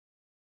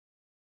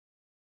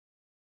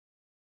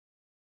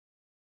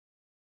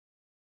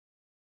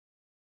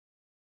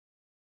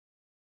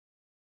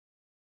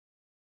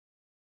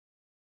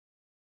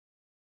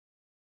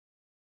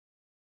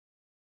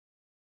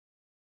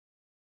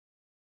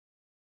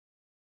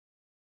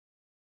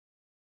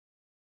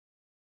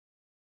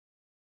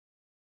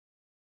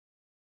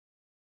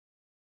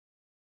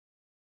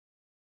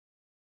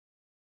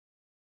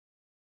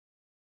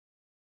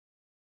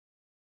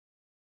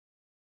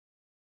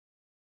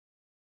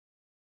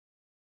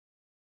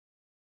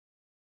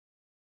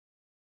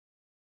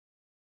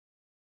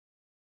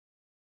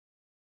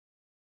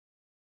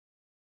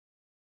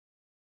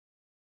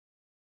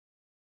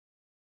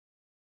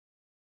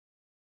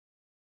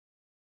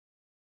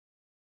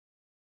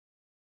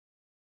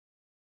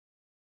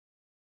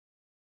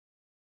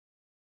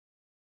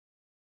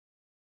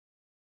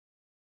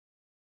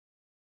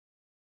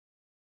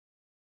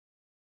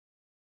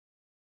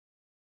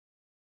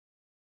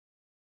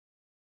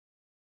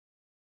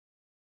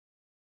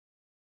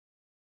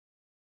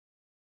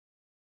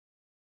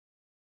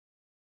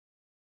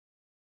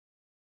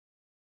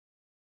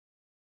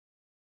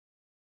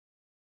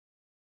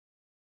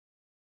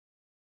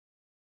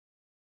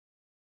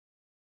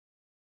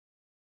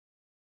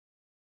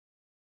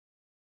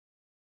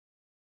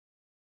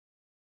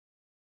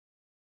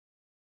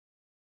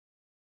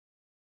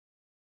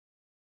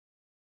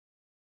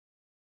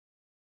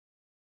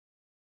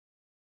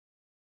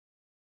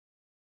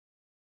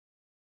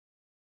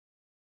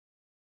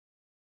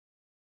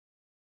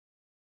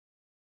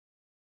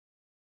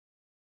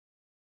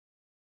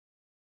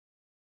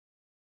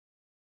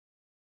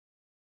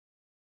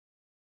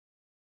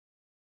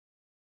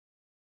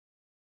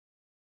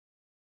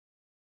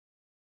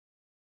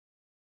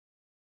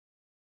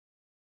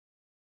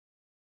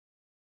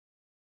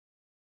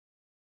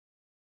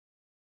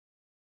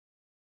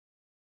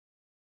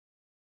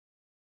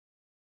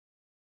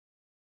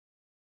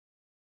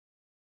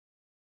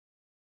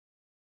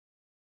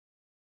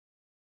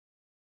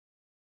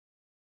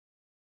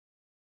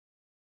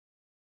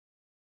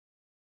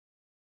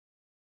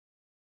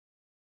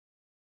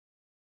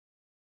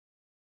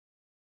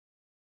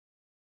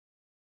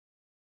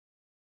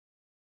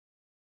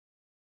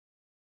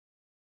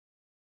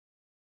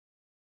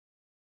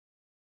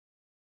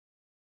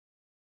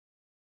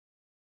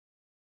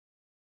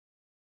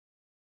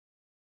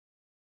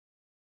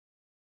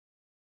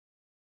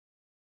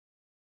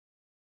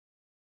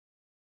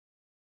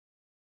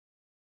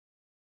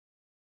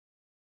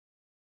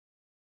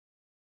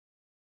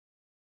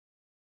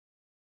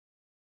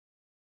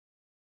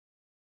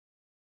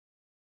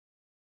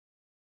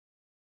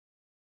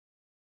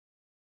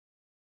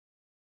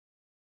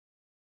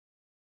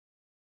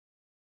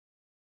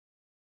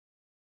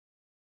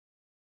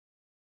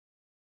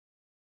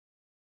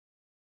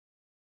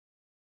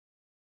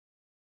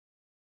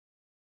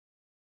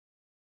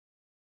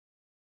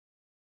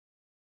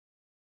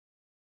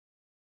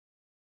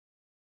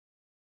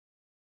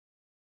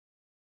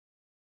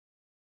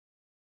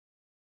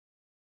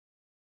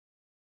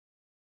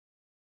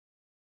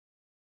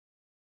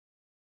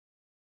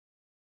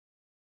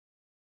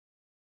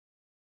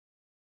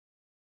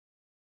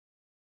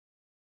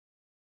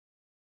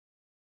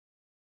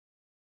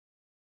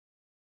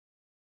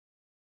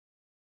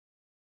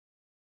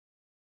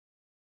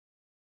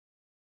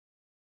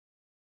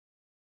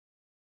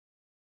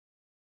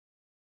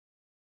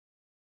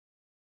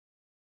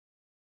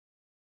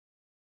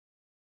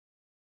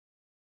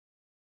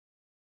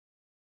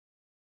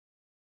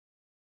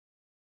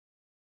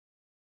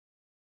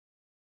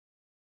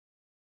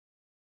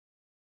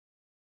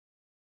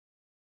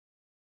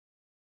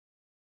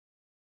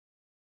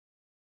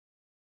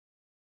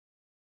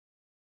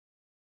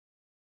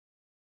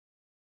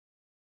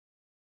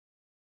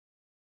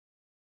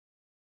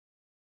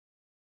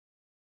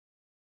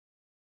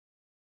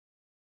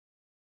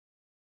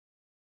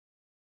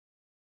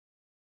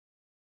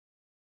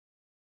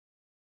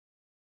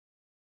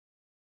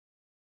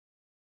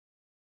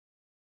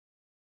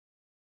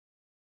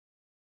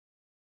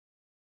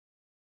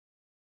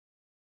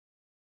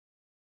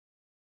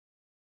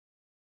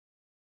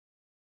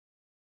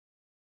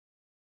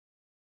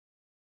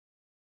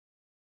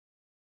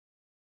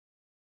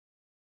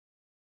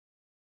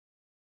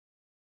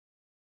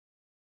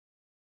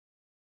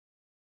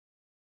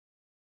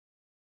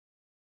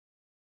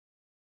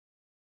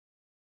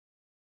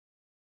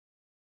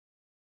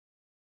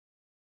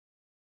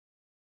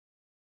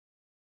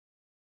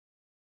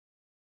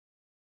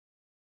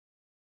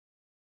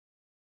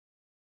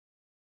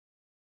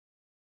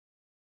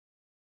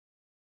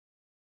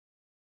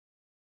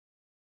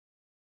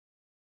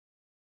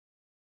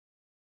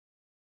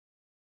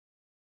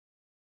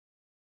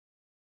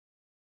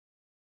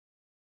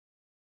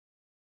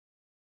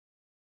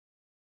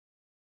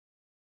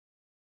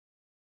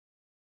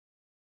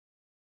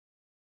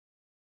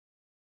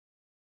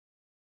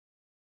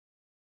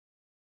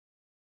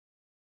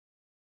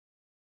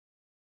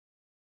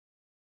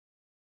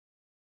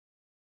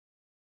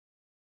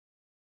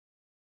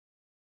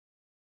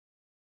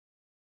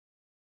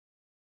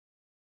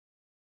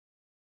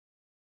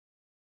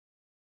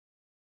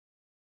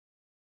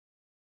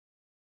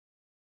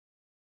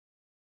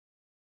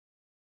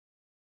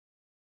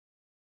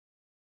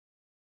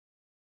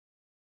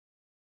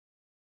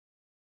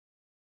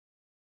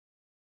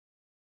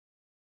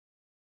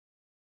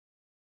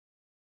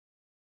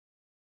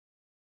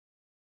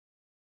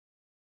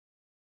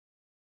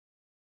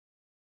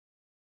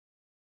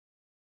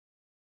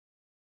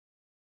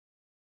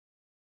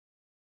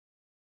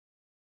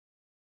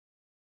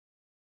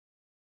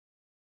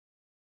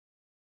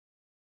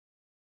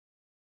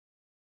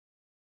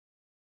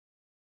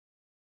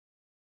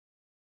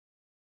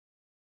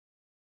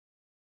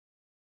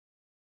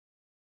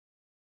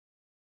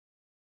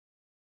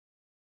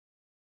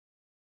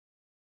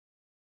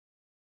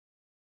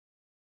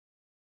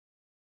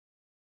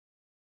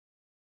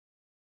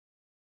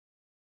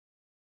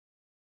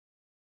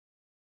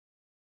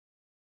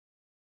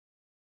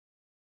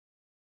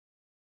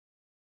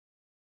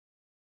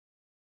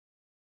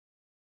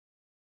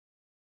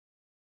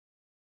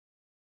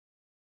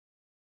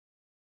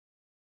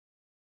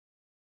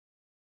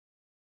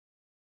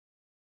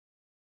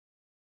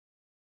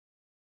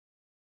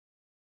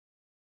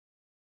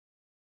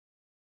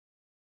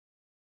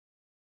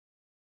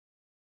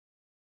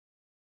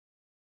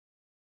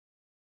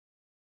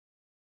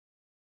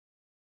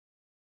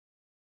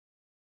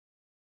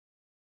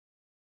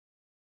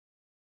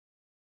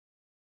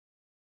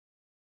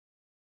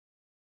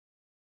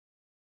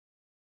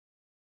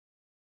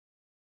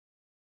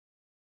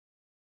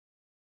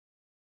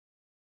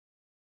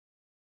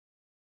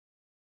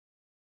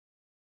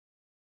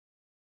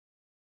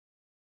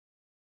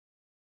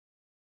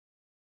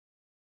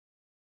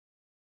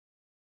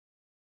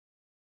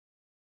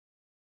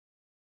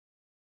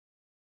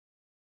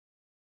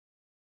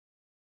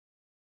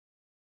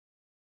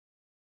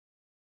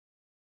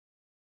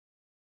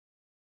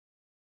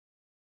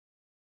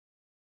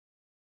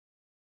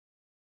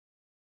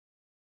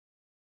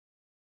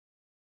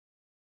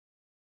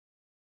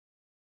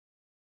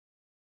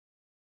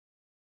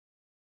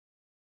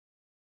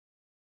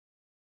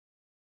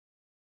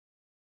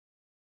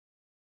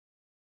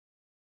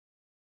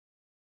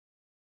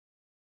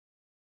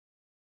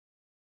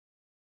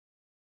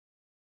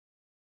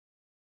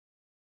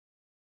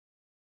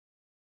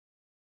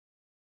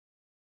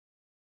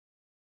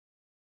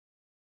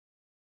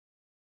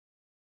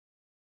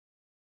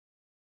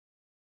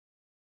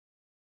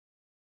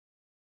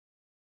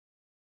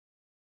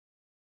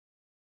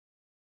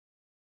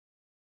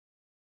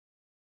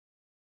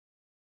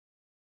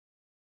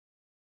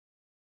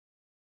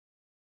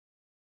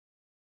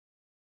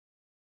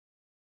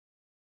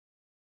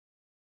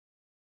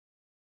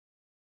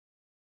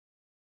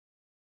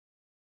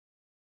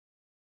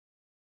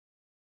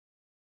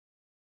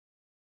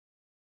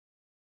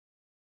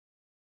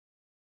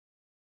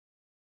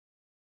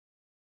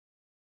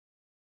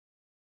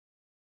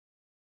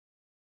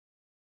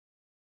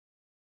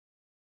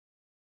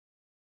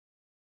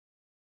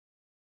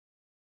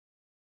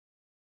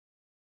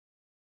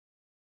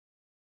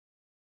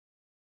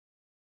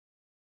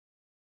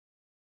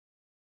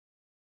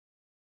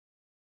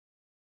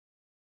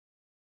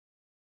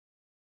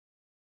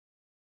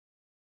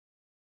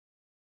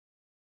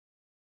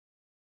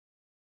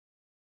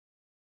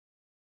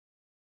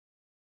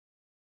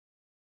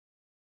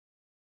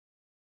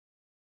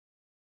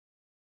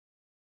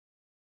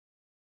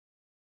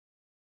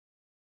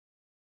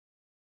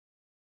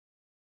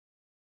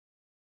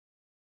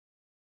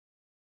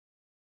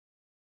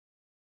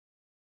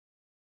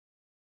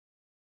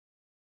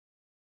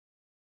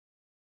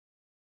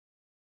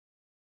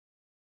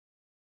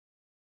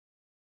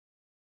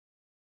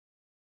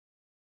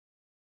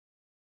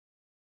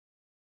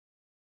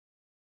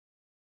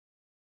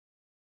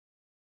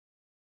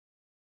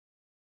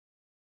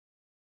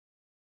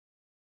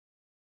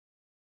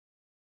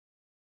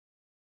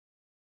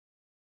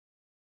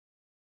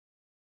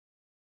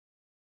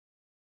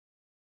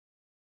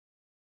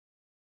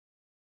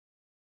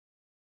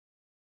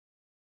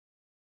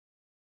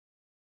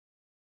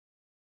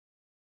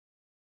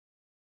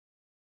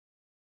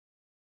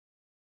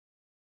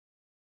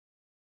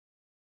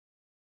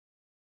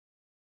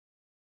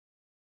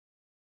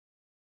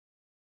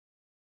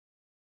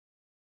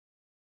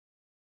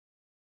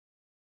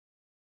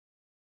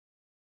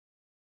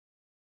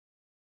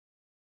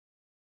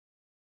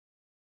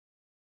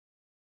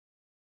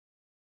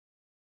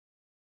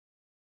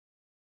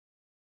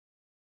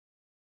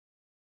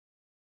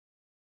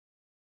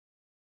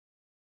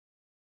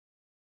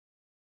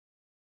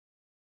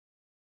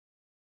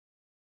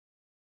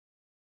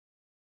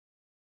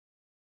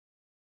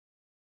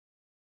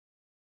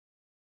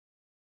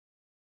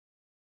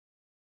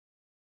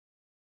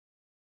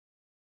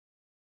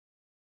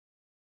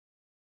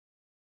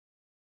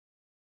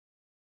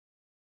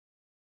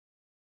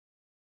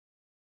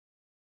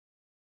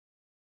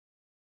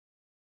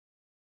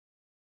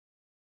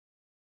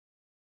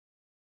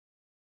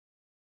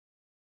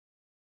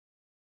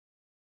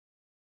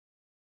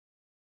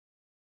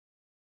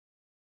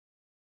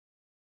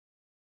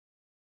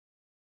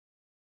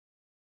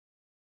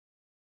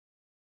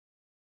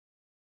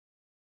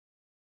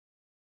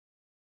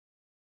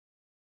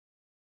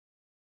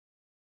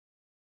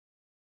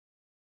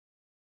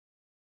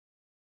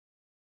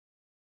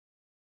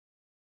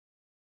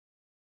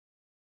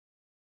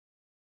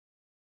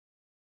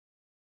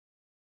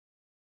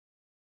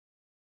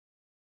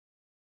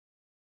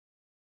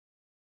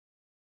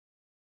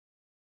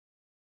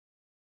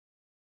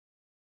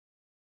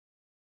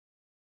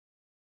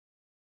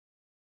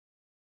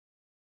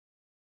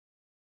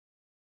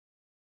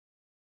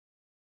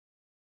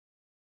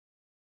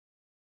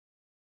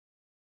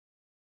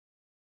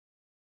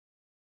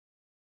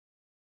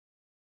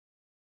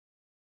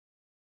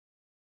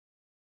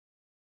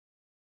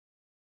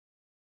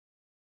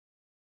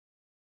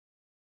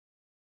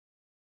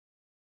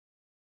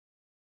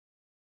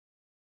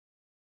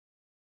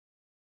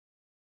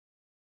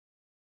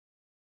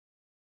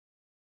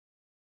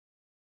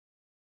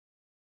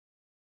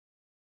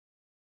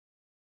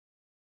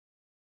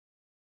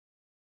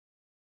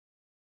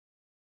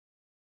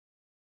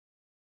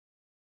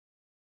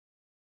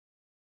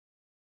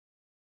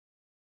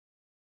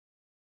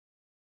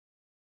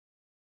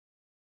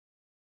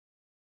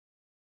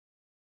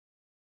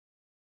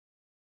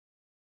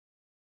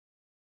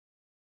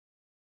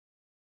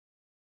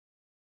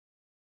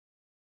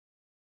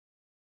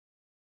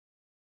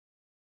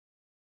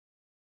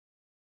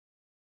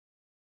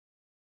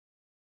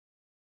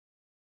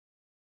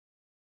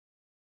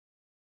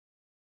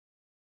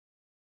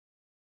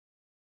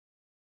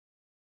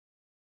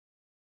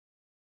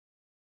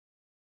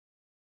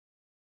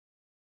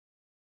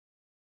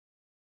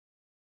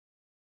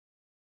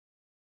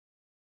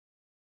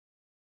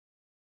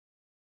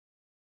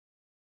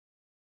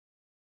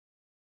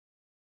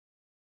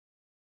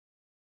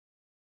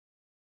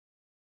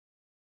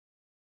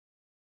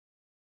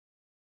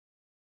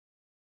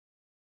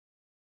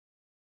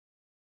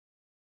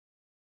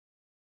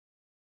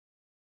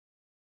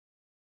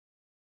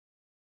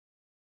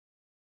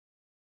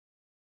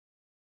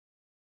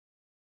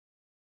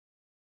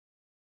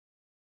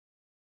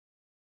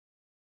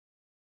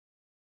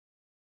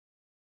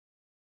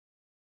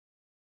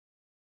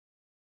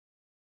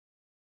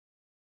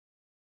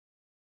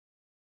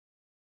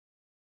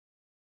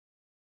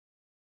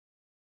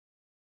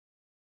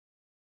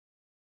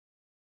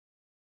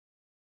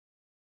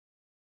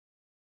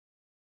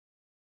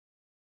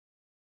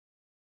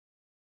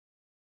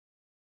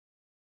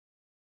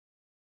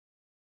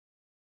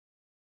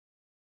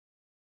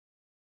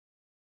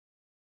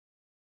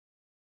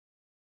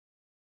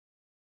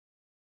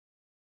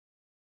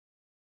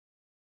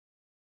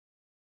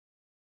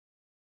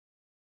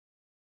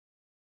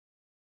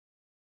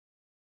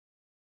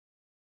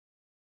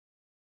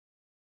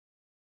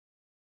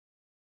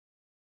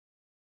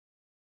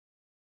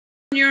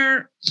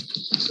your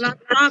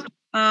laptop.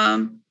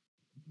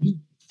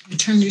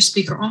 Turn your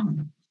speaker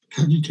on.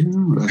 How do you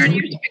Turn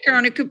your speaker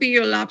on. It could be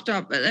your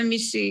laptop, but let me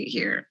see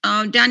here.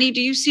 Danny,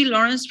 do you see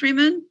Lawrence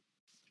Freeman?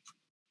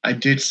 I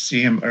did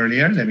see him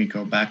earlier. Let me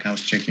go back. I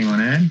was checking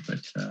on it, but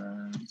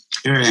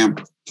Here I am.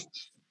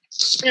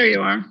 There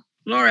you are,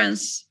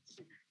 Lawrence.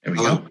 there we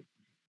Hello. go.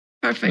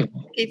 Perfect.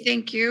 Okay,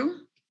 thank you.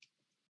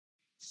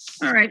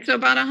 All right, so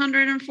about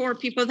 104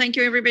 people. Thank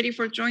you, everybody,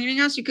 for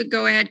joining us. You could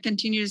go ahead,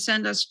 continue to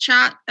send us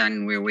chat,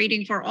 and we're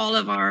waiting for all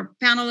of our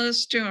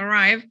panelists to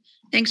arrive.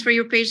 Thanks for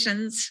your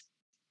patience.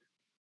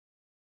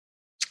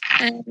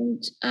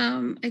 And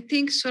I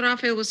think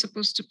Surafe was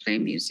supposed to play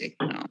music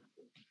now.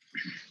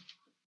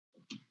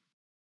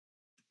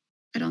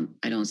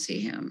 I don't see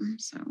him,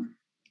 so.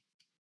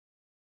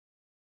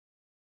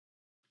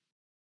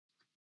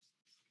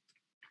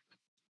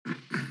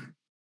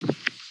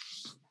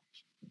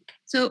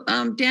 So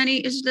Danny,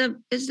 is the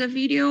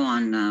video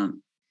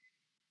on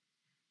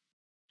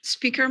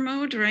speaker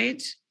mode,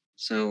 right?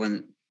 So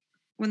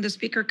when the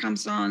speaker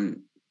comes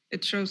on,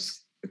 it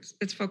shows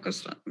it's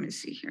focused on. Let me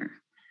see here.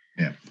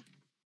 Yeah.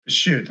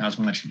 Shoot, I was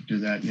going to let you do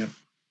that. Yep.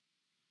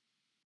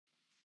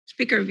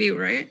 Speaker view,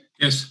 right?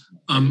 Yes.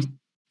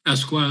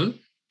 As well.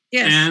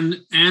 Yes.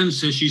 Anne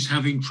says she's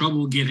having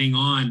trouble getting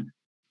on.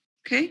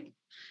 Okay.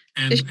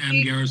 And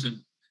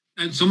Garrison.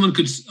 And someone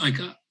could, like,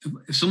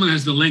 if someone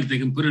has the link, they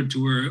can put it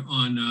to her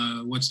on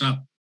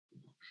WhatsApp.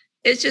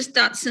 It's just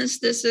that since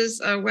this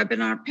is a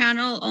webinar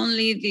panel,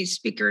 only the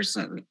speakers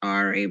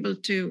are able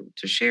to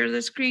share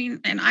the screen,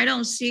 and I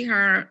don't see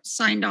her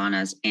signed on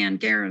as Ann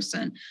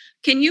Garrison.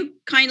 Can you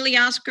kindly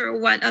ask her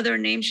what other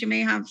name she may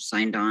have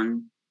signed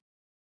on?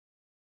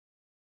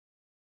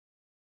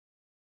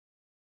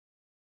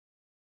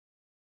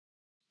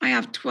 I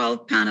have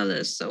 12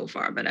 panelists so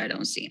far, but I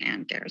don't see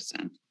Ann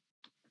Garrison.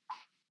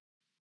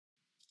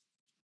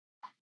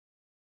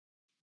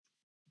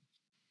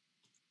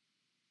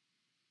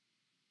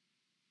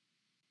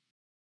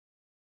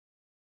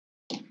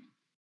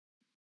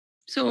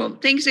 So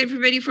thanks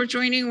everybody for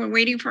joining. We're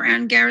waiting for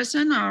Ann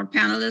Garrison, our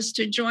panelist,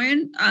 to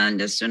join.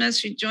 And as soon as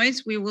she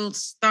joins, we will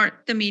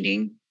start the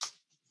meeting.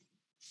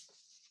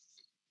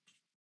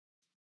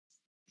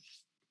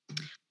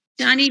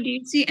 Danny, do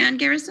you see Ann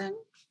Garrison?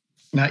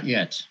 Not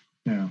yet.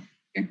 No.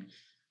 Okay.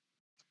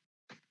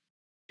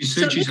 She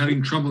said she's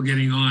having trouble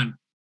getting on.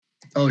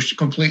 Oh, she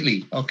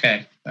completely.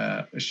 Okay.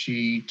 Is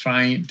she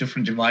trying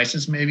different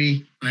devices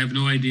maybe? I have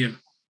no idea.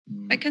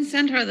 I can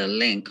send her the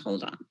link.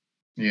 Hold on.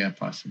 Yeah,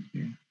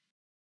 possibly.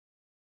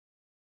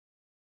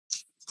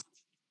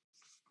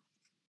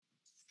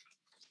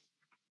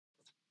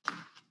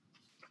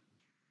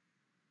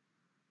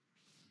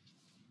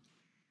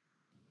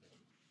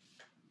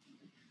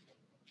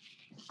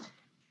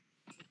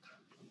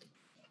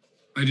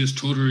 I just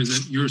told her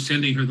that you're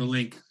sending her the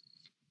link.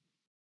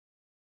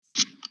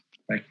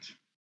 Right.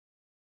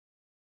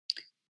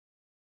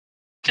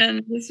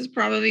 And this is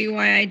probably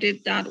why I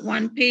did that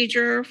one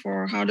pager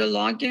for how to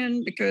log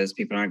in, because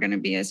people are going to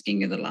be asking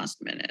you the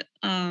last minute.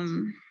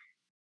 Let's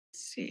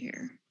see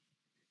here.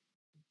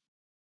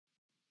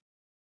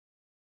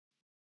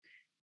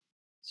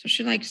 So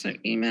she likes her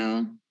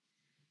email.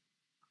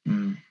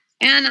 And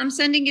I'm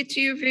sending it to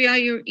you via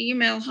your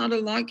email, how to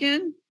log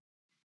in.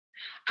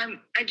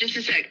 Just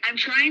a sec. I'm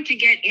trying to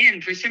get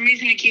in. For some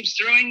reason, it keeps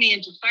throwing me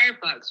into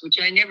Firefox, which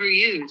I never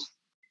use.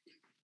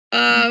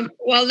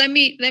 Well, let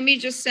me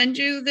just send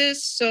you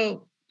this.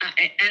 So,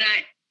 I've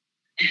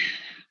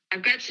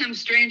got some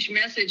strange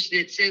message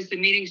that says the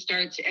meeting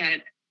starts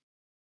at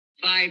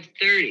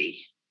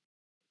 5:30.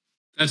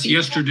 That's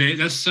yesterday.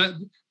 That's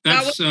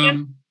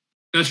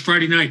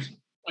Friday night.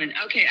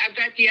 Okay, I've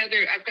got the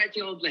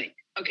old link.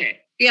 Okay.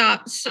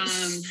 Yeah.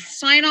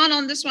 Sign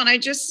on this one. I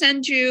just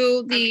sent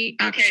you the.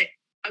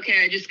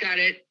 Okay, I just got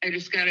it via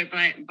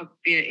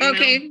email.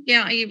 Okay,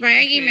 yeah,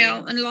 via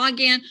email and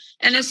log in.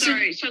 And so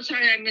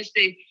sorry, I missed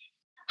the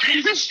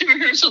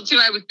rehearsal too.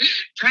 I was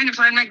trying to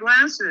find my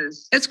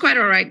glasses. It's quite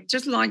all right.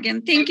 Just log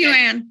in. Thank you,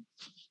 Anne.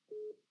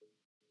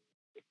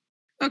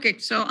 Okay,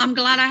 so I'm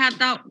glad I had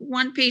that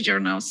one pager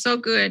now. So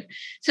good.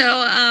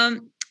 So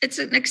it's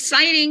an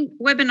exciting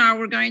webinar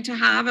we're going to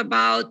have.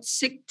 About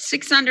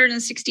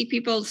 660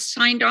 people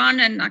signed on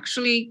and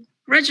actually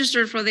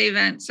registered for the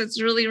event. So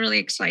it's really, really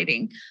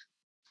exciting.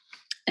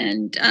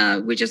 And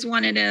we just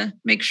wanted to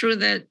make sure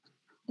that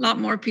a lot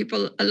more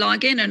people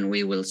log in, and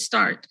we will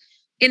start.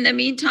 In the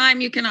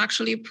meantime, you can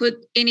actually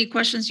put any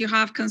questions you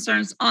have,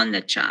 concerns on the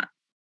chat,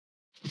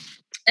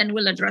 and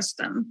we'll address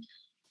them.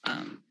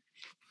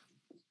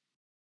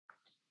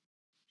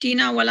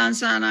 Tina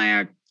Walansa and I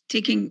are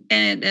taking,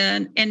 and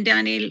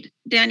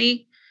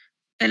Danny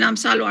and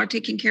Amsalo are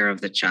taking care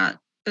of the chat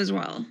as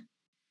well.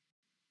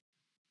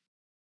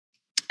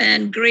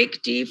 And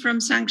Greg D from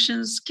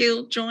Sanctions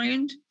Skill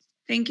joined.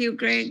 Thank you,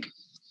 Greg.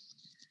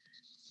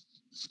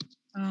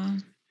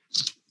 Let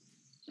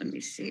me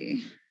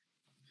see.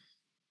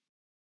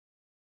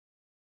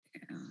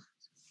 Yeah.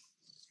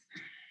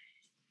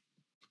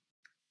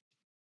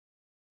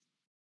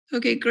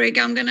 Okay, Greg,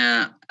 I'm going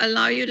to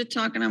allow you to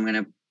talk, and I'm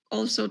going to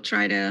also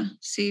try to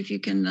see if you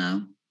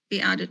can be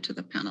added to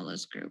the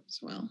panelist group as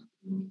well.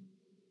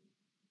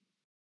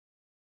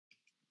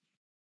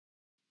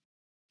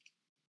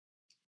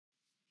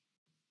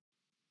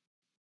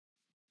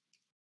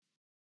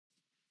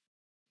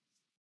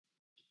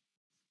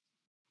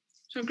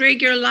 So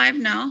Greg, you're live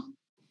now.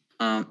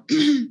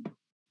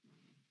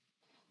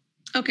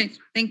 Okay,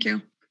 thank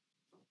you.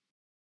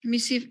 Let me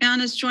see if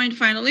Anna's joined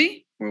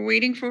finally. We're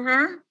waiting for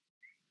her.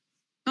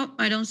 Oh,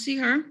 I don't see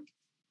her.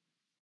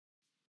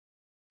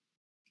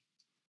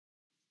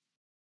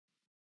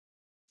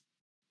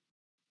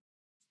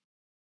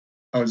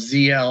 Oh,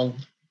 ZL.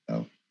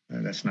 Oh,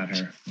 no, that's not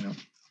her. No.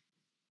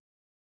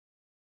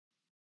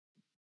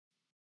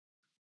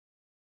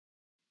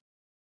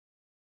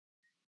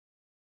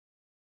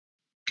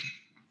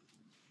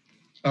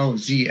 Oh,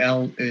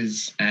 ZL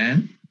is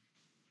Anne?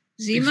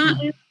 Zima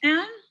is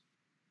Anne?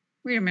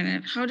 Wait a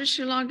minute. How does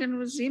she log in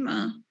with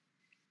Zima?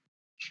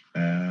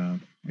 I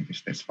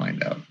guess let's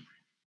find out.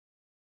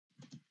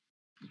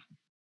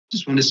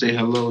 Just want to say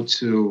hello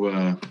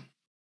to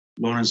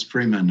Lawrence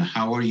Freeman.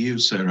 How are you,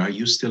 sir? Are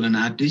you still in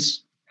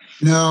Addis?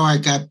 No, I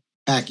got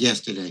back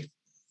yesterday.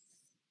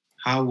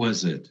 How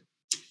was it?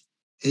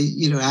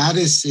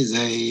 Addis is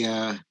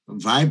a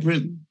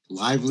vibrant,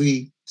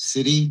 lively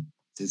city.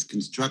 There's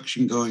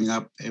construction going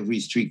up every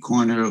street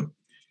corner,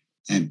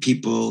 and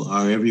people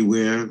are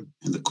everywhere,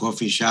 and the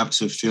coffee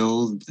shops are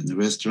filled, and the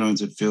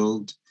restaurants are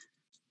filled.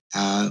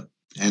 And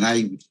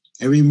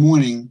every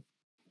morning,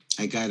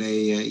 I got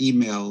a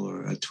email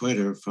or a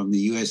Twitter from the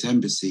U.S.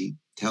 Embassy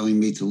telling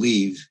me to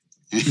leave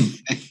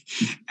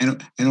and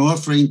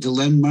offering to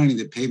lend money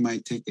to pay my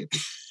ticket.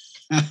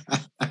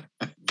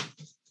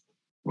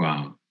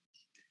 Wow.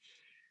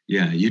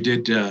 Yeah, you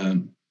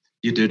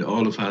did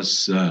all of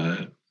us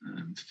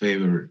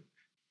favor,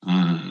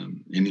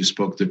 and you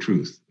spoke the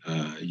truth.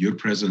 Your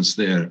presence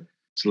there,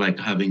 it's like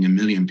having 1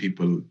 million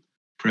people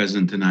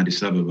present in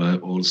Addis Ababa,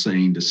 all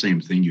saying the same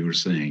thing you were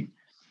saying.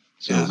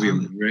 So Yeah,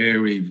 we're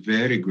very,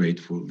 very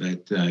grateful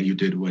that you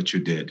did what you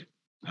did.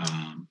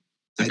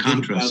 The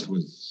contrast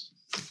was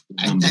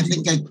I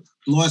think I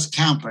lost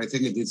count, but I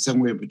think I did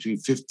somewhere between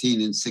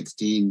 15 and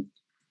 16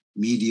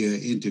 media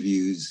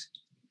interviews.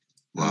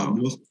 Wow.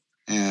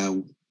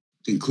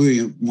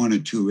 Including 1 or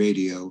 2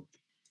 radio.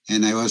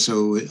 And I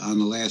also, on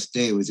the last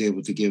day, was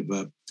able to give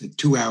a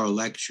 2-hour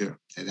lecture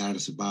at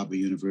Addis Ababa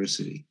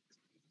University.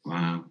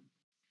 Wow.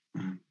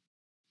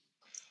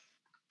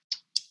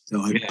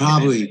 So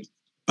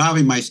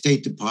probably my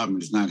State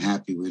Department is not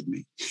happy with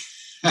me.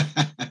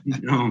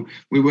 No,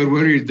 we were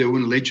worried they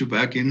wouldn't let you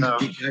back in. No.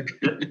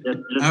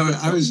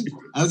 I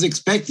was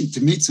expecting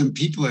to meet some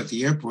people at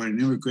the airport in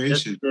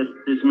immigration.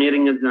 This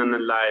meeting is done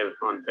live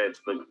on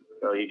Facebook,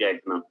 so you guys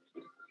know.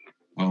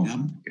 Oh,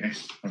 Yeah. Okay,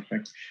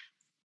 perfect.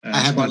 I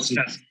have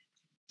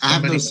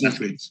no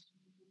secrets.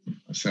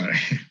 Sorry.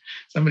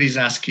 Somebody's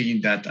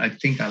asking that. I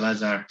think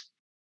Alazar,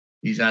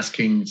 he's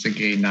asking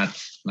Sergey, not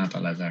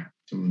Alazar,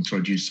 to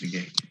introduce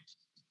Sergey.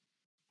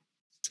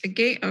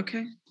 Sergey,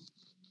 okay.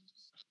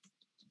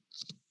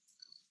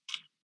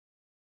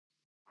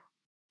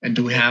 And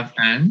do we have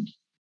Anne?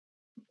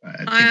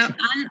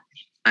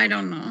 I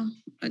don't know.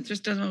 It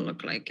just doesn't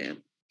look like it.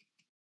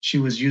 She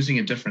was using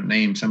a different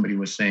name. Somebody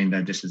was saying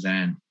that this is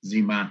Anne,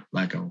 Zima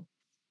Lago.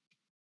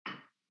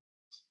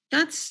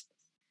 That's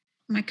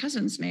my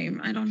cousin's name.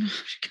 I don't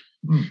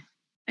know.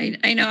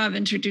 I know I've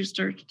introduced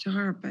her to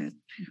her, but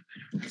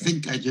I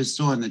think I just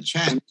saw in the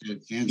chat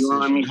that Anne You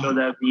want me to show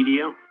that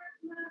video?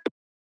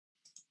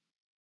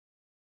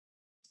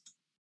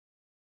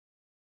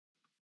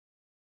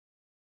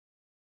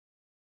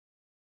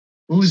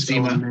 Who's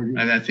Zima? And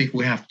I think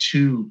we have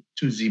two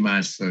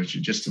Zimas, so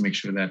just to make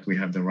sure that we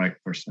have the right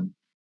person.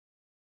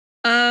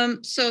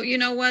 So you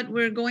know what?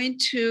 We're going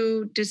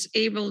to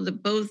disable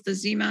both the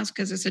Zimas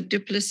because it's a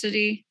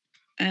duplicity,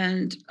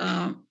 and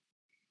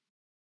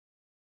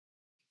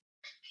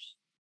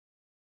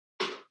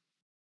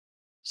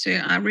so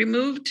I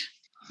removed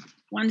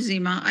one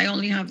Zima. I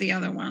only have the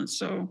other one.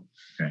 So,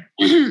 okay.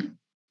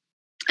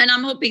 And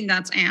I'm hoping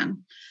that's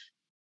Anne.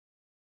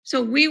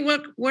 So we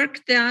work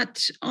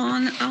that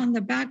on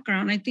the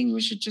background. I think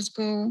we should just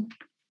go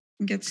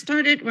and get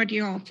started. What do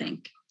you all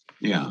think?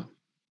 yeah.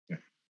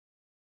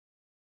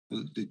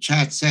 The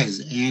chat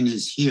says Anne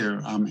is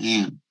here. I'm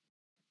Anne.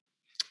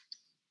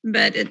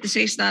 But it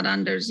says that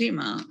under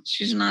Zima.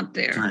 She's not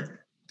there. Right.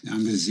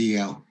 Under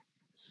ZL.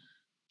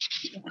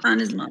 Anne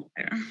is not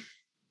there.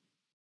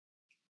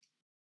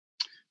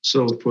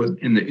 So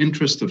in the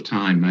interest of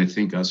time, I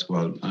think as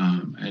well,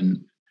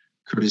 and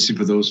courtesy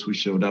for those who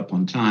showed up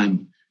on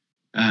time,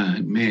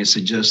 may I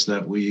suggest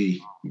that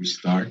we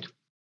start?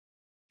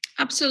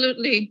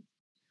 Absolutely.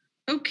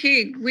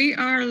 Okay, we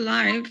are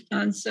live.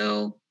 And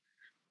so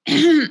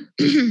I'm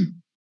going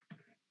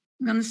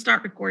to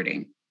start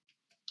recording.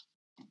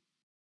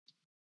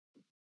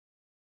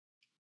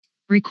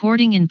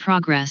 Recording in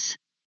progress.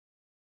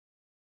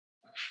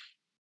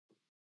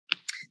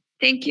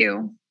 Thank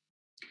you.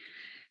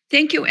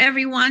 Thank you,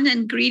 everyone,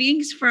 and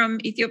greetings from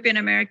Ethiopian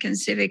American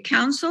Civic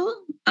Council,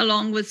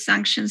 along with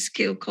Sanctions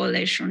Skill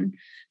Coalition.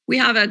 We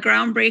have a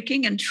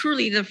groundbreaking and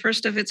truly the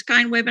first of its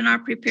kind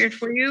webinar prepared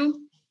for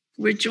you.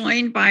 We're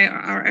joined by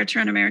our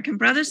Eritrean American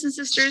brothers and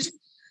sisters.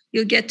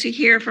 You'll get to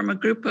hear from a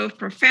group of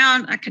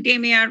profound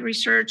academia,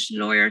 research,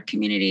 lawyer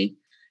community,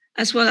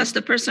 as well as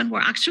the person who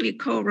actually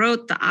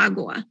co-wrote the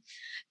AGWA.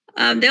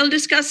 They'll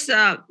discuss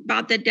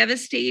about the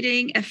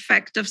devastating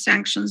effect of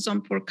sanctions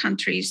on poor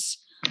countries.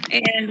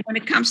 And when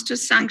it comes to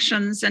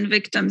sanctions and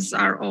victims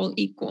are all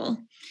equal.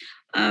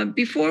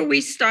 Before we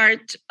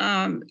start,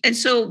 and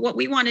so what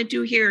we want to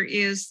do here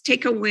is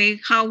take away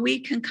how we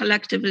can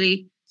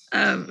collectively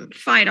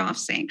fight off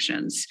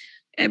sanctions.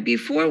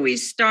 Before we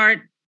start,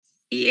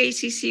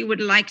 EACC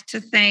would like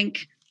to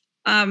thank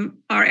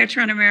our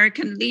Eritrean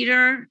American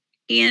leader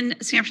in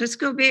San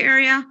Francisco Bay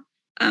Area,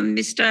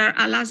 Mr.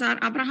 Alazar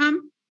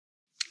Abraham.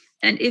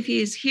 And if he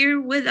is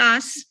here with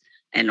us,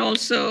 and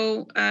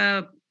also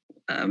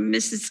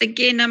Mrs.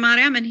 Sege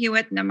Namariam and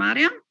Hiwet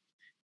Namariam.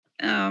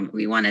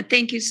 We want to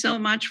thank you so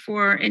much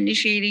for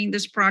initiating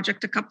this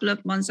project a couple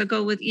of months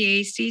ago with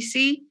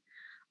EACC.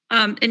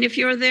 And if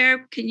you're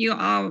there, can you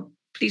all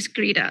please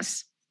greet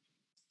us?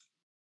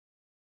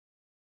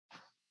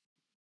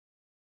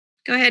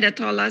 Go ahead,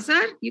 Ato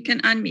Lazar. You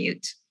can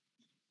unmute.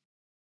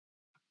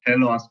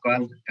 Hello,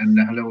 Asqual, and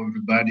hello,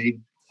 everybody.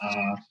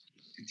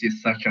 It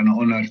is such an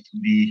honor to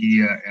be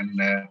here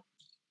and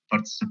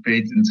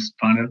participate in this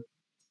panel.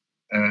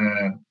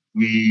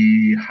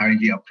 We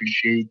highly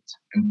appreciate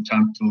and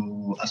thank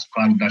to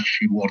Asqual that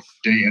she worked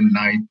day and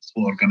night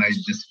to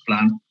organize this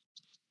plan.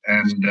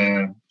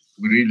 And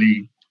we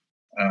really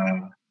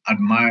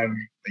admire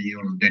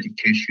your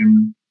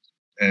dedication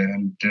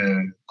and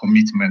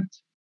commitment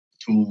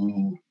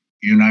to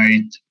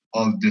unite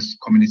all these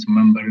community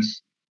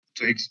members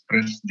to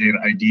express their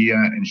idea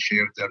and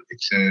share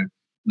their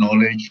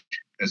knowledge,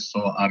 so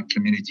our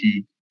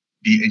community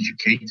be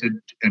educated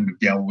and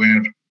be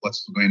aware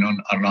what's going on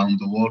around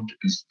the world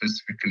and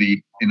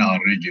specifically in our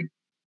region.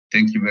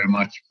 Thank you very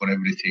much for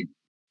everything.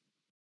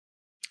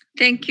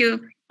 Thank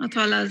you,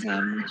 Atala.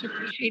 Much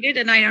appreciated.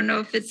 And I don't know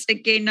if it's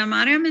Sege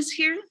Namariam is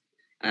here.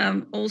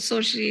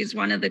 Also, she is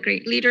one of the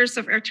great leaders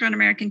of Eritrean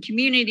American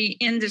community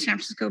in the San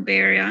Francisco Bay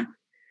Area.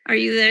 Are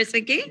you there,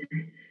 Sege?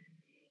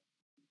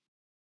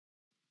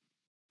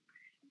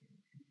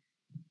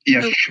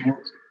 Yeah,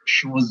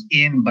 she was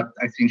in, but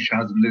I think she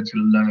has a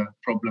little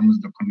problem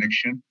with the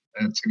connection.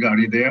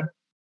 Tsagari there.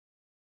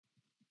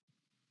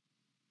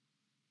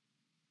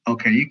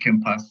 Okay, you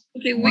can pass.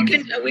 Okay,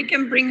 we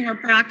can bring her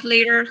back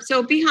later.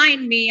 So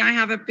behind me, I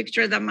have a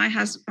picture that my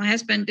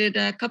husband did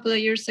a couple of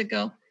years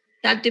ago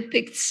that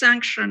depicts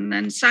sanction.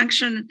 And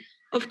sanction,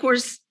 of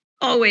course,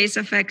 always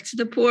affects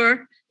the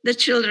poor, the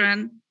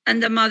children,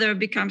 and the mother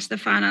becomes the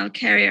final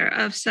carrier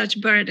of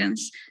such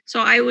burdens.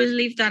 So I will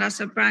leave that as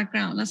a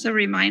background, as a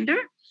reminder.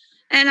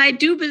 And I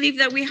do believe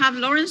that we have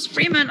Lawrence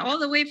Freeman all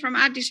the way from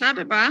Addis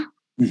Ababa.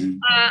 Mm-hmm.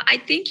 I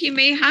think he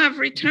may have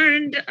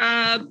returned,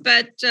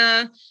 but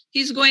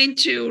he's going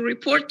to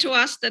report to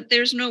us that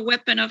there's no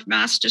weapon of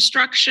mass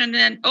destruction.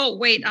 And oh,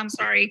 wait, I'm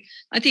sorry.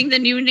 I think the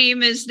new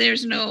name is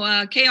there's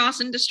no chaos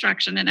and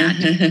destruction in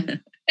Addis.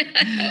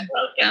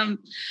 Welcome.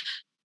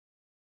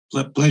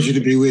 Pleasure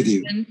to be with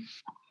you.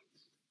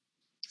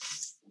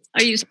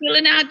 Are you still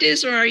in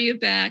Addis or are you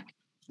back?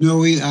 No,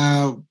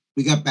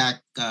 we got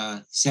back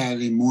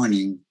Saturday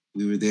morning.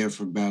 We were there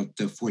for about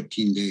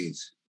 14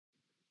 days.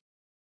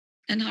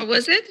 And how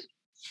was it?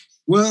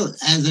 Well,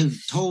 as I've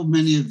told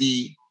many of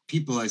the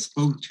people I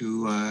spoke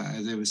to,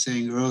 as I was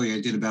saying earlier,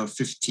 I did about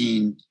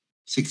 16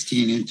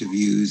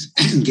 interviews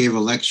and gave a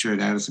lecture at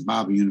Addis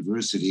Ababa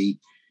University.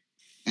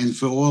 And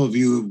for all of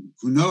you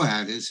who know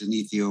Addis in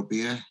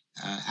Ethiopia,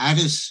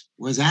 Addis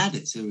was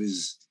Addis. It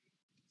was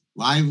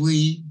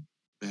lively.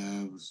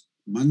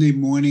 Monday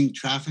morning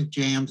traffic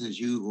jams, as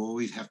you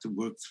always have to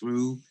work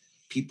through,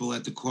 people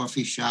at the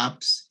coffee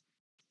shops,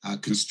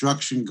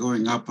 construction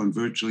going up on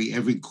virtually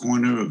every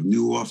corner of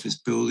new office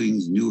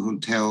buildings, new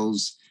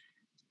hotels.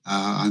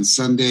 On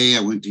Sunday,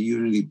 I went to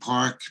Unity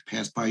Park,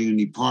 passed by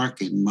Unity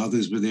Park, and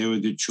mothers were there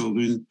with their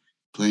children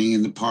playing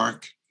in the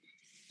park.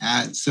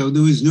 So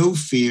there was no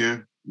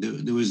fear.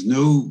 There was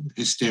no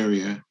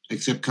hysteria,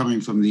 except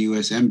coming from the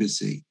U.S.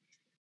 Embassy,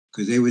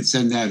 because they would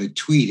send out a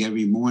tweet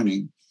every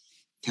morning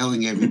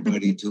telling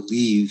everybody to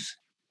leave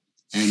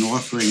and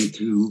offering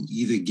to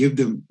either give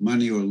them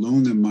money or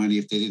loan them money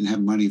if they didn't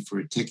have money for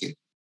a ticket.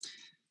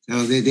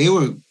 So they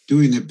were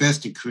doing their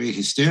best to create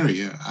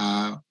hysteria.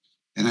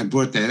 And I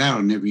brought that out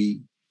in every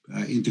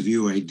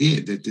interview I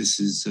did, that this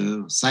is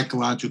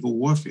psychological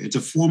warfare. It's a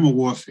form of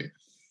warfare,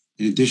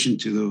 in addition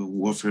to the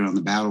warfare on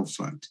the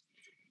battlefront.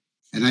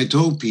 And I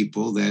told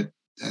people that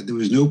there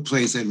was no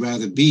place I'd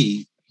rather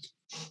be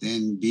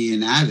than be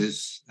in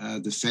Addis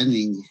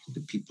defending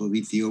the people of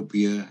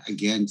Ethiopia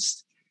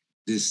against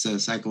this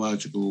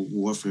psychological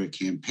warfare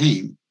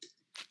campaign.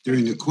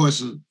 During the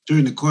course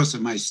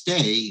of my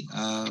stay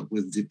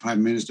with the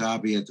Prime Minister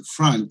Abiy at the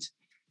front,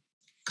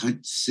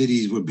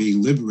 cities were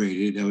being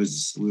liberated.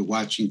 We were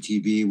watching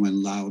TV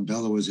when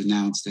Lalibela was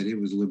announced that it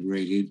was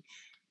liberated,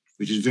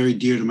 which is very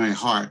dear to my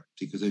heart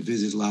because I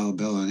visited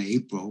Lalibela in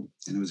April,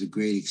 and it was a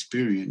great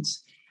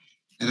experience.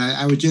 And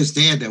I would just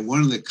add that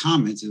one of the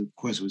comments, of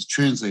course, was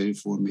translated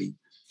for me,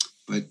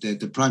 but that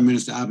the Prime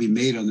Minister Abiy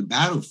made on the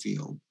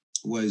battlefield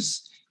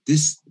was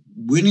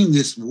winning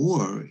this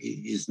war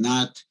is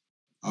not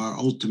our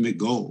ultimate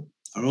goal.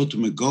 Our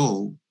ultimate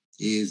goal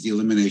is the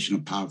elimination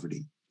of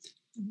poverty.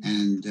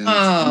 And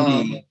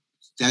for me,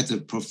 that's a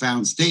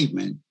profound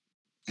statement.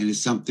 And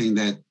it's something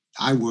that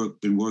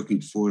been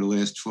working for the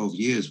last 12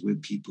 years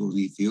with people in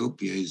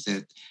Ethiopia, is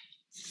that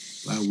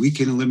we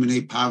can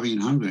eliminate poverty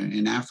and hunger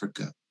in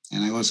Africa.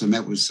 And I also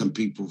met with some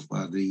people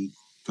from the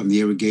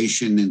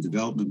irrigation and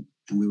development,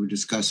 and we were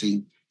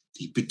discussing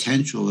the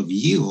potential of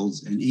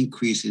yields and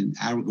increase in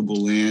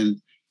arable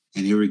land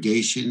and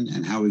irrigation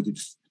and how we could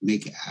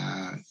make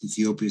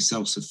Ethiopia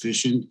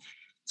self-sufficient.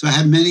 So I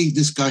had many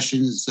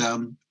discussions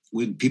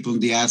with people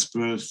in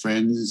diaspora,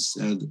 friends.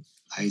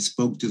 I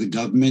spoke to the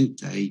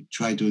government. I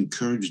tried to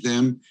encourage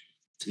them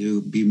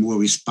to be more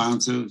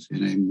responsive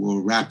and a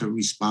more rapid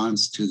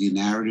response to the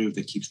narrative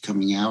that keeps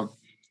coming out.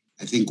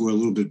 I think we're a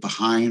little bit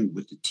behind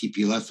what the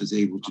TPLF is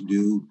able to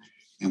do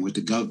and what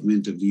the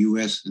government of the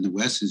US and the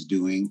West is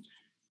doing.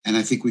 And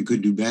I think we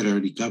could do better.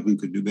 The government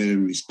could do better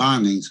in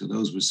responding. So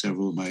those were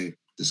several of my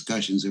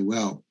discussions as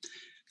well.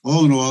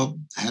 All in all,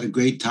 I had a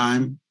great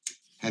time,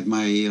 had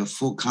my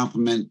full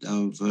complement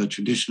of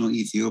traditional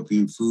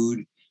Ethiopian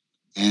food.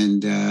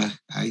 And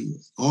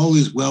all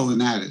is well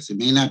in Addis. It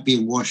may not be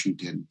in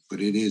Washington,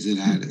 but it is in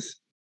Addis.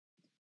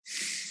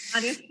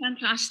 That is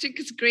fantastic.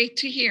 It's great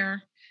to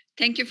hear.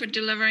 Thank you for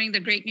delivering the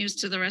great news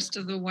to the rest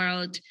of the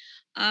world.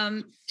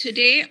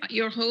 Today,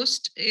 your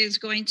host is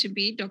going to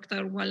be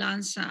Dr.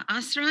 Walansa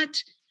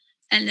Asrat,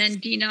 and then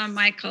Dina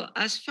Michael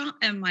Asfa,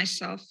 and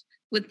myself.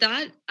 With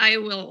that, I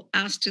will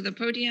ask to the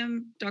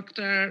podium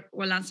Dr.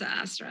 Walansa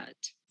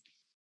Asrat.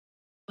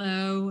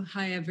 Hello.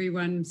 Hi,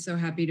 everyone. I'm so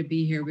happy to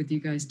be here with you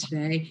guys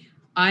today.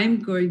 I'm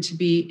going to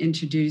be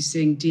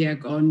introducing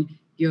Diakon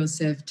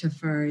Yosef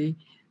Tafari.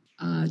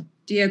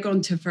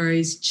 Diakon Tafari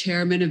is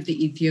chairman of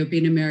the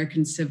Ethiopian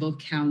American Civil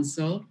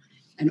Council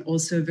and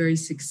also a very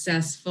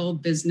successful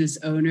business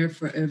owner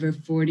for over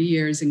 40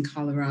 years in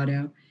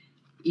Colorado.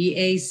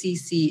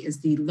 EACC is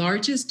the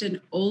largest and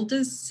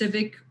oldest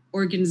civic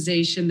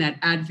organization that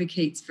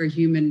advocates for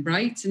human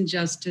rights and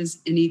justice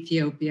in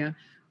Ethiopia,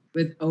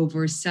 with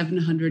over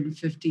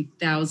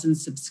 750,000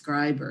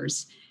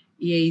 subscribers.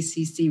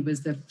 EACC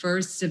was the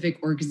first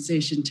civic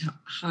organization to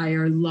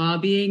hire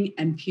lobbying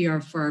and PR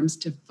firms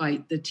to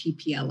fight the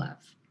TPLF.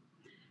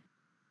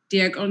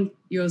 Diakon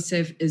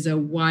Yosef is a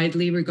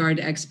widely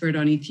regarded expert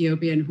on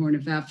Ethiopia and Horn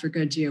of Africa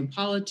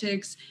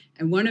geopolitics,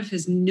 and one of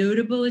his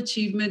notable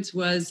achievements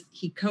was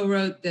he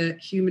co-wrote the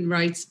Human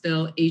Rights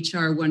Bill,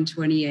 HR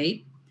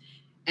 128,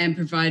 and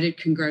provided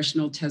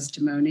congressional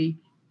testimony.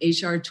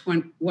 HR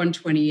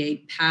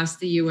 128 passed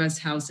the U.S.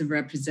 House of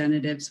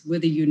Representatives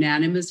with a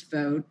unanimous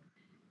vote.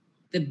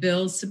 The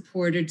bill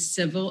supported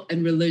civil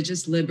and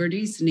religious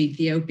liberties in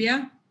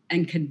Ethiopia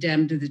and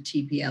condemned the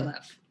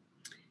TPLF.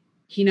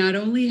 He not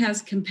only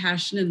has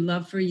compassion and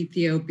love for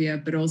Ethiopia,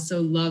 but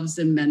also loves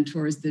and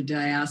mentors the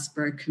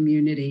diaspora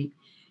community.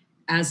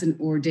 As an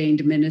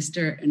ordained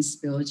minister and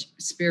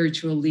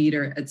spiritual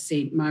leader at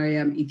St.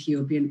 Mariam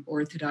Ethiopian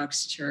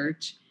Orthodox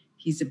Church,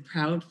 he's a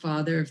proud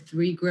father of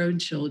 3 grown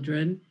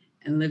children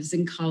and lives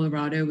in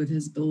Colorado with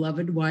his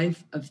beloved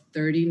wife of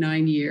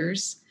 39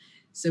 years.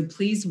 So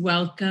please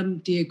welcome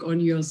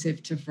Diakon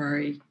Yosef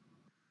Tafari.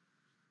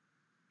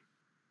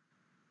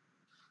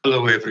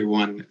 Hello,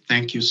 everyone.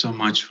 Thank you so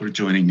much for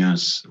joining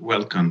us.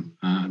 Welcome.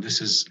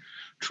 This is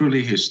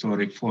truly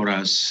historic for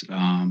us.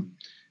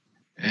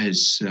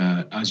 As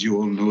you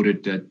all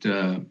noted,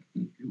 that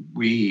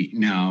we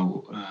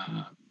now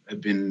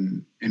have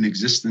been in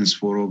existence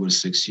for over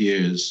 6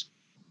 years.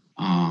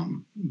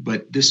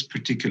 But this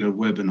particular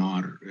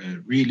webinar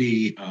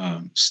really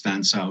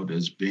stands out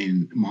as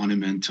being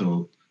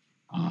monumental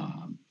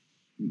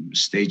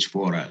stage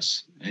for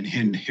us. And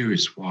here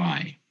is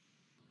why.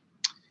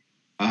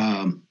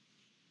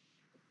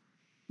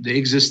 The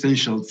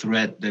existential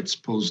threat that's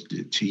posed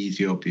to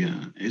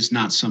Ethiopia is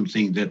not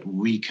something that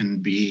we can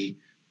be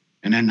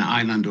in an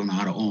island on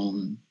our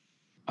own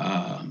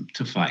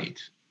to fight.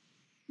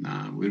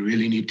 We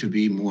really need to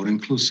be more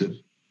inclusive.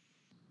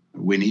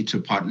 We need to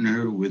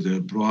partner with the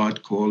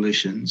broad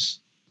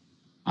coalitions,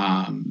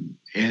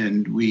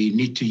 and we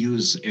need to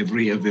use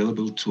every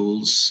available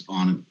tools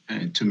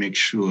to make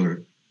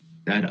sure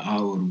that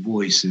our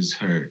voice is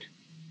heard.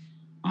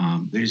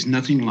 There's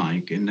nothing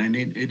like, and then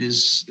it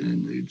is,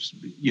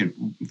 you know,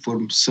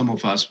 for some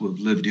of us who have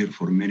lived here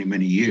for many,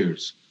 many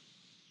years,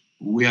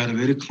 we are a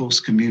very close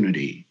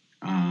community.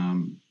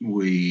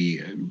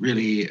 We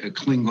really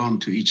cling on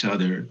to each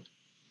other,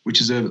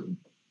 which is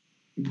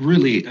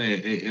really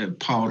a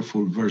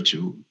powerful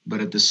virtue.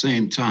 But at the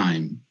same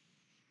time,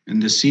 in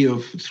the sea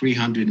of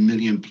 300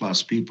 million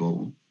plus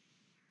people,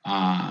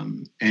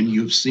 and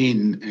you've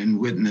seen and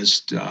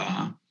witnessed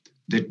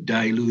the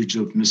deluge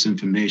of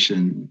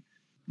misinformation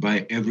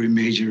by every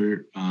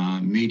major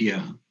media,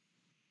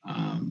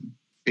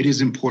 it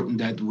is important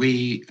that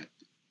we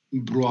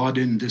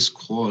broaden this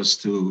cause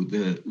to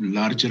the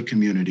larger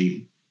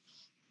community,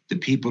 the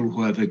people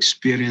who have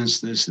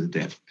experienced this,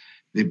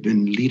 they've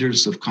been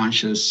leaders of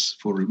conscience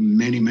for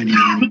many, many,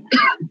 many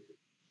years.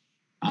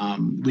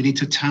 We need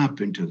to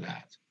tap into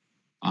that.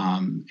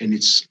 And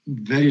it's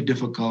very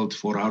difficult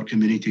for our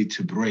community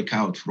to break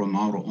out from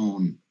our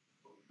own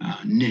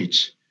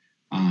niche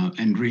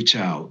and reach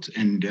out.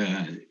 And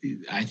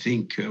I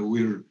think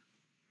we're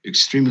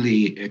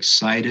extremely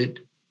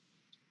excited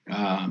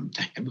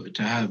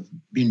to have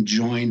been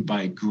joined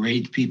by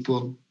great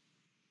people.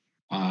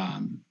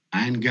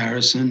 Ann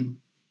Garrison,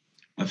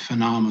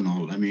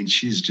 phenomenal. I mean,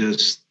 she's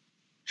just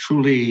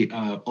truly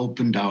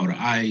opened our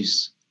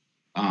eyes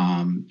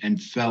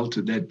and felt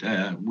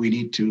that we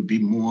need to be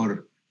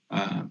more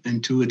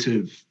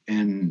intuitive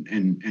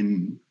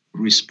and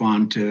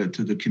respond to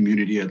the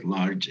community at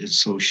large. And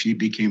so she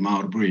became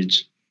our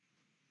bridge.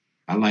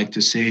 I like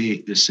to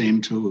say the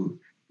same to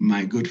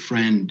my good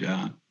friend,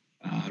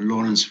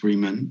 Lawrence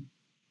Freeman.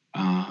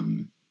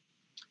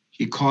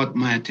 He caught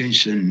my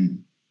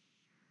attention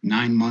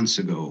 9 months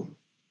ago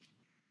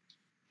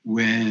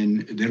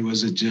when there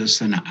was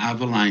just an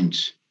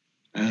avalanche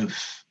of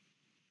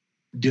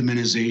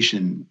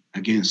demonization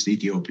against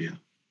Ethiopia.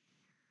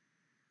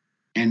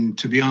 And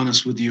to be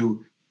honest with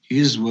you,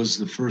 his was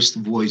the first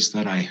voice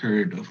that I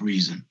heard of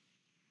reason.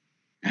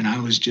 And I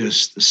was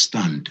just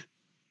stunned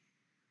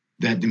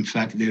that in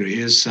fact there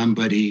is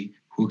somebody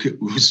who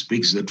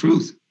speaks the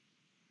truth,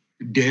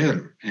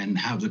 dare and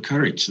have the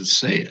courage to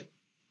say it.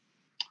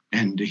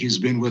 And he's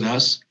been with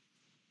us.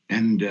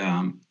 And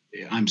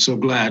I'm so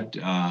glad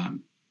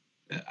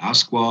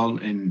Asqual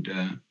and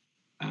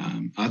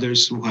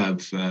others who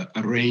have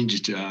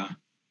arranged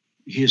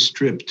his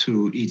trip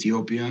to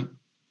Ethiopia.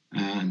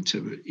 And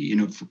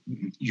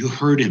you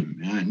heard him,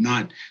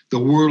 not the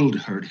world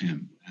heard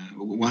him.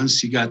 Once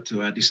he got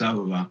to Addis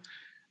Ababa,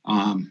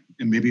 and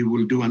maybe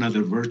we'll do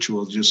another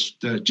virtual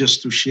just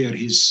to share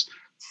his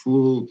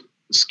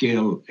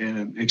full-scale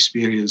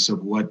experience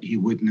of what he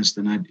witnessed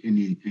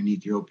in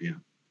Ethiopia.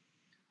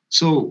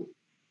 So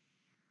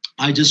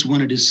I just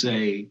wanted to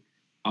say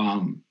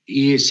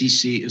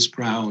EACC is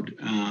proud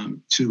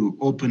to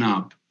open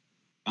up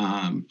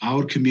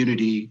our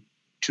community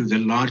to the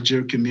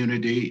larger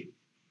community,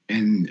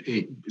 and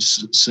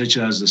such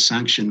as the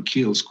Sanction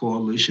Kills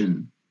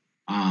Coalition,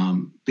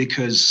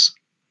 because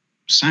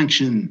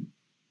sanction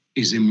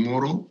is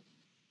immoral.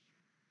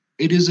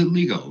 It is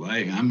illegal.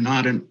 I'm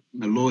not a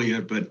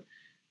lawyer, but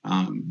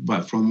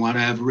from what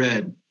I've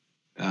read,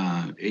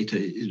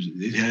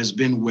 it has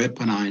been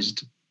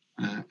weaponized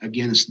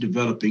against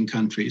developing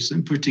countries,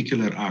 in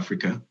particular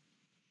Africa,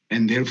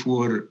 and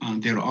therefore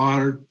there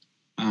are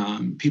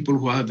people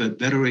who have a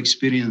better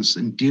experience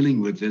in dealing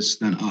with this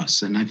than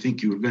us. And I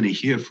think you're going to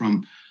hear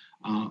from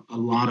a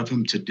lot of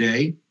them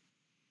today.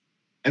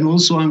 And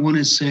also I want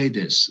to say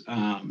this,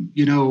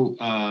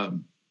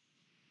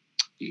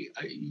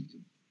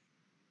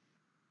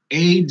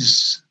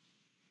 AIDS,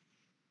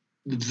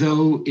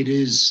 though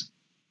it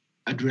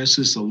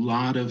addresses a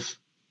lot of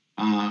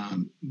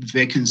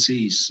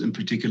vacancies, and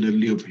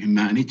particularly of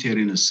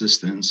humanitarian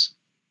assistance,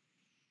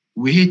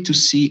 we hate to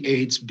see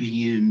AIDS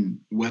being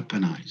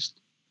weaponized.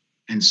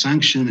 And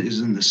sanction is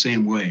in the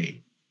same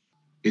way,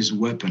 is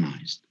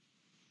weaponized.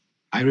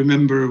 I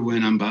remember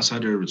when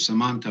Ambassador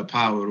Samantha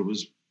Power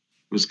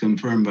was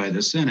confirmed by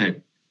the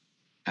Senate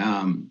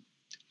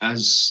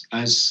as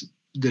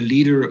the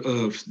leader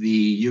of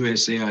the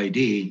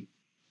USAID,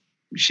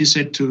 she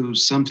said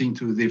something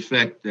to the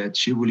effect that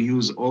she will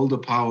use all the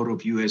power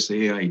of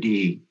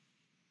USAID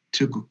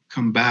to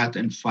combat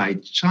and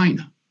fight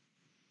China.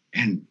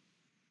 And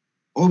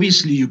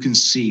obviously you can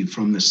see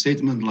from the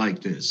statement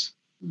like this,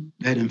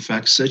 that in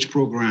fact such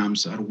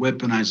programs are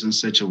weaponized in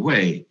such a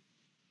way,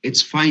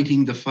 it's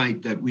fighting the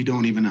fight that we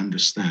don't even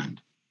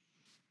understand.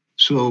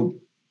 So,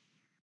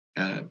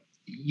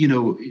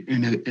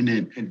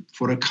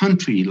 for a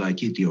country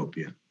like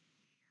Ethiopia,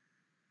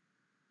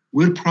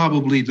 we're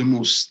probably the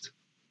most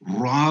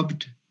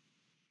robbed,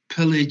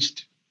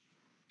 pillaged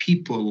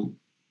people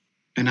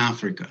in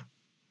Africa.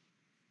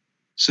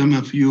 Some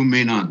of you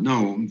may not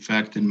know, in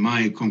fact, in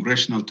my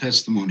congressional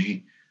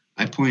testimony,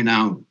 I point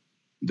out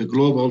the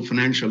Global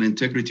Financial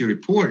Integrity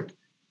Report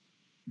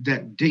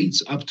that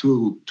dates up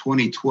to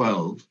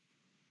 2012,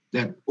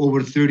 that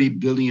over $30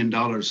 billion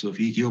of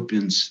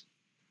Ethiopians'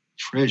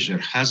 treasure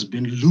has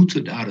been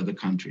looted out of the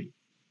country.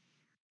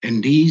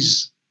 And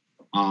these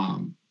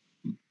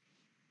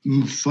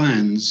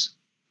funds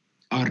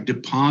are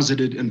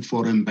deposited in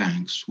foreign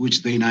banks,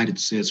 which the United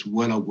States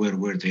well aware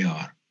where they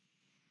are.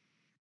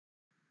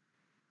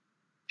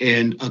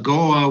 And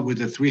AGOA with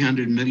the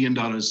 $300 million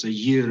a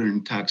year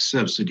in tax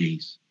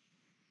subsidies,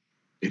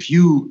 if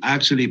you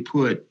actually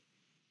put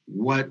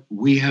what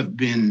we have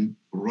been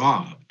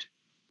robbed,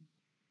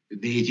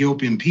 the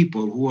Ethiopian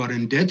people who are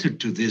indebted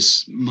to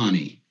this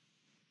money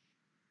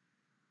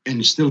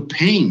and still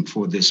paying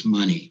for this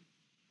money,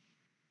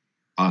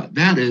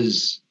 That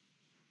is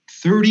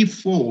 30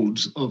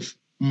 folds of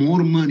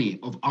more money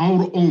of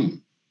our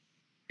own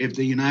if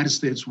the United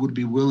States would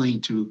be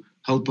willing to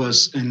help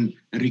us and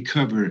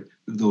recover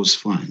those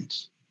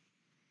funds.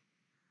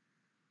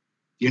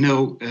 You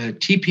know,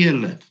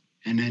 TPLF,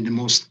 and in the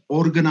most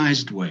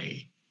organized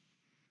way,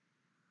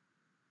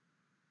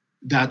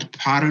 that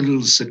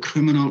parallels a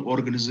criminal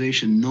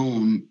organization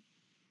known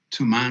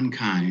to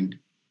mankind.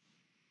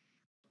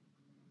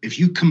 If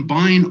you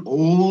combine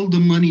all the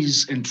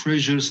monies and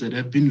treasures that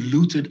have been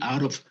looted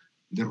out of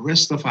the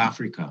rest of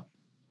Africa,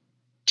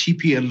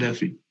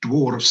 TPLF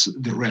dwarfs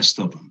the rest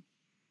of them.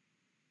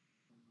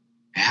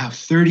 They have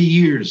 30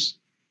 years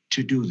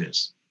to do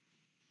this.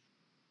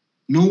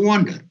 No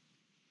wonder,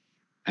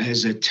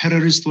 as a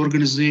terrorist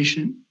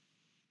organization,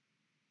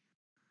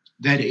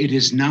 that it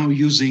is now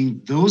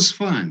using those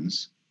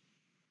funds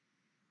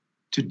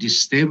to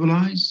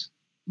destabilize,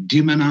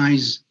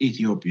 demonize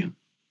Ethiopia,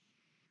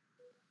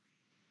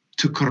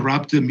 to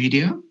corrupt the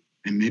media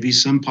and maybe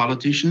some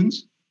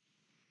politicians.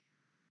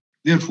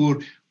 Therefore,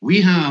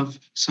 we have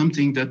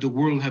something that the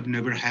world have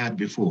never had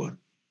before,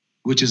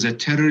 which is a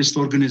terrorist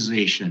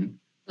organization.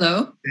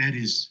 Hello? That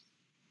is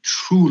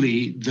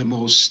truly the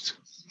most...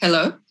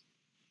 Hello?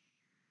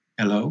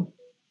 Hello?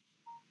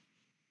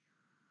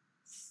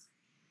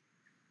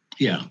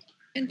 Yeah.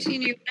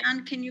 Continue,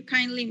 Anne, can you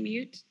kindly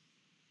mute?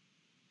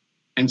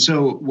 And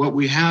so what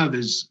we have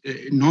is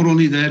not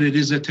only that it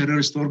is a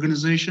terrorist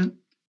organization,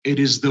 it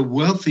is the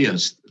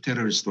wealthiest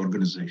terrorist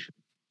organization.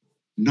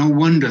 No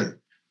wonder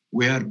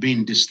we are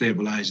being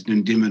destabilized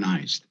and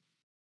demonized.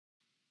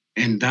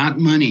 And that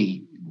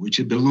money,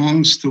 which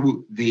belongs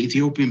to the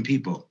Ethiopian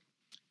people,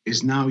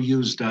 is now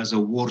used as a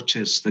war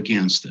chest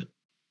against it.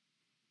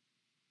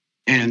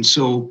 And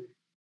so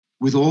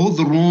with all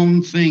the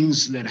wrong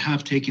things that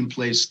have taken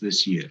place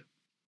this year,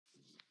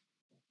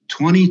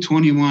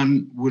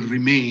 2021 will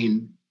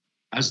remain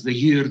as the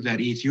year that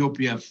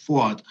Ethiopia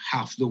fought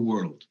half the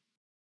world,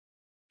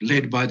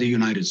 led by the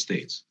United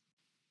States.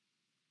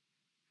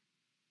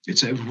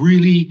 It's a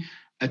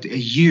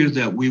year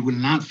that we will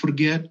not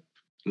forget,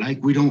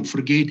 like we don't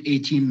forget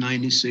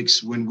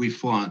 1896 when we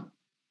fought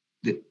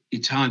the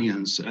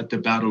Italians at the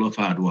Battle of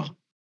Adwa.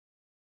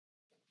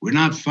 We're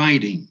not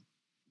fighting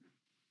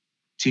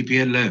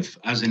TPLF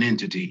as an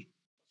entity.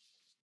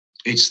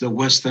 It's the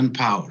Western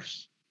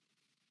powers,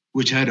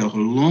 which had a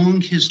long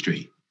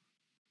history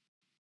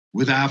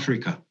with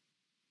Africa,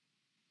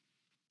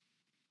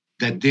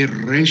 that their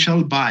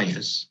racial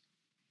bias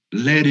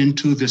led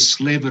into the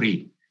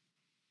slavery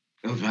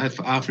of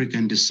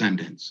African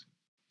descendants,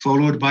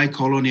 followed by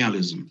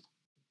colonialism,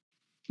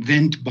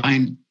 then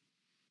by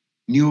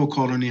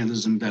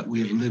neocolonialism that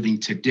we're living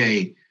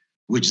today,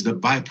 which the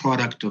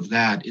byproduct of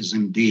that is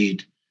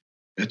indeed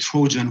a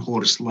Trojan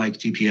horse like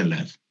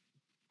TPLF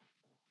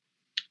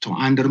to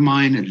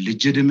undermine a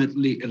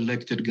legitimately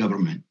elected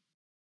government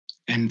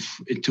and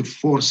to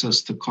force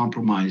us to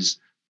compromise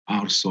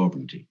our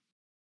sovereignty.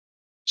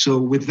 So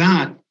with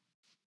that,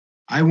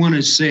 I want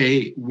to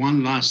say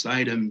one last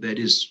item that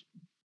is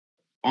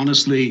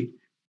honestly,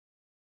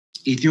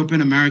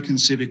 Ethiopian American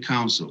Civic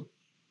Council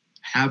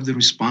have the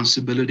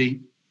responsibility,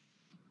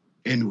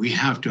 and we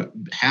have to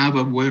have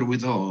a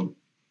wherewithal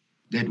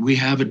that we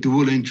have a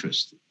dual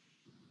interest.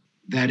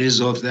 That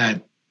is of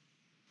that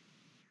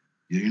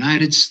the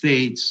United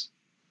States,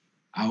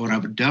 our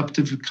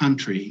adoptive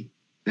country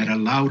that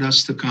allowed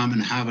us to come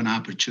and have an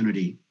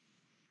opportunity,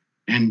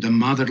 and the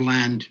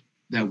motherland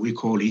that we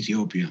call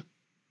Ethiopia.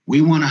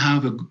 We want to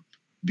have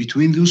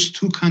between those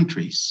two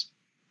countries,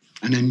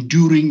 an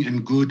enduring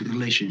and good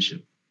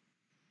relationship.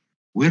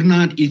 We're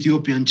not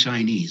Ethiopian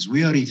Chinese,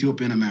 we are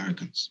Ethiopian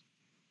Americans.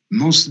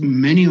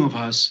 Many of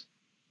us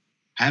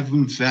have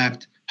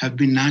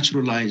been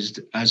naturalized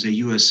as a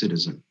US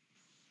citizen.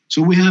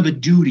 So we have a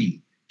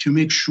duty to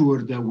make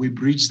sure that we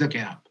bridge the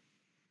gap.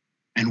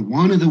 And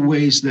one of the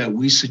ways that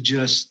we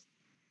suggest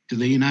to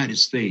the United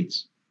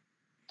States,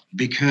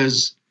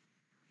 because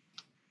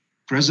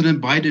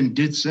President Biden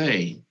did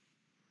say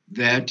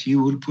that he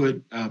would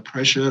put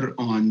pressure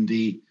on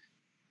the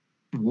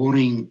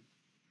warring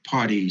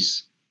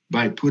parties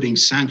by putting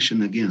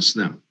sanction against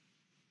them.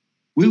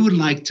 We would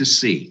like to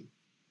see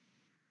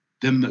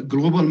the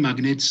Global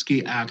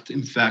Magnitsky Act,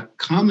 in fact,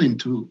 come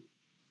into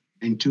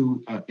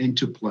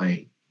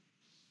play,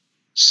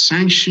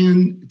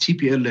 sanction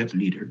TPLF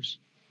leaders,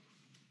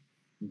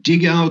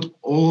 dig out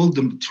all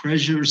the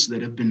treasures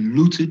that have been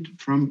looted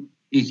from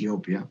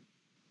Ethiopia,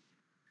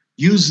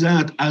 use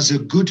that as a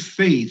good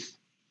faith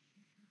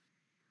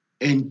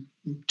and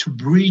to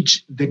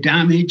bridge the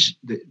damage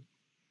that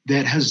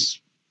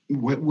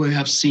we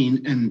have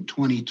seen in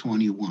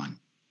 2021.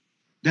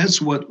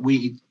 That's what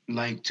we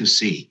like to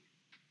see.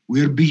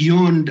 We're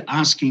beyond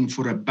asking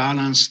for a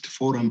balanced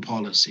foreign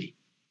policy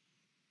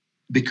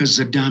because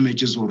the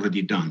damage is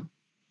already done.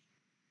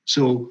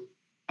 So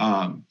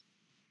I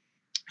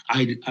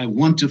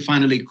want to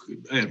finally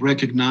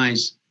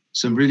recognize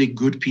some really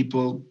good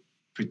people,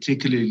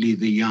 particularly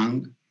the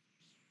young.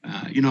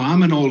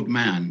 I'm an old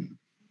man,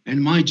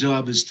 and my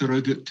job is to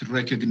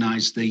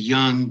recognize the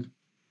young,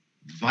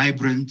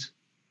 vibrant,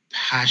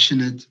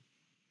 passionate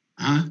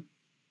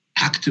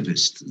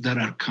activists that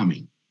are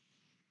coming.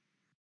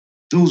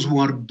 Those who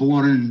are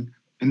born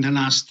in the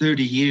last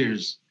 30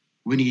 years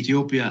when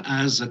Ethiopia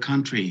as a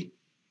country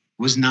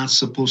was not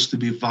supposed to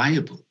be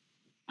viable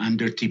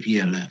under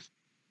TPLF.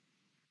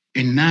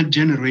 In that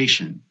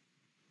generation,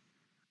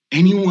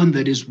 anyone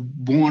that is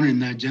born in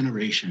that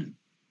generation,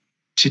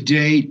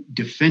 today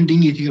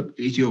defending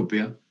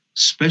Ethiopia,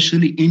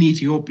 especially in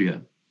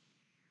Ethiopia,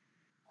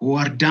 who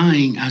are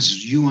dying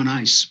as you and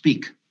I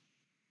speak.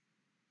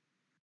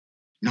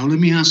 Now let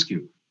me ask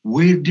you,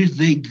 where did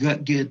they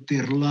get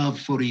their love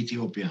for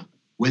Ethiopia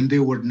when they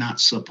were not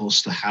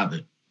supposed to have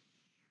it?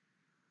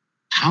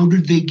 How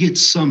did they get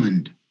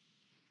summoned?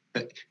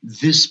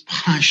 This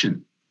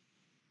passion,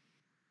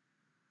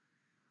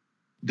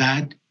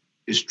 that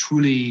is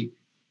truly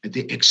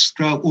the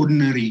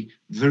extraordinary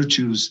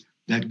virtues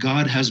that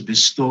God has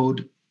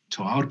bestowed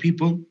to our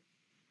people,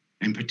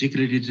 and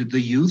particularly to the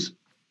youth.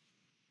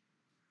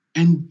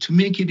 And to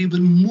make it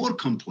even more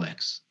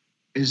complex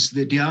is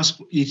the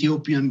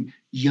Ethiopian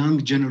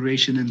young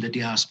generation in the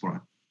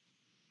diaspora.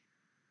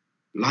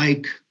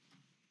 Like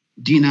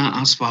Dina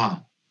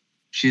Asfaw,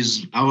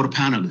 she's our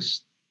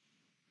panelist.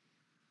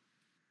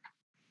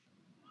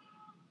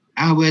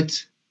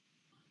 Awet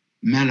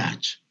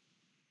Melach,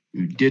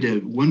 who did a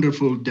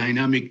wonderful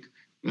dynamic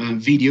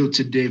video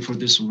today for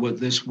this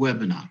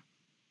webinar,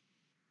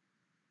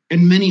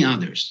 and many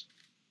others.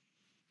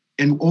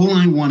 And all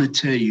I want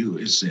to tell you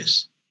is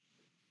this: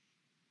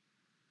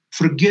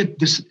 forget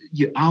this,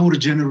 our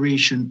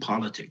generation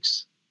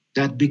politics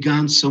that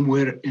began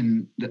somewhere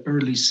in the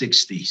early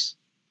 60s.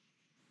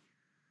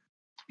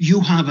 You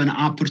have an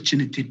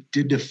opportunity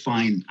to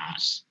define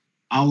us,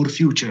 our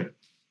future,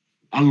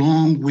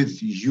 along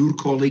with your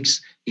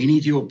colleagues in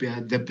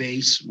Ethiopia, the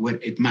base where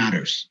it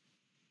matters.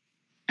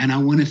 And I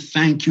want to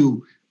thank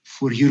you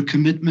for your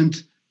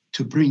commitment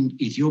to bring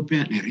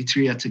Ethiopia and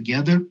Eritrea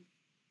together,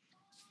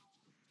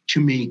 to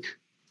make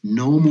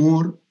no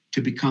more,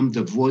 to become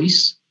the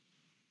voice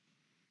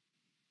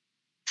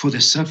for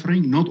the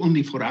suffering, not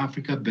only for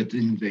Africa, but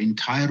in the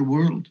entire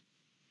world.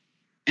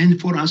 And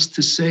for us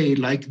to say,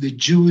 like the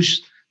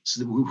Jews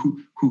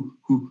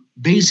who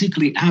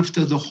basically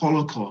after the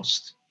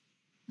Holocaust,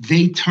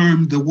 they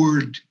termed the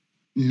word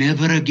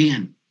never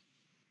again.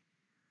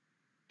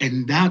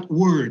 And that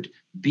word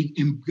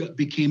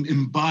became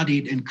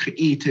embodied and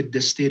created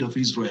the state of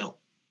Israel.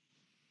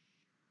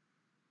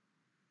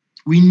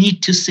 We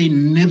need to say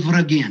never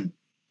again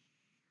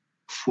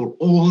for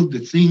all the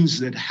things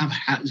that have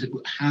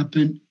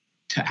happened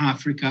to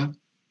Africa,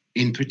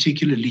 and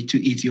particularly to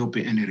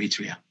Ethiopia and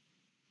Eritrea.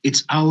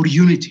 It's our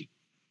unity,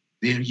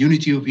 the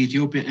unity of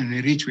Ethiopia and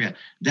Eritrea,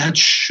 that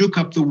shook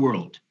up the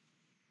world,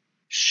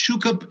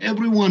 shook up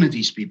every one of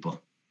these people.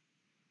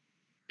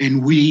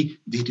 And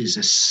it is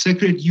a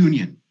sacred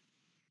union.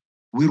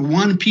 We're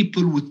one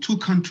people with two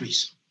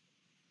countries.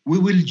 We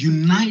will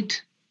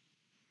unite,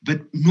 but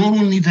not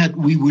only that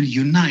we will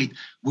unite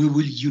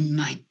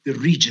the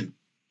region.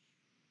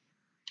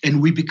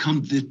 And we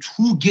become the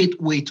true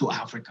gateway to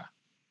Africa.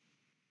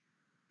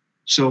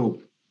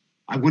 So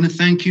I want to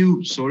thank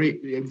you. Sorry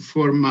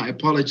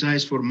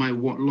apologize for my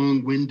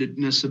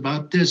long-windedness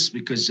about this,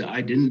 because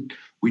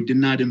we did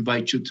not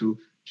invite you to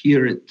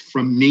hear it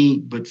from me,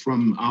 but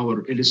from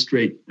our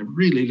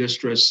really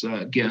illustrious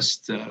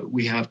guest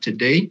we have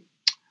today.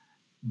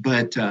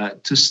 But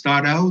to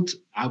start out,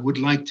 I would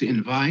like to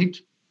invite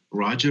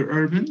Roger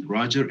Irvin.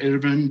 Roger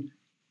Irvin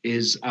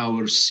is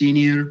our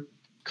senior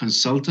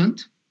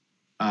consultant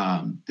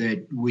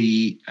that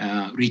we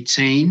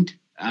retained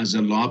as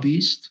a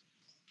lobbyist.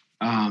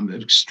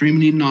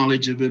 Extremely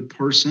knowledgeable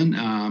person.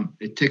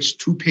 It takes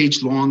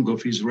 2-page long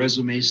of his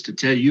resumes to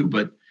tell you,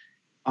 but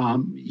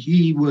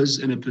he was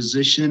in a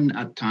position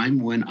at time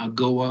when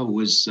AGOA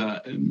was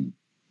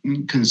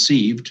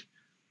conceived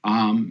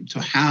to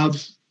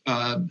have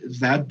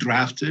that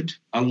drafted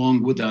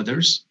along with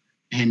others.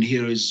 And he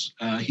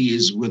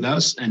is with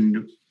us,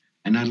 and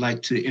I'd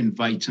like to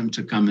invite him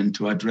to come and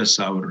to address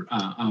our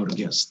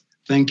guest.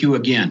 Thank you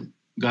again.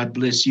 God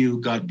bless you.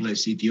 God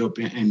bless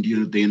Ethiopia and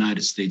the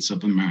United States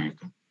of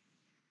America.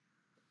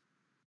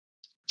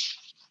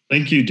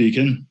 Thank you,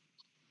 Deacon.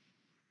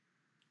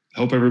 I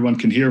hope everyone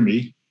can hear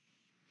me.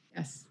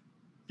 Yes.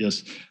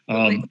 Yes.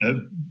 A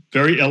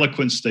very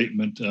eloquent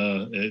statement.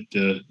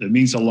 It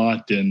means a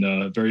lot,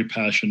 and very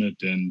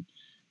passionate, and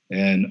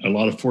a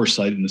lot of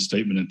foresight in the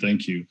statement, and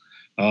thank you.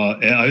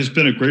 And it's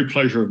been a great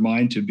pleasure of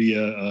mine to be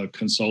a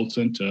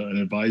consultant, an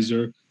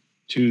advisor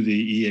to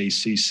the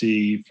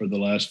EACC for the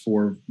last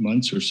 4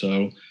 months or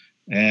so.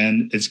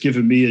 And it's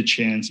given me a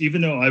chance,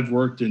 even though I've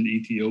worked in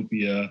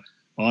Ethiopia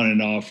on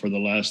and off for the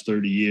last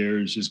 30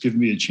 years, it's given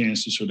me a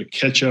chance to sort of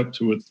catch up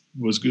to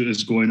what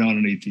is going on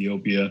in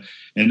Ethiopia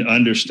and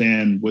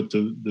understand what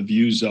the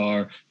views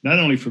are, not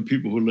only for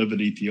people who live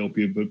in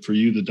Ethiopia, but for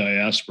you, the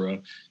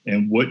diaspora,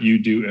 and what you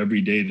do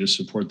every day to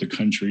support the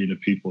country and the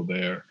people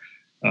there.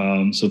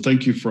 So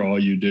thank you for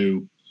all you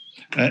do.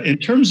 In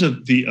terms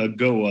of the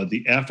AGOA,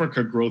 the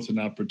Africa Growth and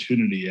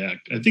Opportunity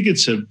Act, I think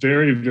it's a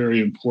very, very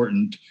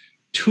important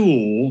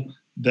tool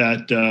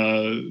that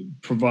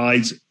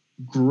provides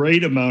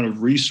great amount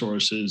of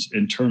resources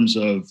in terms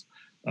of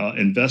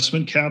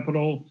investment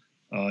capital,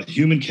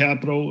 human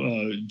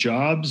capital,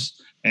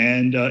 jobs,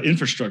 and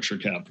infrastructure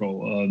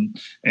capital.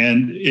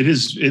 And it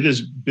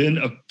has been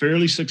a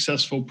fairly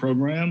successful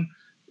program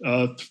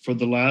for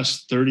the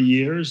last 30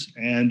 years.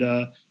 And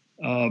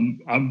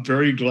I'm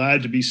very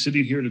glad to be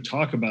sitting here to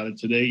talk about it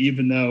today,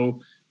 even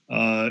though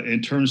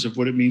in terms of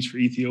what it means for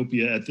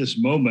Ethiopia at this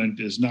moment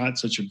is not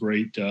such a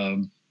great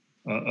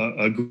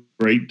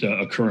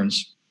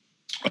occurrence.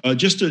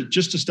 Just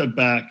to step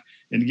back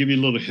and give you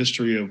a little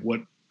history of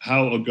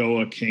how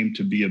AGOA came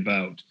to be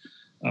about.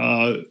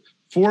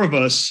 Four of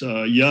us,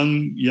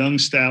 young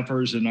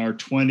staffers in our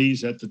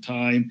 20s at the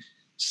time,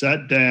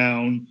 sat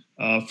down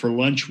for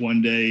lunch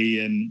one day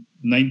in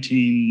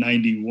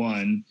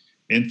 1991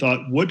 and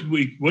thought, what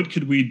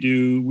could we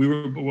do?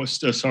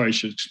 I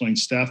should explain,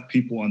 staff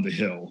people on the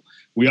Hill.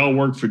 We all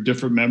worked for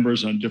different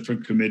members on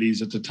different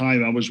committees. At the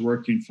time, I was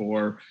working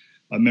for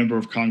a member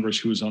of Congress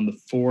who was on the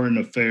Foreign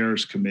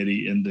Affairs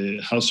Committee in the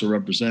House of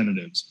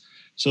Representatives.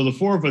 So the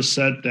four of us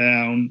sat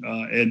down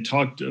and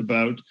talked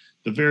about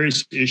the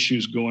various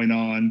issues going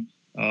on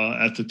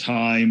at the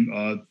time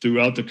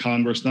throughout the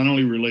Congress, not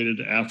only related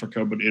to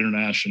Africa, but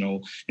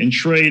international. And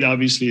trade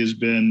obviously has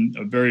been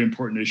a very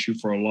important issue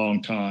for a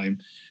long time.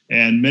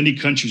 And many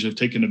countries have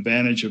taken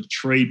advantage of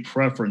trade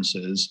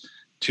preferences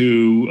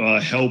to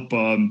help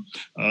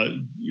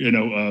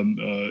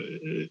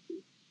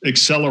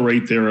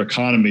accelerate their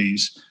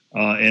economies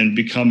and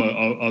become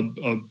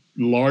a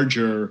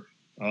larger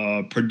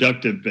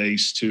productive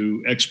base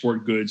to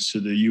export goods to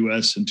the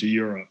US and to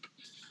Europe.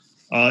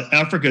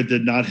 Africa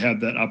did not have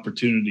that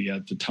opportunity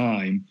at the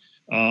time.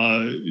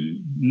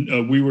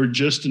 We were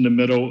just in the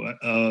middle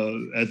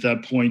at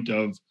that point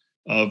of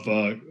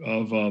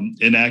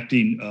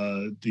enacting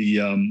the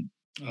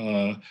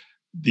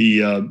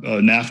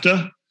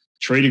NAFTA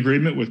trade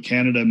agreement with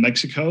Canada and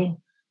Mexico.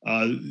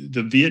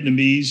 The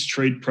Vietnamese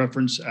Trade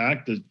Preference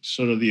Act,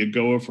 sort of the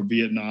AGOA for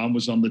Vietnam,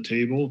 was on the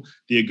table.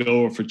 The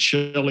AGOA for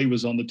Chile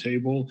was on the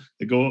table.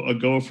 The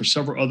AGOA for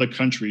several other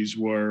countries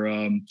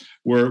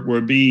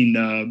were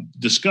being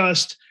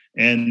discussed,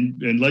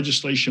 and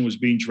legislation was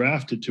being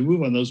drafted to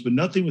move on those, but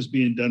nothing was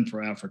being done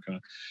for Africa.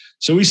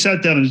 So we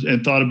sat down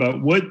and thought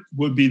about what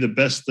would be the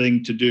best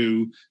thing to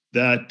do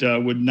that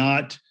would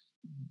not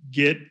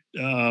get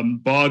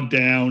bogged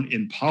down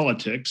in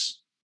politics,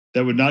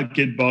 that would not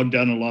get bogged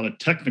down in a lot of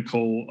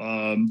technical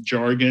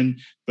jargon,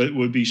 but it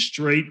would be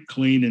straight,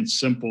 clean, and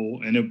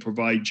simple, and it would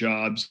provide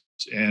jobs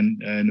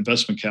and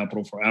investment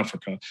capital for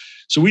Africa.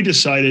 So we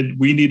decided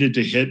we needed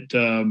to hit,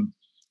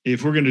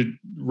 if we're going to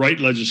write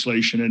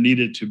legislation, it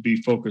needed to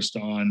be focused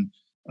on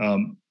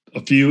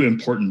a few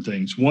important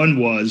things. One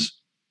was,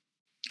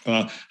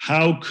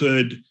 how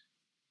could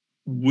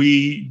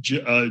we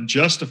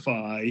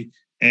justify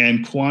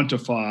and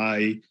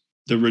quantify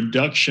the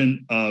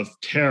reduction of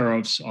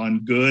tariffs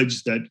on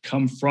goods that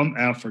come from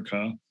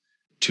Africa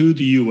to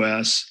the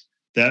US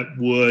that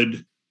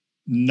would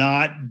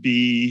not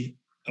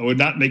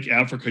make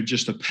Africa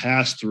just a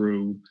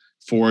pass-through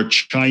for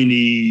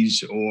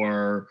Chinese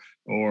or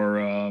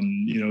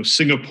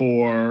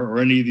Singapore or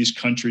any of these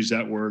countries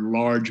that were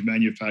large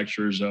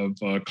manufacturers of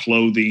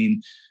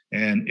clothing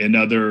and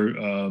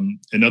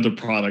other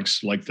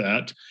products like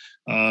that.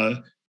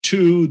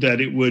 Two,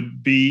 that it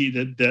would be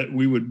that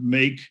we would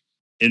make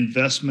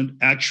investment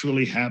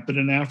actually happen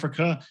in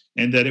Africa,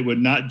 and that it would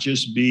not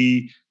just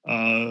be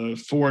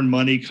foreign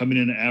money coming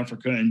into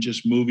Africa and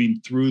just moving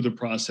through the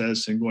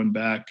process and going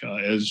back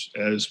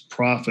as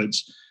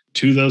profits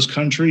to those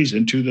countries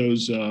and to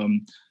those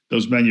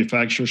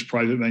manufacturers,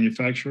 private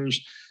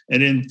manufacturers.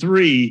 And then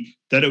three,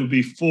 that it would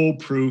be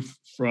foolproof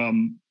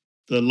from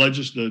the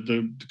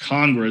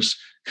Congress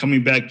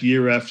coming back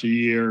year after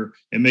year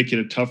and making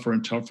it tougher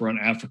and tougher on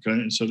Africa,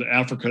 and so that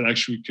Africa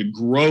actually could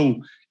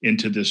grow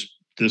into this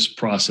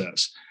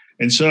process.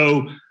 And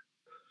so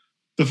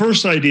the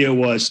first idea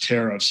was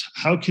tariffs.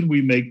 How can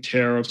we make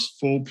tariffs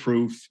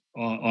foolproof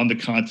on the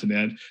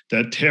continent,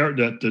 that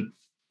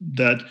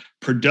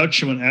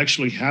production would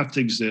actually have to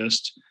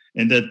exist,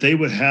 and that they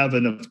would have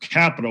enough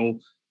capital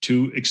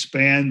to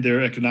expand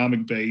their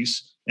economic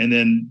base and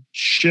then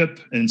ship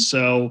and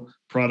sell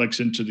products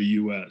into the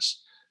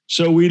US.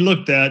 So we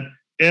looked at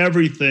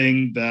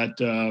everything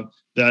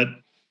that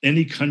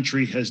any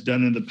country has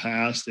done in the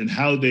past and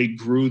how they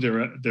grew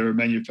their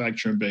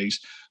manufacturing base.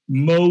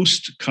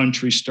 Most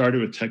countries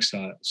started with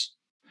textiles,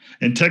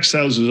 and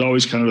textiles was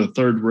always kind of the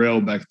third rail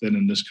back then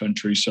in this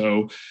country.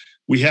 So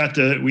we had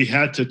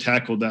to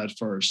tackle that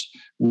first.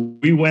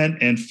 We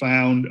went and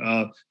found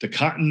the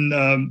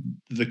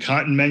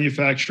cotton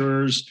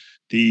manufacturers,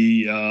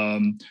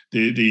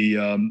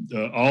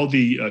 all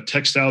the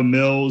textile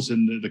mills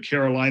in the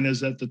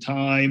Carolinas at the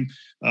time.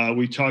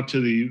 We talked to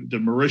the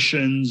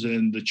Mauritians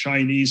and the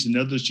Chinese and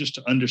others just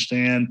to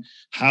understand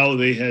how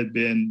they had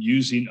been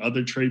using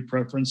other trade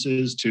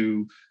preferences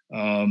to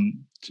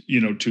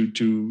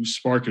to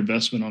spark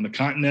investment on the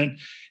continent.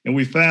 And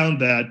we found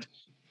that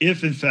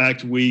if, in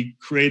fact, we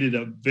created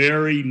a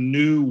very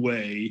new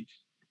way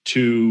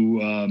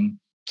to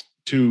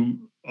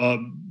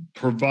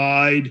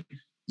provide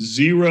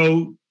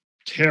zero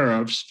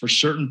tariffs for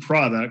certain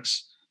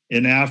products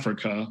in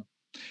Africa,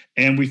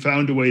 and we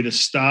found a way to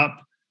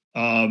stop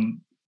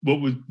what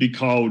would be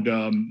called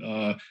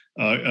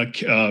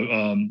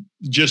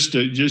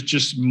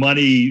just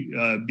money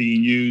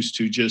being used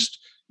to just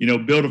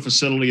build a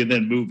facility and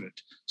then move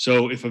it.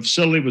 So if a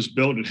facility was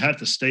built, it had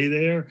to stay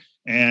there,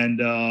 and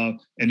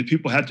the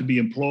people had to be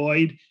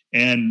employed,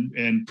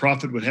 and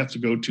profit would have to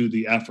go to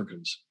the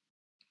Africans.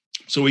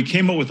 So we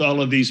came up with all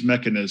of these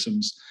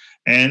mechanisms,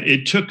 and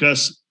it took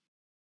us,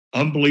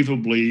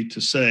 unbelievably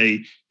to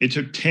say, it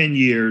took 10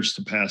 years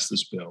to pass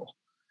this bill.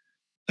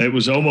 It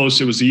was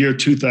the year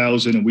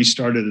 2000, and we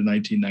started in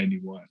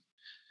 1991.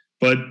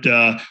 But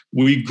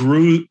we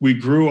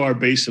grew our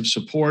base of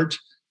support.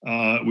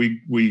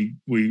 We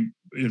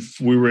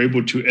were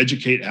able to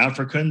educate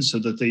Africans so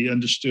that they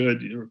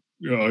understood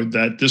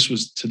that this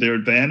was to their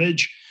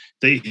advantage.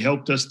 They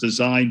helped us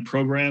design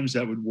programs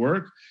that would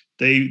work.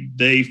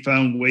 They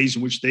found ways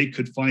in which they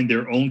could find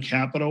their own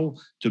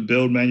capital to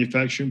build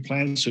manufacturing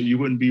plants, so you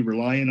wouldn't be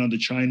relying on the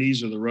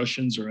Chinese or the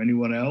Russians or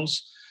anyone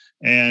else.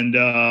 And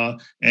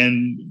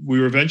we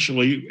were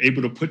eventually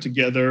able to put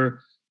together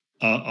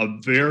a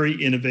very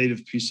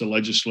innovative piece of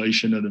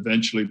legislation that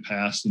eventually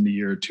passed in the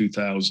year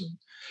 2000.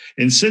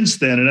 And since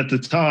then, and at the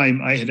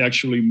time, I had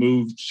actually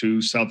moved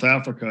to South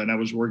Africa, and I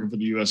was working for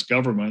the U.S.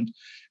 government.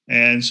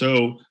 And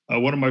so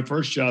one of my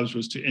first jobs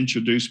was to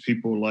introduce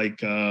people like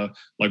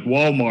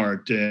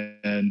Walmart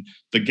and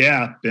The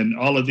Gap and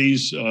all of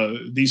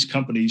these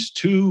companies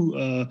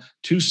to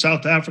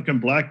South African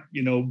Black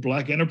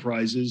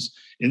enterprises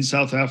in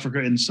South Africa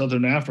and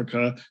Southern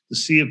Africa to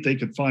see if they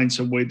could find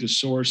some way to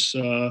source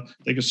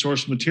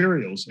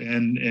materials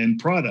and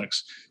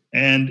products.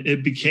 And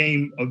it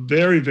became a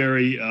very,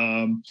 very,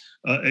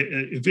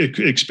 it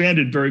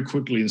expanded very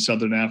quickly in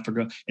Southern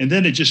Africa. And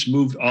then it just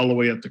moved all the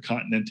way up the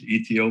continent to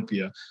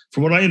Ethiopia.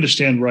 From what I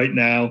understand right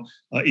now,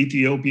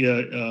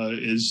 Ethiopia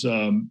has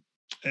about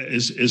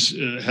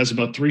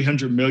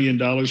 $300 million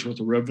worth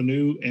of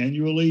revenue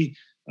annually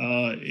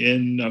from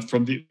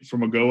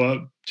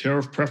AGOA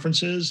tariff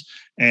preferences,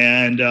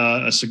 and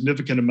a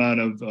significant amount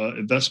of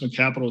investment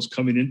capital is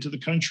coming into the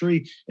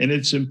country, and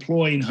it's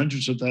employing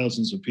hundreds of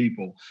thousands of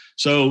people.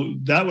 So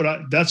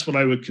that's what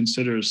I would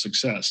consider a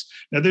success.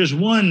 Now, there's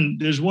one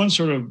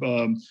sort of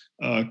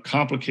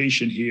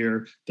complication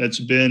here that's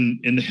been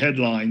in the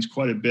headlines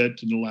quite a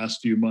bit in the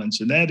last few months,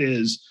 and that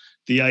is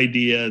the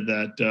idea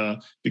that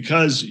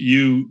because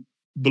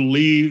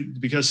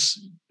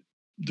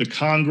the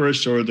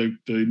Congress or the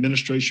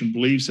administration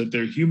believes that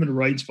there are human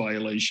rights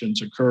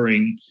violations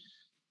occurring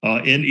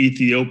in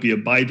Ethiopia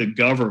by the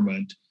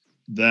government,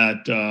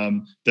 that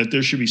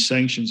there should be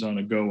sanctions on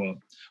AGOA.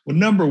 Well,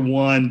 number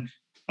one,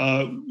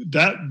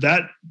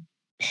 that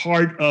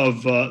part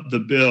of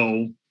the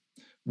bill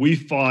we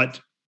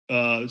fought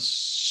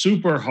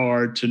super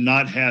hard to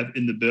not have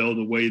in the bill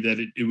the way that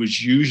it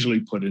was usually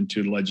put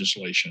into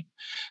legislation,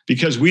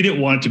 because we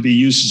didn't want it to be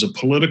used as a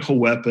political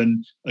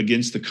weapon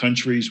against the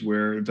countries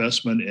where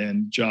investment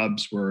and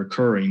jobs were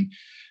occurring.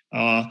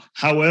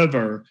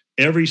 However,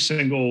 every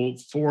single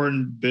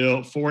foreign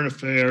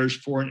affairs,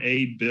 foreign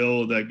aid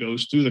bill that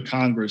goes through the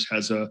Congress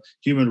has a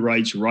human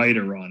rights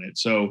rider on it.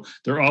 So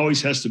there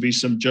always has to be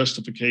some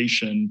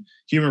justification,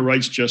 human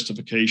rights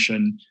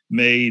justification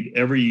made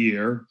every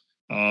year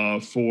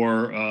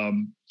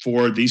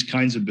for these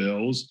kinds of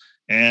bills,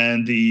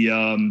 and the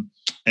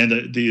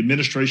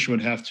administration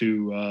would have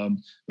to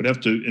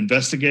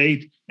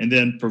investigate and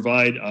then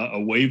provide a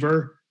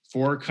waiver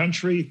for a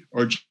country,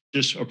 or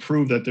just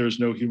approve that there's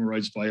no human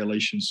rights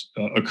violations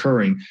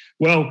occurring.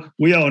 Well,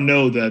 we all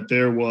know that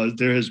there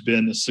has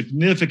been a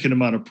significant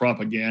amount of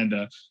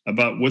propaganda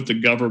about what the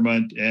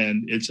government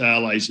and its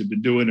allies have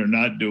been doing or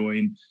not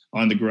doing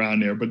on the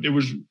ground there, but there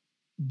was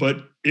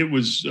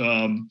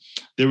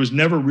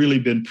never really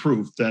been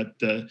proof that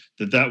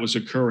that was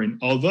occurring.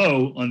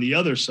 Although on the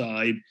other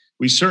side,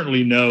 we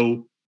certainly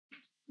know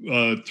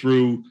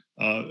through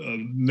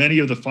many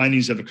of the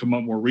findings that have come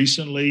up more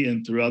recently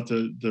and throughout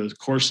the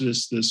course of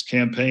this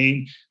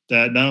campaign,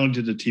 that not only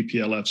did the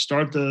TPLF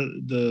start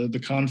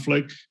the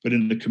conflict, but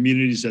in the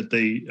communities that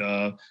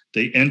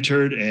they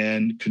entered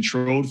and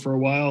controlled for a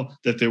while,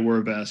 that there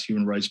were vast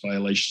human rights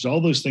violations.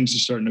 All those things are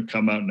starting to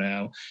come out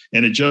now,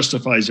 and it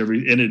justifies and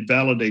it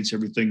validates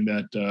everything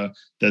that the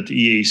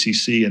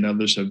EACC and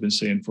others have been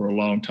saying for a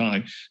long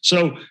time.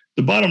 So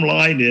the bottom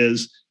line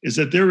is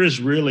that there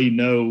is really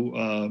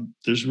no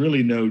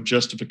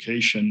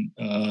justification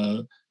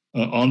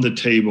on the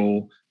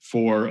table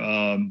for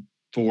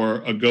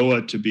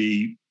AGOA to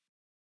be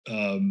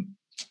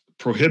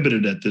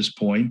prohibited at this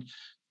point,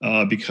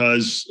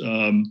 because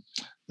for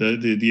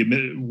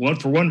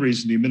one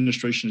reason, the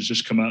administration has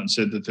just come out and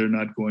said that they're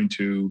not going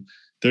to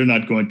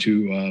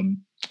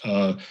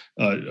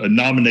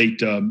nominate,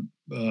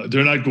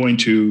 they're not going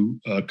to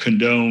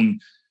condone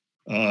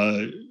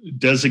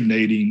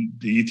designating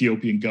the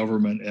Ethiopian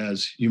government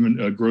as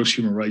gross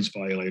human rights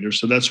violators.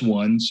 So that's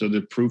one. So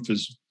the proof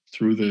is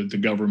through the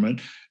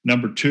government.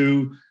 Number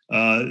two,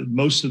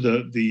 most of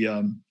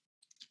the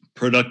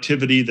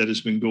productivity that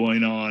has been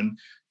going on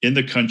in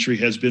the country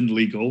has been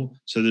legal.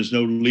 So there's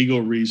no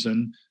legal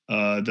reason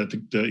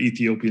that the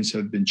Ethiopians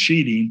have been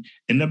cheating.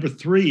 And number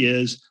three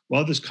is,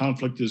 while this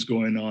conflict is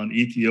going on,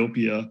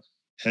 Ethiopia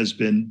has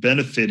been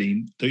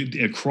benefiting,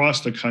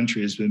 across the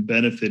country has been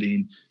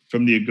benefiting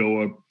from the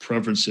AGOA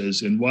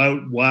preferences. And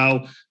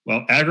while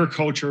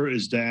agriculture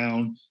is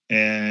down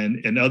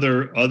and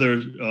other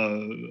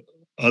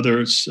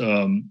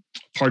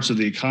parts of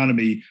the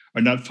economy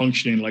are not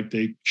functioning like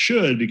they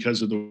should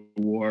because of the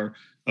war,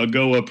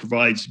 AGOA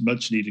provides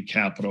much needed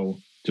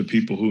capital to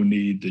people who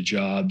need the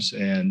jobs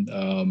and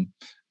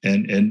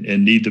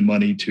need the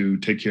money to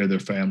take care of their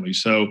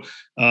families. So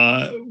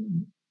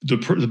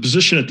the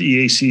position that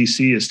the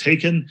EACC has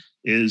taken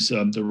is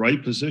the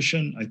right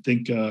position. I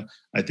think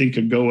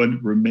AGOA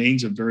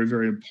remains a very,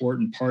 very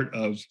important part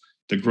of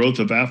the growth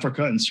of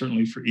Africa and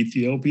certainly for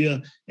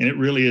Ethiopia. And it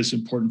really is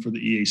important for the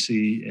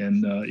EAC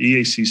and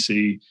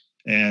EACC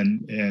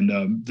and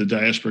the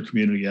diaspora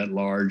community at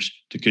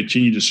large to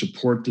continue to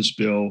support this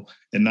bill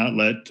and not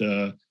let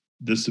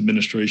this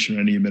administration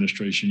or any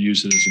administration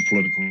use it as a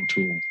political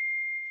tool.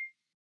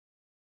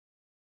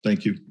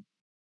 Thank you.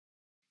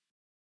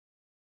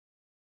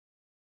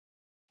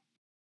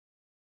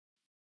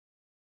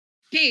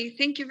 Okay,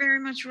 thank you very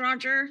much,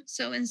 Roger.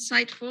 So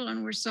insightful,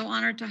 and we're so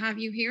honored to have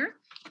you here.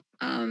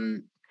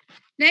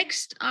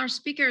 Next, our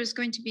speaker is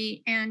going to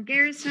be Ann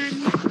Garrison.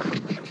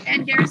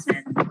 Ann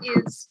Garrison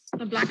is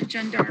a Black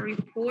Agenda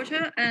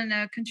reporter and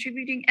a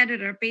contributing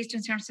editor based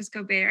in San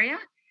Francisco Bay Area.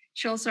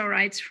 She also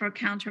writes for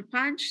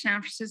Counterpunch,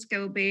 San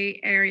Francisco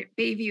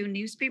Bayview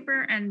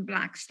newspaper, and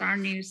Black Star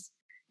News.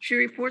 She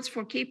reports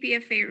for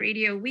KPFA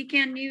Radio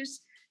Weekend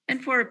News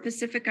and for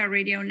Pacifica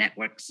Radio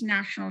Network's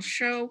national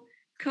show,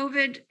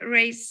 COVID,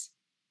 Race,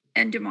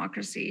 and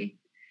Democracy.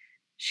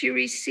 She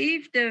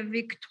received the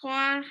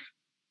Victoire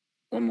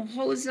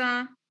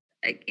Umuhoza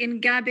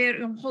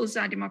Ingabire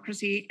Umuhoza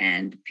Democracy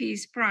and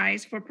Peace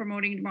Prize for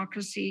promoting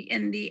democracy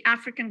in the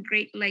African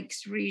Great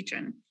Lakes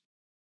region.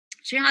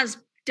 She has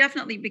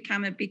definitely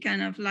become a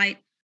beacon of light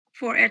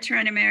for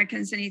Eritrean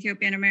Americans and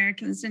Ethiopian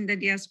Americans in the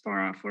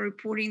diaspora for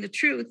reporting the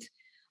truth.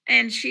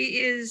 And she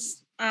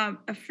is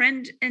a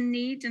friend in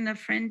need and a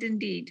friend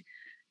indeed.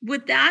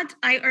 With that,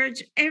 I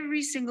urge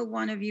every single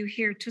one of you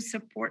here to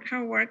support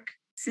her work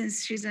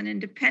since she's an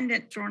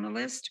independent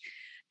journalist.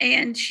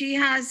 And she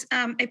has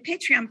a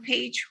Patreon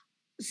page.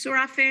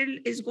 Surafel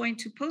is going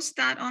to post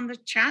that on the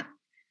chat,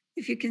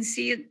 if you can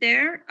see it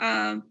there.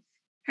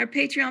 Her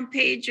Patreon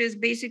page is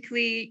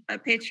basically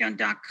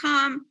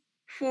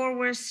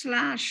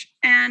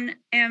patreon.com/Ann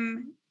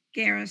M.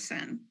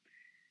 Garrison.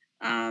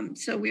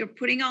 So we are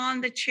putting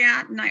on the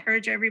chat, and I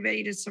urge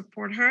everybody to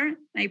support her.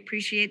 I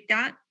appreciate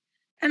that.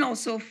 And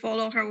also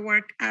follow her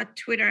work at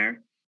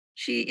Twitter.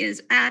 She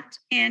is at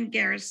Ann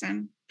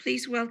Garrison.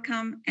 Please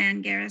welcome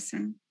Ann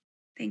Garrison.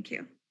 Thank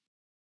you.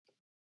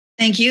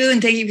 Thank you, and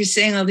thank you for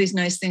saying all these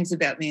nice things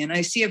about me. And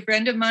I see a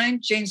friend of mine,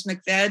 James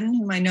McFadden,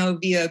 whom I know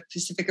via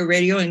Pacifica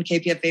Radio and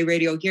KPFA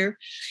Radio here,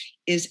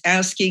 is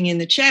asking in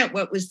the chat,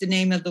 what was the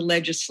name of the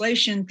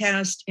legislation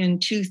passed in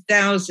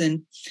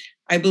 2000?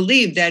 I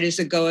believe that is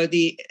AGOA,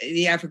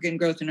 the African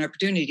Growth and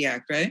Opportunity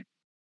Act, right?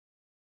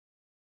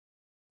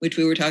 Which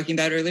we were talking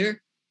about earlier?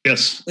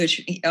 Yes.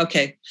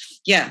 Okay.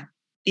 Yeah.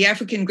 The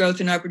African Growth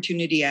and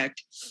Opportunity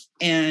Act.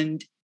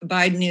 And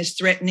Biden is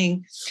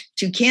threatening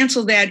to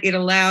cancel that. It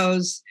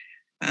allows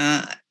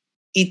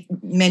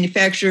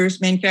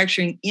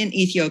manufacturing in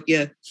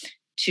Ethiopia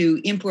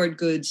to import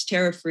goods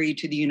tariff-free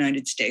to the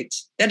United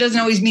States. That doesn't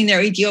always mean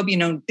they're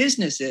Ethiopian-owned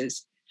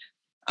businesses.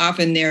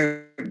 Often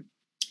they're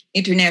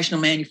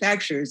international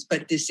manufacturers,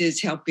 but this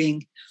is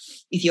helping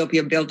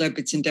Ethiopia build up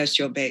its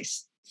industrial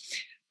base.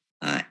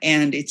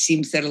 And it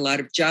seems that a lot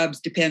of jobs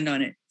depend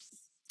on it.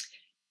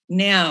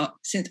 Now,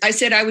 since I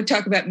said I would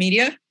talk about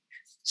media,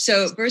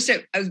 so first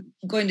I was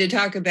going to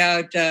talk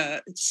about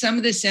some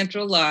of the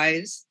central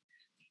lies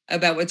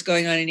about what's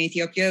going on in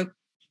Ethiopia.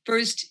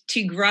 First,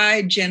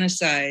 Tigray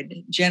genocide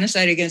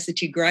against the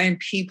Tigrayan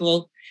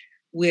people,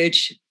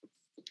 which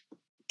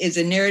is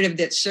a narrative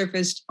that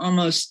surfaced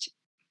almost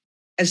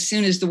as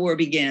soon as the war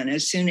began,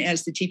 as soon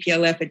as the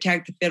TPLF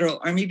attacked the federal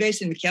army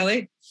base in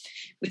Mekelle.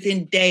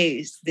 Within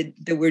days,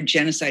 the word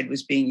genocide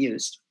was being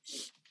used.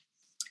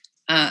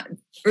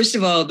 First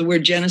of all, the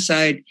word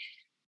genocide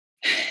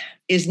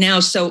is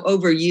now so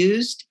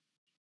overused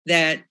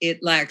that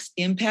it lacks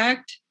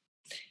impact.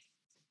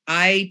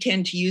 I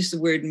tend to use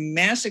the word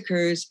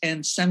massacres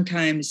and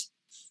sometimes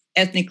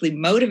ethnically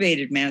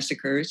motivated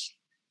massacres,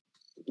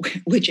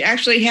 which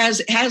actually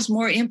has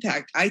more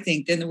impact, I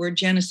think, than the word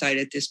genocide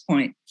at this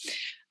point.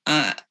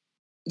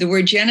 The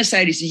word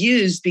genocide is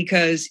used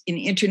because in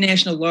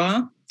international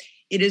law,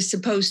 it is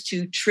supposed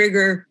to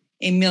trigger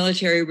a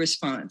military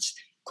response.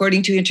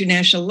 According to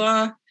international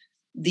law,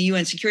 the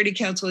UN Security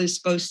Council is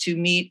supposed to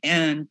meet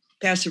and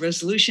pass a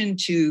resolution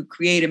to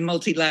create a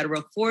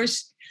multilateral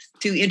force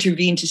to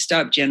intervene to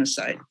stop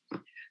genocide.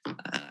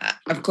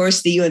 Of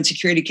course, the UN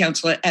Security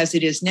Council, as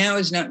it is now,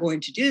 is not going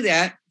to do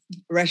that.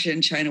 Russia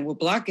and China will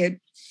block it.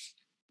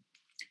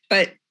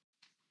 But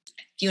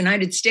the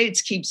United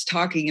States keeps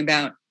talking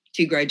about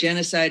Tigray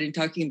genocide and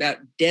talking about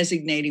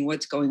designating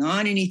what's going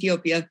on in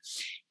Ethiopia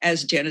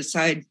as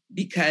genocide,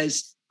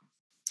 because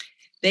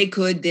they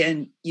could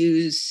then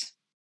use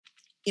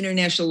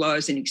international law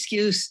as an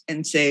excuse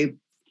and say,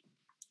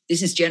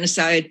 this is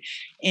genocide.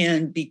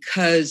 And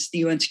because the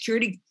UN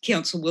Security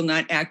Council will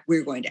not act,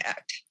 we're going to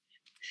act.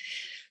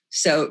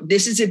 So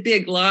this is a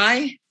big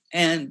lie,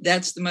 and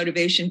that's the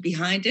motivation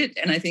behind it.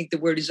 And I think the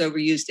word is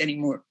overused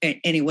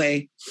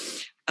anyway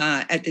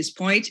at this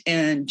point.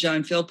 And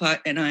John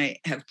Philpott and I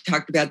have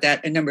talked about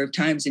that a number of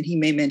times, and he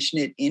may mention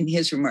it in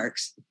his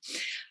remarks.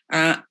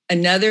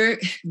 Another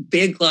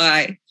big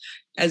lie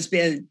has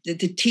been that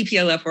the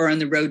TPLF are on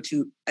the road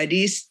to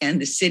Addis and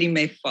the city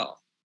may fall.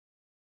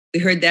 We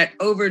heard that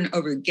over and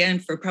over again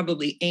for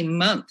probably a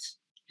month.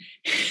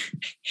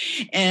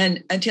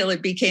 And until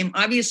it became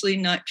obviously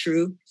not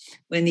true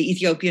when the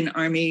Ethiopian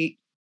army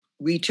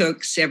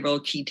retook several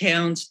key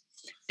towns,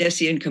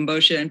 Dessie and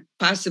Kambosha, and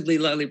possibly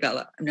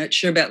Lalibela. I'm not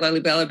sure about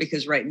Lalibela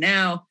because right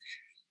now,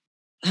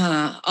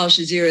 Al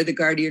Jazeera, The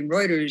Guardian,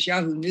 Reuters,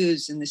 Yahoo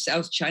News, and the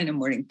South China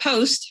Morning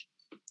Post,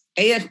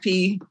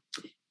 AFP,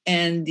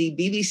 and the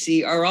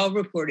BBC are all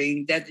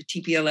reporting that the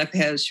TPLF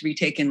has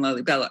retaken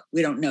Lalibela.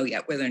 We don't know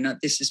yet whether or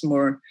not this is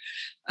more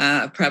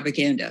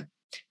propaganda.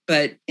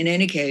 But in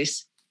any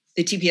case,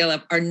 the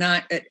TPLF are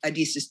not at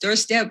Addis's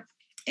doorstep,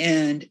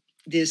 and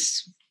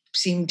this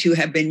seemed to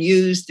have been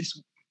used.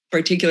 This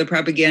particular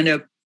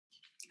propaganda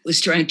was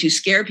trying to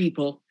scare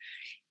people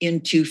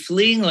into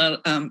fleeing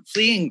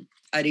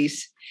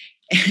Addis,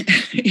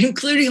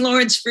 including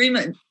Lawrence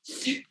Freeman,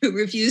 who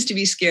refused to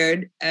be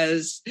scared,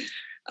 as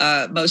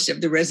most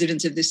of the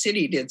residents of the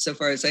city did, so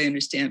far as I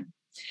understand.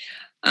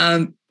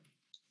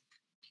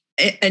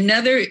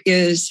 Another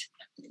is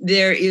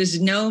there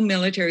is no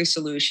military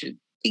solution.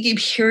 You keep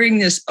hearing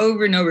this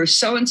over and over.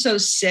 So-and-so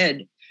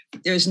said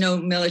there's no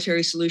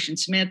military solution.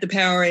 Samantha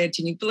Power,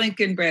 Antony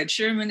Blinken, Brad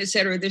Sherman, et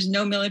cetera. There's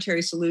no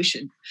military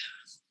solution.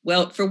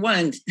 Well, for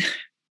one,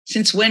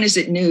 since when is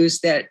it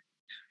news that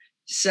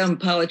some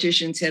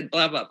politician said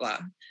blah, blah, blah?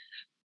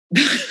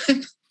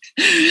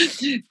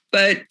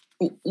 But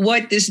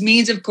what this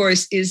means, of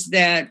course, is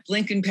that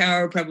Blinken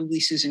Power,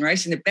 probably Susan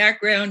Rice in the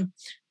background,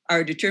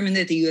 are determined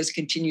that the U.S.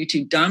 continue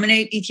to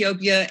dominate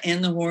Ethiopia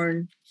and the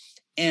Horn,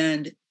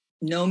 and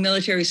no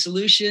military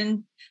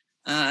solution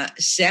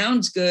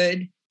sounds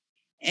good,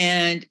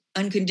 and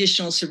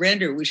unconditional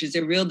surrender, which is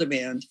a real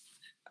demand,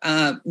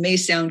 may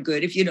sound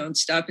good if you don't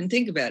stop and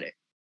think about it.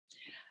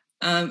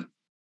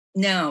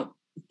 Now,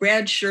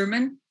 Brad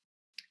Sherman,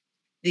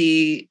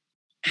 the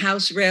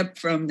House rep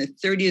from the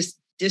 30th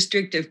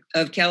District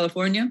of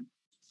California,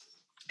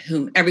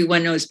 whom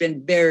everyone knows has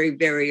been very,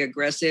 very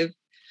aggressive,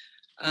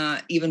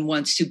 even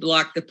wants to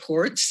block the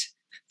ports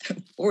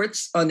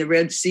on the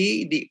Red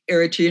Sea, the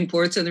Eritrean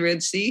ports on the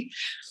Red Sea,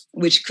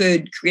 which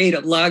could create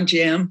a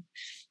logjam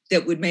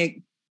that would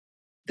make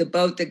the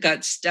boat that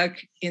got stuck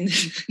in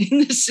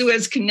the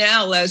Suez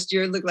Canal last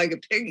year look like a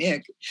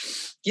picnic,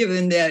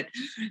 given that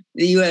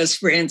the US,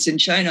 France, and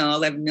China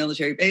all have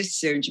military bases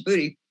there in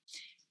Djibouti.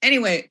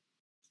 Anyway,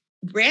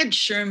 Brad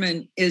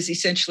Sherman is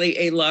essentially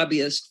a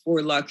lobbyist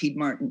for Lockheed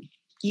Martin.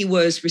 He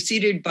was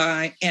preceded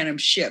by Adam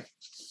Schiff,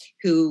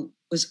 who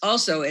was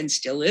also and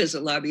still is a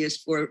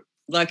lobbyist for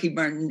Lockheed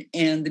Martin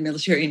and the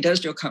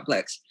military-industrial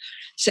complex.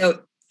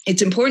 So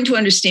it's important to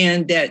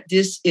understand that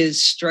this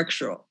is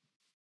structural.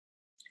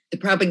 The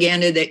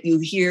propaganda that you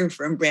hear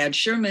from Brad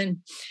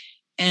Sherman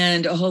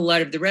and a whole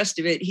lot of the rest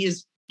of it, he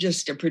is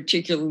just a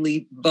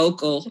particularly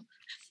vocal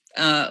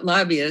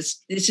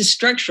lobbyist. This is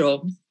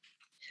structural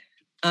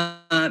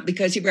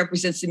because he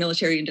represents the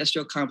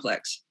military-industrial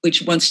complex,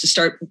 which wants to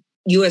start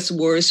U.S.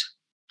 wars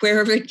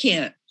wherever it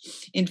can.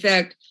 In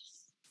fact,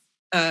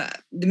 the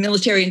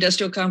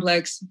military-industrial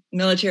complex,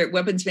 military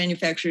weapons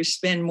manufacturers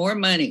spend more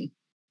money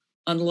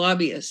on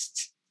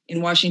lobbyists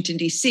in Washington,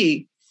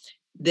 D.C.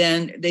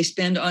 than they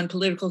spend on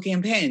political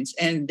campaigns,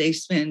 and they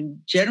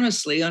spend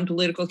generously on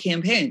political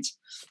campaigns.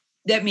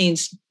 That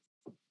means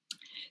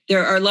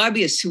there are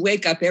lobbyists who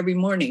wake up every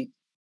morning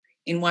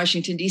in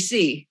Washington,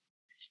 D.C.,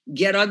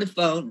 get on the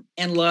phone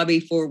and lobby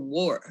for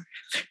war.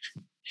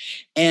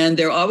 And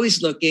they're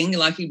always looking,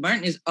 Lockheed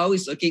Martin is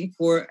always looking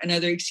for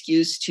another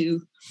excuse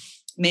to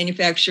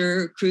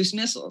manufacture cruise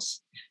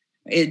missiles.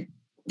 The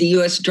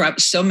US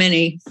dropped so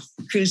many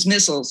cruise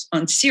missiles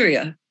on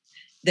Syria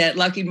that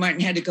Lockheed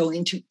Martin had to go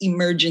into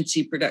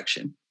emergency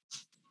production.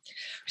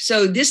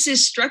 So this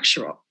is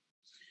structural.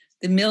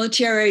 The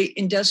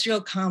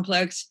military-industrial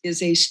complex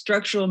is a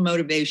structural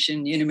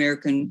motivation in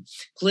American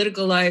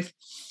political life.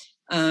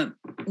 Noam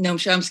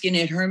Chomsky and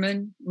Ed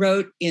Herman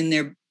wrote in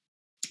their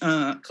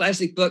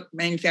classic book,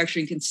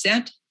 Manufacturing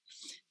Consent,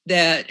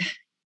 that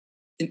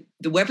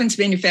the weapons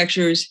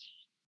manufacturers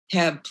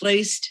have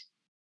placed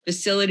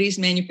facilities,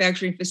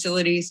 manufacturing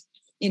facilities,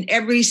 in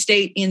every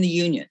state in the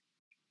union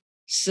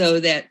so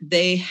that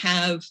they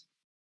have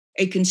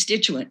a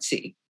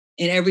constituency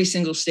in every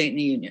single state in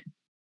the union.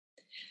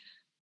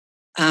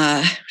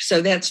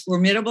 So that's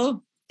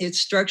formidable. It's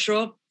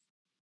structural,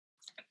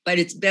 but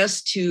it's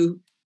best to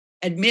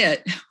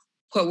admit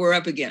what we're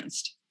up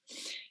against.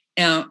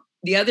 Now,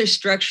 the other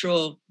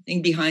structural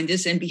thing behind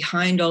this and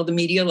behind all the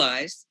media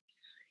lies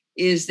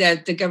is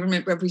that the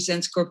government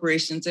represents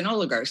corporations and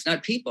oligarchs,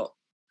 not people.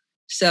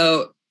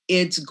 So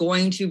it's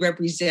going to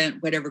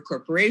represent whatever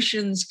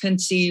corporations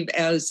conceive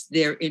as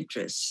their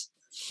interests.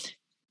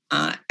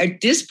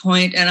 At this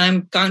point, and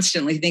I'm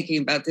constantly thinking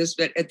about this,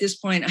 but at this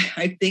point,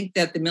 I think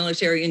that the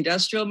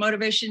military-industrial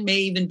motivation may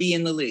even be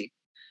in the lead,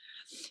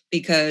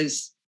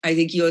 because I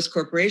think U.S.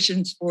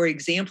 corporations, for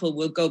example,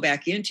 will go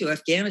back into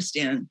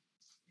Afghanistan,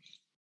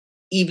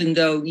 even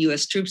though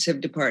U.S. troops have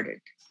departed.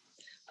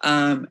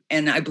 And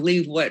I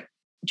believe what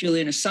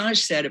Julian Assange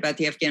said about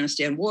the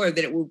Afghanistan war,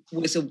 that it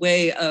was a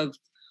way of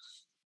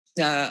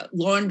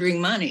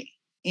laundering money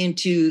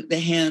into the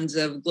hands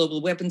of global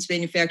weapons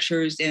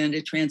manufacturers and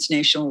a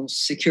transnational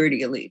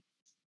security elite.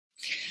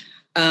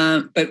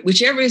 But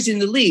whichever is in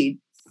the lead,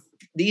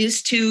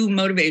 these two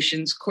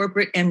motivations,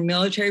 corporate and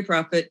military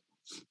profit,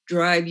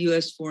 drive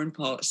U.S. foreign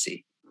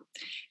policy.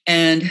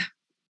 And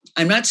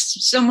I'm not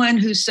someone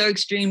who's so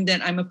extreme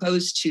that I'm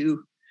opposed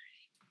to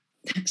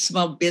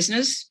small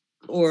business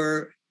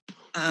or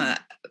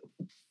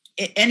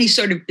any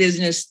sort of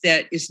business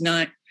that is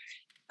not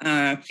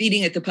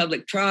feeding at the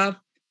public trough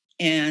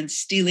and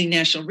stealing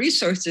national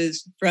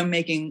resources from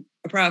making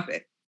a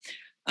profit.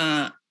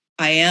 I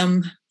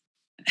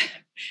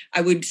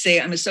would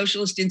say I'm a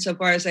socialist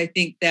insofar as I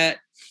think that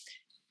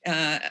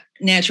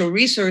natural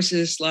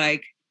resources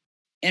like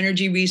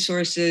energy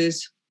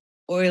resources,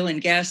 oil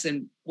and gas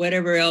and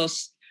whatever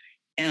else,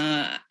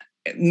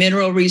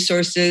 mineral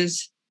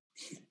resources,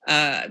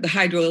 the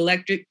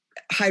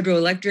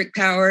hydroelectric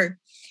power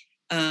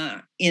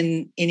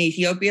in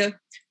Ethiopia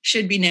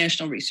should be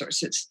national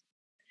resources.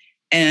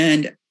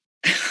 And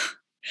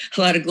a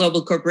lot of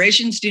global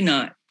corporations do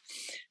not.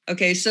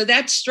 Okay, so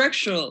that's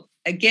structural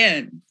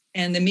again.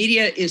 And the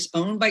media is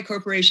owned by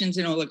corporations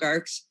and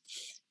oligarchs.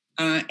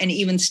 And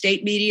even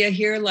state media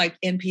here, like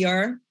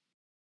NPR,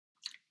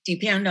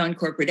 depend on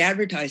corporate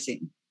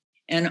advertising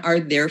and are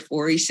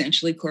therefore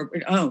essentially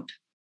corporate owned.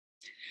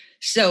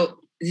 So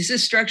this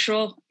is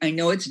structural. I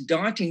know it's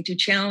daunting to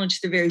challenge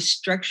the very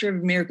structure of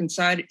American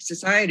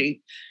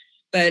society,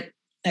 but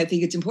I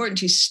think it's important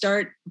to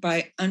start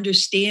by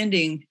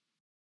understanding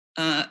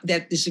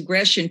that this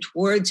aggression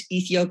towards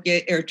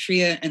Ethiopia,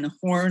 Eritrea, and the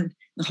Horn,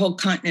 the whole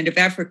continent of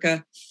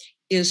Africa,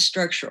 is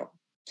structural.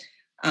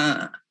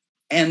 And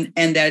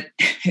that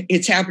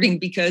it's happening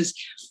because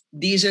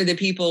these are the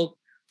people,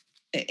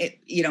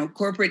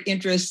 corporate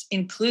interests,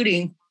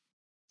 including,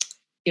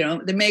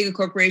 the mega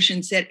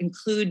corporations that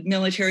include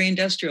military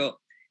industrial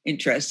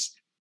interests,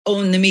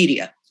 own the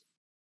media.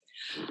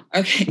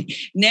 Okay,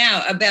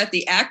 now about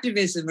the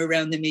activism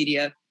around the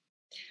media.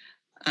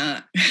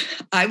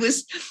 I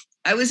was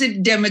at a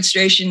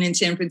demonstration in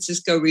San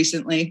Francisco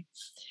recently,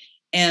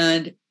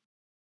 and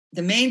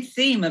the main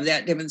theme of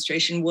that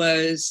demonstration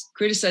was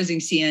criticizing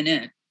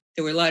CNN.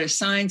 There were a lot of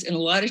signs and a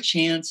lot of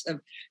chants of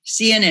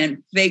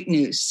CNN, fake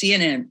news,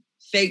 CNN,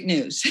 fake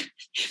news.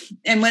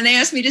 And when they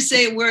asked me to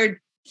say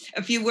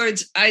a few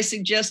words, I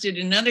suggested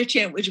another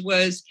chant, which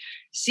was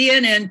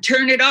CNN,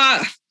 turn it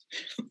off.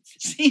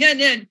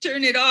 CNN,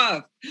 turn it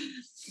off.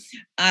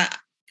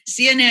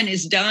 CNN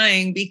is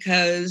dying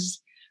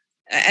because,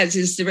 as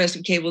is the rest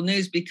of cable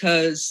news,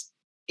 because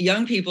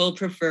young people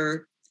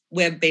prefer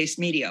web-based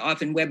media,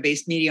 often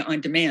web-based media on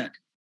demand.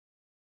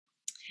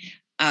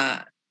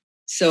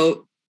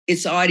 So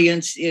its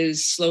audience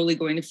is slowly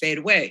going to fade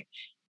away.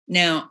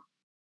 Now,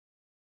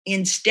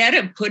 instead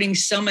of putting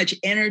so much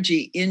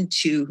energy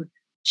into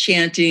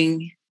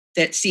chanting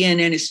that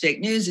CNN is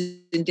fake news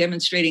and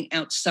demonstrating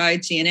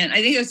outside CNN,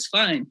 I think that's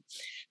fine.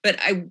 But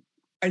I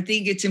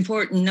think it's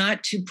important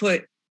not to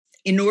put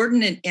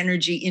inordinate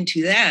energy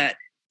into that.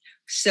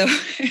 So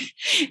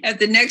at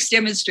the next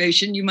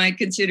demonstration, you might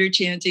consider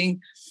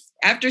chanting,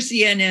 after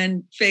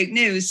CNN fake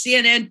news,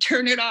 CNN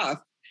turn it off.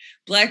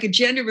 Black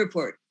Agenda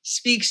Report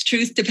speaks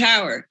truth to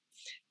power.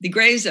 The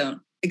Gray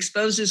Zone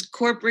exposes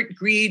corporate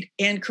greed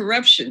and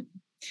corruption.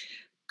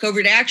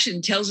 Covert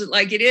Action tells it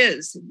like it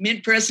is.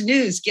 Mint Press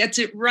News gets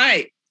it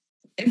right.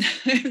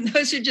 And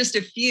those are just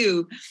a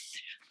few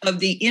of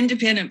the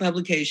independent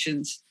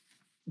publications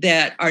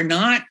that are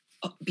not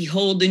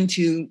beholden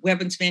to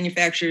weapons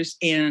manufacturers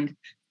and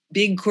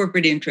big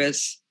corporate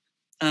interests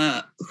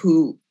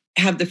who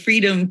have the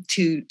freedom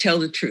to tell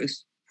the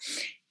truth.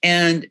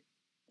 And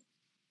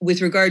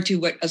with regard to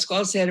what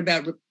Pasquale said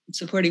about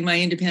supporting my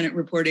independent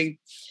reporting,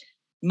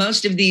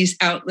 most of these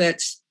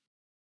outlets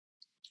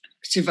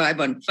survive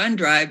on fund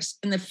drives,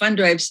 and the fund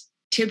drives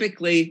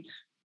typically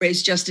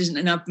raise just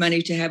enough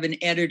money to have an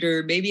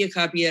editor, maybe a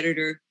copy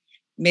editor,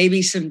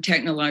 maybe some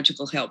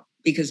technological help,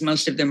 because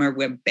most of them are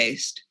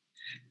web-based.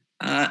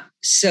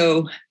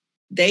 So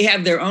they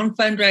have their own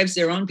fund drives,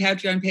 their own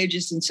Patreon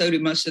pages, and so do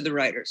most of the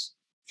writers.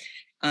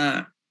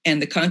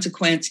 And the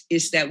consequence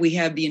is that we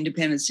have the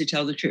independence to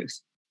tell the truth.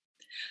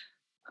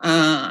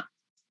 The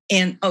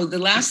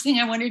last thing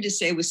I wanted to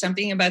say was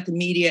something about the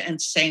media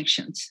and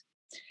sanctions.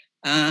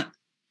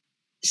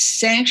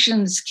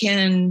 Sanctions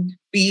can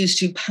be used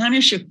to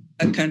punish a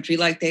country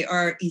like they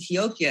are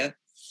Ethiopia.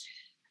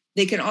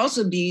 They can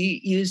also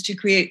be used to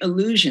create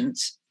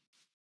illusions.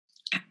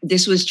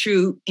 This was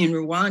true in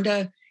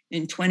Rwanda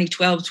in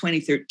 2012,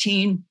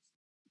 2013.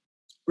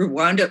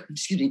 Rwanda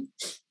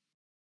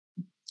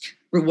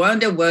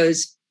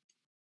was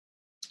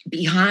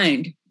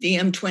behind the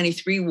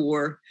M23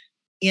 war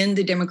in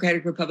the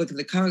Democratic Republic of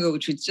the Congo,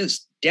 which was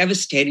just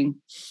devastating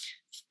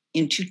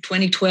in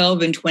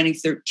 2012 and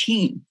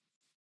 2013.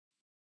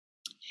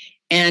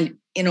 And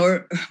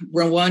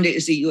Rwanda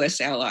is a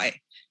US ally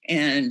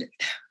and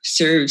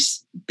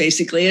serves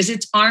basically as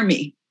its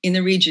army in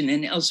the region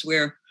and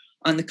elsewhere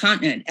on the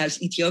continent, as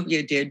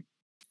Ethiopia did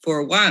for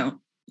a while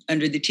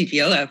under the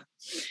TPLF,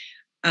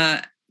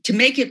 to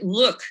make it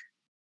look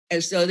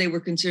as though they were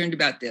concerned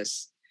about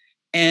this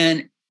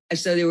and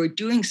as though they were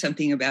doing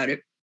something about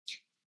it.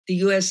 The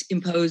US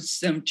imposed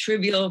some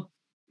trivial,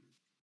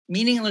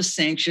 meaningless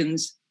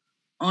sanctions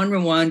on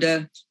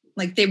Rwanda,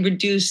 like they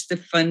reduced the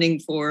funding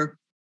for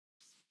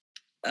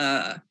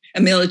a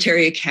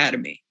military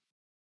academy,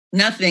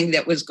 nothing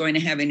that was going to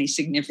have any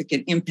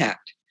significant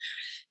impact.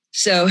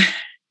 So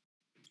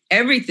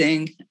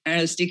everything,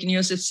 as Deacon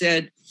Yosef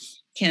said,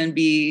 can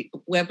be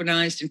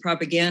weaponized and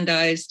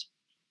propagandized.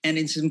 And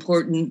it's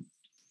important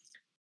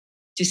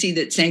to see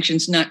that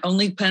sanctions not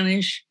only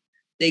punish,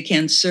 they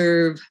can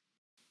serve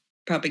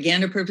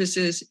propaganda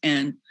purposes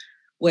and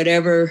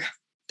whatever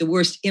the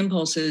worst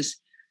impulses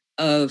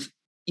of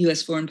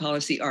US foreign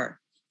policy are.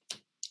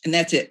 And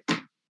that's it.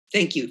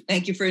 Thank you.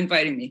 Thank you for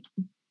inviting me.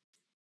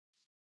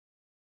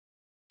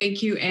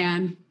 Thank you,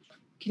 Anne.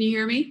 Can you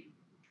hear me?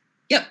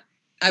 Yep.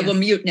 I will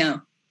mute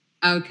now.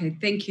 Okay,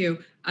 thank you.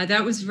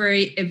 That was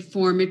very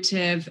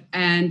informative,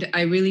 and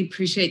I really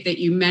appreciate that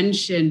you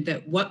mentioned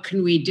that what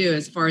can we do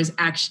as far as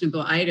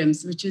actionable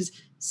items, which is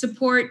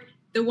support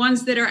the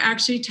ones that are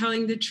actually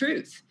telling the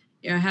truth.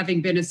 You know,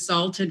 having been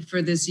assaulted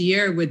for this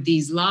year with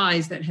these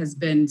lies that has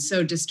been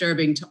so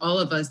disturbing to all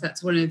of us,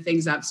 that's one of the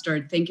things I've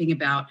started thinking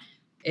about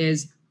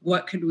is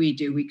what could we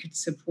do? We could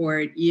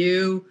support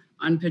you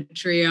on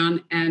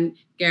Patreon and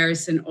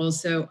Garrison,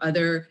 also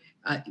other,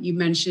 you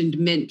mentioned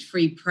Mint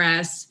Free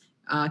Press.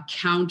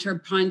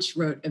 Counterpunch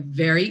wrote a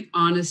very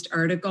honest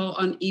article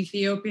on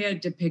Ethiopia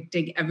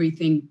depicting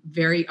everything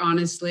very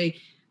honestly.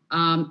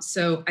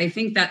 So I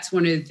think that's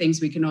one of the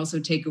things we can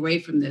also take away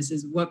from this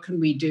is what can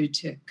we do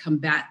to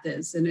combat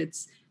this? And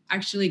it's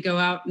actually go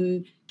out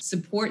and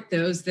support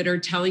those that are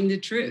telling the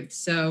truth.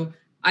 So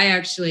I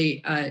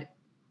actually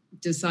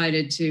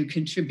decided to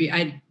contribute.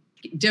 I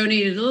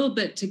donated a little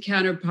bit to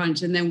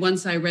Counterpunch. And then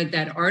once I read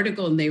that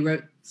article and they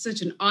wrote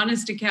such an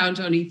honest account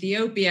on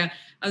Ethiopia,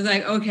 I was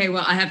like, okay,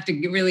 well, I have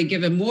to really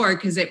give him more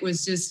because it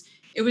was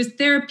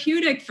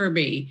therapeutic for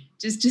me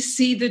just to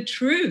see the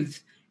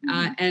truth.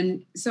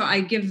 And so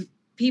I give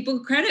people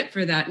credit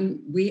for that.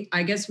 And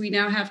I guess we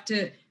now have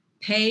to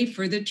pay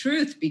for the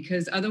truth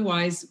because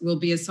otherwise we'll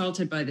be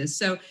assaulted by this.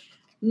 So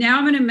now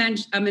I'm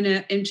going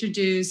to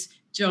introduce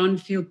John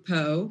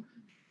Philpott,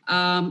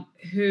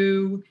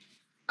 who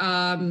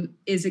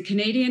is a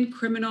Canadian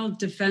criminal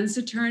defense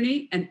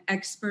attorney and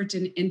expert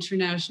in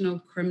international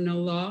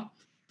criminal law.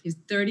 He has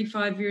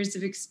 35 years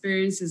of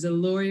experience as a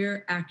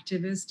lawyer,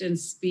 activist, and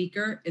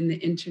speaker in the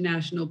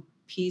international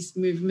peace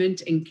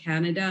movement in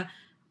Canada,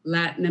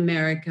 Latin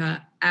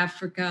America,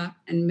 Africa,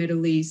 and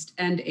Middle East,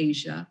 and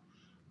Asia.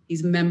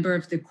 He's a member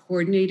of the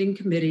coordinating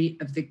committee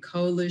of the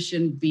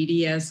coalition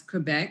BDS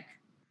Quebec.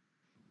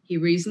 He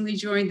recently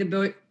joined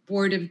the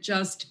board of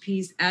Just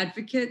Peace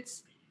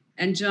Advocates,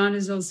 and John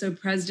is also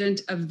president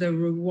of the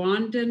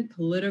Rwandan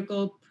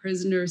Political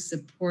Prisoner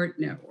Support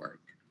Network.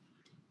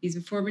 He's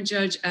a former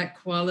judge at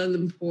Kuala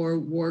Lumpur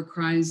War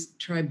Crimes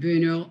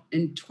Tribunal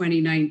in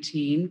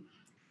 2019,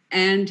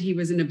 and he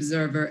was an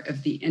observer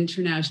of the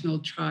International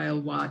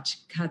Trial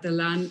Watch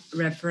Catalan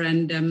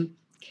referendum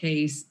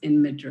case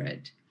in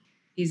Madrid.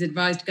 He's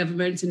advised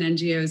governments and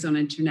NGOs on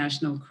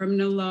international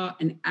criminal law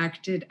and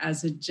acted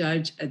as a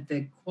judge at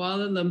the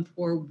Kuala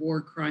Lumpur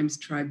War Crimes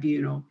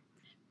Tribunal.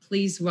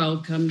 Please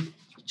welcome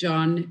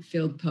John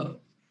Philpott.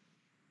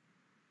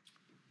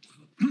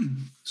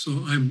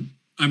 So I'm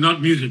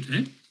not muted,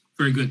 eh?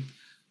 Very good.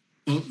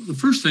 Well, the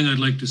first thing I'd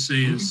like to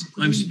say is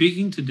I'm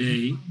speaking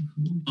today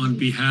on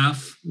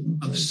behalf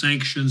of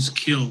Sanctions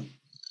Kill,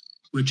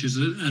 which is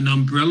an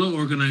umbrella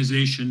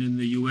organization in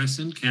the US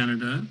and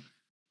Canada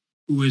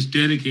who is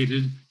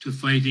dedicated to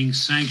fighting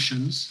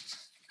sanctions.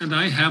 And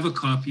I have a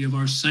copy of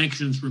our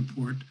sanctions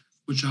report,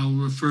 which I'll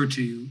refer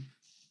to you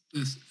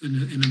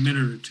in a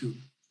minute or two.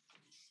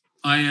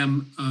 I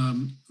am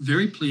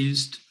very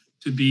pleased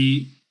to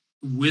be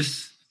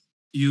with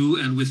you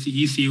and with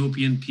the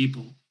Ethiopian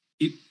people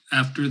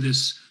after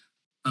this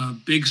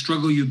big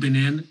struggle you've been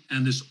in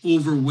and this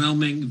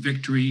overwhelming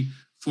victory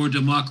for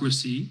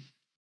democracy.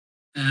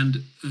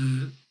 And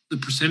the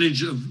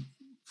percentage of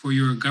for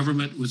your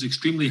government was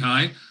extremely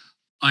high.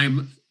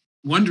 I'm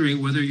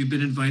wondering whether you've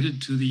been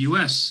invited to the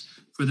US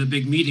for the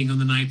big meeting on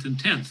the 9th and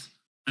 10th.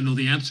 I know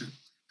the answer.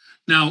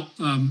 Now,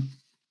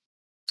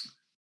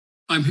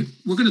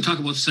 we're going to talk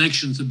about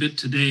sanctions a bit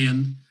today,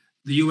 and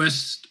the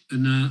US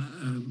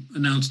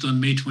announced on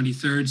May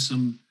 23rd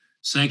some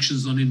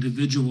sanctions on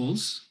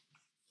individuals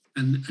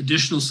and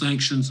additional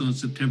sanctions on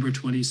September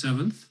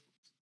 27th.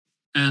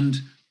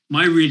 And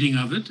my reading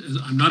of it,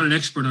 I'm not an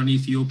expert on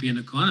Ethiopian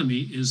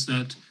economy, is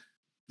that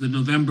the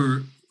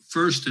November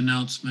 1st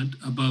announcement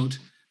about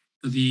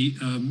the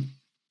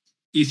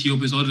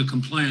Ethiopia's audit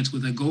compliance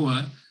with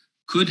AGOA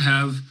could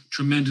have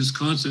tremendous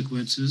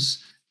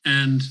consequences.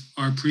 And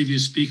our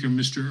previous speaker,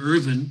 Mr.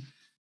 Irvin,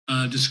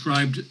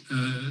 described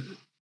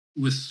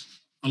with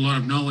a lot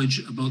of knowledge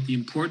about the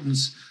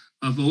importance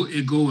of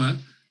AGOA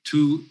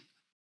to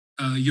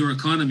your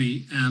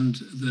economy and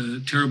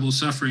the terrible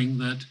suffering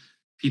that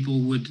people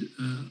would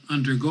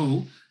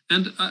undergo.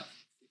 And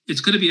it's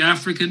going to be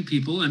African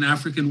people and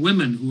African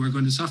women who are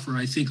going to suffer,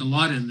 I think, a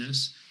lot in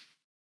this.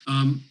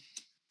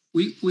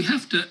 We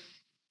have to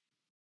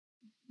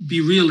be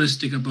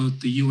realistic about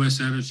the US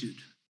attitude.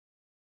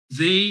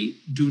 They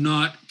do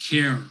not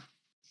care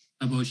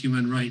about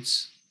human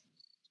rights.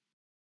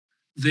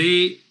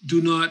 They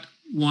do not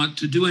want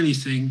to do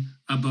anything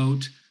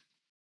about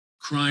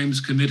crimes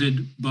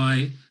committed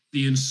by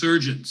the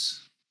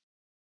insurgents.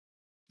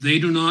 They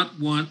do not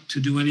want to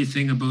do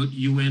anything about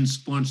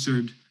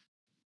UN-sponsored,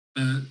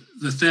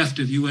 the theft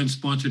of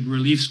UN-sponsored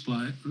relief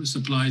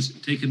supplies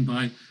taken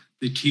by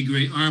the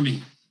Tigray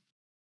army.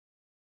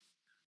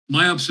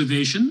 My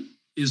observation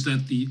is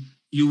that the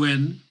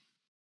UN,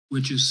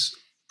 which is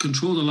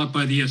controlled a lot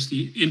by the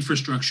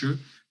infrastructure,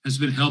 has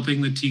been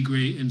helping the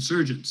Tigray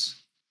insurgents.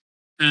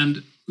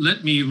 And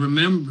let me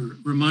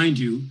remind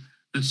you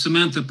that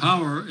Samantha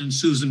Power and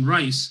Susan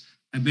Rice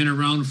have been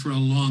around for a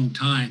long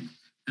time,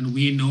 and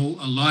we know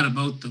a lot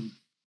about them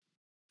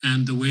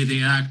and the way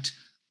they act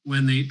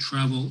when they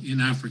travel in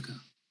Africa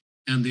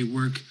and they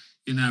work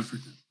in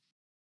Africa.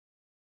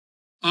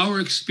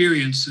 Our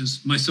experience,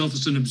 as myself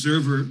as an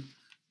observer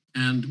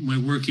and my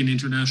work in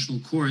international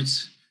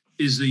courts,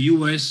 is the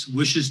US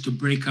wishes to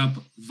break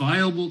up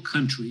viable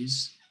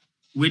countries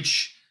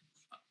which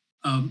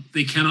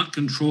they cannot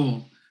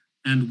control.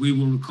 And we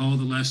will recall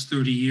the last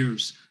 30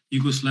 years,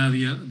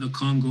 Yugoslavia, the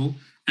Congo,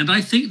 and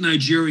I think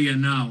Nigeria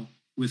now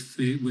with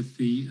the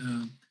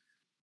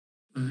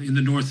in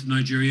the north of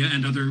Nigeria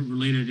and other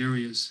related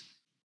areas.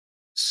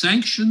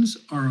 Sanctions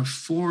are a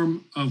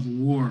form of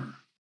war.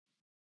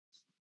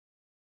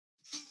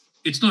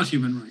 It's not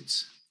human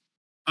rights.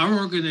 Our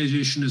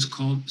organization is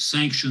called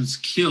Sanctions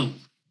Kill.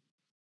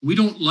 We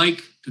don't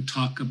like to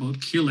talk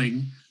about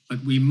killing,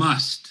 but we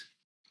must.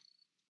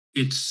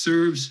 It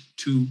serves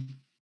to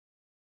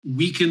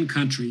weaken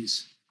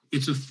countries.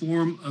 It's a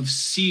form of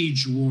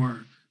siege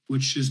war,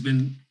 which has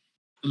been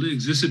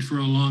existed for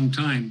a long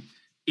time.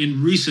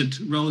 In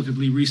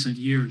relatively recent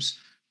years,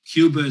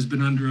 Cuba has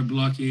been under a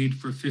blockade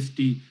for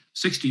 60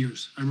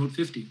 years. I wrote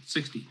 50,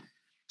 60.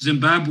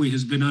 Zimbabwe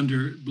has been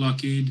under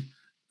blockade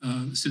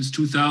since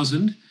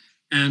 2000,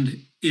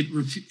 and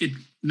it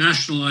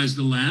nationalized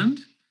the land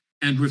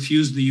and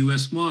refused the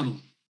US model.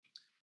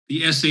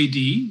 The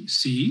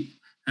SADC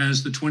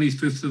has the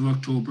 25th of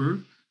October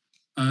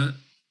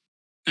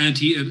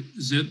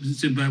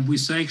anti-Zimbabwe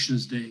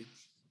Sanctions Day.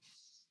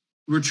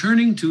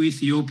 Returning to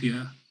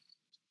Ethiopia,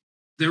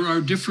 there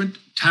are different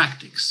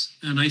tactics,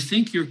 and I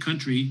think your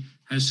country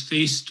has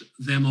faced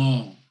them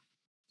all.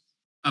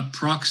 A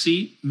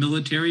proxy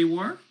military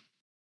war,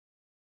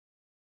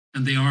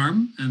 and they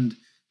arm, and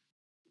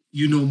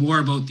you know more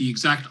about the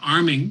exact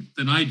arming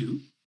than I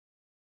do.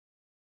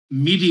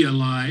 Media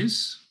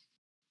lies,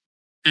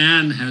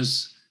 Anne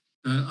has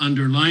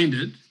underlined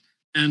it,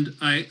 and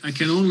I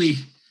can only,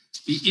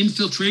 the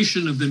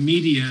infiltration of the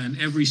media and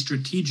every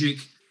strategic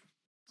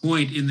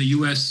point in the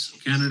US,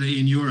 Canada,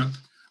 in Europe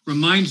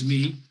reminds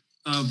me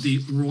of the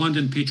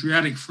Rwandan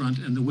Patriotic Front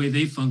and the way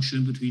they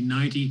functioned between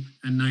 90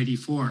 and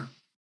 94.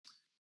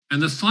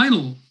 And the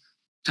final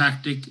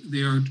tactic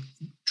they are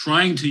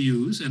trying to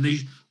use, and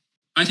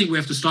I think we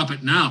have to stop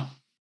it now.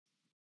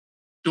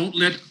 Don't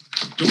let,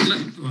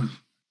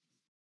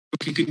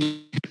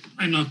 okay,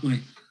 I knocked my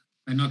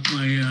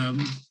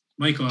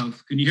mic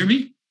off. Can you hear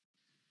me?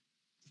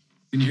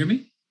 Can you hear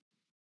me?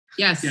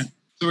 Yes. Yeah,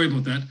 sorry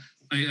about that.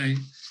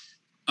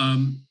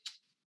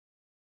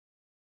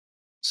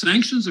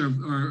 Sanctions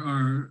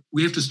are,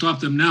 we have to stop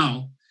them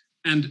now.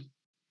 And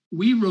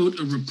we wrote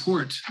a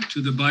report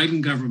to the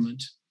Biden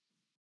government,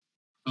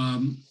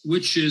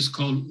 which is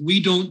called "We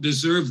Don't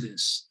Deserve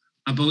This,"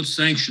 about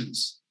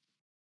sanctions.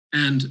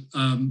 And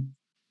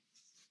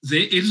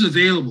it is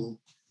available.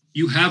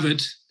 You have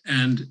it,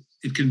 and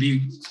it can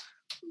be,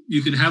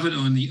 you can have it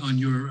on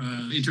your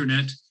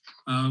internet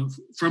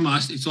from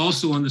us. It's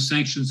also on the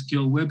Sanctions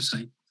Kill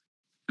website.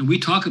 And we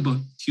talk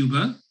about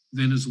Cuba,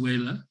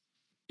 Venezuela,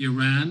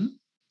 Iran,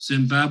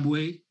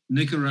 Zimbabwe,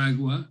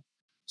 Nicaragua,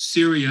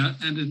 Syria,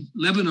 and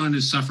Lebanon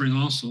is suffering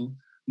also,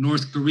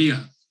 North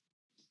Korea.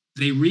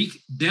 They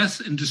wreak death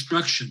and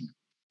destruction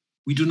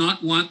We do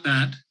not want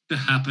that to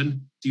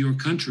happen to your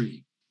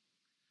country.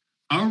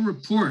 Our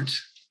report,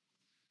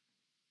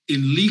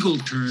 in legal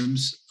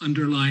terms,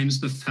 underlines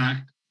the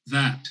fact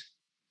that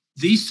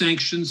these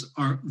sanctions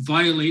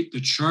violate the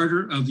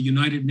Charter of the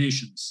United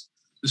Nations,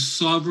 the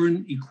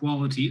sovereign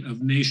equality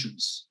of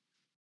nations.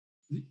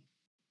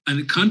 And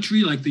a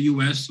country like the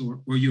US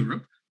or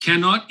Europe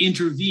cannot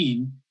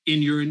intervene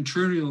in your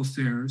internal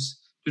affairs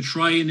to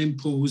try and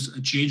impose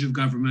a change of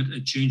government, a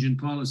change in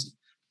policy.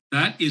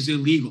 That is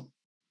illegal.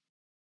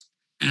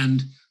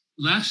 And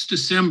last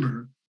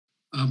December,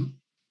 the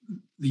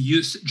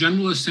US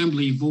General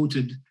Assembly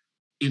voted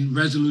in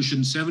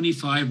Resolution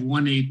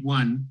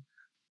 75181,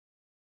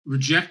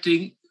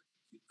 rejecting,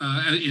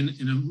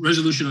 in a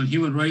resolution on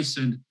human rights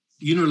and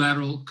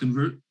unilateral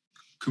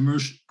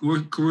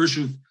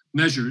coercive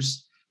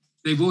measures,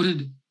 they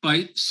voted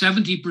by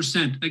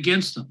 70%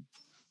 against them.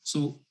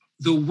 So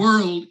the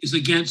world is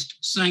against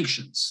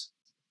sanctions.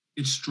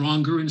 It's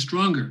stronger and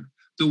stronger.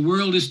 The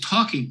world is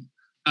talking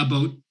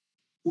about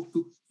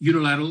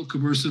unilateral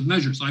coercive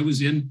measures. I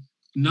was in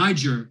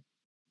Niger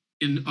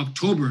in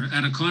October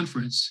at a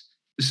conference.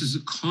 This is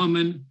a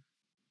common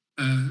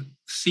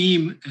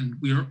theme, and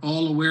we are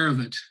all aware of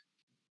it.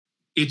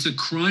 It's a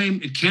crime.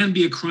 It can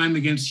be a crime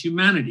against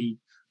humanity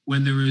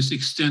when there is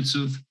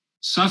extensive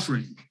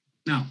suffering.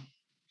 Now,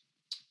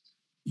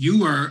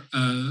 you are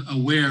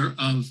aware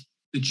of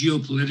the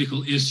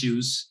geopolitical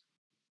issues,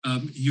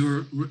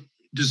 your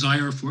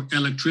desire for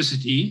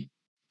electricity,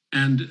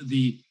 and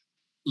the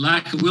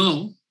lack of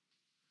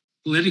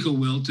political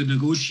will to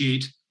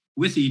negotiate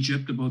with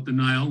Egypt about the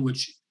Nile,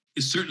 which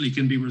certainly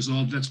can be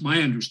resolved. That's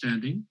my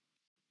understanding.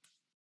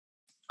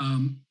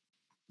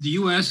 The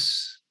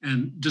US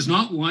does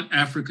not want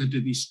Africa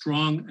to be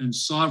strong and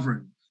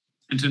sovereign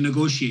and to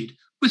negotiate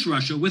with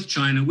Russia, with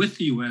China, with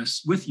the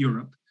US, with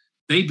Europe.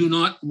 They do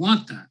not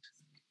want that.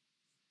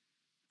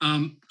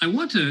 I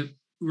want to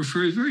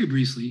refer very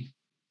briefly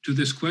to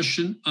this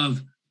question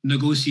of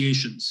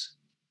negotiations.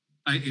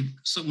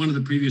 One of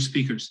the previous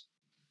speakers.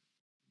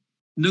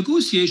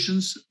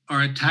 Negotiations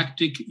are a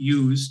tactic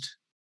used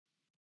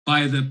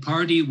by the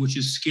party which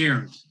is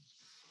scared.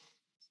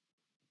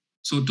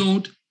 So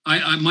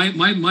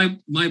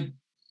my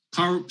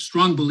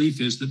strong belief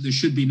is that there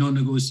should be no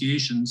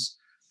negotiations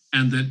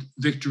and that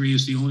victory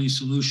is the only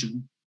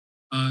solution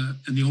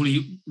and the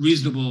only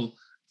reasonable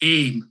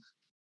aim.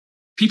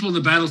 People in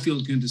the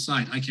battlefield can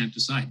decide. I can't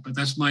decide, but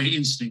that's my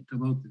instinct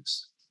about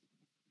this.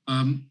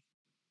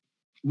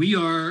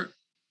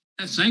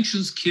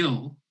 Sanctions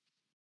Kill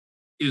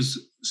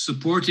is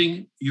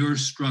supporting your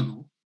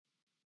struggle.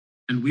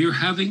 And we are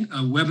having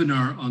a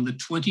webinar on the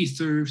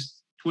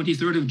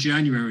 23rd of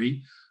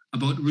January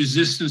about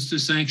resistance to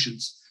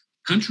sanctions.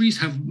 Countries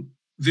have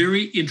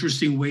very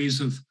interesting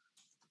ways of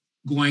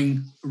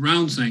going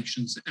around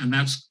sanctions, and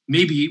that's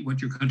maybe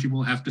what your country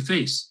will have to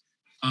face.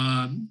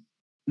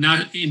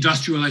 Now,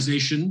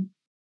 industrialization,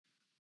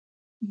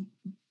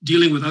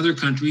 dealing with other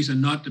countries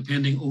and not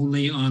depending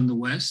only on the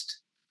West,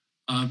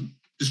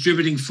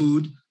 distributing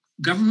food.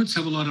 Governments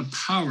have a lot of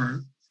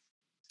power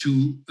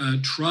to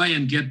try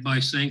and get by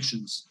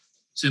sanctions.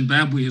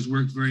 Zimbabwe has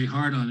worked very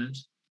hard on it.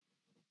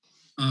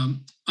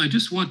 I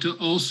just want to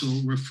also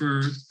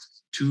refer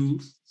to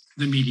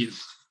the media.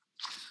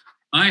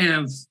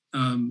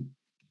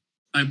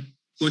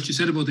 What you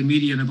said about the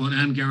media and about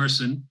Ann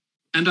Garrison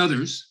and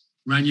others,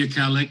 Rania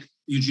Kalik,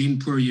 Eugene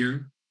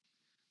Poirier,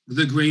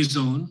 The Gray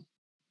Zone,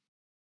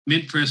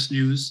 Mint Press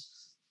News,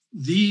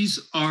 these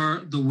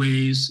are the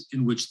ways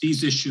in which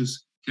these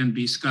issues can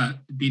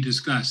be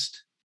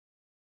discussed.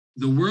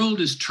 The world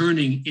is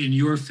turning in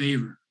your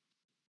favor.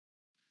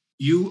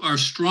 You are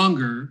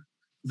stronger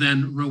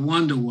than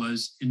Rwanda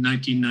was in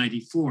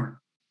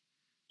 1994.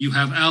 You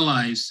have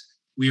allies.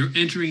 We are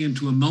entering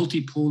into a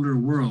multipolar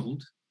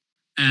world,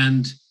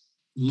 and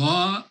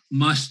law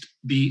must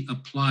be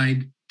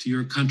applied to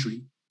your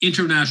country.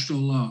 International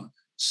law,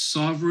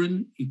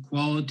 sovereign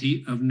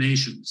equality of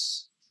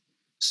nations.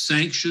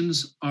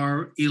 Sanctions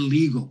are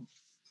illegal.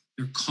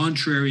 They're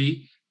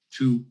contrary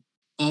to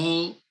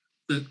all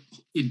the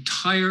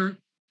entire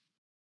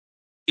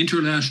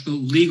international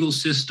legal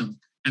system.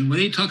 And when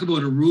they talk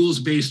about a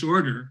rules-based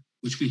order,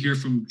 which we hear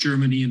from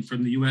Germany and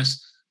from the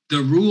US,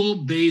 the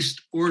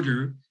rule-based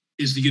order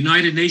is the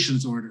United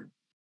Nations order.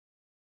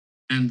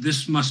 And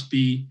this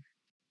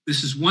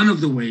is one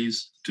of the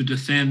ways to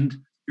defend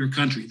your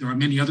country. There are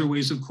many other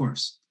ways, of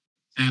course.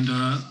 And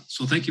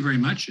so thank you very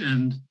much.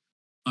 And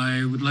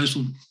I would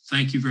also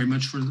thank you very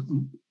much for a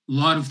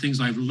lot of things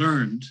I've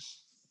learned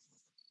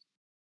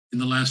in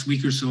the last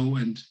week or so,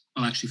 and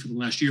well, actually for the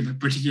last year, but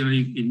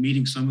particularly in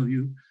meeting some of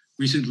you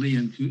recently,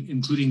 and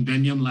including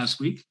Benyam last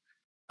week.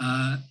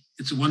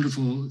 It's a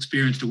wonderful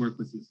experience to work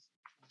with you.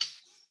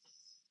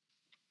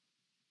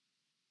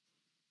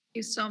 Thank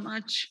you so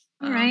much.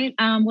 All right.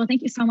 Well,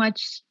 thank you so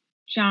much,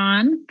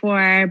 John,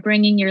 for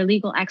bringing your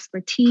legal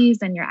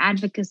expertise and your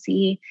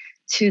advocacy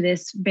to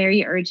this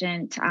very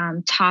urgent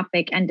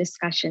topic and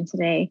discussion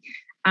today.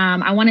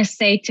 I want to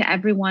say to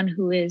everyone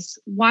who is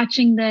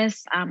watching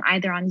this,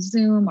 either on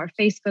Zoom or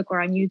Facebook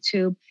or on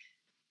YouTube,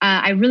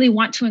 I really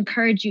want to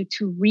encourage you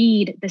to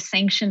read the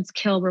Sanctions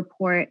Kill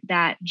report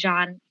that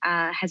John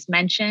has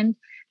mentioned.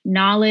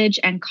 Knowledge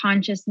and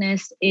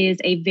consciousness is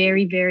a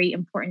very, very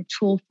important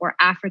tool for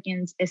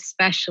Africans,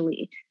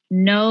 especially.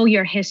 Know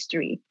your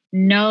history,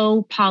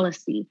 know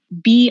policy,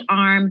 be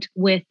armed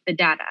with the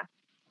data.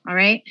 All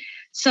right.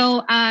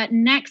 So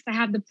next, I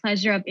have the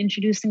pleasure of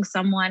introducing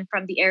someone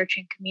from the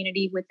Eritrean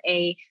community with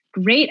a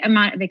great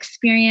amount of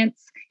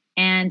experience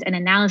and an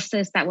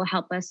analysis that will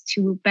help us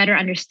to better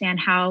understand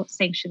how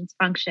sanctions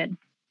function.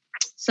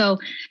 So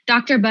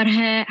Dr.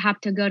 Barhe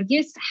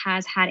Haptagorgis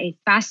has had a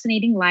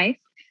fascinating life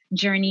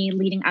journey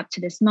leading up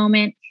to this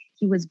moment.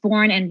 He was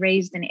born and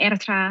raised in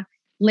Eritrea.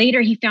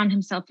 Later, he found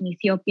himself in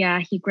Ethiopia.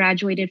 He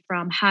graduated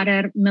from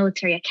Harar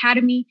Military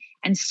Academy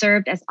and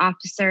served as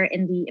officer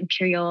in the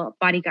Imperial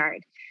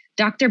Bodyguard.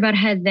 Dr.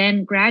 Barhe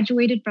then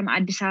graduated from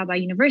Addis Ababa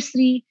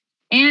University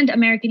and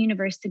American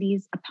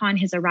universities upon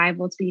his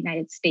arrival to the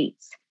United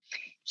States.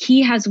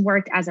 He has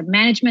worked as a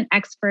management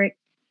expert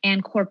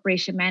and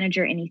corporation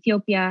manager in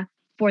Ethiopia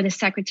for the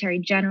Secretary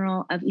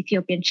General of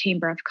Ethiopian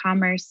Chamber of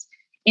Commerce.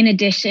 In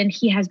addition,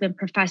 he has been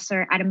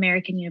professor at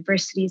American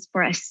universities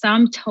for a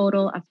sum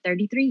total of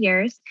 33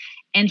 years,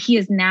 and he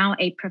is now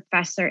a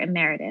professor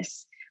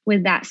emeritus.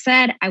 With that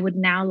said, I would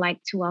now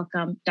like to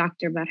welcome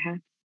Dr.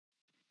 Barhe.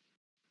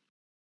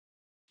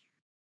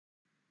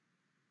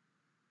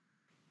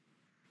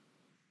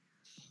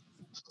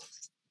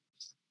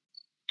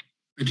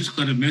 I just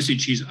got a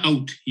message. He's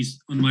out. He's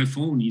on my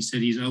phone. He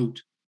said he's out.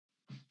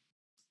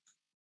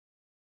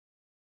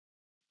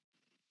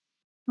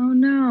 Oh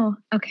no.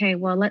 Okay,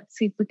 well, let's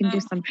see if we can do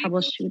some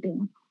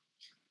troubleshooting.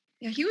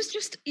 Yeah, he was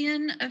just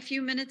in a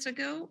few minutes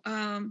ago.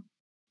 I'm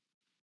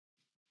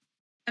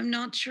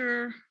not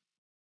sure.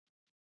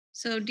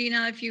 So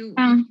Dina, if you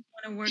want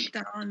to work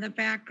that on the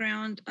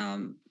background.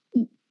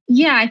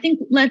 Yeah, I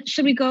think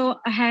should we go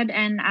ahead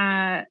and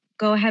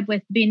go ahead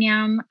with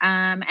Binyam,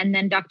 and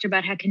then Dr.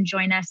 Barhe can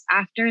join us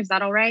after. Is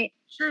that all right?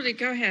 Surely,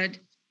 go ahead.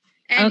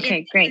 And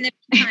okay, great. In the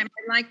meantime,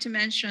 I'd like to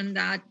mention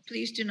that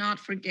please do not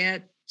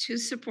forget to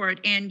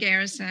support Ann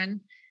Garrison.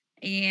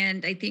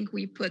 And I think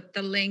we put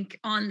the link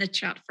on the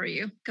chat for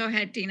you. Go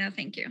ahead, Dina.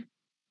 Thank you.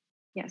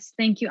 Yes,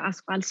 thank you,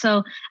 Asqual.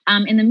 So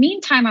in the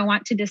meantime, I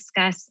want to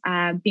discuss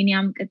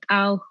Binyam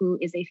Gitao, who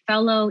is a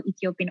fellow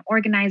Ethiopian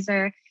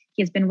organizer.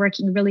 He has been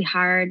working really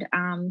hard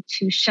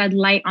to shed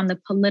light on the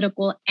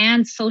political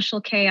and social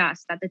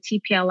chaos that the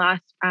TPLF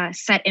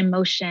set in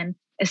motion,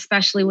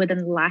 especially within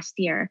the last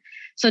year.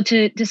 So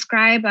to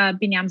describe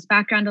Binyam's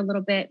background a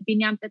little bit,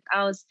 Binyam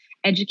Gitao's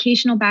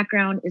educational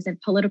background is in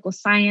political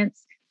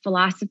science,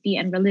 philosophy,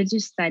 and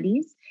religious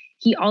studies.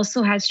 He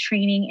also has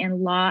training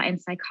in law and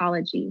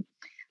psychology.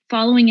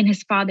 Following in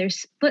his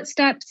father's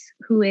footsteps,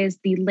 who is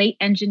the late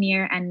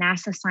engineer and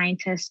NASA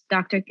scientist,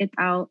 Dr.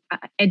 Gitao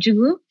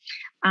Ejugu,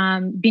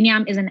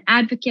 Binyam is an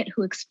advocate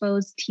who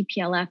exposed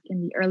TPLF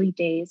in the early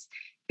days.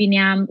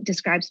 Binyam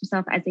describes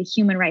himself as a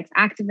human rights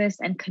activist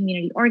and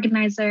community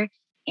organizer,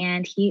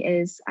 and he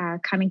is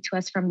coming to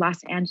us from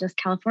Los Angeles,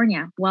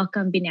 California.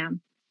 Welcome,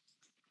 Binyam.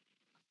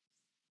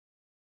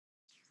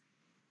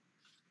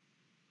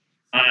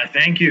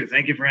 Thank you.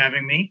 Thank you for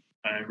having me.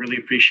 I really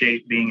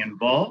appreciate being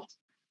involved.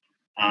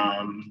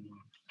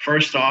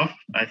 First off,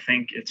 I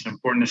think it's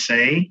important to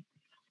say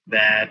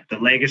that the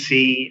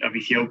legacy of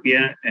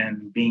Ethiopia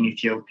and being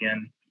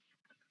Ethiopian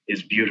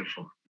is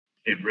beautiful.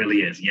 It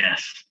really is,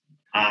 yes.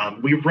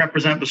 We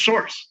represent the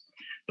source,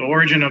 the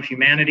origin of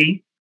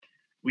humanity.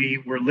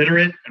 We were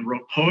literate and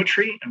wrote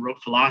poetry and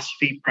wrote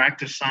philosophy,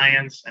 practiced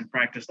science, and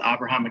practiced the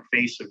Abrahamic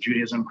faiths of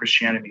Judaism,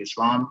 Christianity,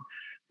 Islam,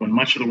 when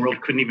much of the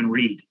world couldn't even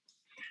read.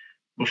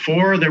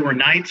 Before there were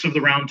knights of the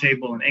Round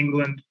Table in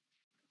England,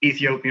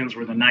 Ethiopians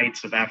were the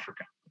knights of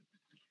Africa.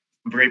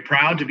 I'm very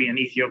proud to be an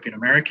Ethiopian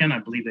American. I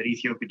believe that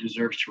Ethiopia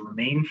deserves to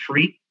remain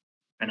free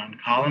and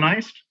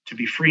uncolonized, to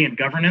be free in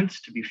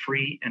governance, to be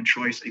free in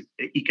choice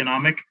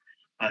economic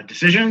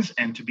decisions,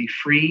 and to be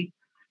free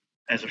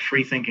as a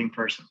free-thinking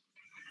person.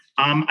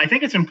 I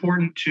think it's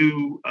important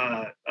to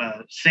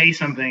say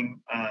something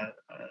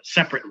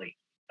separately,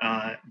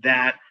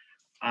 that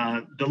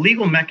the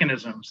legal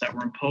mechanisms that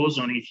were imposed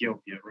on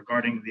Ethiopia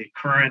regarding the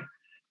current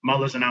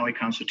Mullah Zenawi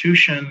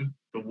constitution,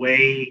 the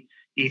way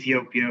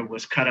Ethiopia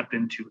was cut up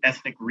into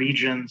ethnic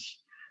regions,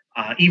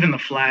 even the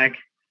flag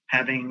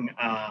having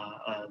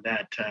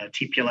that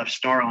TPLF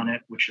star on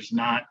it, which is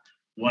not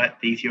what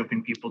the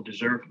Ethiopian people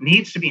deserve,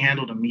 needs to be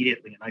handled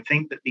immediately. And I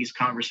think that these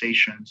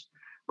conversations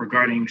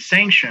regarding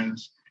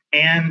sanctions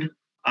and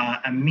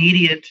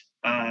immediate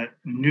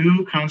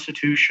new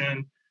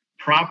constitution,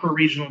 proper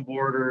regional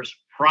borders,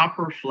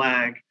 proper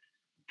flag,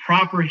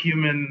 proper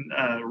human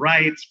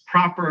rights,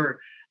 proper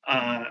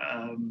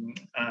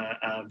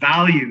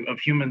value of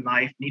human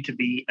life need to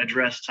be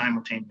addressed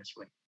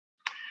simultaneously.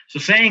 So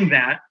saying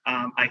that,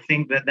 I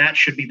think that that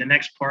should be the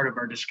next part of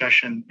our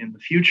discussion in the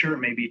future,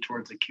 maybe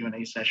towards the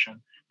Q&A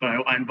session. But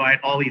I invite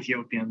all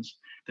Ethiopians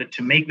that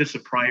to make this a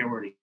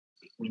priority.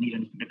 We need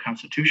a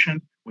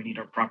constitution, we need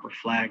our proper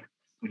flag,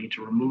 we need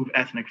to remove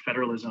ethnic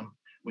federalism,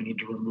 we need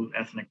to remove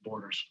ethnic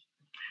borders.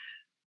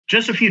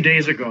 Just a few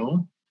days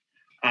ago,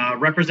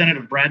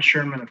 Representative Brad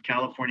Sherman of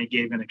California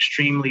gave an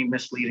extremely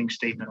misleading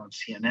statement on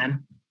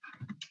CNN.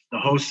 The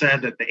host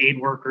said that the aid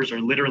workers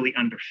are literally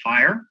under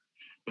fire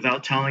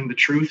without telling the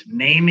truth,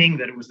 naming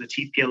that it was the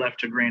TPLF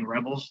Tigrayan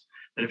rebels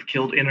that have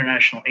killed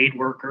international aid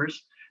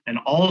workers, and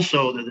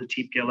also that the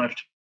TPLF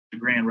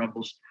Tigrayan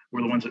rebels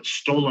were the ones that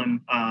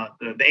stolen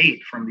the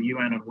aid from the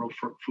UN and World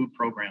Food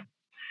Program,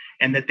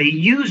 and that they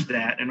used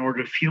that in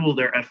order to fuel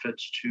their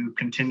efforts to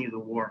continue the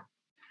war.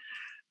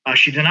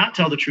 She did not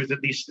tell the truth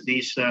that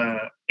these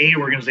aid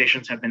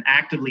organizations have been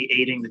actively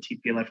aiding the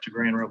TPLF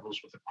Tigrayan rebels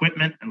with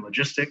equipment and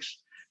logistics.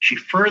 She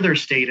further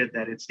stated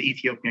that it's the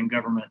Ethiopian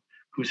government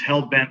who's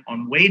hell-bent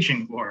on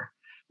waging war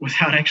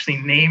without actually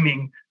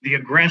naming the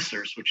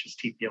aggressors, which is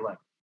TPLF.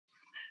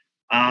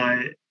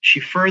 She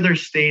further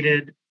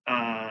stated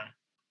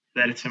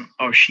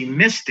she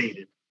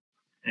misstated,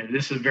 and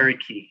this is very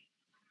key.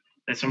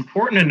 It's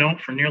important to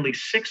note for nearly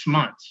 6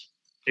 months,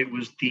 it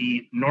was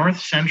the north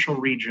central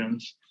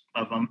regions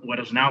of what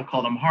is now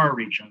called Amhara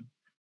region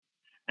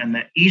and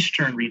the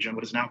eastern region,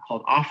 what is now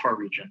called Afar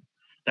region,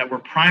 that were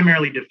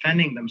primarily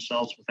defending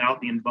themselves without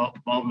the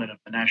involvement of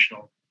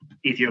the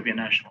Ethiopian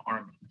National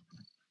Army.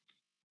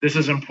 This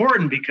is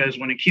important because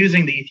when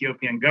accusing the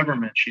Ethiopian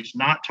government, she's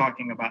not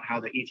talking about how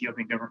the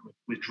Ethiopian government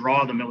would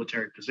withdraw the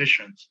military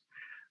positions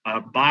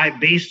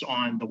based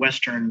on the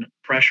Western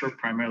pressure,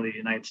 primarily the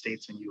United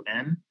States and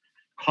UN,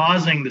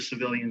 causing the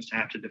civilians to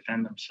have to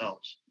defend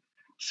themselves.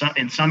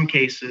 In some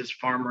cases,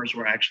 farmers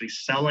were actually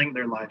selling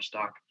their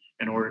livestock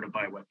in order to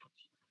buy weapons.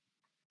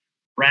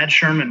 Brad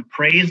Sherman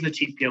praised the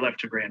TPLF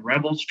Tigrayan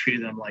rebels,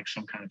 treated them like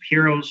some kind of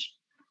heroes,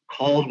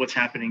 called what's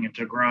happening in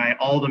Tigray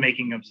all the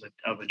making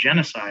of a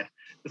genocide,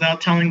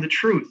 without telling the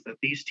truth that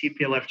these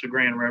TPLF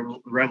Tigrayan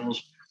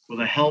rebels, with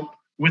the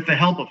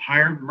help of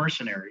hired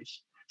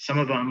mercenaries, some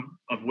of them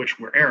of which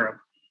were Arab,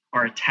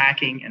 are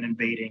attacking and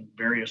invading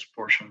various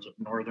portions of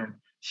northern,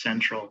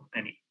 central,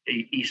 and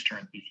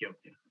eastern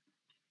Ethiopia.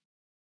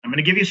 I'm going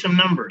to give you some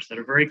numbers that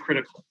are very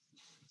critical.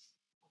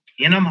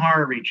 In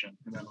Amhara region,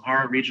 in the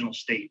Amhara regional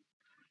state,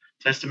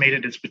 it's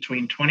estimated it's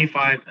between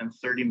 25 and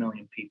 30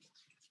 million people.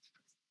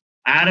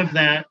 Out of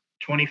that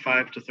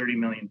 25 to 30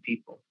 million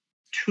people,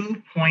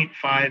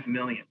 2.5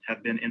 million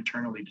have been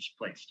internally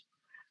displaced.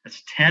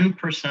 That's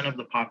 10% of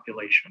the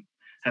population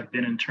have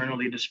been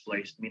internally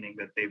displaced, meaning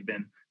that they've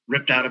been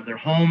ripped out of their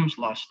homes,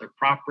 lost their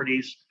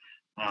properties,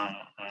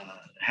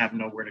 have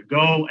nowhere to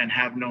go, and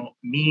have no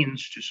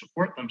means to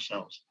support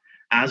themselves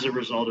as a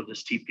result of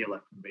this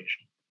TPLF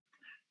invasion.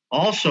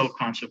 Also,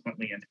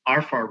 consequently, in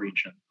Afar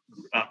region,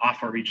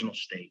 Afar regional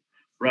state,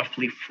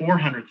 roughly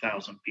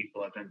 400,000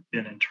 people have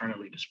been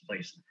internally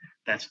displaced.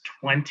 That's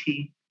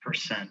 20%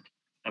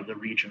 of the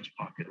region's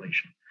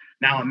population.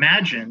 Now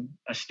imagine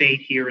a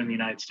state here in the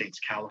United States,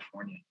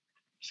 California,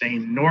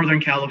 saying Northern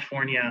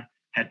California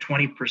had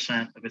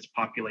 20% of its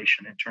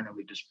population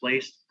internally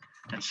displaced,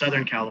 and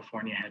Southern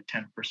California had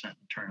 10%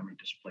 internally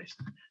displaced.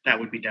 That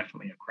would be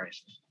definitely a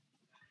crisis.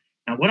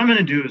 Now, what I'm going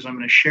to do is I'm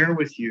going to share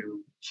with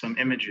you some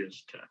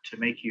images to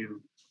make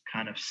you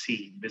kind of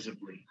see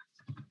visibly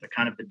the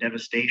kind of the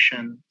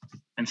devastation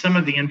and some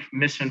of the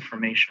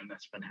misinformation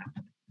that's been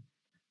happening.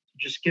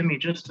 Just give me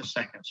just a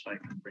second so I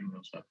can bring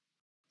those up.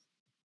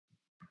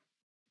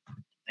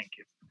 Thank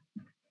you.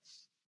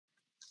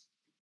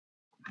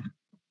 I'm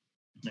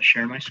going to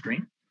share my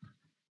screen.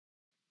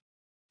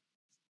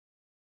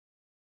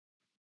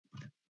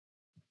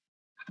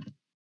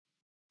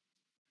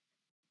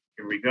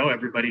 Here we go.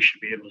 Everybody should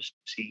be able to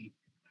see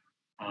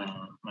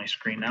my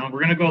screen now. We're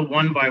going to go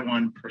one by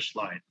one per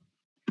slide.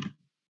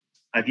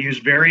 I've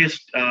used various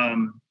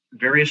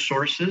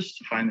sources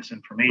to find this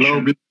information.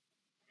 Hello.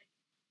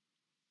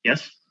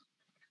 Yes?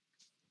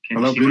 Can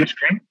you see my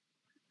screen?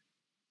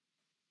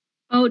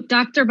 Oh,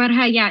 Dr.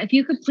 Barha, yeah, if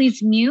you could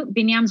please mute.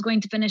 Binyam's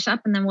going to finish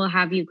up and then we'll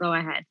have you go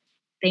ahead.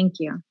 Thank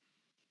you.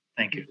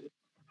 Thank you.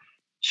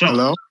 So,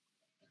 hello.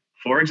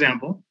 For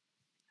example,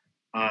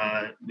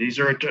 these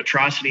are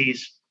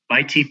atrocities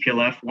by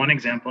TPLF, one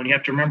example, and you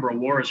have to remember a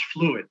war is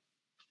fluid.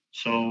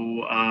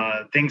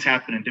 So things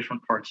happen in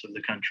different parts of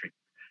the country.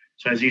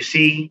 So as you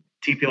see,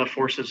 TPLF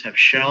forces have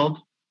shelled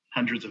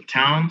hundreds of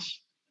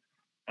towns,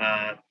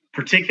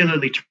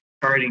 particularly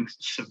targeting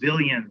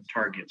civilian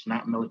targets,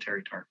 not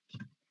military targets.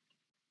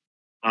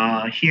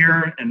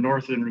 Here in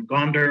northern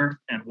Gondar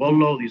and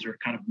Wollo, these are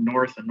kind of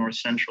north and north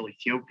central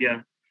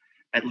Ethiopia,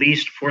 at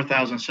least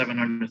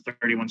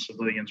 4,731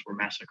 civilians were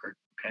massacred,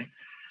 okay?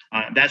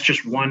 That's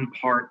just one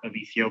part of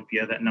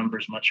Ethiopia. That number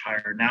is much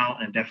higher now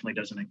and definitely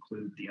doesn't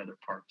include the other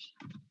parts.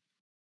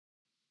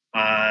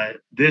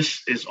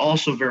 This is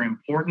also very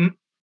important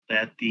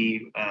that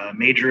the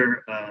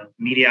major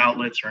media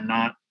outlets are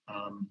not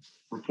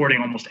reporting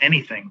almost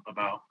anything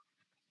about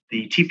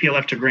the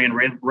TPLF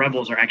Tigrayan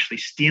rebels are actually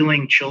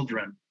stealing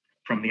children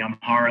from the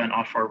Amhara and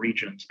Afar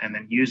regions and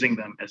then using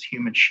them as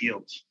human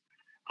shields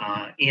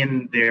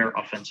in their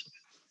offensive.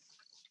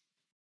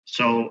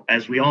 So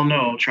as we all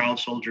know,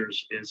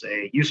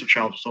 use of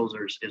child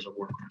soldiers is a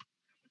war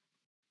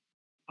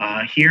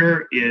crime.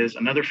 Here is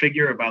another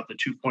figure about the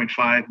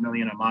 2.5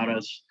 million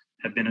Amaras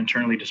have been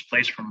internally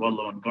displaced from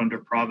Wollo and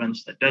Gondar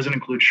province. That doesn't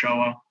include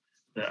Shoa,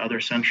 the other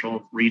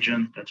central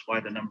region. That's why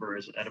the number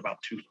is at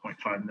about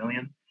 2.5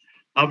 million.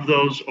 Of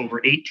those,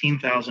 over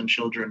 18,000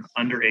 children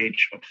under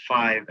age of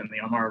 5 in the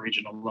Amhara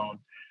region alone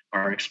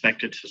are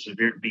expected to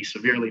be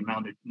severely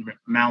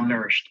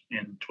malnourished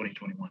in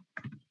 2021.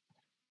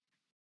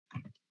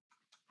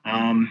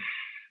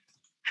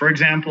 For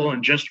example,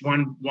 in just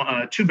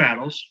two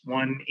battles,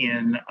 one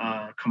in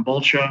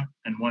Kombolcha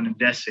and one in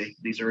Desi,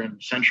 these are in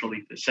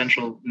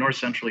north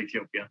central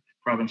Ethiopia,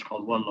 province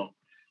called Wollo,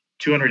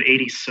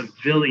 280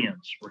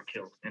 civilians were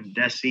killed. In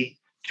Desi,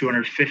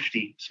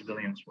 250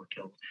 civilians were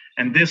killed.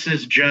 And this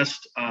is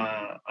just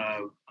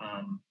a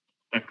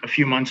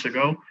few months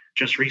ago.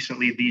 Just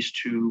recently, these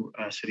two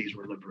cities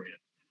were liberated.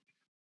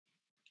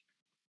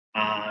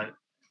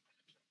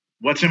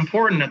 What's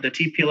important that the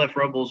TPLF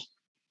rebels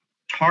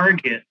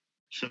target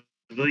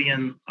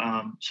civilian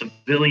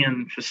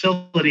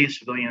facilities,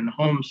 civilian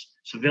homes,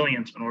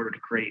 civilians in order to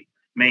create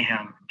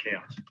mayhem and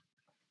chaos.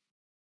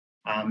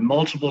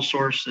 Multiple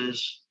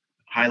sources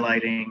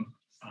highlighting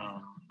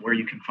where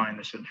you can find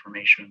this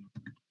information.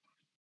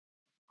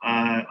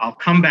 I'll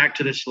come back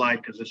to this slide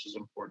because this is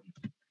important.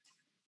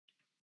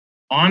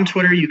 On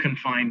Twitter, you can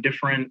find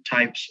different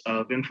types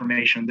of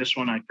information. This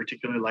one I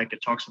particularly like.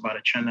 It talks about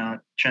a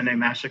Chenne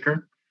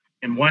massacre.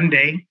 In one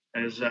day,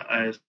 as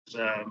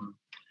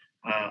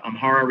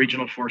Amhara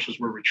regional forces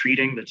were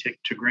retreating, the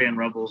Tigrayan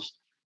rebels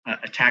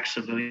attacked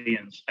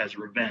civilians as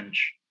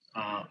revenge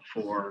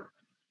for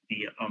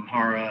the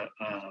Amhara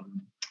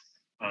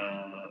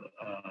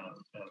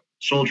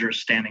soldiers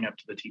standing up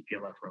to the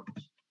TPLF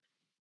rebels.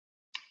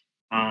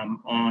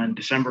 On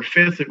December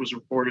 5th, it was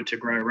reported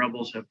Tigray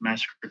rebels have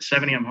massacred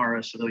 70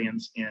 Amhara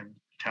civilians in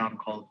a town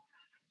called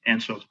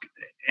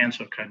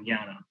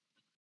Ansokanyana,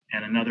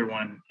 and another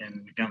one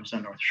in Gamza,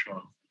 North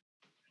Shore.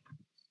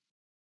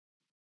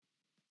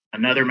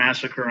 Another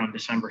massacre on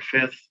December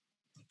 5th,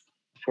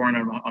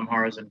 400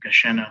 Amharas in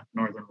Gashena,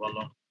 northern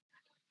Wollo.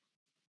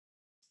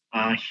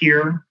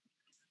 Here,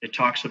 it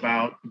talks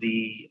about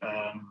the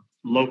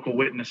local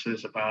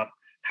witnesses about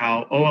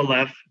how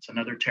OLF, it's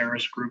another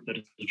terrorist group that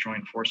has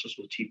joined forces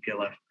with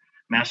TPLF,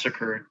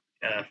 massacred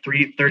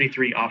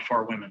 33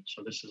 Afar women.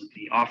 So this is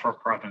the Afar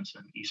province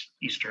in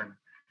eastern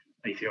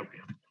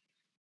Ethiopia.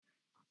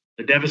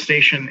 The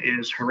devastation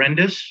is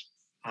horrendous.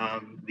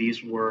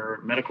 These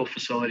were medical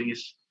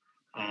facilities.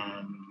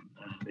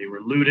 They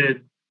were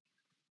looted,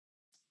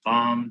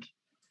 bombed,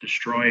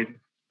 destroyed.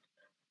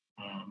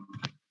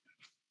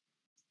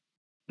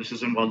 This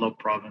is in Wollo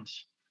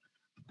province.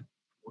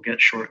 We'll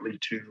get shortly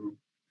to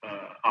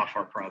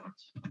Afar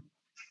province.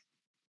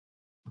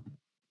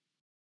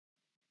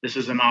 This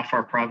is in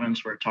Afar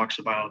province where it talks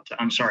about,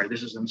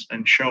 this is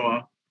in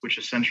Shoa, which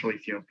is central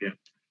Ethiopia,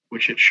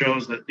 which it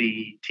shows that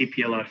the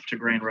TPLF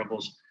Tigrayan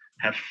rebels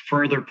have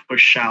further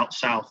pushed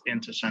south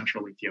into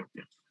central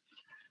Ethiopia.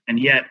 And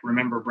yet,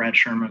 remember, Brad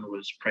Sherman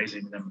was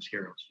praising them as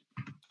heroes.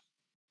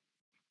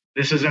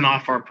 This is in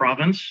Afar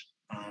province.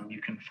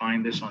 You can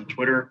find this on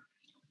Twitter.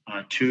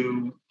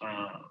 Two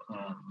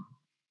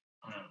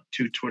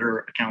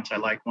Twitter accounts I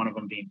like, one of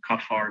them being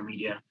Kafar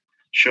Media,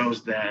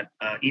 shows that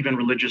even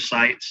religious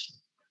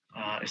sites,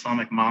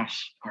 Islamic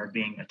mosques are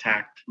being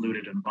attacked,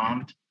 looted, and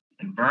bombed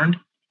and burned.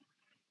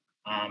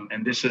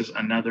 And this is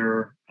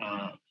another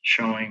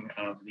showing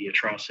of the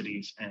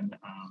atrocities and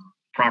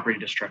property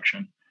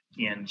destruction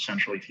in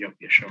central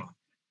Ethiopia show.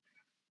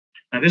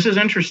 Now, this is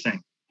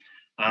interesting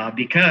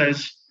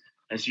because,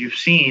 as you've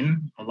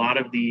seen, a lot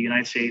of the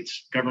United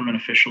States government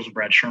officials,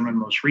 Brad Sherman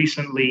most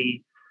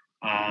recently,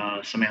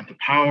 Samantha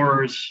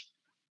Powers,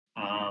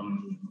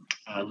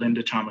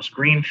 Linda Thomas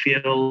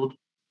Greenfield,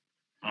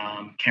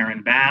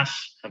 Karen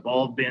Bass have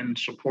all been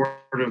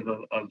supportive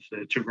of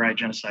the Tigray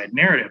genocide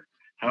narrative.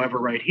 However,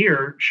 right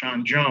here,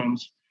 Sean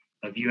Jones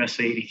of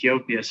USAID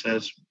Ethiopia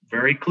says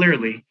very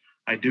clearly,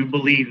 I do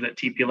believe that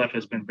TPLF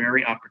has been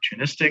very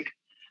opportunistic.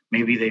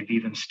 Maybe they've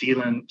even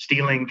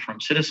stealing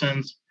from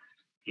citizens.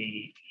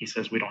 He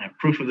says we don't have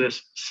proof of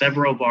this.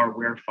 Several of our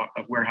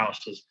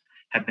warehouses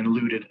have been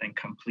looted and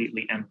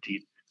completely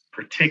emptied,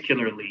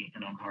 particularly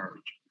in Amhara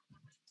region.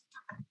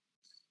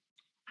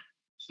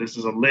 So this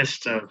is a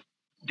list of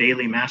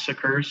daily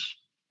massacres.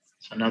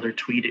 It's another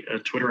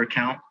Twitter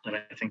account that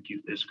I think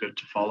is good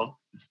to follow.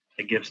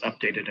 It gives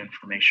updated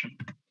information.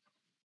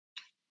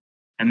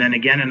 And then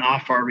again in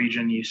Afar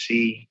region, you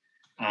see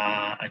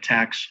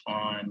attacks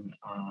on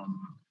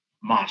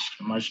mosques.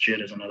 A masjid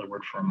is another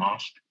word for a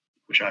mosque,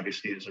 which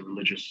obviously is a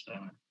religious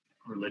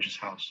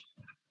house.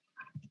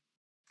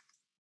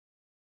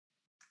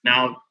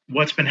 Now,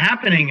 what's been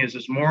happening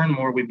is more and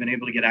more we've been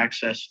able to get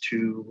access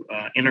to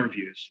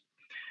interviews.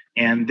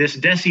 And this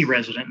Desi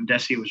resident, and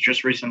Desi was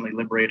just recently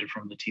liberated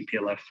from the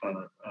TPLF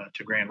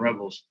Tigrayan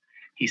rebels,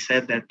 he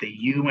said that the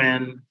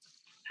UN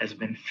has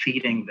been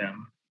feeding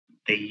them.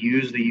 They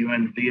use the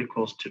UN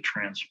vehicles to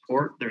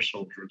transport their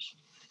soldiers,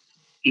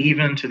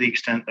 even to the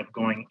extent of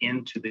going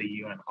into the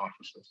UN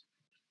offices.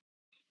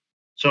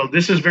 So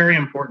this is very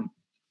important.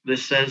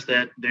 This says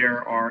that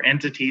there are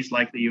entities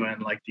like the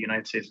UN, like the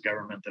United States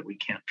government, that we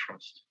can't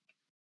trust.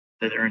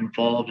 that are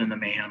involved in the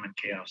mayhem and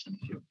chaos in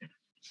Ethiopia.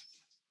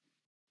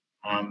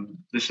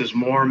 This is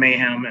more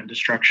mayhem and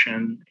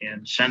destruction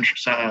in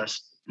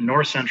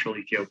north central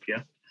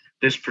Ethiopia.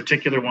 This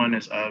particular one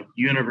is of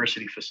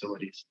university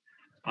facilities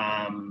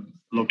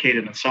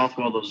located in South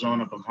Wollo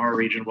zone of Amhara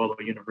region. Wollo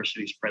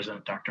University's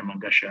president, Dr.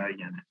 Mangasha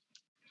Ayene,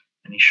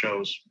 and he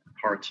shows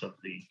parts of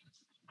the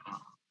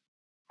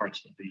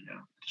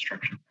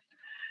destruction.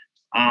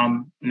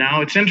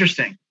 Now it's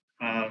interesting.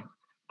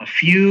 A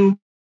few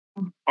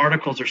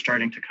articles are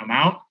starting to come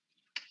out.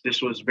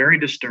 This was very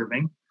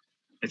disturbing.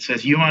 It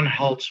says UN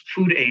halts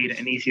food aid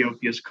in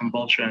Ethiopia's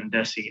Kombolcha and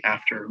Dessie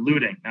after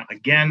looting. Now,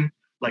 again,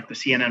 like the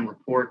CNN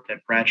report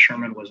that Brad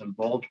Sherman was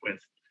involved with,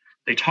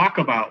 they talk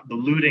about the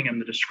looting and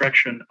the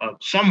destruction of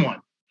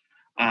someone.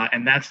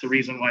 And that's the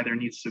reason why there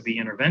needs to be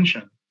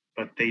intervention.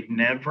 But they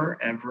never,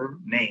 ever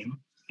name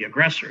the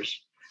aggressors,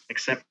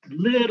 except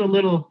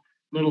little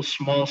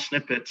small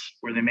snippets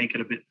where they make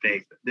it a bit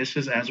vague. This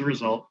is as a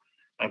result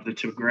of the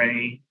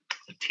TPLF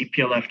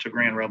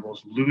Tigrayan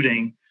rebels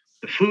looting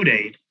the food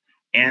aid,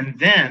 and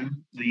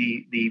then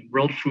the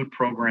World Food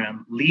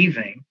Program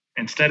leaving,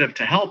 instead of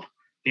to help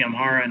the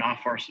Amhara and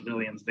Afar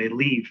civilians, they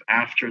leave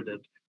after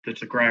the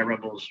Tigray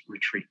rebels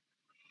retreat.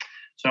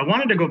 So I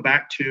wanted to go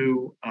back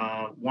to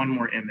one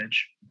more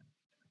image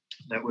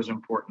that was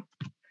important,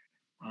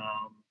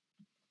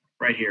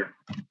 right here.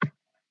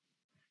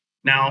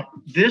 Now,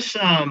 this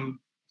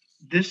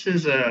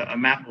is a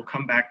map we'll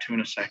come back to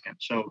in a second.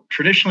 So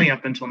traditionally,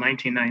 up until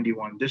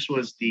 1991, this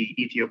was the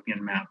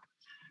Ethiopian map.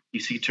 You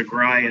see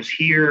Tigray is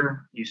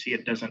here. You see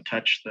it doesn't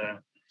touch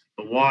the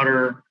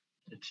water.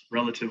 It's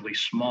relatively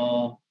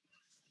small.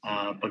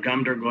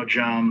 Bagumdar,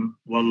 Gojam,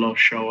 Wollo,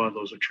 Shoa,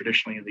 those are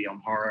traditionally the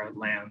Amhara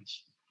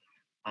lands.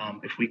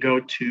 If we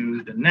go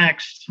to the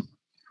next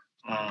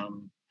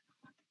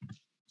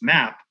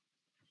map,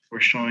 we're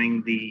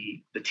showing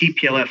the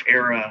TPLF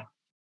era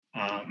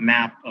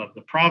map of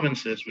the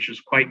provinces, which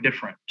is quite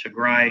different.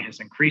 Tigray has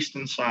increased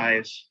in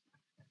size.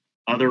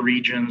 Other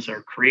regions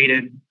are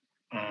created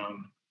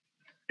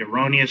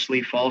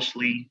erroneously,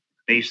 falsely,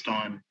 based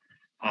on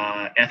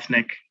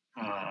ethnic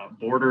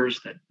borders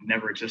that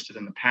never existed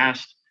in the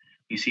past.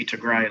 You see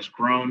Tigray has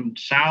grown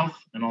south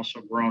and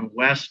also grown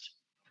west,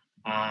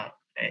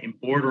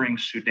 bordering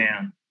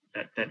Sudan.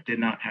 That did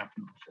not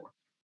happen before.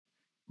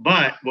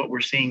 But what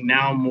we're seeing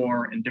now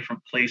more in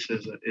different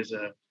places is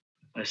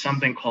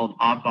something called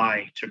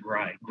Abai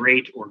Tigray.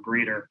 Great or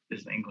greater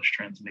is the English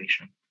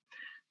translation.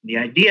 The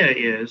idea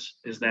is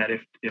that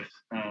if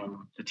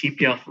the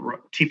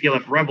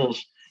TPLF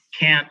rebels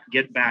can't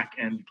get back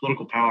in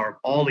political power of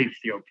all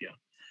Ethiopia,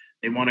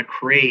 they want to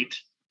create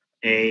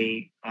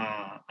a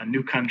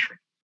new country.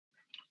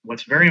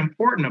 What's very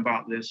important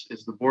about this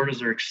is the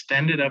borders are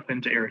extended up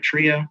into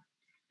Eritrea,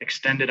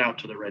 extended out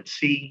to the Red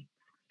Sea,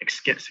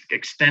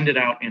 extended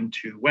out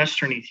into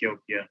Western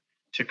Ethiopia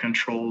to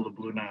control the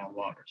Blue Nile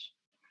waters.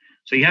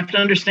 So you have to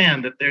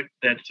understand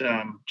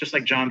that just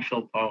like John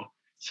Philpo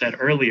said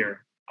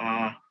earlier,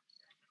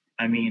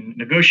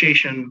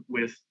 negotiation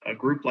with a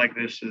group like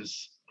this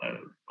is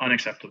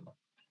unacceptable.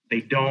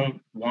 They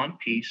don't want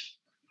peace.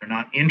 They're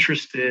not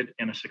interested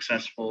in a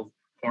successful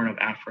Horn of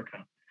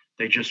Africa.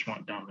 They just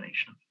want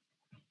domination.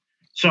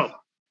 So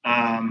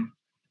I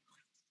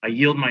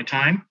yield my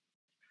time.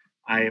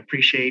 I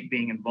appreciate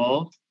being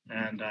involved,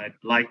 and I'd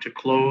like to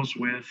close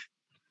with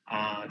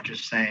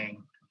just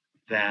saying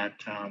that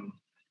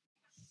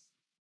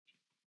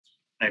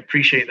I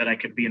appreciate that I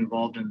could be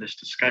involved in this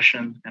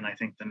discussion, and I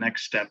think the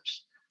next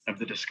steps of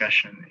the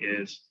discussion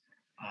is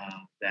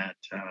that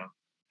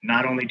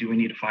not only do we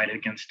need to fight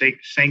against state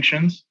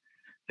sanctions,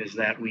 is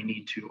that we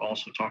need to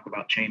also talk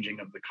about changing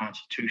of the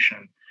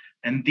Constitution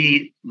and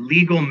the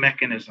legal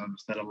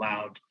mechanisms that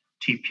allowed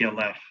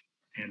TPLF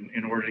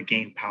in order to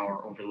gain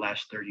power over the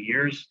last 30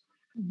 years,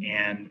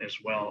 and as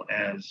well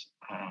as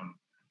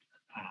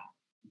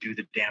do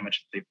the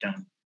damage that they've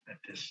done at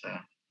this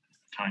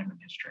time in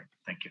history.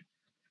 Thank you.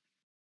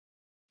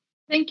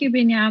 Thank you,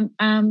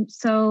 Binyam.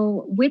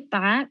 So with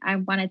that, I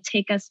want to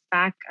take us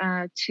back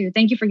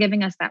thank you for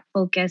giving us that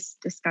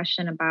focused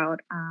discussion about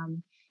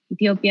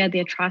Ethiopia,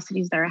 the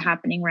atrocities that are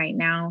happening right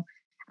now.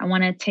 I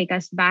want to take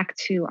us back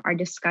to our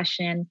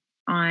discussion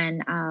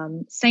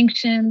on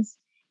sanctions.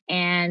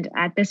 And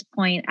at this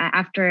point,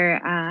 after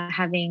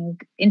having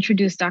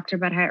introduced Dr.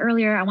 Barha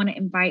earlier, I want to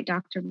invite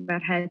Dr.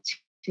 Barha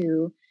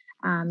to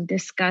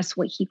discuss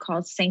what he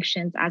calls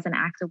sanctions as an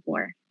act of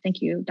war.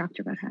 Thank you,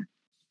 Dr. Barha.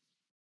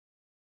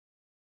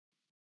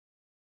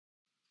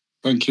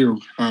 Thank you.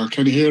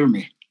 Can you hear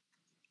me?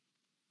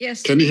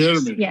 Yes. Can you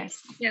hear me?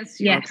 Yes. Yes.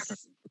 Yes.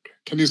 Okay.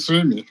 Can you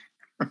see me?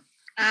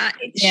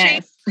 It's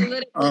yes.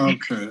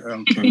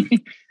 Okay.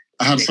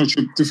 I had such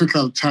a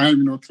difficult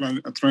time,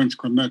 trying to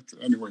connect.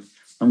 Anyway,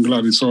 I'm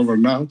glad it's over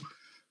now.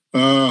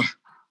 I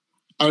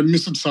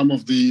missed some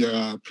of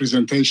the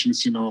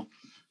presentations,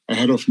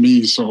 ahead of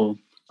me, so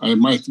I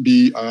might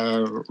be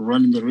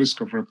running the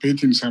risk of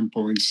repeating some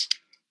points,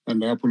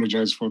 and I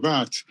apologize for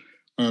that.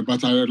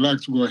 But I would like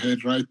to go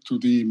ahead right to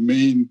the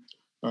main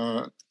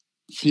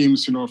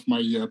themes, of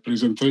my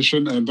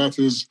presentation, and that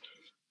is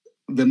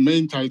the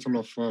main title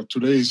of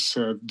today's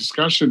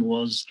discussion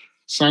was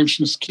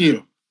Sanctions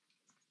Kill.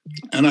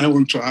 And I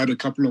want to add a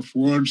couple of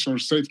words or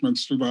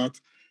statements to that.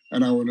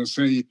 And I want to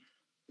say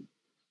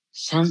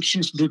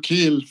sanctions do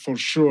kill for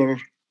sure,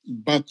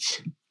 but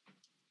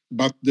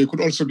they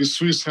could also be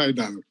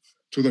suicidal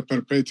to the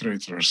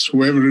perpetrators.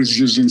 Whoever is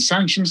using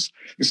sanctions,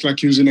 it's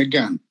like using a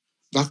gun.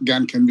 That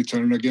gun can be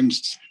turned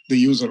against the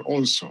user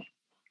also.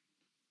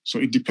 So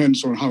it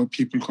depends on how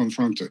people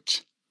confront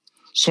it.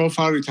 So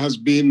far, it has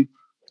been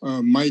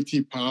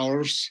mighty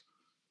powers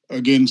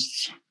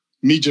against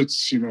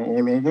midgets,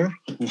 all over,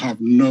 who have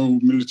no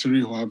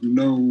military, who have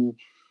no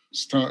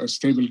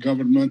stable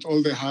government.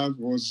 All they have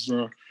was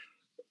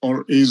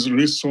or is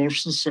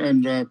resources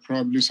and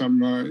probably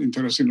some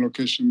interesting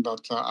location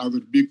that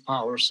other big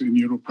powers in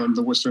Europe and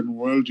the Western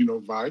world,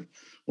 vie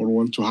or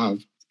want to have.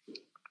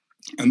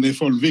 And they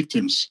fall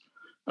victims.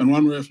 And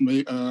one way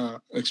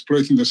of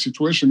exploiting the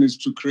situation is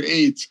to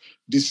create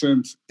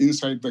dissent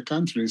inside the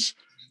countries.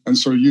 And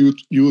so you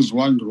use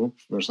one group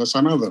versus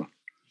another.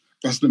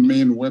 That's the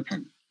main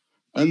weapon.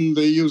 And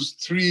they use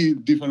three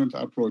different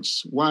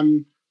approaches.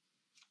 One,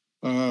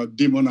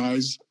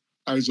 demonize,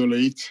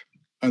 isolate,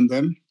 and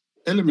then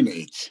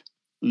eliminate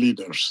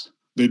leaders.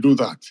 They do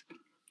that.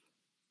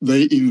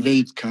 They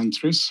invade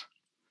countries.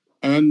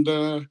 And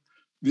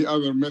the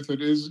other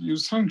method is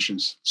use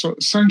sanctions. So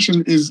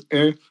sanction is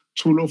a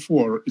tool of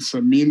war. It's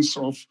a means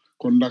of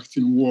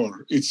conducting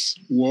war. It's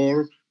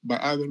war by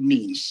other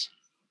means.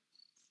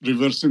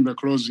 Reversing the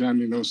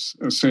Clausian,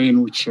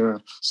 saying which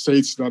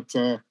states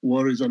that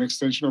war is an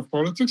extension of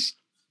politics.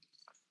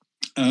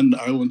 And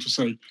I want to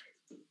say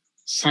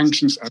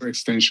sanctions are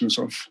extensions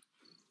of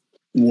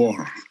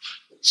war.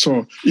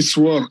 So it's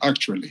war,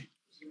 actually.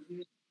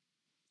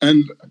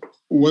 And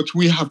what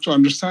we have to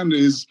understand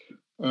is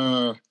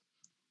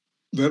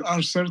there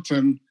are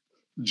certain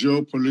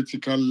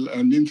geopolitical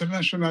and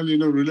international,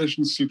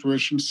 relations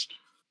situations,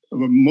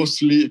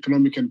 mostly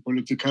economic and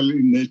political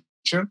in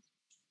nature,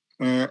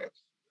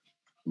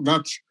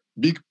 that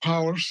big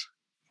powers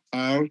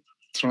are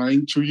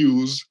trying to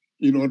use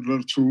in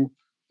order to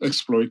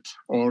exploit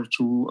or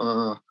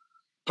to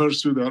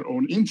pursue their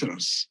own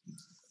interests.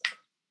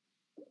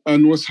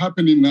 And what's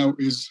happening now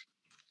is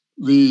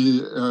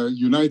the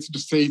United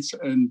States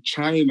and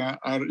China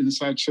are in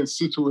such a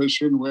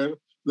situation where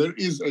there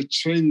is a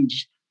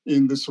change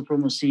in the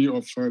supremacy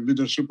of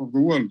leadership of the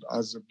world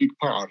as a big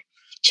power.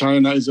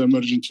 China is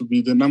emerging to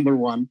be the number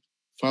one,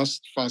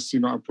 fast,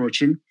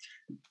 approaching.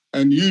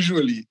 And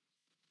usually,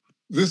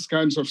 these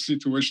kinds of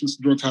situations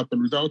don't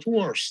happen without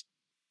wars.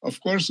 Of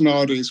course,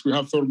 nowadays we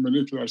have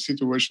thermonuclear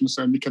situations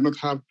and we cannot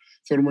have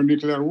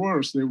thermonuclear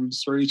wars. They will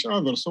destroy each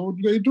other. So what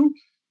do?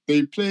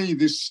 They play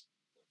this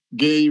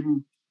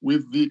game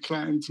with the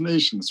client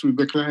nations, with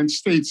the client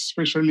states,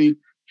 especially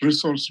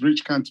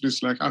resource-rich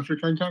countries like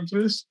African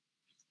countries,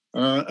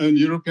 and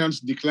Europeans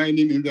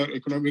declining in their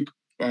economic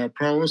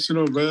prowess,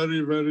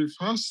 very, very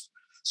fast.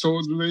 So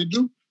what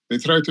do? They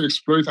try to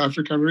exploit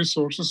African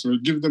resources, they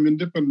give them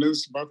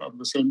independence, but at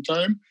the same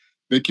time,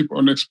 they keep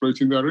on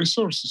exploiting their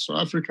resources. So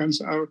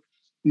Africans are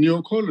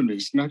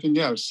neo-colonies, nothing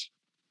else.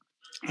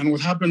 And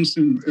what's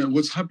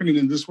happening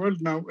in this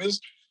world now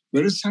is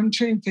there is some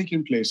change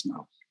taking place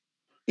now.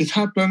 It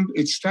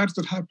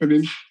started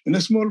happening in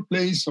a small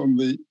place on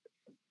the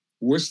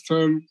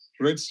western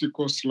Red Sea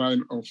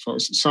coastline of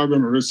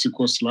southern Red Sea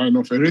coastline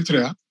of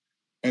Eritrea.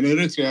 And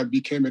Eritrea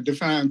became a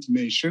defiant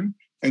nation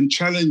and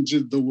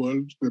challenged the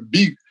world, the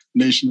big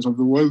nations of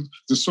the world,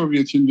 the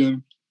Soviet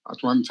Union at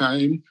one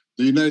time,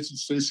 the United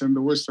States and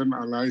the Western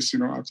allies,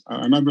 at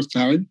another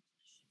time,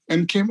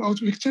 and came out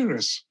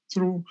victorious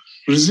through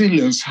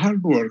resilience,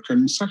 hard work,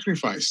 and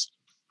sacrifice.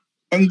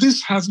 And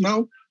this has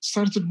now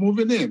started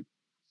moving in.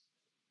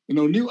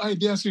 New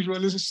ideas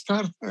usually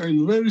start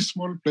in very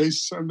small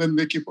places, and then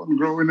they keep on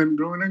growing and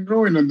growing and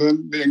growing, and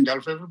then they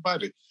engulf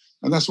everybody.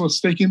 And that's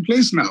what's taking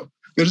place now.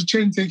 There's a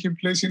change taking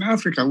place in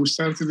Africa. We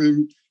started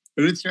in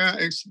Eritrea,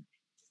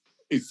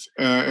 it's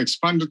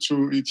expanded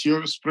to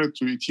Ethiopia, spread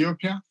to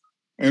Ethiopia,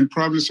 and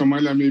probably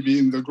Somalia may be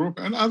in the group,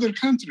 and other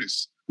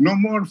countries. No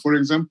more, for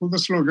example, the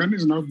slogan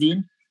is now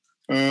being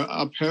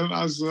upheld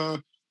as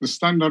the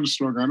standard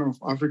slogan of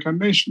African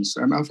nations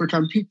and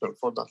African people,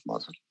 for that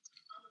matter.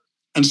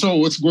 And so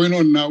what's going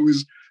on now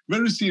is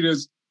very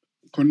serious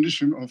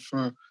condition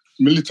of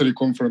military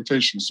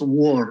confrontation. So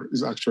war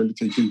is actually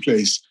taking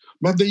place.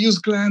 But they use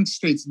client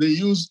states. They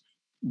use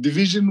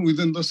division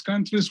within those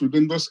countries,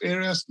 within those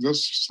areas,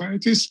 those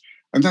societies.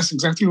 And that's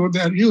exactly what they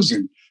are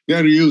using. They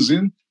are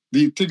using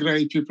the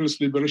Tigray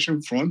People's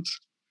Liberation Front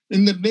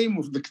in the name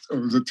of the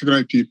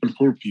Tigray people,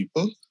 poor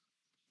people,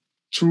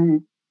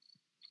 to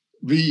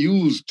be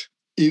used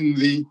in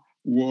the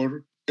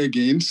war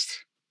against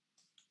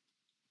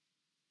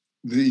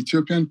the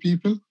Ethiopian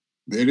people,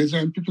 the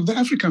Eritrean people, the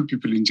African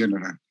people in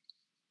general.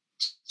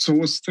 So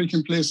what's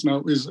taking place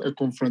now is a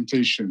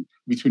confrontation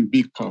between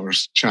big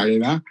powers,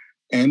 China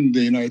and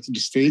the United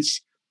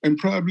States, and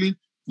probably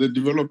the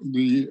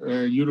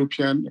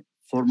European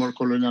former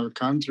colonial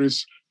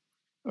countries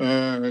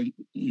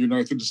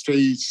United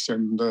States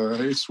and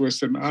its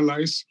Western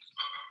allies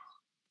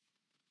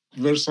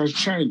versus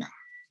China.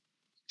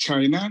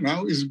 China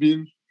now is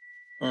being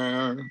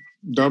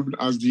dubbed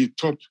as the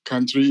top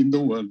country in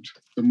the world,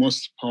 the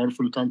most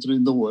powerful country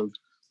in the world.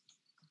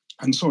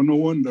 And so no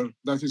wonder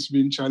that is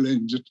being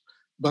challenged,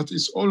 but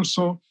it's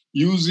also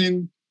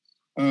using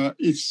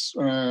its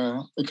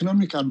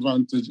economic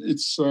advantage,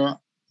 its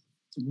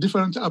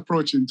different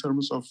approach in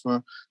terms of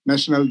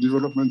national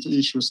development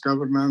issues,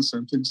 governance,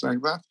 and things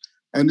like that,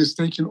 and it's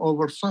taking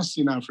over fast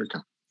in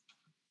Africa.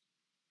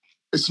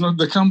 It's not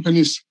the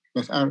companies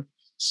that are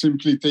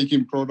simply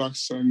taking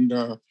products and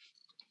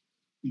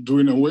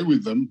doing away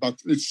with them, but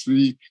it's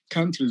the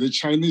country, the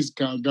Chinese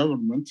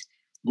government,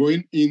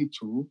 going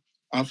into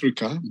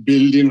Africa,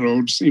 building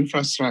roads,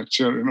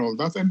 infrastructure, and all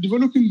that, and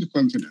developing the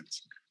continent.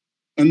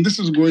 And this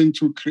is going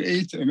to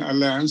create an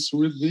alliance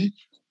with the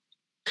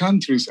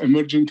countries,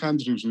 emerging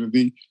countries, with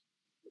the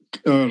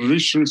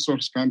rich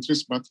resource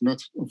countries, but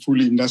not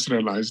fully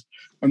industrialized.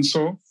 And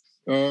so,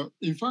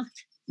 in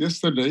fact,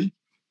 yesterday,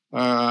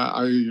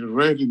 I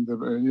read in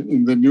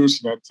the news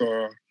that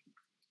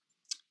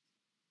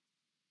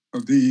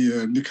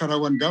the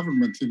Nicaraguan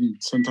government in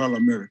Central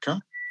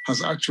America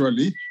has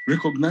actually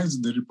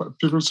recognized the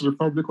People's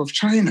Republic of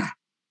China.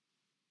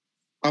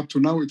 Up to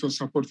now, it was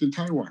supporting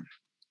Taiwan.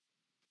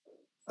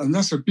 And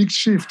that's a big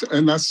shift.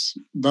 And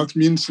that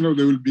means, they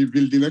will be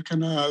building a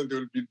canal, they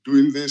will be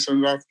doing this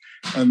and that.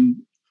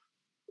 And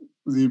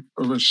the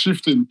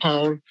shift in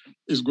power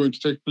is going to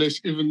take place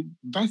even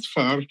that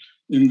far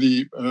in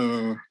the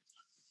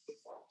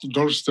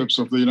doorsteps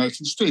of the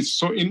United States.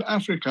 So in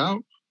Africa,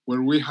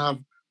 where we have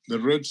the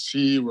Red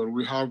Sea, where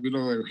we have,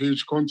 a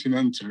huge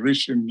continent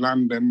rich in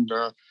land and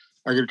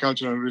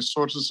agricultural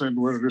resources, and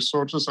where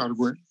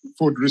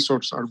food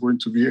resources are going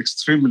to be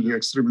extremely,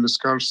 extremely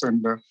scarce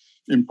and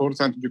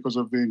important because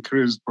of the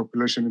increased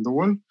population in the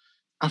world,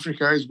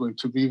 Africa is going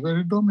to be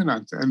very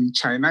dominant, and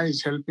China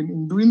is helping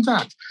in doing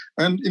that.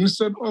 And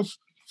instead of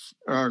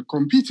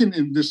competing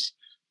in this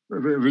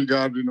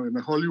regard, in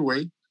a holy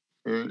way,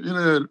 in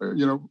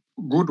a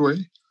good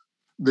way,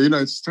 the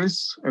United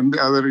States and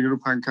the other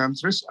European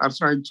countries are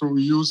trying to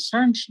use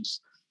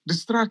sanctions,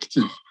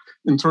 destructive,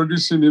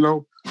 introducing,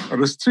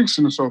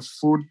 restrictions of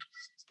food,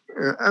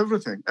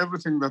 everything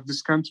that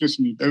these countries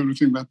need,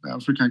 everything that the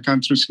African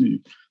countries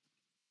need.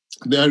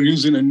 They are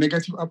using a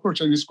negative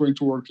approach, and it's going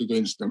to work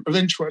against them.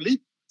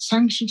 Eventually,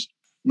 sanctions,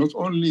 not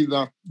only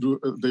that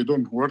they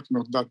don't work,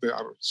 not that they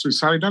are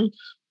suicidal,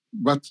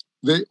 but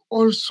they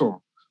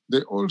also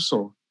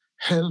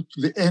help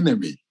the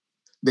enemy.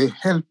 They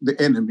help the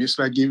enemy. It's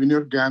like giving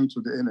your gun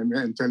to the enemy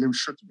and tell him,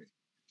 shoot me.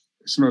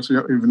 It's not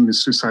even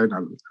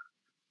suicidal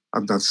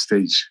at that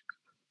stage.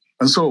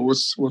 And so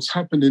what's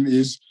happening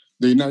is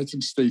the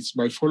United States,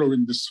 by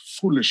following these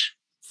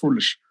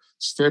foolish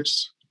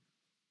steps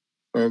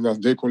that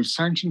they call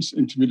sanctions,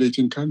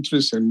 intimidating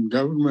countries and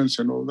governments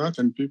and all that,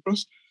 and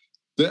peoples,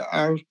 they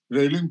are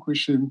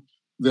relinquishing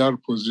their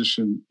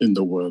position in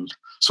the world.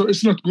 So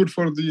it's not good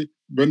for the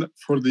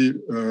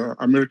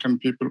American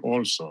people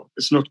also.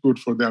 It's not good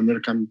for the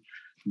American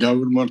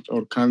government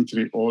or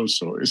country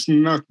also. It's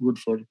not good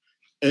for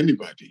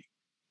anybody.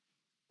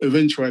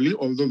 Eventually,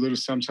 although there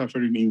is some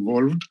suffering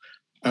involved,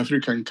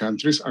 African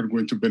countries are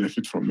going to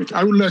benefit from it.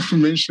 I would like to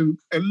mention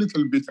a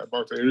little bit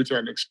about the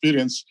Eritrean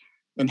experience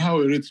and how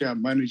Eritrea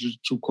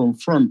managed to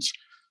confront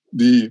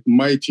the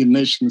mighty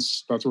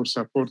nations that were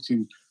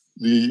supporting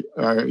the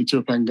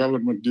Ethiopian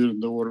government during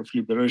the War of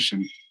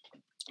Liberation.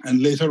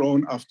 And later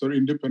on, after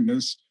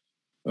independence,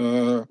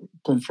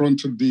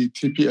 confronted the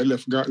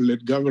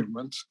TPLF-led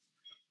government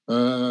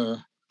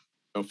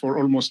for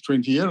almost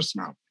 20 years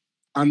now,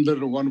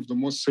 under one of the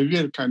most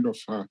severe kind of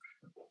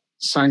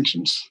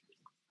sanctions.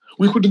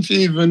 We couldn't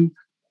even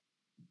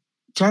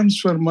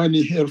transfer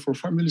money here for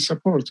family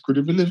support. Could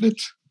you believe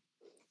it?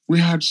 We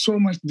had so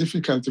much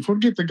difficulty.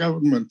 Forget the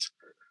government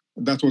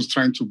that was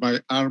trying to buy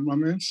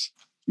armaments.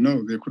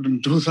 No, they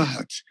couldn't do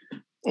that.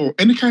 Or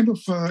any kind of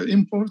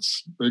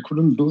imports, they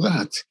couldn't do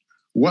that.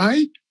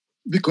 Why?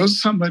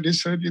 Because somebody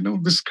said,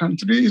 this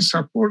country is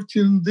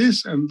supporting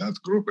this and that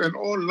group, and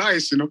all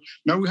lies,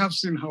 Now we have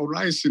seen how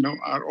lies,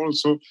 are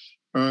also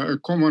a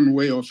common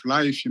way of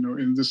life,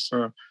 in this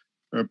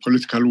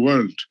political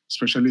world,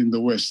 especially in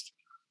the West.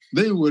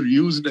 They were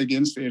used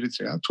against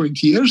Eritrea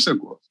 20 years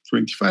ago,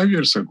 25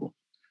 years ago.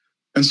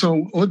 And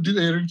so what did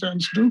the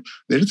Eritreans do?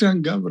 The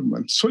Eritrean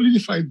government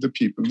solidified the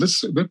people.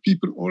 The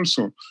people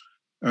also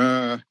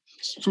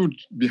stood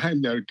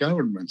behind their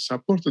government,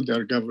 supported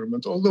their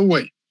government all the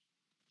way.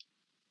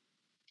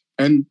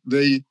 And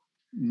they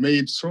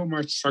made so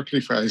much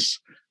sacrifice,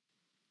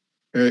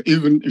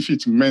 even if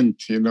it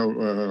meant,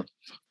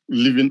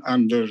 living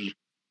under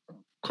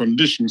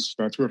conditions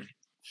that were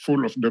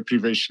full of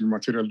deprivation,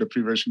 material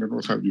deprivation, and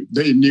what have you.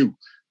 They knew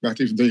that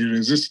if they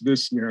resist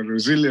this, their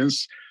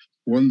resilience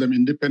won them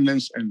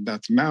independence, and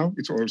that now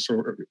it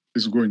also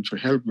is going to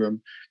help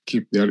them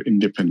keep their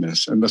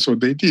independence. And that's what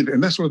they did.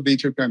 And that's what the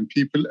Ethiopian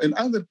people and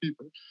other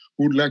people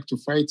who would like to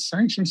fight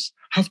sanctions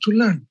have to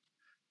learn.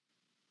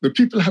 The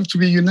people have to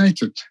be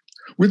united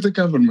with the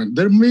government.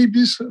 There may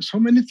be so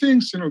many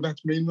things, that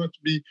may not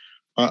be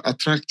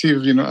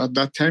attractive, at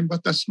that time,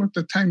 but that's not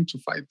the time to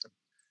fight them.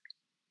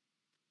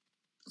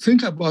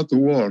 Think about the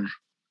war.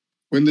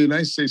 When the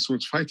United States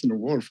was fighting a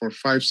war for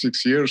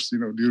 5-6 years,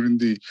 during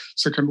the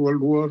Second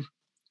World War,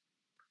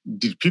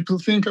 did people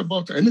think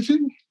about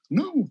anything?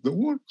 No, the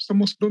war was the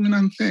most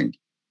dominant thing.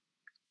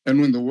 And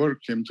when the war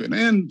came to an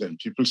end, then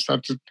people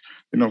started,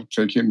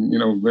 taking,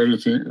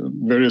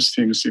 various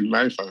things in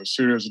life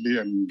seriously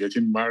and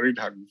getting married,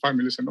 having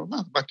families and all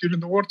that. But during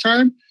the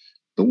wartime,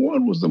 the war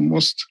was the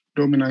most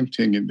dominant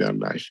thing in their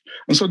life.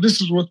 And so this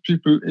is what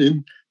people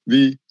in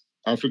the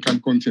African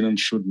continent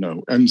should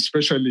know, and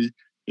especially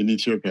in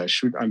Ethiopia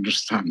should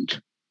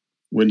understand.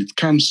 When it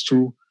comes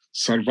to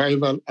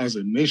survival as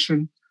a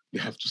nation, they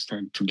have to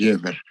stand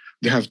together.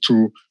 They have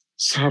to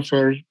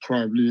suffer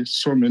probably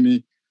so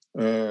many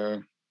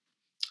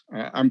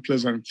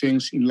unpleasant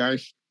things in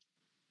life,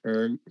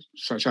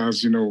 such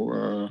as,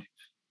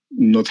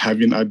 not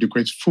having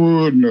adequate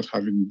food, not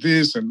having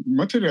this, and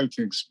material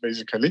things,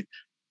 basically.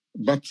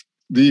 But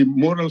the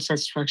moral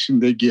satisfaction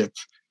they get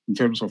in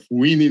terms of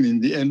winning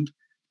in the end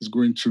is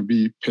going to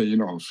be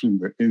paying off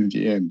in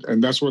the end.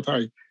 And that's what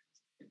I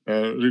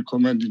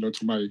recommend,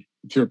 to my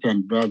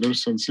Ethiopian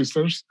brothers and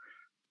sisters.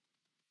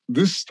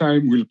 This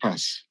time will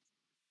pass,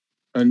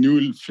 and you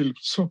will feel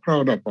so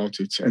proud about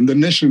it. And the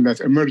nation that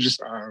emerges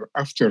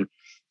after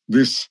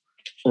this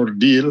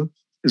ordeal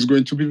is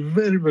going to be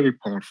very, very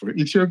powerful.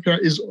 Ethiopia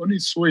is on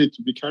its way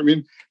to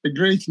becoming a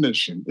great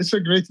nation. It's a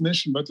great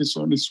nation, but it's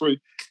on its way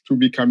to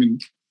becoming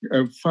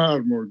a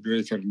far more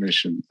greater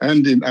nation.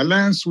 And in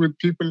alliance with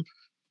people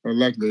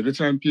like the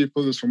Eritrean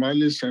people, the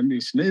Somalis, and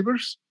its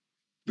neighbors,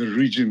 the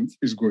region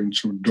is going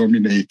to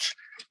dominate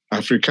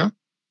Africa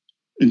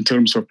in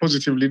terms of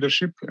positive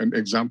leadership and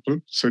example,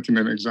 setting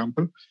an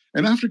example.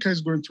 And Africa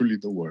is going to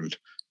lead the world.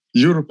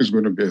 Europe is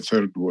going to be a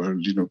third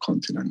world,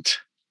 continent.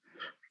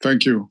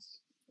 Thank you.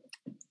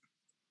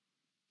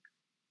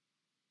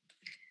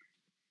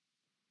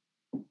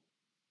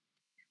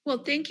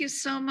 Well, thank you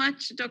so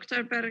much,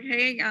 Dr.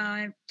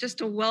 Berhe.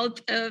 Just a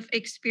wealth of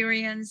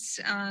experience.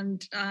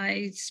 And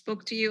I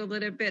spoke to you a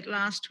little bit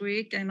last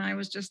week, and I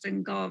was just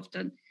engulfed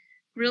and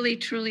really,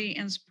 truly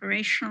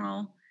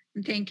inspirational.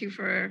 And thank you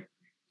for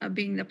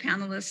being the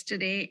panelist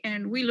today.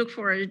 And we look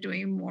forward to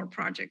doing more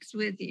projects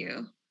with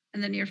you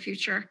in the near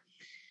future.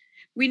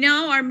 We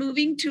now are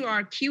moving to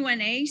our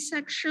Q&A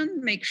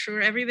section. Make sure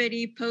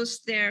everybody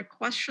posts their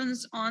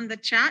questions on the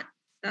chat.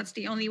 That's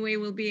the only way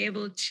we'll be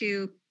able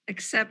to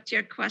accept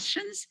your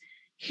questions.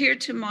 Here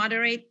to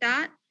moderate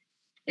that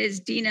is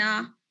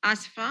Dina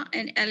Asfa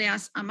and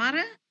Elias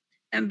Amara.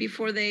 And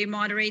before they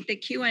moderate the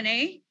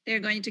Q&A, they're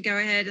going to go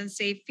ahead and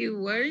say a few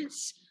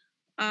words.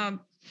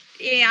 I'm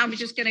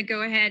just going to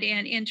go ahead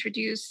and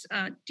introduce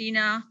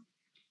Dina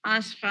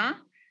Asfa,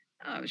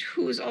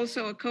 who's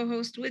also a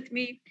co-host with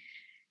me.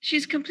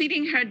 She's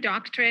completing her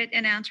doctorate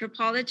in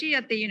anthropology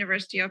at the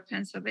University of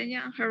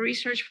Pennsylvania. Her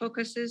research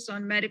focuses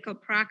on medical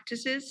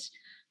practices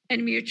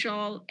and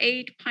mutual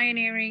aid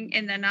pioneering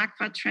in the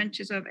Nakba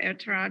trenches of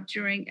Eritrea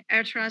during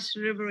Eritrea's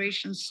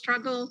liberation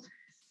struggle,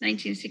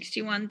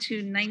 1961 to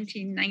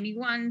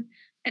 1991,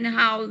 and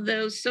how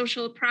those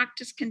social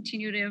practices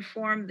continue to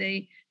inform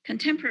the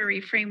contemporary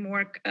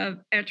framework of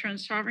Eritrean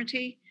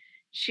sovereignty.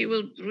 She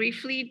will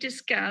briefly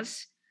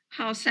discuss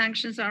how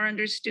sanctions are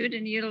understood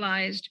and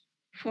utilized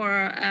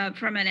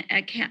from an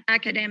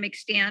academic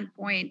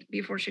standpoint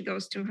before she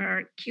goes to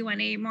her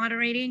Q&A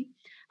moderating.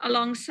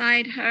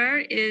 Alongside her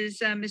is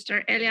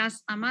Mr.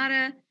 Elias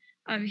Amara.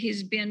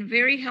 He's been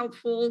very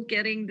helpful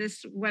getting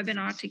this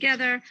webinar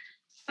together.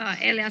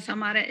 Elias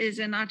Amara is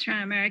an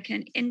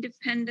Eritrean-American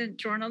independent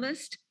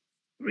journalist,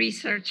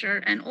 researcher,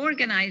 and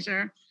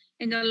organizer,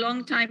 and a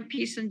longtime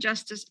peace and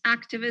justice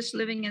activist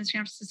living in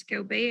San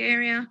Francisco Bay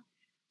Area.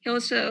 He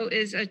also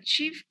is a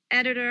chief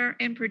editor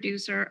and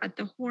producer at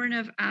the Horn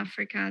of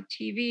Africa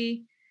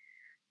TV.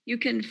 You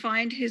can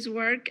find his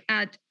work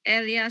at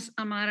Elias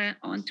Amara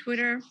on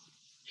Twitter.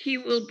 He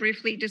will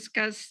briefly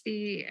discuss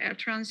the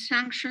Eritrean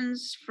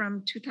sanctions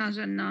from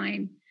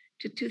 2009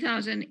 to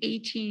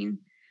 2018,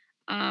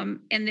 and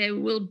they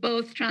will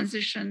both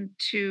transition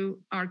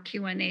to our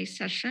Q&A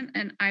session,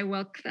 and I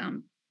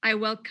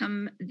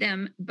welcome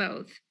them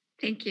both.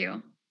 Thank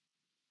you.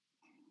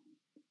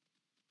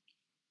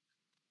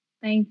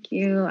 Thank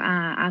you,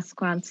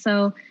 Asqual.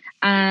 So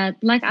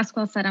like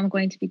Asqual said, I'm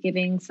going to be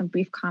giving some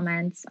brief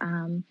comments.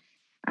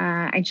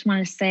 I just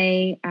want to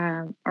say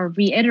or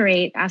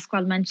reiterate,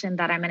 Asqual mentioned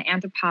that I'm an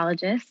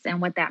anthropologist,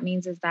 and what that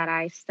means is that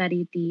I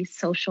study the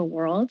social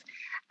world.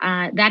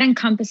 That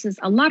encompasses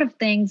a lot of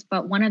things,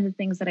 but one of the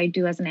things that I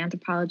do as an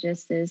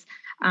anthropologist is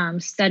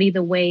study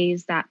the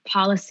ways that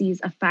policies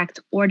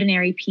affect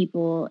ordinary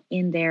people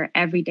in their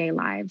everyday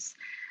lives.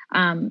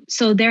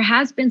 So there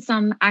has been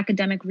some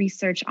academic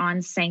research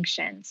on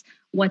sanctions,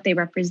 what they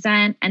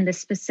represent, and the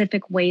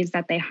specific ways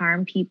that they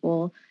harm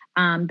people,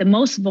 the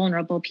most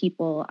vulnerable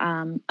people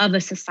of a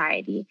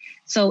society.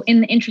 So in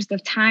the interest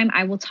of time,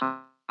 I will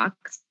talk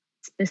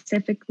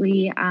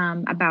specifically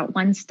about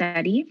one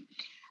study.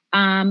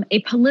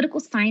 A political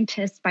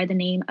scientist by the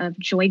name of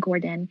Joy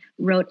Gordon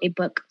wrote a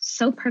book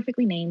so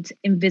perfectly named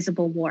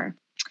Invisible War,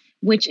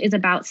 which is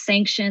about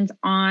sanctions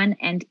on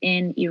and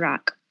in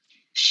Iraq.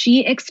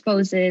 She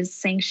exposes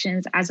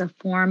sanctions as a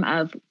form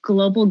of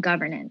global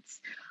governance.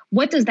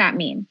 What does that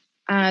mean?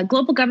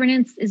 Global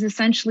governance is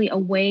essentially a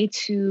way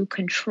to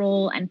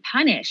control and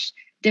punish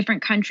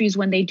different countries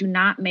when they do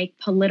not make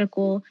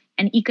political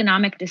and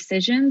economic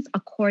decisions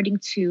according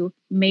to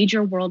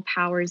major world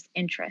powers'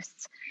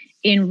 interests.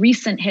 In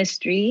recent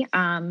history,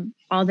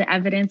 all the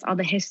evidence, all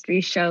the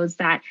history shows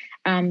that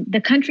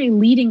the country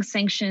leading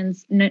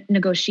sanctions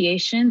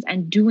negotiations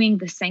and doing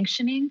the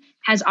sanctioning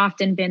has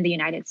often been the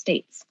United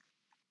States.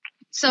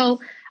 So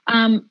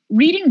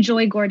reading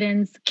Joy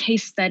Gordon's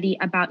case study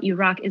about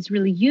Iraq is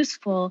really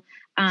useful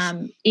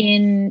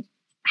in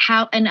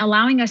how and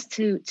allowing us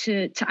to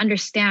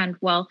understand,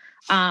 well,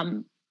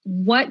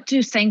 what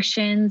do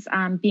sanctions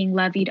being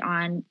levied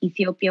on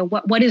Ethiopia,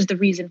 what is the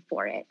reason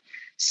for it?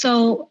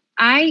 So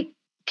I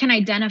can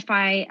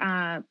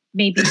identify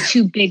maybe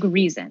two big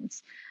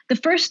reasons. The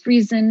first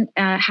reason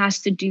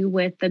has to do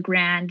with the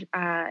Grand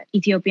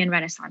Ethiopian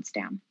Renaissance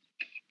Dam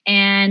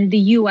and the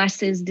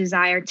US's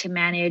desire to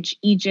manage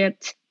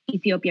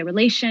Egypt-Ethiopia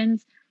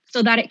relations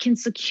so that it can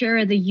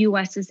secure the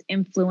US's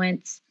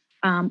influence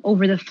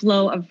over the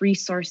flow of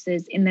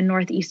resources in the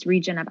Northeast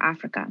region of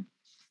Africa.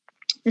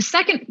 The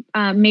second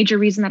major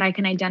reason that I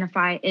can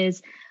identify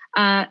is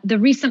the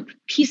recent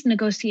peace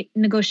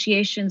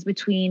negotiations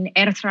between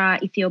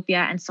Eritrea,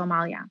 Ethiopia, and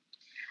Somalia.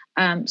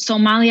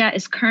 Somalia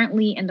is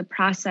currently in the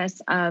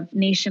process of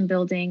nation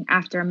building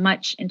after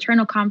much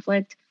internal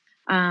conflict,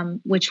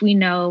 which we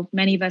know,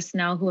 many of us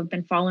know who have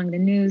been following the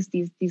news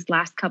these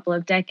last couple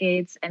of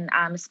decades, and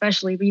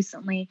especially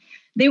recently,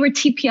 they were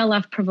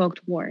TPLF-provoked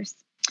wars.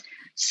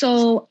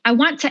 So I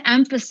want to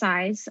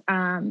emphasize,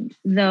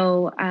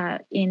 though,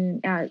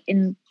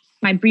 in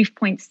my brief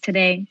points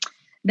today,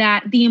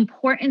 that the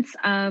importance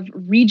of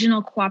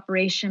regional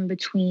cooperation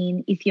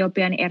between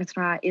Ethiopia and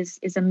Eritrea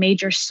is a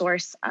major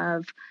source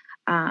of,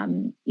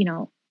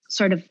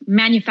 sort of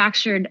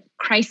manufactured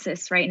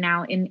crisis right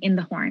now in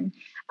the Horn.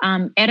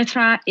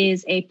 Eritrea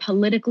is a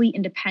politically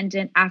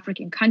independent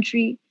African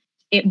country.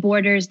 It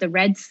borders the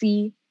Red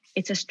Sea.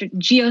 It's a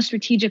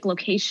geostrategic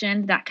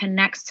location that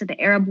connects to the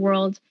Arab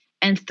world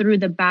and through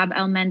the Bab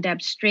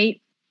el-Mandeb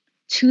Strait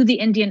to the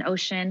Indian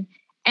Ocean.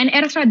 And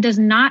Eritrea does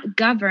not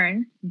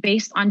govern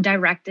based on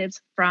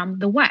directives from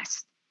the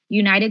West,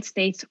 United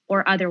States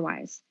or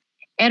otherwise.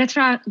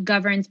 Eritrea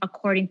governs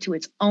according to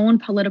its own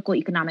political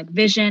economic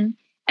vision,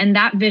 and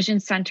that vision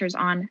centers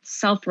on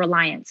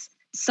self-reliance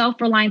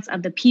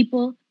of the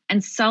people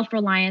and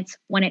self-reliance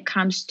when it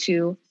comes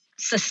to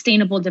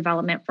sustainable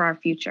development for our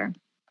future.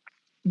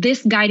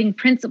 This guiding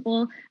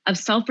principle of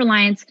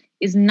self-reliance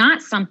is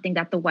not something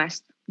that the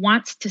West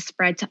wants to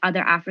spread to other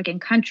African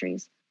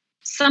countries.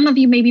 Some of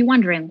you may be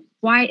wondering,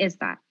 why is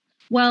that?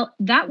 Well,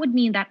 that would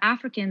mean that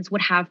Africans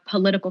would have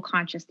political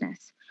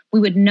consciousness. We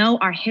would know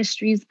our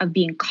histories of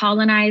being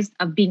colonized,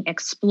 of being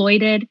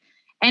exploited.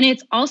 And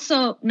it's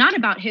also not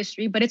about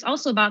history, but it's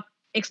also about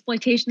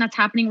exploitation that's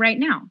happening right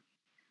now.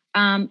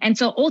 And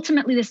so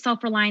ultimately, this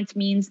self-reliance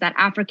means that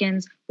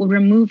Africans we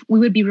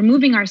would be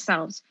removing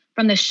ourselves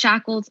from the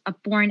shackles of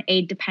foreign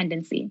aid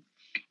dependency.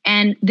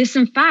 And this,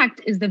 in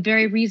fact, is the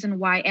very reason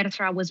why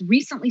Eritrea was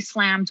recently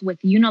slammed with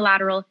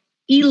unilateral,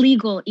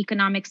 illegal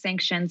economic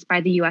sanctions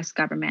by the US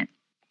government.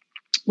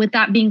 With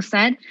that being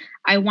said,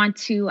 I want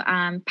to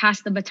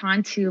pass the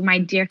baton to my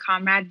dear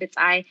comrade,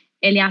 Bitzai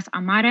Elias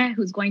Amare,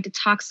 who's going to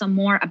talk some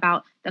more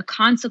about the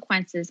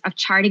consequences of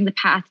charting the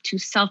path to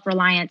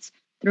self-reliance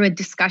through a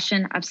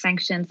discussion of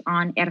sanctions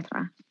on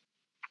Eritrea.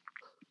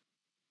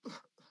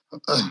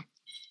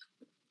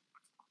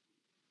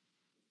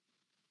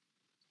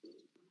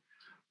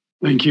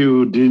 Thank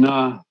you,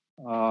 Dina.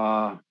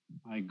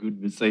 My good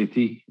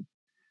Bizaiti.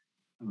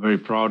 I'm very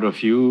proud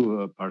of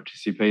you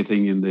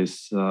participating in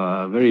this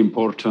very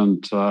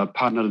important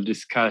panel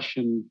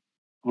discussion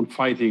on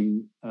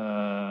fighting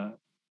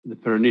the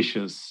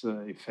pernicious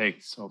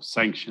effects of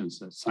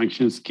sanctions.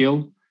 Sanctions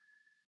kill.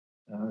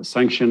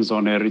 Sanctions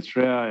on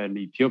Eritrea and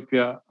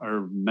Ethiopia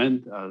are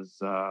meant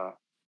as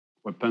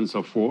weapons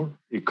of war.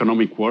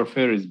 Economic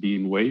warfare is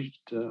being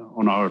waged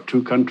on our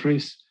two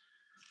countries.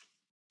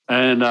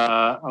 And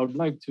I would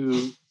like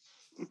to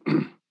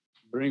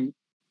bring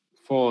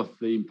forth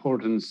the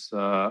importance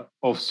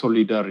of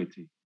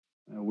solidarity.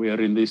 We are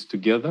in this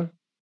together.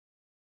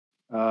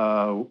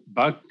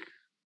 Back,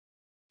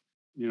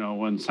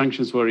 when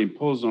sanctions were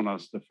imposed on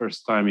us the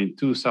first time in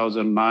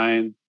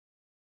 2009,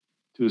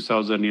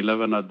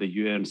 2011 at the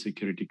UN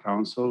Security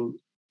Council,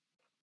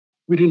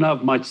 we didn't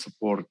have much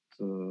support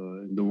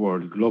in the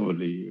world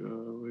globally.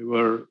 We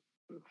were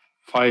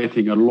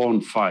fighting a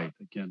lone fight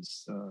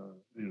against,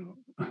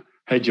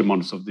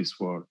 hegemons of this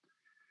world.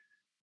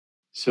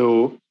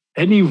 So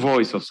any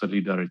voice of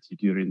solidarity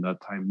during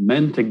that time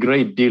meant a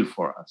great deal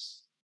for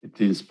us.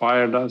 It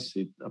inspired us,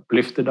 it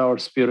uplifted our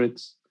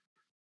spirits,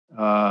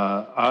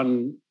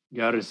 and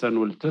Garrison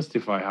will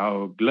testify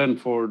how Glenn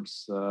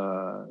Ford's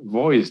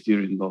voice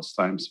during those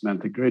times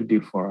meant a great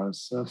deal for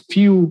us. A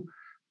few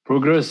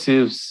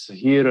progressives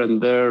here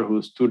and there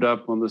who stood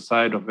up on the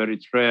side of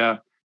Eritrea,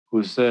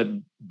 who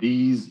said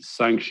these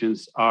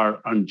sanctions are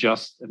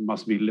unjust and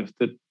must be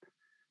lifted,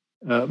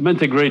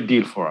 meant a great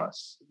deal for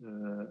us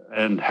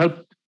and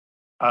helped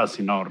us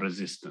in our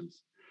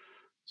resistance.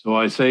 So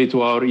I say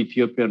to our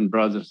Ethiopian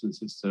brothers and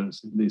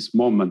sisters in this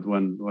moment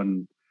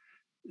when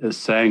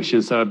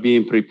sanctions are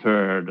being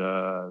prepared,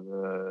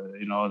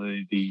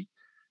 the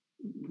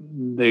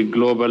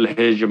global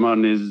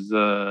hegemon is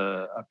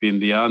up in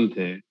the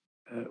ante,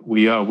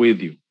 we are with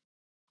you.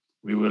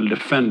 We will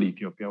defend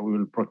Ethiopia. We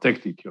will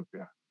protect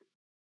Ethiopia.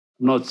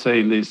 I'm not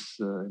saying this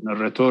in a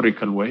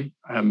rhetorical way.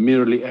 I am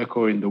merely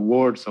echoing the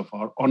words of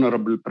our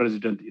Honorable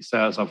President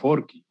Isaias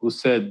Afwerki, who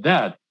said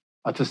that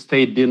at a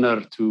state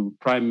dinner to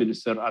Prime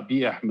Minister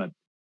Abiy Ahmed,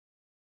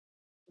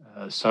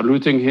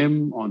 saluting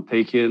him on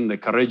taking the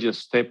courageous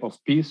step of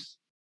peace.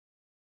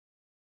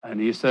 And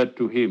he said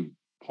to him,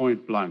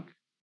 point blank,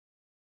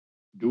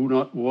 do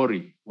not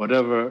worry,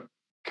 whatever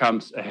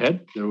comes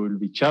ahead, there will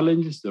be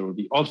challenges, there will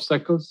be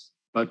obstacles,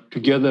 but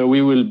together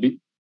we will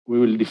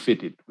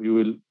defeat it, we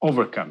will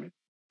overcome it.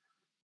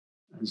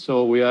 And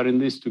so we are in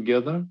this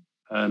together,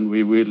 and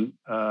we will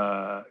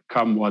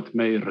come what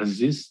may,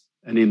 resist,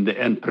 and in the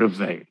end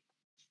prevail.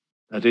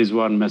 That is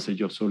one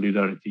message of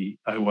solidarity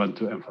I want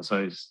to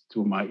emphasize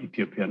to my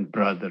Ethiopian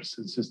brothers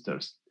and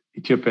sisters.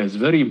 Ethiopia is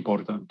very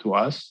important to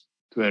us,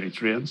 to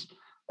Eritreans,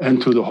 and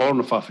to the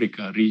Horn of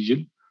Africa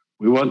region.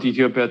 We want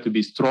Ethiopia to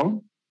be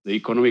strong, the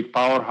economic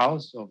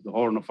powerhouse of the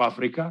Horn of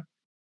Africa.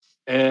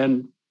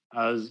 And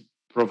as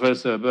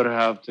Professor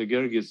Berhav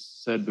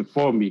Tegergis said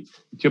before me,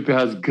 Ethiopia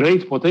has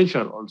great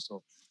potential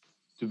also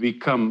to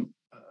become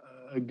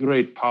a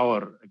great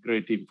power, a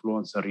great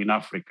influencer in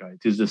Africa.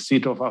 It is the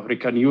seat of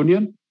African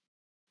Union.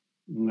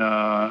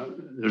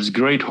 There's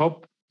great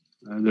hope.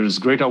 There's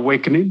great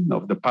awakening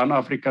of the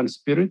Pan-African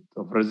spirit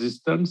of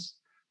resistance.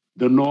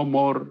 The No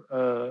More,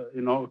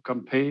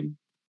 campaign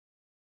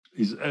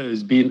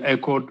is being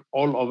echoed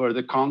all over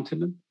the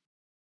continent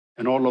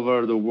and all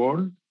over the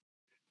world.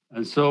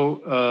 And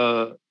so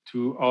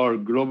to our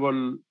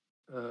global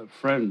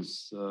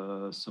friends,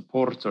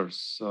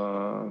 supporters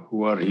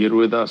who are here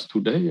with us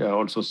today, I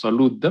also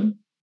salute them.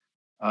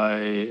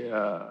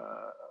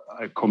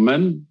 I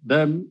commend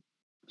them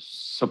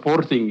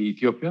supporting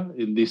Ethiopia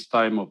in this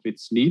time of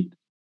its need.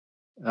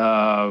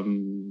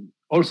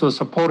 Also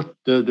support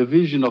the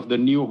vision of the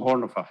new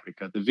Horn of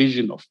Africa, the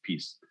vision of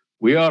peace.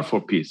 We are for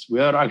peace.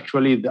 We are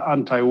actually the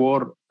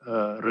anti-war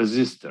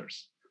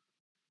resistors.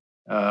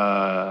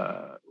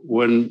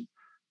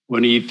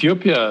 When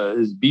Ethiopia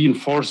is being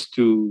forced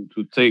to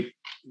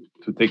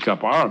take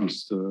up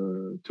arms,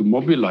 to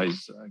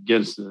mobilize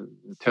against the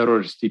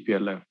terrorist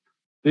TPLF,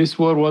 this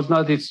war was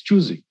not its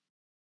choosing.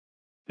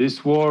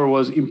 This war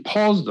was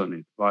imposed on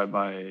it by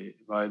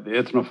the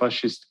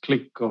ethno-fascist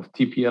clique of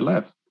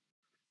TPLF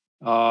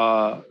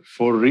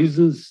for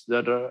reasons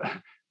that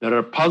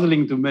are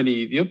puzzling to many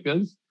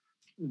Ethiopians.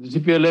 The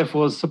TPLF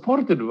was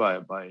supported by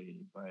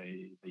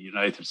the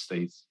United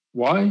States.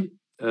 Why?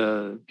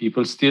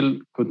 People still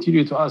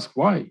continue to ask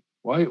why.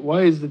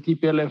 Why is the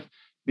TPLF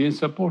being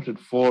supported?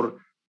 For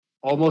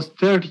almost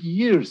 30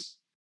 years,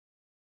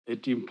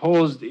 it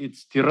imposed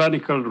its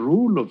tyrannical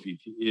rule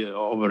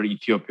over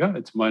Ethiopia,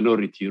 its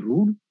minority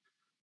rule.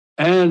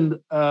 And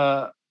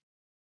the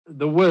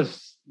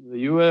West, the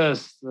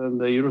US, and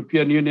the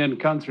European Union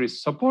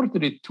countries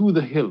supported it to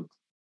the hilt.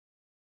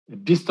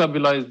 It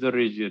destabilized the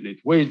region. It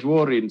waged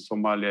war in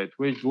Somalia. It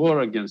waged war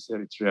against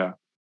Eritrea.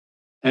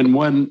 And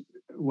when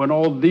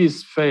all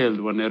this failed,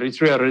 when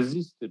Eritrea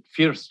resisted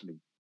fiercely,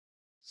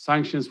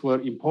 sanctions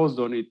were imposed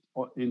on it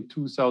in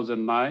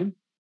 2009.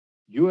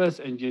 US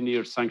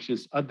engineered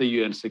sanctions at the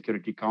UN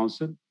Security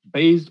Council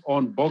based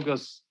on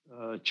bogus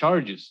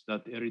charges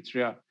that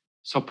Eritrea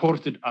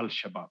supported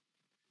Al-Shabaab.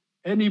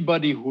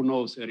 Anybody who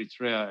knows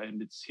Eritrea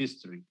and its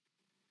history,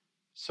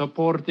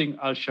 supporting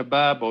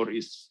Al-Shabaab or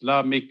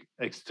Islamic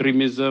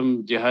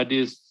extremism,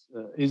 jihadists,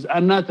 is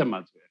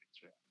anathema to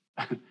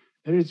Eritrea.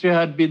 Eritrea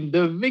had been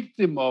the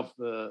victim of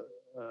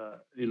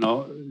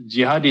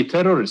jihadi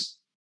terrorists.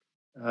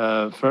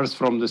 First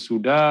from the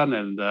Sudan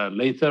and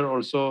later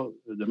also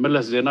the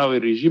Meles Zenawi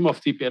regime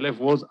of TPLF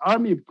was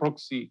army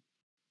proxy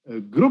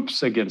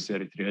groups against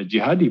Eritrea,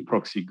 jihadi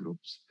proxy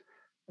groups.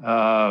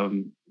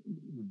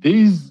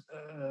 These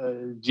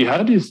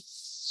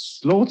jihadists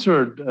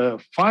slaughtered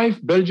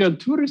 5 Belgian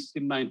tourists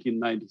in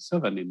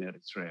 1997 in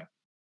Eritrea.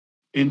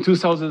 In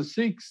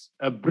 2006,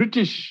 a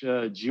British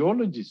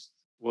geologist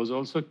was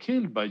also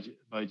killed by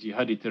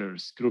jihadi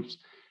terrorist groups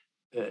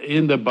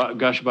in the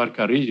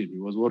Gashbarka region. He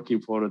was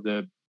working for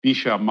the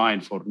Bisha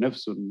mine for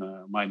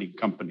Nefsun mining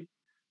company.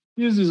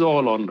 This is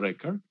all on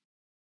record.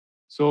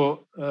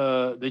 So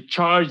the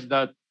charge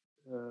that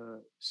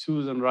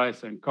Susan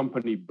Rice and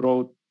company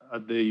brought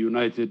at the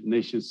United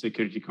Nations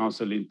Security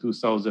Council in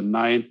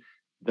 2009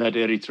 that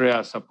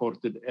Eritrea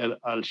supported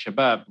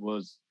Al-Shabaab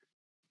was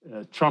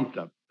trumped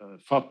up,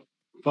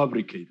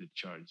 fabricated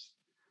charges.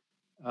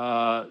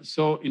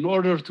 So in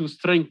order to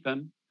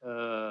strengthen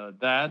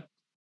that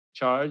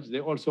charge, they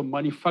also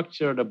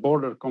manufactured a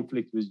border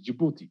conflict with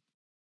Djibouti.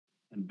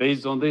 And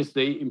based on this,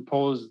 they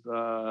imposed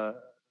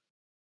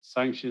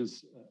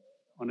sanctions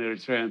on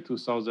Eritrea in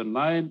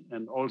 2009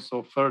 and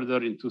also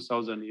further in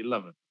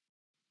 2011.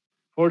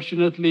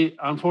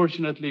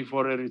 Unfortunately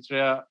for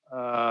Eritrea,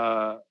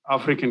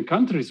 African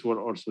countries were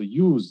also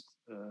used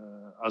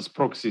as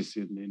proxies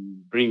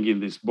in bringing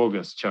these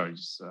bogus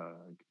charges.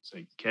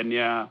 Say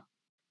Kenya,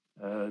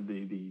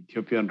 the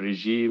Ethiopian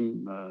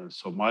regime,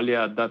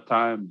 Somalia at that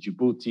time,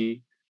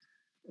 Djibouti,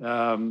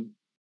 and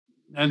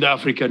the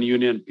African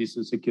Union Peace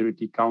and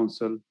Security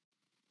Council.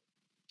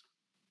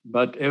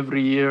 But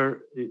every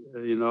year,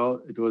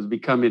 it was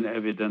becoming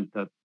evident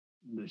that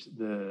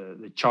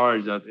the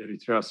charge that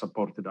Eritrea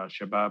supported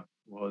Al-Shabaab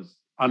was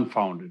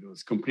unfounded. It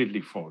was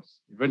completely false.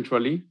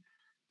 Eventually,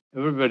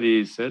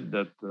 everybody said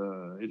that,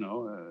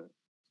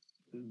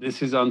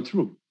 this is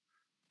untrue.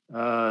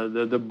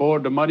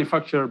 The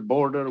manufacturer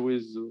border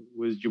with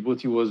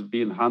Djibouti was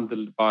being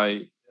handled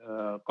by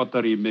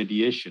Qatari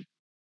mediation.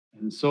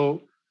 And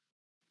so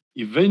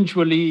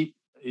eventually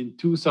in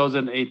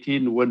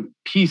 2018, when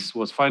peace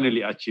was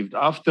finally achieved,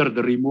 after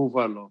the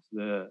removal of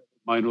the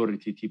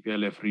minority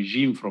TPLF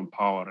regime from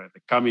power and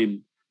the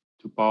coming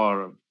to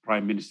power of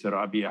Prime Minister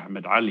Abiy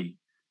Ahmed Ali,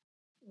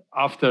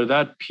 after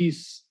that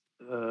peace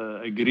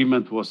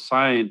agreement was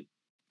signed,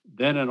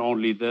 then and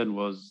only then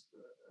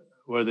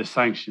were the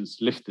sanctions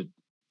lifted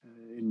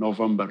in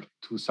November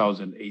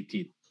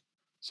 2018.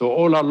 So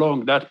all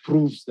along, that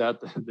proves that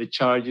the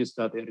charges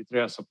that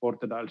Eritrea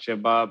supported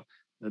Al-Shabaab,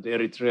 that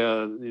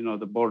Eritrea,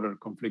 the border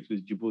conflict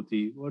with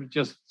Djibouti, were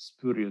just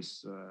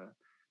spurious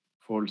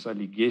false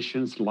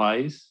allegations,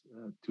 lies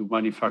to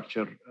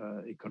manufacture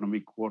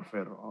economic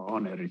warfare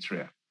on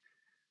Eritrea.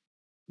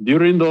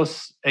 During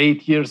those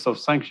 8 years of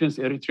sanctions,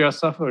 Eritrea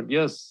suffered.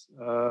 Yes,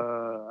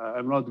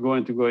 I'm not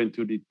going to go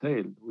into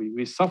detail.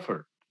 We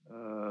suffered.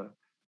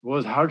 It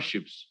was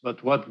hardships,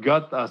 but what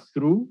got us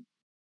through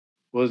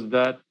was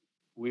that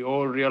we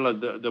all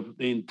realized the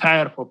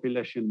entire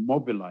population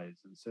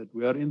mobilized and said,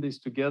 we are in this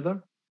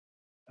together.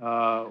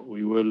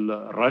 We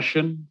will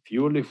ration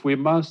fuel if we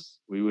must.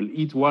 We will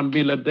eat 1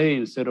 meal a day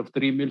instead of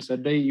 3 meals a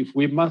day if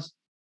we must.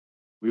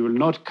 We will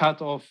not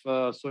cut off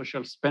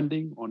social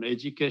spending on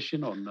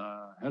education, on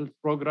health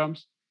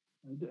programs.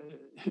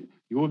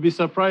 You will be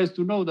surprised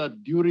to know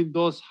that during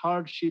those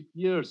hardship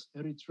years,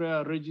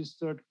 Eritrea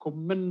registered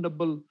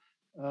commendable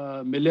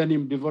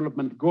Millennium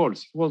Development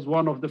Goals. It was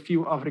one of the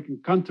few African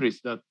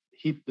countries that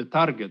hit the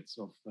targets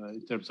of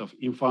in terms of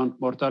infant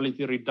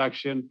mortality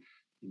reduction,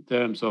 in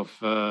terms of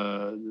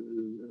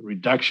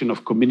reduction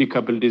of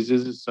communicable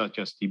diseases such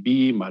as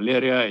TB,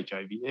 malaria,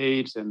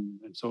 HIV/AIDS, and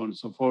so on and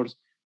so forth,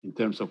 in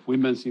terms of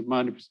women's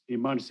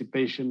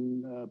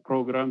emancipation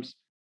programs.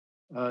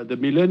 The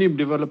Millennium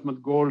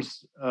Development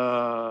Goals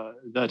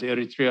that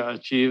Eritrea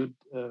achieved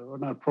were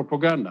not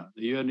propaganda.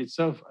 The UN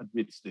itself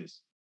admits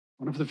this.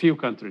 One of the few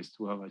countries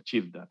to have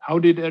achieved that. How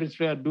did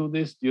Eritrea do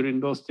this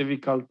during those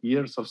difficult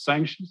years of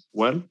sanctions?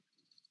 Well,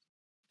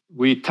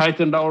 we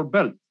tightened our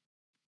belt.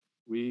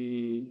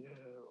 We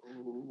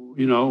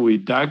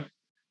dug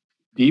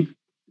deep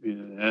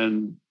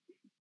and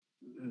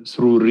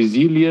through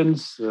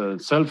resilience,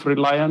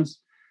 self-reliance,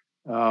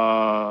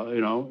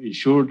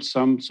 ensured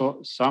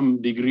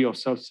some degree of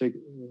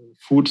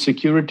food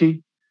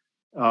security,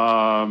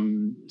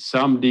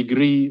 some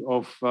degree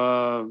of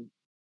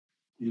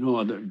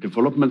the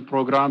development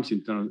programs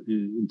in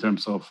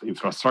terms of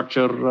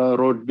infrastructure,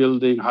 road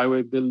building,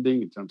 highway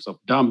building, in terms of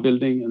dam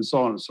building, and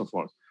so on and so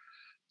forth.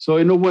 So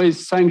in a way,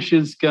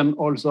 sanctions can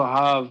also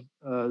have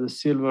the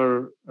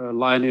silver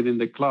lining in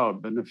the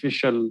cloud,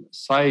 beneficial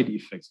side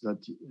effects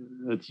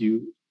that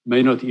you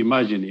may not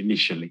imagine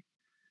initially.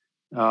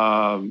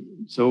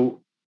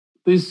 So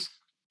this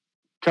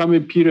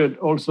coming period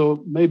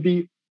also may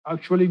be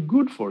actually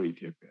good for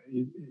Ethiopia.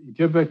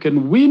 Ethiopia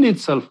can wean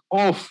itself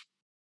off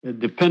a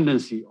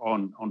dependency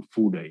on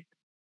food aid.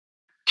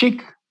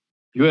 Kick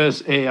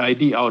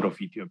USAID out of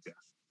Ethiopia.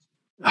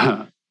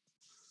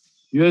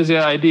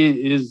 USAID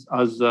is,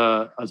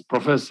 as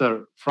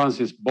Professor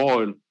Francis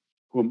Boyle,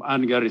 whom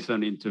Anne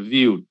Garrison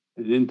interviewed,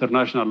 an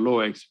international law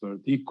expert,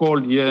 he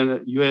called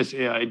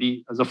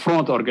USAID as a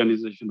front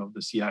organization of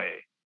the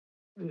CIA.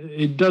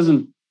 It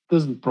doesn't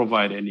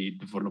provide any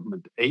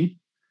development aid.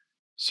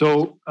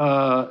 So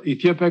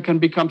Ethiopia can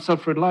become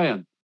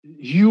self-reliant.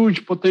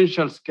 Huge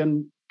potentials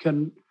can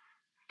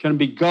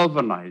be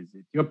galvanized.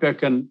 Ethiopia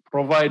can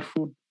provide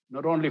food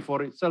not only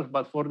for itself,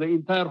 but for the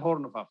entire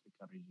Horn of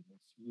Africa region,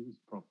 if used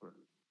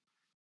properly.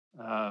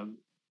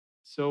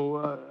 So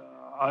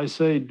I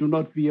say, do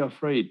not be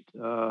afraid.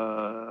 They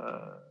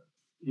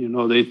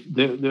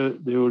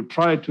will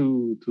try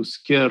to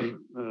scare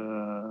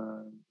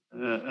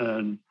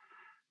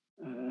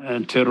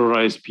and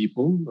terrorize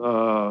people,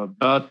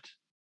 but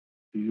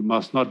you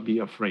must not be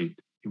afraid.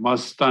 You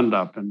must stand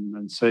up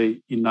and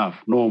say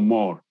enough, no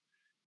more.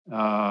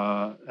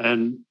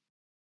 And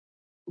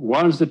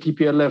once the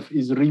TPLF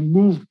is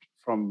removed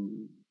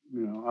from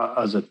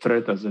as a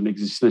threat, as an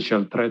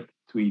existential threat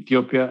to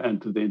Ethiopia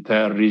and to the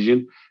entire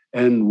region.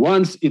 And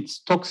once it's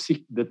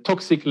toxic, the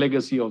toxic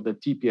legacy of the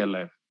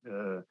TPLF,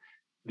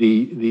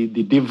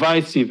 the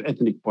divisive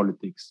ethnic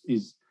politics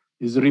is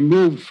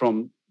removed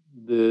from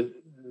the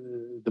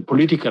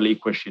political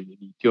equation in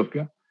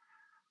Ethiopia.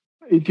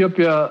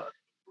 Ethiopia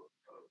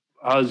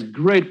has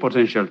great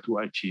potential to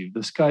achieve.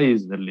 The sky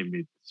is the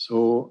limit.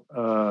 So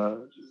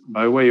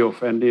by way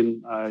of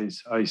ending,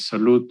 I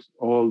salute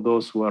all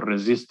those who are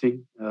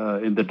resisting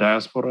in the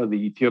diaspora,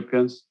 the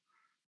Ethiopians.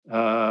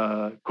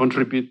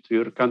 Contribute to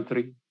your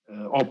country,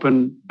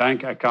 open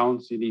bank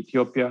accounts in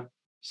Ethiopia,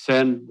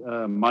 send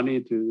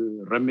money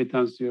to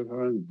remittance to your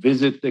country,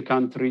 visit the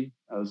country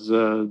as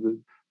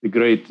the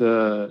great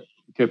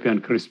Ethiopian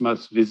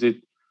Christmas visit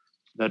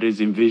that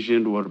is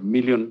envisioned, where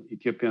million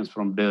Ethiopians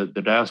from the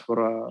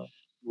diaspora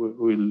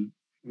will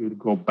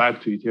go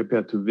back to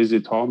Ethiopia to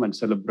visit home and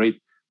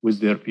celebrate with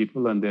their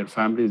people and their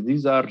families.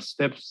 These are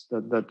steps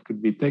that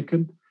could be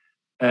taken.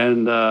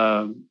 And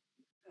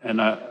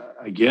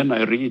again,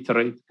 I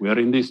reiterate, we are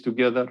in this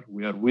together.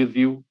 We are with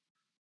you.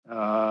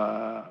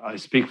 I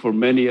speak for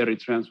many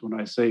Eritreans when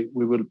I say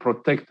we will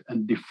protect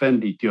and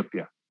defend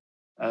Ethiopia.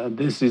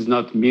 This is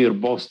not mere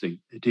boasting.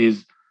 It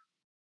is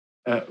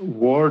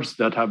words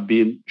that have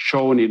been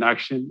shown in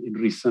action in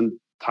recent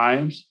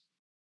times.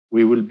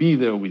 We will be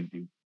there with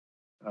you.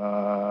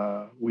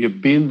 We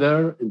have been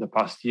there in the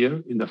past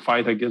year in the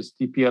fight against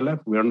TPLF.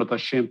 We are not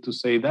ashamed to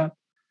say that.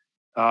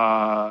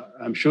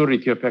 I'm sure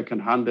Ethiopia can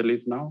handle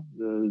it now.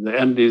 The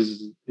end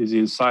is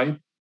in sight.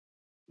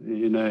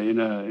 In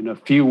a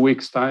few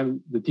weeks'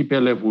 time, the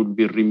TPLF will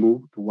be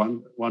removed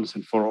once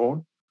and for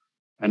all.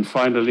 And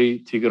finally,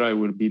 Tigray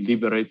will be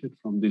liberated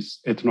from this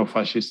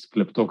ethno-fascist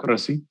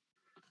kleptocracy.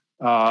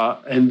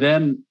 And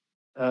then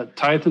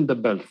tighten the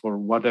belt for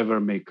whatever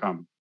may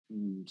come.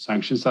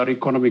 Sanctions are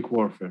economic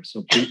warfare,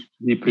 so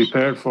be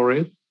prepared for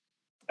it.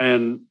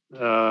 And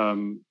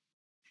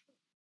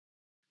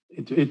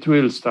it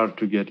will start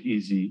to get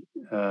easy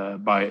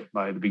by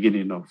the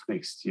beginning of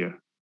next year.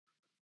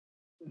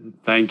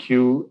 Thank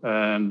you.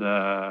 And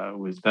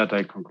with that,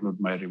 I conclude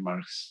my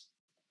remarks.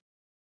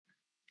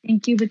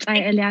 Thank you,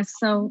 Bitai Elias.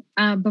 So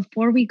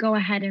before we go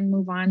ahead and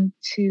move on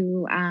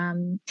to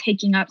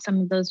taking up some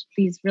of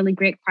these really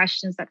great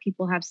questions that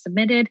people have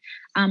submitted,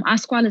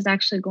 Asqual is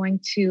actually going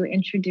to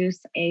introduce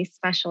a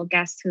special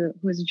guest who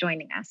is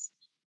joining us.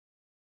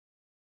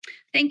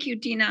 Thank you,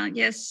 Dina.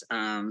 Yes,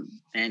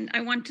 and I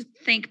want to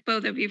thank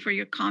both of you for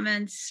your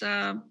comments,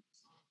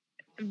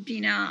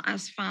 Dina,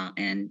 Asfa,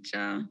 and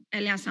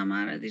Elias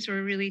Amara. These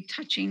were really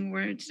touching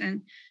words,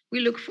 and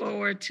we look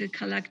forward to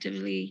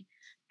collectively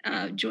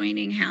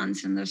joining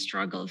hands in the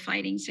struggle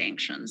fighting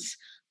sanctions.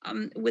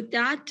 With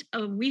that,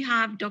 we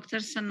have Dr.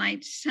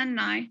 Sanait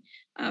Senai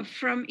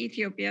from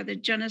Ethiopia, the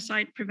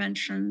genocide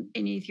prevention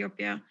in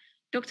Ethiopia.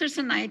 Dr.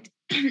 Sanait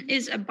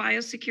is a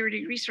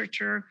biosecurity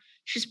researcher.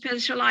 She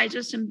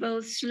specializes in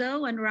both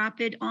slow and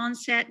rapid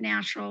onset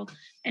natural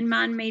and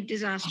man-made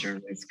disaster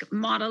risk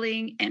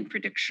modeling and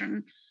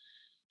prediction.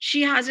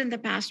 She has in the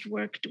past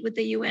worked with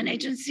the UN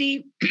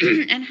agency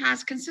and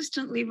has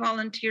consistently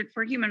volunteered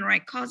for human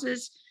rights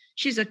causes.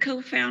 She's a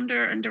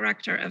co-founder and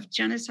director of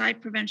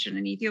Genocide Prevention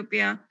in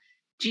Ethiopia,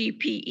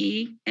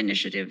 GPE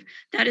initiative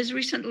that is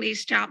recently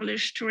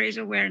established to raise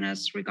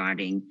awareness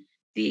regarding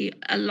the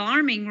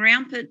alarming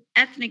rampant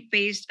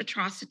ethnic-based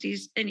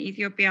atrocities in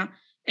Ethiopia.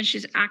 And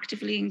she's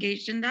actively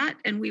engaged in that,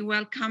 and we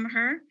welcome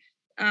her.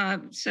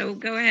 So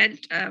go ahead,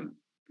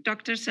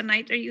 Dr.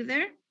 Sanait, are you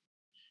there?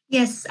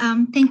 Yes,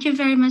 thank you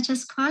very much,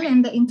 Asqual,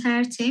 and the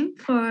entire team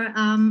for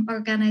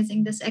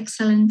organizing this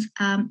excellent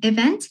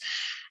event.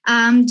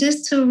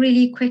 Just to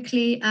really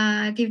quickly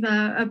give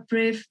a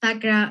brief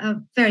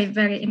background,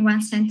 very in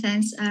one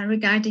sentence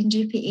regarding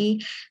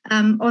GPE.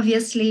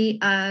 Obviously,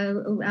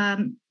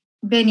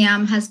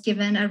 Benyam has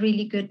given a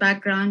really good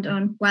background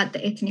on what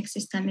the ethnic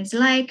system is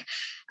like.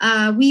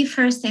 We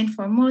first and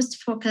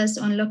foremost focus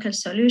on local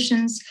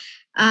solutions,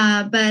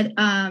 but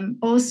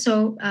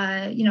also,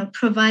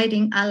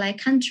 providing ally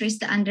countries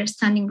the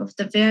understanding of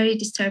the very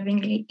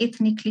disturbingly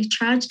ethnically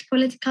charged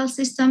political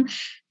system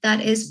that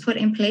is put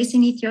in place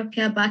in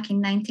Ethiopia back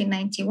in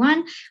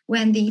 1991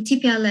 when the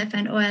TPLF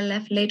and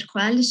OLF-led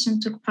coalition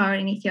took power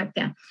in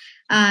Ethiopia.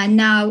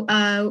 Now,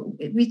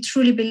 we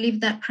truly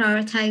believe that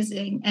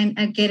prioritizing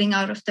and getting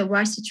out of the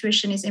war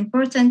situation is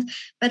important,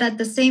 but at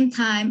the same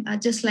time,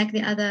 just like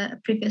the other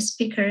previous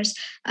speakers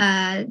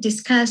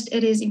discussed,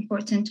 it is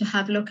important to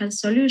have local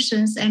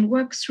solutions and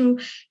work through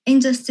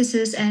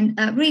injustices and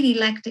really,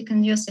 like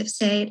Deacon Joseph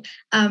said,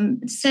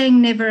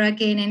 saying never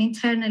again and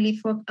internally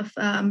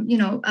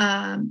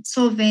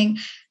solving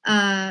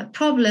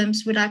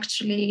problems would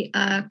actually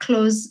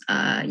close,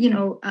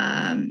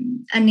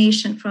 a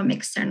nation from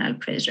external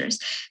pressures.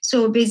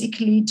 So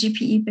basically,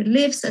 GPE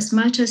believes as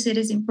much as it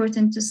is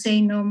important to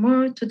say no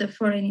more to the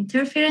foreign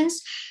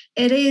interference,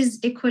 it is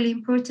equally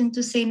important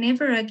to say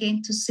never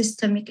again to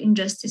systemic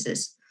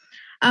injustices.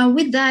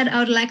 With that, I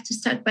would like to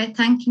start by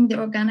thanking the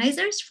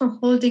organizers for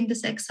holding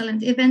this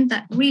excellent event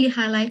that really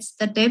highlights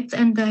the depth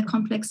and the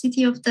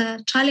complexity of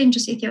the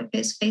challenges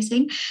Ethiopia is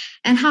facing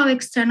and how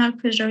external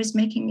pressure is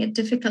making it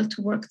difficult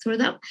to work through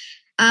them.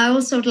 I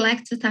also would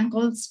like to thank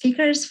all the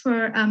speakers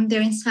for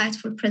their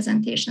insightful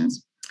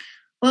presentations.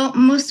 Well,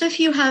 most of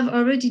you have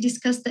already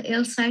discussed the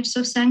ill sides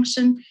of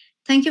sanction.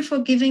 Thank you for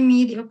giving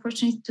me the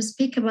opportunity to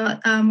speak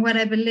about what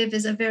I believe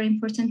is a very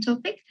important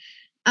topic.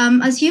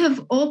 As you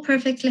have all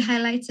perfectly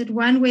highlighted,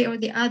 one way or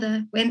the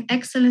other, when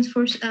external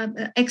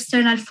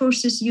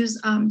forces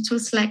use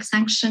tools like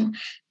sanction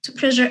to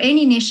pressure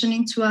any nation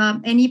into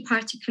any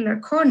particular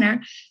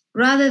corner,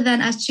 rather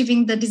than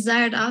achieving the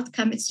desired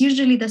outcome, it's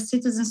usually the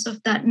citizens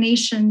of that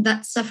nation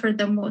that suffer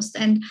the most.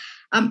 And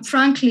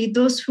frankly,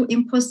 those who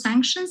impose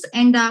sanctions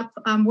end up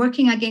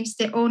working against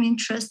their own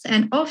interests.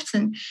 And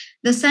often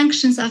the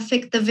sanctions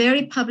affect the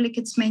very public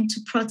it's meant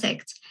to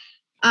protect.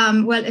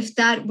 Well, if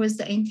that was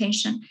the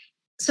intention.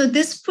 So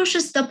this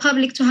pushes the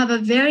public to have a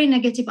very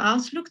negative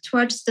outlook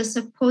towards the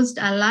supposed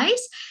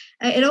allies.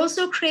 It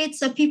also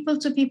creates a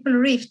people-to-people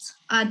rift,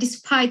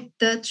 despite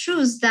the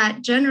truth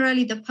that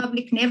generally the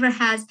public never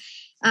has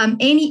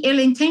any ill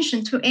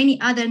intention to any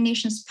other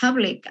nation's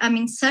public. I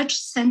mean, such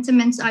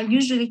sentiments are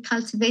usually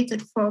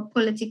cultivated for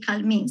political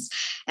means.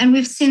 And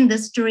we've seen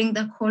this during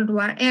the Cold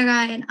War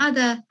era and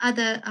other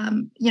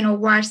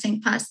wars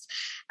in past,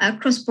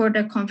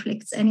 cross-border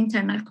conflicts and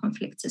internal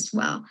conflicts as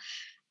well.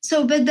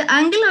 So, but the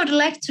angle I would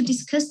like to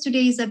discuss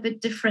today is a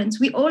bit different.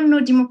 We all know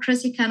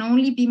democracy can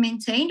only be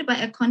maintained by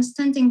a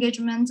constant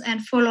engagement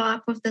and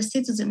follow-up of the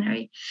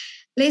citizenry,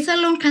 let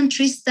alone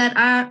countries that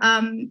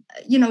are,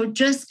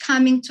 just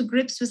coming to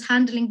grips with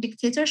handling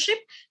dictatorship.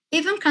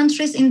 Even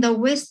countries in the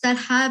West that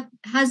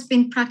has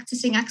been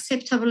practicing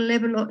acceptable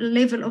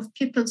level of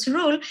people's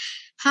rule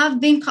have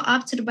been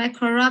co-opted by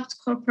corrupt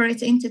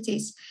corporate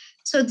entities.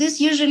 So this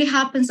usually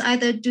happens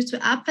either due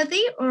to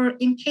apathy or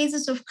in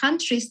cases of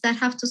countries that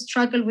have to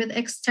struggle with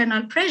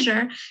external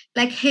pressure,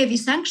 like heavy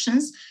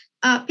sanctions,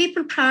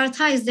 people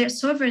prioritize their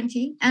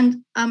sovereignty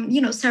and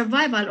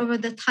survival over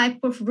the type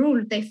of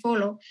rule they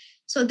follow.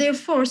 So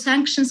therefore,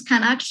 sanctions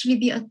can actually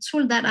be a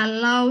tool that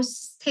allows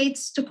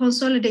states to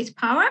consolidate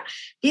power.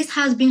 This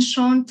has been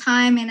shown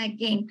time and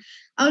again.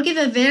 I'll give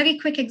a very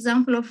quick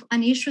example of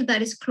an issue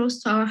that is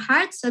close to our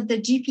hearts at the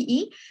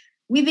GPE.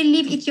 We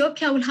believe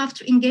Ethiopia will have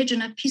to engage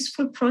in a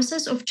peaceful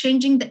process of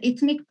changing the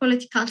ethnic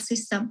political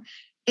system.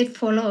 It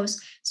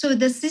follows. So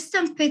the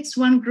system pits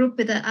one group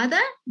with the other.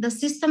 The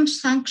system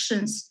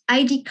sanctions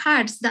ID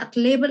cards that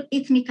label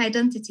ethnic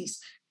identities.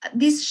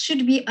 This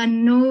should be a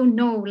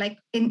no-no, like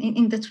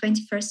in the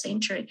 21st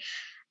century.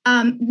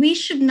 We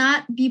should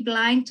not be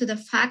blind to the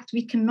fact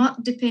we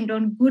cannot depend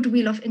on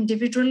goodwill of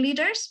individual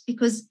leaders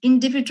because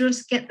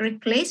individuals get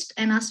replaced.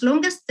 And as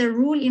long as the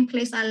rule in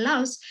place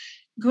allows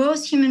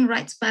gross human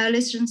rights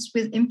violations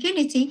with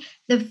impunity,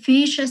 the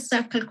vicious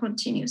circle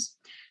continues.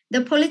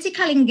 The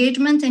political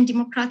engagement and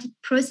democratic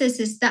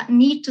processes that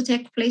need to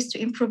take place to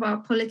improve our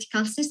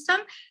political system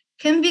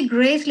can be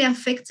greatly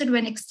affected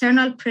when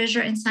external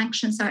pressure and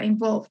sanctions are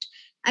involved.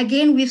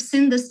 Again, we've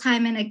seen this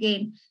time and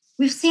again.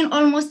 We've seen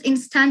almost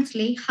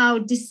instantly how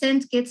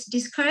dissent gets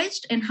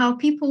discouraged and how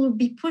people will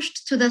be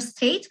pushed to the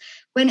state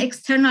when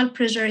external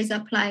pressure is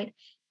applied.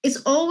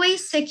 It's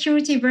always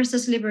security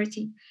versus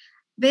liberty.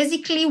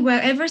 Basically,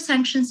 wherever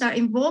sanctions are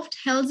involved,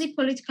 healthy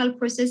political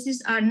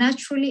processes are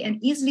naturally and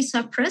easily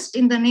suppressed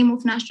in the name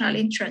of national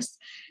interest.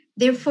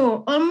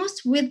 Therefore,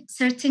 almost with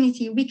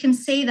certainty, we can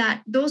say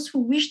that those who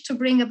wish to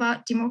bring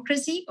about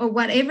democracy or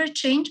whatever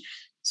change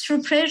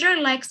through pressure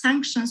like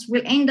sanctions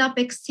will end up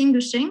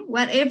extinguishing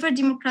whatever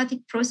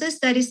democratic process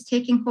that is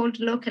taking hold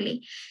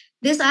locally.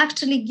 This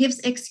actually gives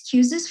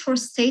excuses for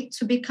state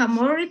to become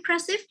more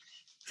repressive.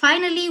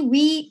 Finally,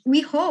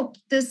 we hope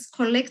this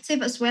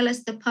collective, as well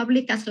as the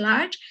public at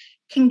large,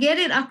 can get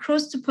it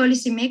across to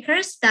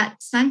policymakers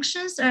that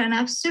sanctions are an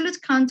absolute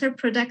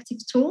counterproductive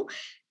tool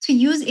to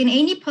use in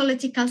any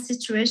political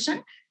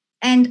situation.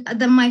 And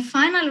my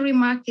final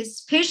remark is,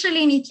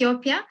 especially in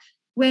Ethiopia,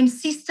 when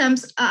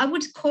systems, I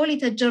would call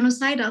it a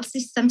genocidal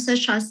system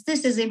such as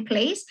this is in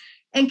place,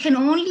 and can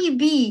only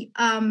be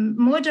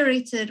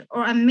moderated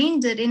or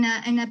amended in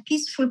a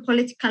peaceful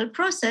political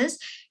process,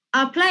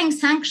 applying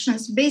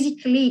sanctions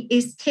basically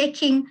is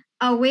taking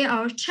away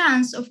our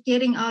chance of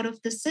getting out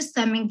of the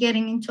system and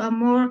getting into a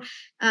more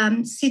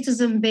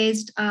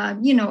citizen-based,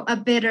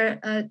 a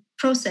better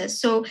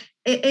process. So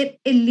it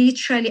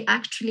literally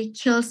actually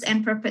kills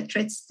and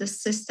perpetuates the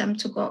system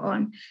to go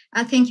on.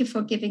 Thank you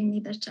for giving me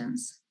the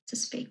chance to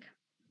speak.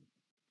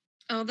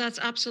 Oh, that's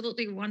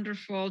absolutely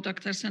wonderful,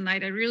 Dr.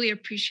 Sanaid. I really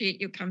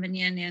appreciate you coming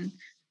in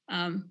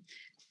and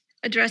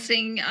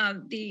addressing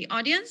the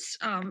audience.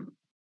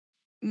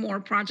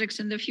 More projects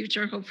in the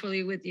future,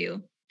 hopefully with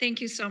you.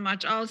 Thank you so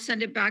much. I'll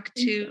send it back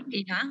to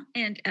Ina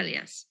and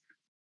Elias.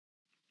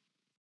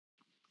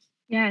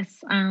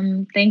 Yes,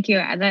 thank you.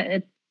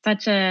 It's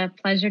such a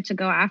pleasure to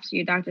go after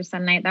you, Dr.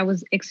 Sanaid. That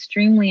was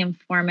extremely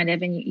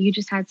informative, and you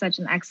just had such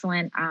an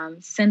excellent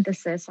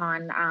synthesis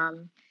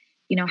on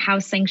how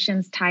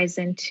sanctions ties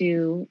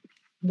into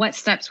what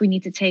steps we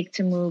need to take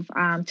to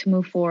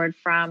move forward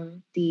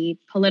from the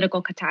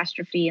political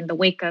catastrophe in the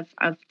wake of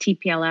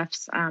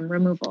TPLF's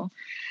removal.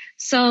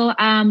 So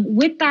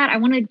with that, I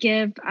want to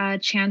give a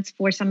chance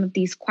for some of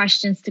these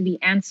questions to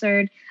be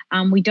answered.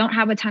 We don't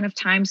have a ton of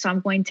time, so I'm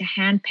going to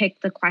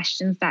handpick the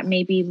questions that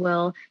maybe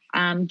will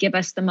give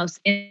us the most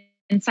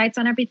insights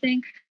on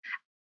everything.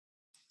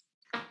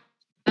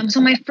 So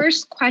my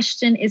first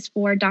question is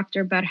for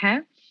Dr.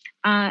 Berhe.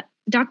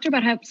 Dr.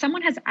 Berhe,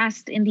 someone has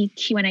asked in the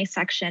Q&A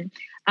section,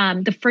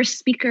 the first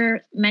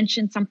speaker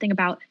mentioned something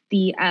about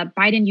the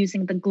Biden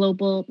using the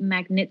Global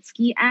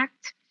Magnitsky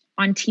Act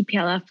on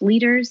TPLF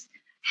leaders.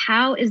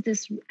 How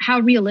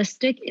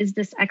realistic is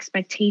this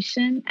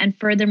expectation? And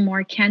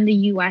furthermore, can the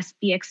US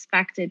be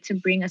expected to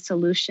bring a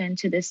solution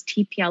to this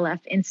TPLF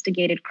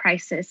instigated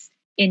crisis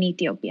in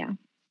Ethiopia?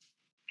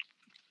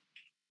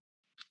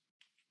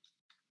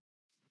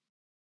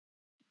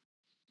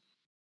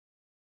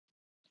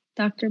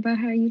 Dr.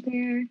 Berhe, are you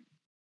there?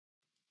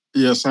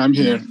 Yes, I'm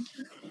here.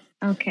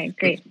 Okay,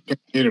 great. Can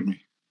you hear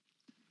me?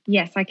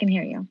 Yes, I can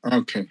hear you.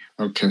 Okay.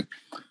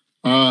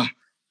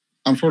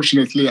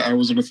 Unfortunately, I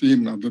was not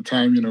in at the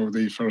time,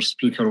 the first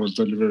speaker was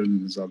delivering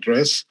his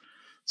address.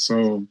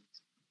 So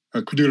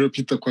could you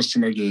repeat the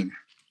question again?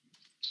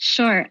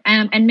 Sure.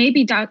 And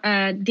maybe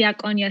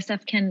Diakon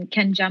Yosef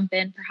can jump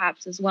in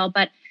perhaps as well.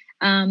 But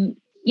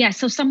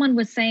so someone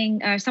was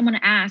saying, someone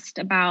asked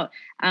about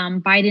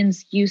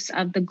Biden's use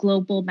of the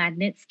Global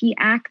Magnitsky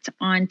Act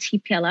on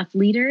TPLF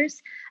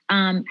leaders.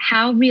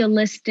 How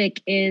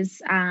realistic is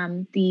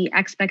the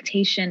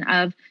expectation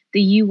of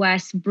the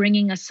US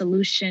bringing a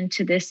solution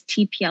to this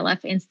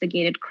TPLF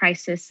instigated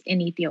crisis in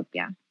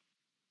Ethiopia?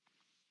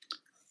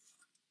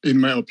 In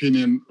my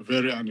opinion,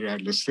 very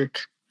unrealistic,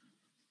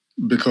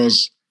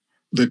 because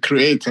the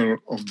creator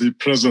of the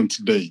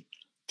present day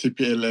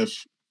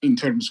TPLF, in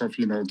terms of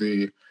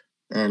the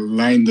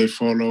line they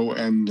follow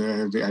and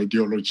the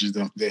ideology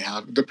that they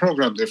have, the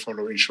program they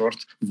follow, in short,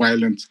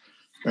 violent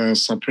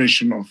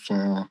suppression of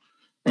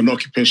an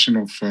occupation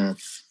of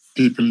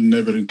people in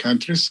neighboring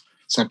countries,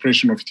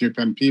 suppression of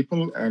Ethiopian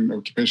people, and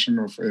occupation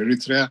of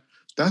Eritrea.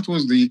 That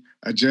was the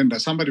agenda.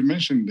 Somebody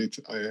mentioned it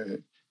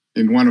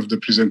in one of the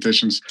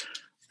presentations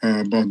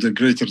about the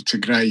Greater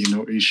Tigray,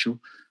 issue.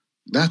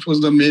 That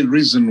was the main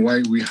reason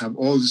why we have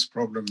all these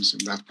problems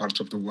in that part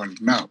of the world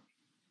now.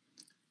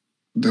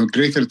 The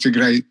Greater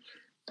Tigray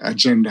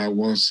agenda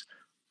was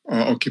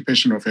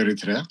occupation of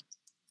Eritrea.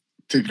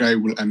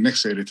 Tigray will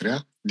annex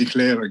Eritrea,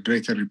 declare a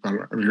Greater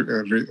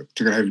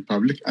Tigray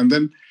Republic, and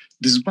then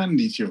disband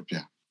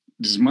Ethiopia,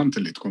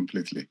 dismantle it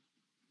completely.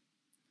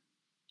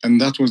 And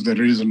that was the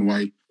reason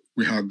why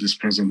we have these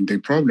present-day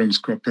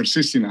problems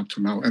persisting up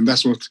to now. And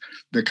that's what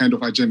the kind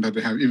of agenda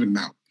they have even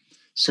now.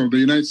 So the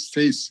United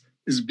States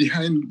is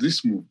behind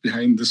this move,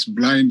 behind this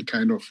blind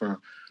kind of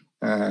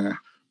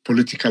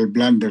political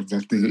blunder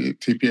that the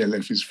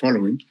TPLF is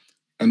following.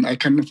 And I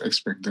cannot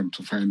expect them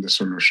to find a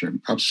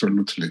solution,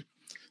 absolutely.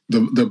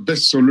 The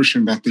best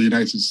solution that the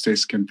United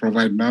States can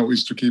provide now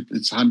is to keep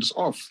its hands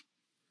off.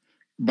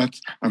 But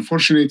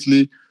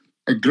unfortunately,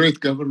 a great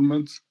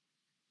government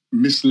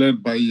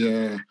misled by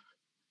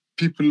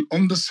people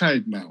on the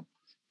side now.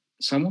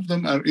 Some of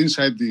them are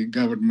inside the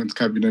government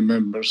cabinet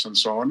members and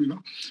so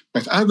on,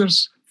 but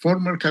others,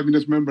 former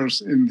cabinet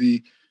members in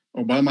the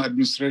Obama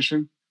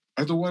administration,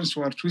 are the ones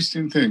who are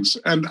twisting things.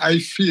 And I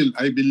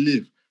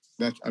believe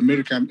that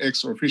American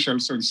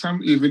ex-officials and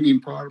some even in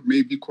power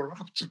may be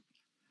corrupt.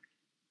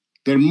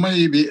 There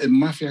may be a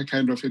mafia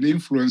kind of an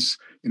influence,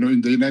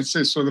 in the United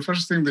States. So the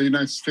first thing the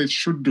United States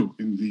should do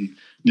in the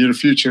near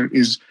future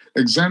is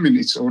examine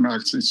its own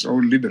acts, its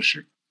own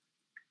leadership.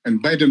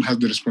 And Biden has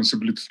the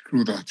responsibility to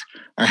do that.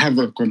 I have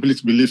a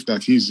complete belief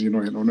that he's,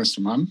 an honest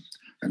man,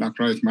 an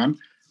upright man,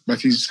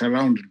 but he's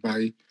surrounded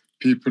by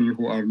people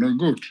who are no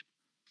good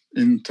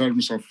in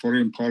terms of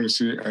foreign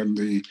policy and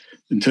the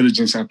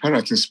intelligence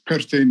apparatus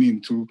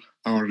pertaining to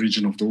our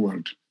region of the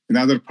world. In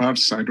other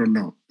parts, I don't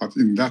know. But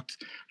in that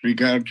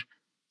regard,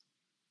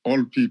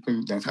 all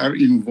people that are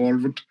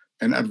involved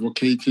and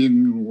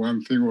advocating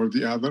one thing or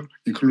the other,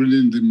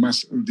 including the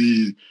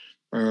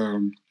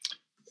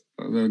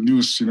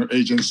news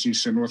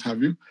agencies and what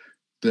have you,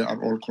 they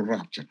are all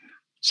corrupt.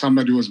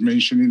 Somebody was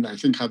mentioning, I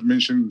think had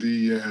mentioned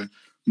the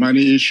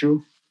money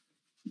issue,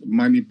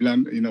 money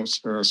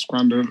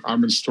squandered,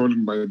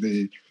 stolen by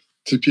the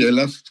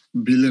TPLF,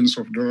 billions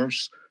of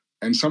dollars.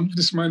 And some of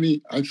this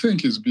money, I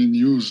think, is being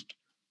used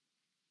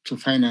to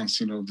finance,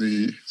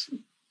 the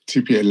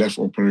TPLF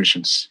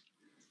operations.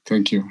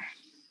 Thank you.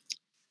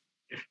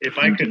 If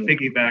I could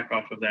piggyback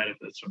off of that, if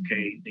that's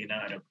okay,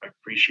 Dina, I'd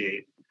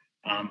appreciate.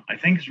 I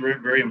think it's very,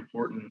 very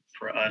important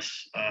for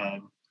us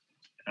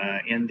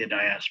in the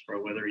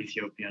diaspora, whether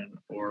Ethiopian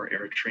or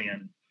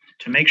Eritrean,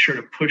 to make sure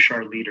to push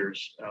our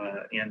leaders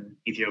in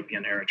Ethiopia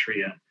and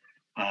Eritrea.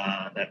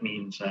 That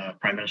means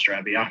Prime Minister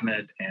Abiy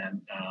Ahmed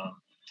and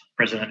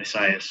President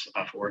Isaias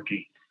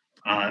Afwerki,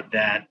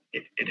 that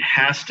it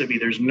has to be,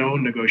 there's no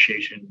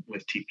negotiation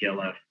with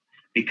TPLF,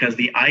 because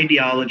the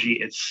ideology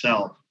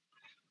itself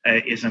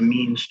is a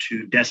means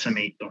to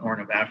decimate the Horn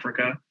of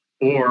Africa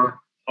or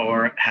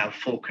have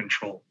full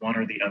control, one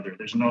or the other.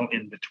 There's no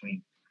in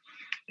between.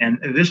 And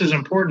this is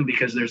important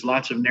because there's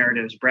lots of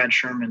narratives. Brad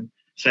Sherman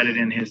said it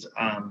in his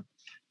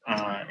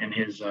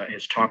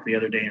talk the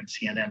other day in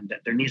CNN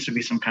that there needs to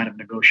be some kind of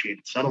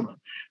negotiated settlement.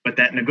 But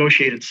that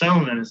negotiated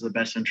settlement is the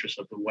best interest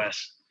of the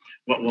West.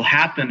 What will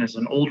happen is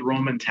an old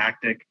Roman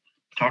tactic.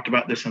 Talked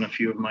about this in a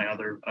few of my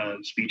other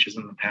speeches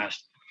in the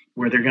past,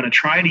 where they're going to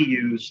try to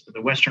use,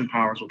 the Western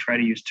powers will try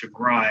to use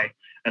Tigray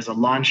as a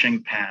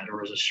launching pad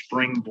or as a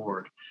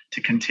springboard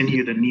to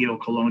continue the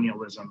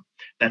neo-colonialism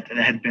that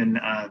had been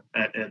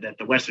that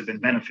the West had been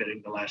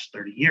benefiting the last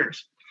 30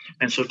 years.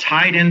 And so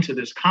tied into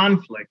this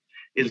conflict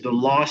is the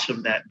loss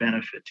of that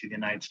benefit to the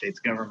United States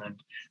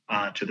government,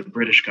 to the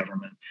British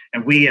government.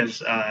 And we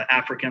as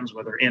Africans,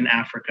 whether in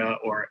Africa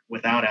or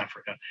without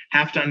Africa,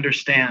 have to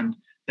understand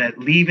that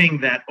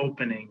leaving that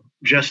opening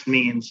just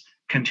means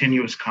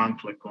continuous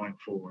conflict going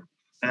forward.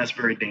 And that's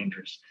very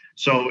dangerous.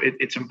 So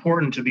it's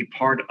important to be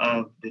part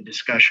of the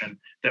discussion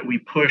that we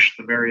push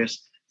the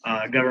various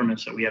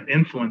governments that we have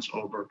influence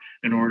over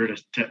in order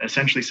to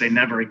essentially say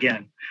never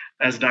again,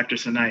 as Dr.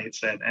 Sinai had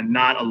said, and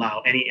not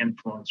allow any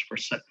influence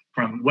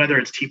from whether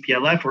it's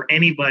TPLF or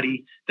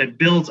anybody that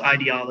builds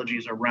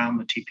ideologies around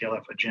the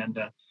TPLF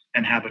agenda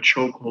and have a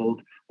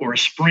chokehold or a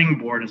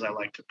springboard, as I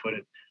like to put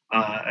it,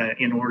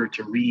 in order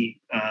to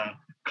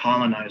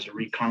colonize or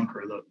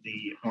reconquer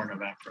the Horn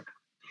of Africa.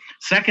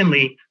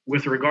 Secondly,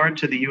 with regard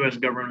to the U.S.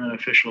 government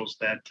officials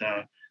that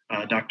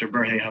Dr.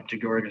 Berhe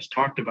Haptegorgas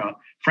talked about,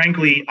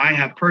 frankly, I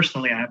have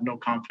no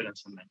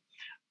confidence in them.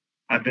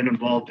 I've been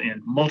involved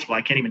in multiple,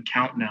 I can't even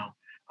count now,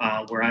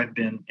 where I've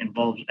been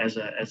involved as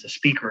a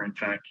speaker, in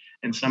fact,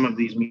 in some of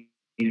these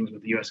meetings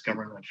with the U.S.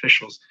 government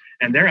officials,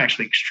 and they're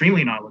actually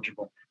extremely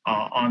knowledgeable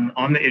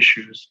on the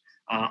issues,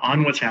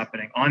 on what's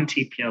happening, on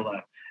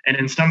TPLF. And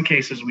in some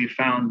cases, we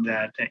found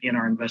that in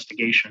our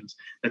investigations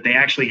that they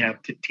actually have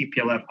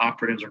TPLF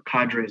operatives or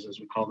cadres, as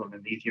we call them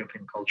in the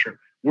Ethiopian culture,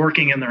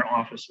 working in their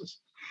offices.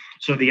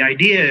 So the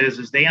idea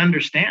is they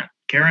understand.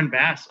 Karen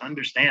Bass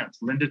understands.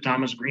 Linda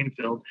Thomas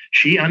Greenfield,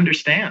 she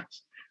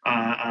understands.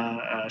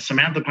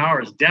 Samantha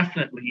Powers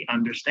definitely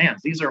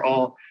understands. These are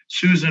all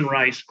Susan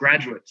Rice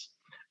graduates.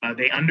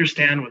 They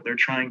understand what they're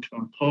trying to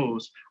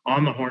impose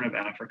on the Horn of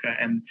Africa,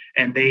 and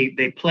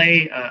they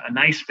play a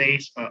nice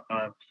face,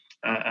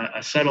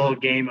 a subtle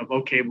game of,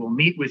 okay, we'll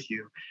meet with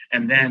you.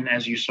 And then,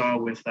 as you saw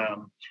with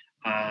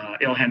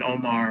Ilhan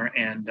Omar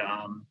and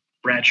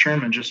Brad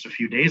Sherman just a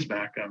few days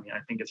back, I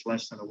think it's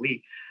less than a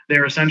week,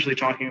 they're essentially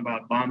talking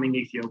about bombing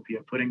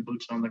Ethiopia, putting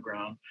boots on the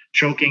ground,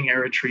 choking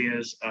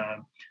Eritrea's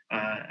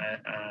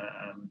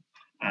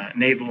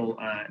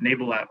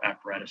naval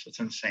apparatus. It's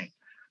insane.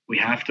 We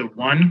have to,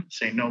 one,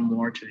 say no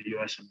more to the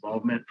U.S.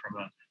 involvement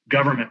from a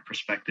government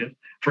perspective.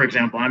 For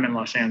example, I'm in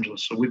Los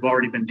Angeles, so we've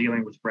already been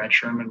dealing with Brad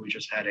Sherman. We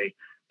just had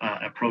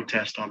a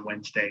protest on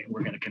Wednesday.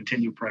 We're going to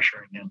continue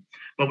pressuring him.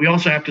 But we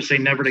also have to say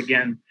never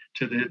again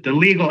to the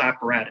legal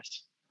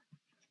apparatus,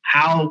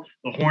 how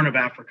the Horn of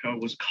Africa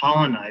was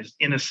colonized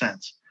in a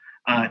sense.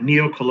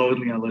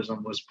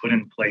 Neo-colonialism was put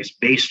in place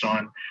based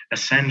on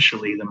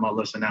essentially the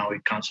Mullah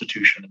Zenawi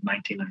Constitution of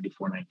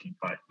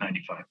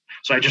 1994-1995.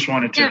 So I just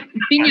wanted to...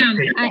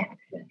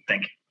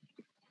 Thank you.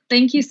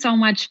 Thank you so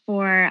much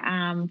for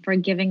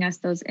giving us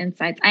those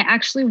insights. I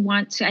actually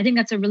I think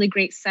that's a really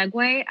great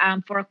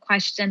segue for a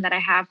question that I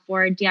have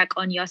for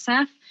Diakon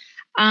Yosef.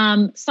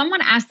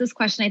 Someone asked this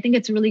question. I think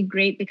it's really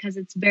great because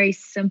it's very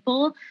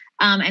simple.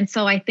 And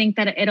so I think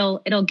that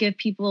it'll give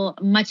people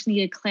much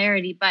needed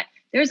clarity. But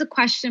there's a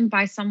question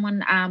by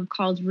someone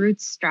called Ruth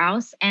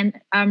Strauss. And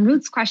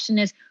Ruth's question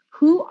is,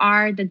 who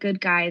are the good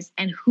guys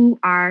and who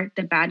are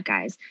the bad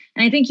guys?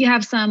 And I think you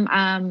have some,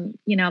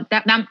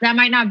 that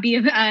might not be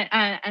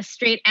a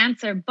straight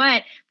answer,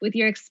 but with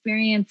your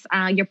experience,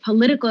 your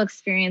political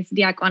experience,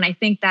 Diakon, I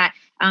think that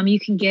you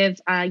can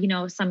give,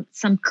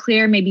 some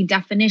clear maybe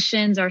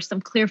definitions or some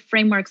clear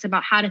frameworks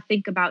about how to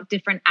think about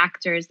different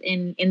actors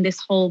in this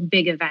whole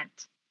big event.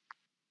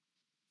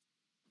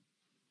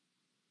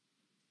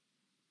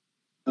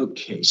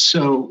 Okay,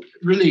 so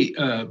really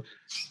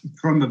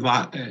from a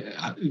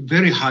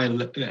very high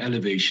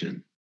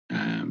elevation,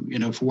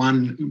 if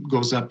one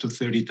goes up to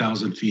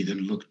 30,000 feet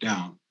and look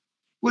down,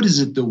 what is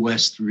it the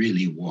West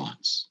really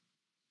wants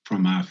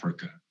from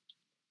Africa?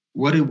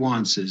 What it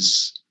wants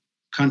is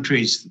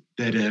countries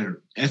that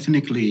are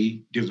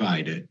ethnically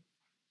divided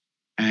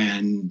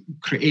and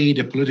create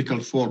a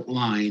political fault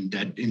line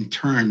that in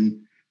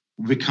turn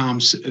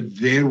becomes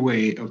their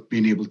way of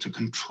being able to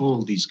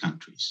control these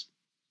countries.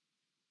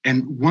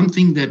 And one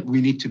thing that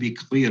we need to be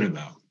clear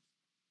about,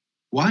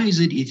 why is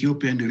it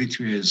Ethiopia and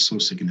Eritrea is so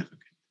significant?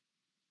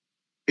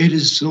 It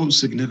is so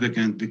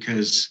significant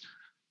because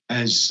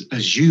as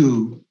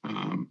you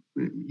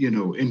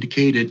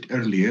indicated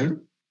earlier,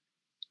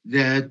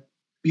 that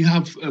you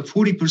have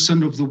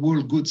 40% of the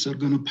world goods are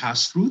going to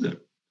pass through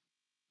them.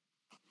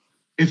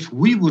 If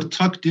we were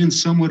tucked in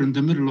somewhere in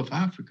the middle of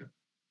Africa,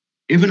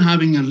 even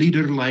having a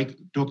leader like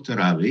Dr.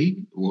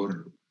 Abiy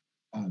or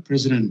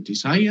President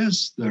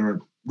Isaias, there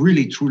are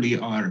really truly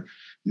are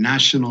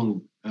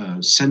national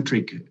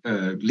centric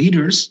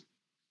leaders,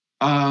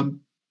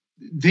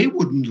 they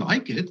wouldn't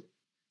like it,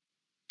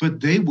 but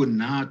they would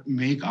not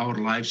make our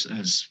lives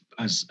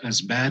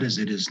as bad as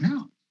it is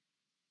now.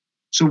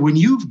 So when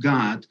you've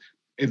got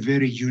a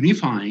very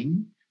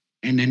unifying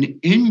and an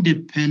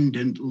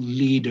independent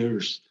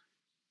leaders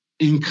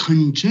in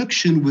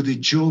conjunction with a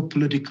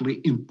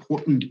geopolitically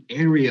important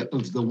area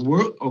of the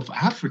world of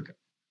Africa,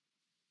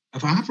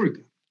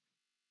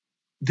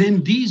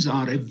 then these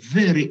are a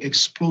very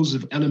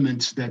explosive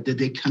elements that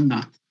they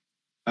cannot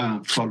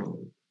follow.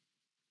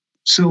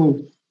 So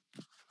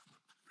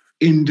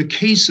in the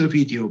case of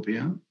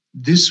Ethiopia,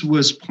 this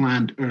was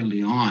planned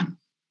early on.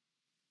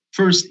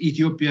 First,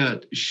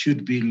 Ethiopia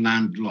should be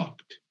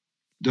landlocked.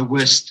 The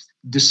West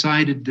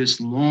decided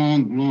this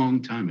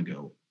long time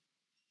ago,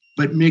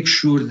 but make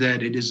sure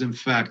that it is in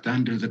fact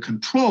under the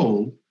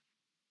control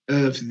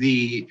of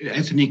the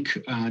ethnic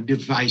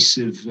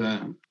divisive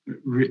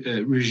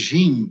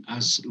regime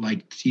as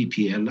like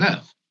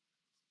TPLF.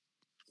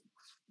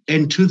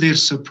 And to their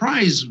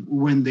surprise,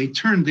 when they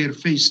turned their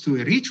face to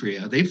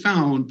Eritrea, they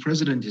found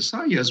President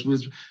Isaias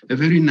was a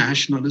very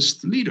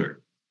nationalist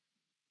leader.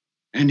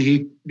 And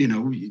he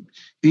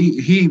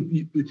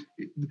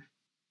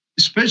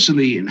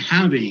especially in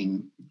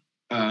having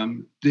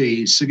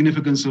the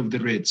significance of the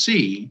Red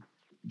Sea,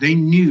 they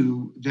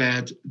knew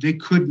that they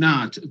could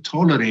not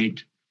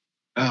tolerate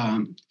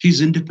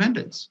his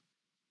independence.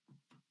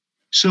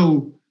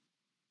 So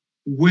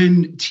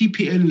when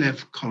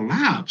TPLF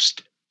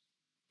collapsed,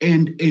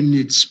 and in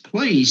its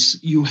place,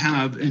 you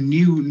have a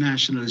new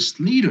nationalist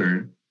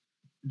leader,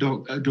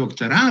 Dr.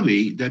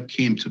 Abiy, that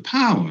came to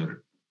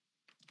power.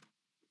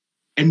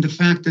 And the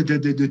fact that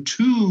the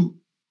two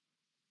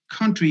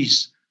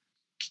countries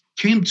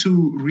came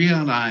to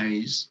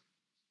realize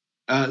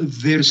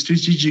their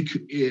strategic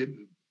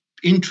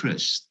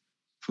interest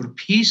for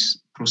peace,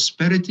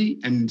 prosperity,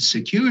 and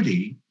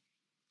security,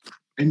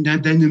 and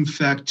that then, in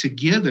fact,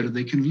 together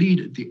they can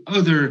lead the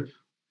other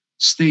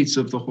states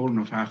of the Horn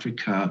of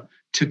Africa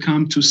to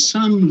come to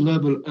some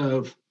level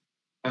of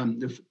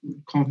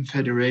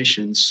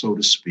confederation, so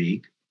to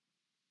speak.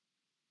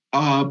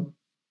 An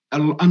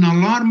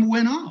alarm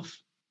went off.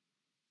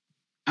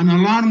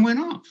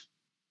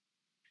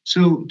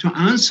 So to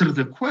answer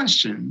the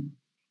question,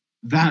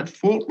 that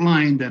fault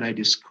line that I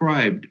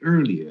described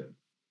earlier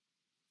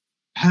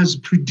has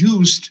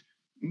produced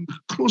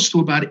close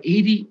to about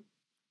 80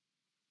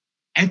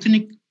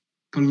 ethnic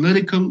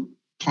political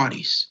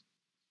parties.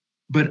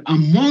 But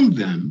among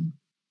them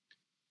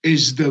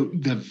is the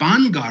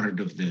vanguard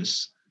of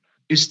this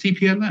is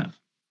TPLF.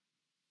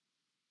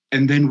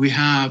 And then we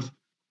have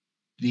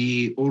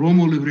the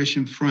Oromo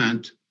Liberation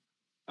Front,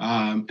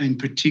 and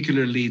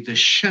particularly the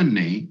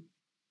Shane,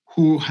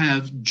 who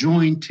have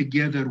joined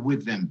together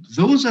with them.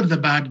 Those are the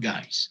bad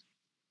guys,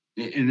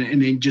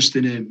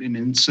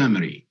 in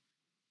summary.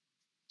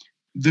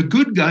 The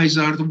good guys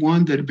are the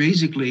ones that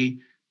basically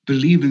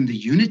believe in the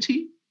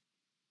unity,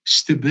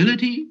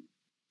 stability,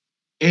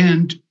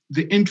 and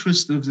the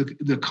interest of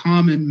the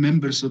common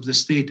members of the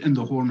state and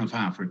the Horn of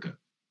Africa.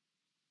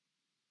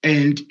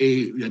 And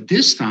at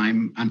this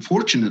time,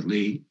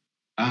 unfortunately,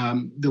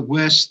 the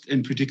West,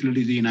 and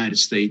particularly the United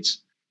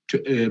States,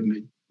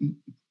 to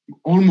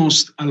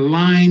almost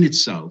align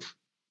itself,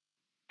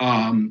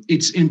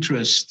 its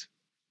interest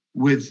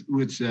with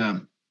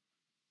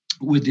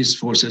these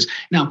forces.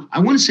 Now, I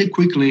want to say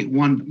quickly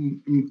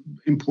one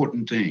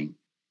important thing.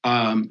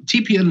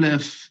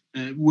 TPLF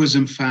was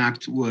a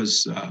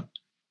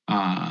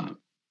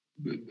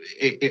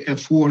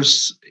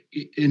force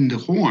in the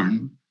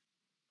Horn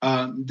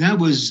that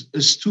was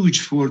a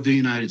stooge for the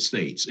United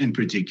States in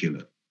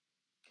particular.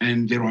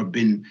 And there have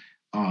been,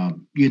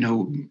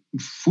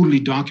 fully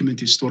documented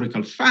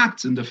historical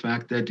facts in the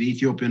fact that the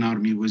Ethiopian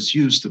army was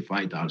used to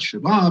fight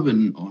Al-Shabaab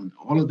and on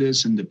all of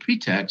this in the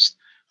pretext.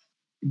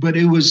 But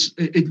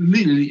it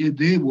literally,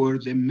 they were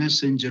the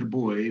messenger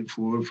boy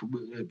for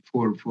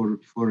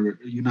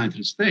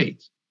United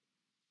States.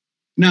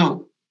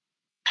 Now,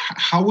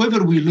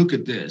 however we look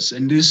at this,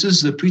 and this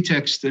is the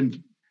pretext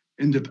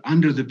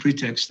under the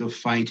pretext of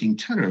fighting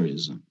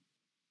terrorism.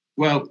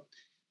 Well,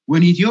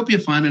 when Ethiopia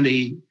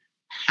finally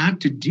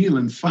had to deal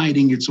in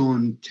fighting its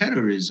own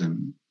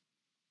terrorism,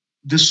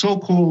 the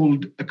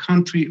so-called a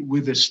country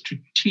with a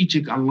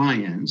strategic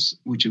alliance,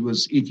 which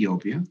was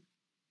Ethiopia,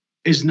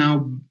 is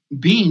now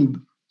being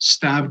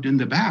stabbed in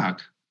the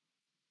back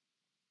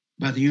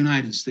by the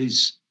United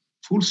States'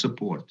 full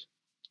support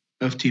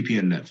of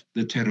TPLF,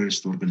 the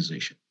terrorist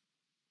organization.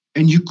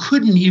 And you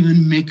couldn't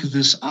even make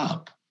this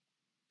up.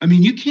 I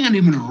mean, you can't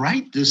even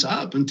write this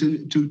up and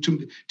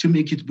to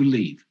make it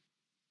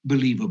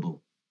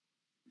believable.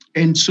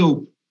 And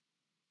so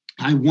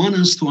I want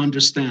us to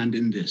understand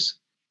in this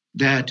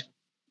that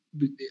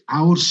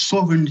our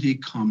sovereignty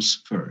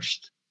comes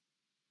first.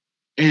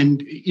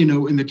 And,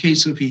 in the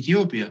case of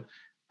Ethiopia,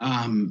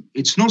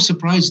 it's no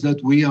surprise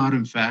that we are,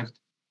 in fact,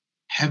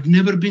 have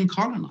never been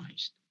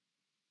colonized.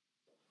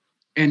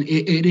 And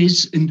it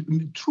is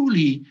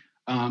truly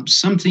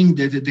something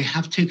that they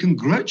have taken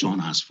grudge on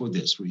us for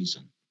this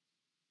reason.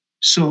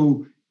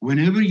 So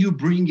whenever you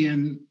bring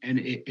in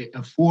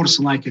a force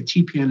like a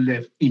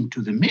TPLF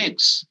into the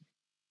mix,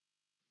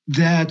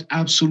 that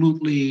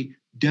absolutely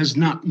does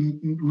not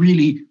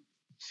really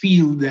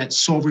feel that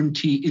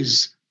sovereignty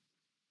is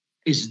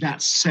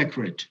that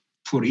sacred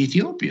for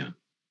Ethiopia.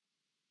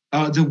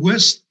 The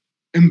West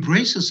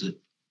embraces it.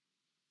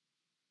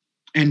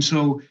 And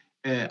so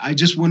I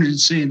just wanted to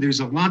say, and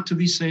there's a lot to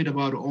be said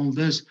about all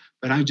this,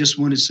 but I just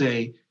want to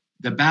say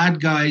the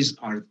bad guys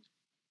are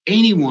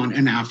anyone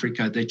in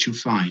Africa that you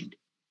find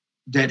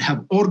that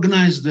have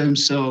organized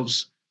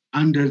themselves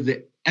under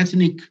the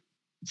ethnic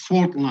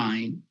fault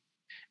line,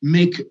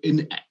 make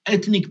an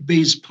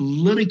ethnic-based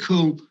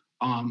political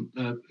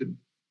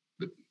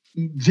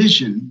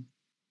vision,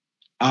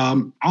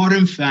 are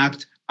in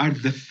fact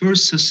the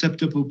first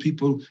susceptible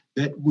people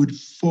that would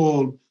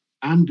fall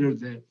under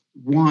the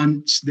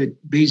ones that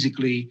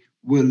basically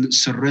will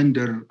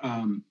surrender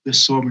the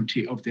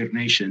sovereignty of their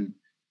nation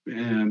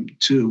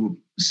to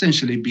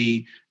essentially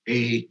be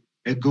a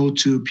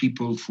go-to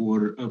people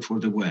for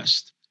the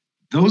West.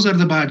 Those are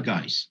the bad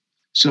guys.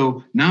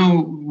 So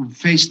now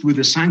faced with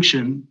a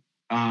sanction,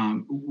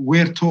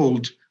 we're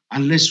told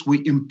unless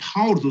we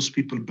empower those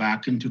people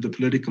back into the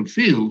political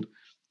field,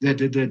 that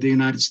the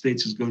United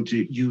States is going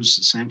to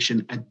use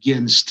sanction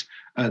against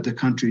the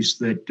countries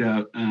that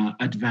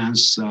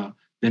advance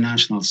the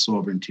national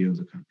sovereignty of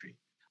the country.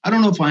 I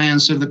don't know if I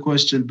answered the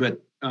question, but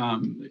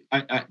I'm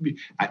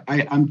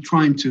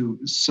trying to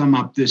sum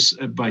up this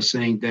by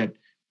saying that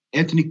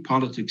ethnic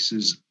politics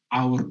is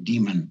our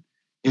demon.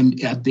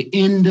 And at the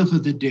end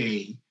of the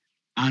day,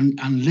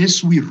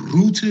 unless we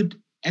rooted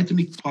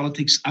ethnic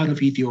politics out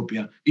of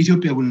Ethiopia,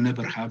 Ethiopia will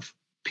never have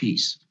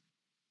peace.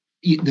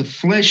 The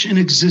flesh and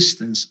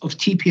existence of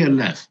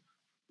TPLF,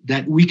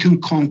 that we can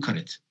conquer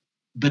it,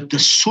 but the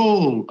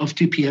soul of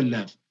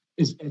TPLF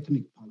is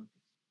ethnic politics.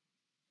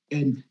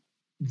 And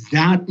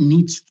that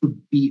needs to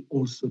be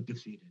also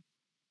defeated.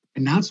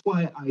 And that's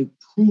why I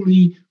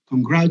truly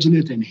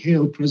congratulate and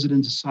hail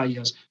President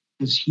Isaias,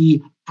 because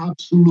he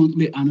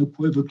absolutely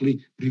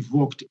unequivocally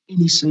revoked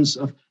any sense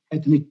of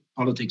ethnic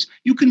politics.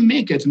 You can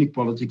make ethnic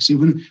politics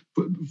even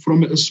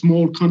from a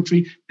small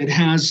country that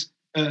has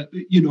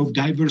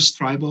diverse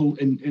tribal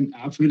and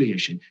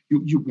affiliation.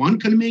 One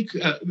can make,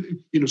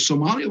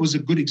 Somalia was a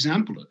good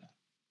example of that.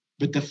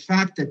 But the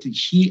fact that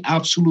he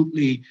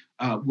absolutely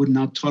would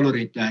not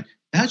tolerate that,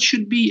 that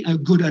should be a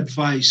good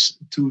advice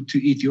to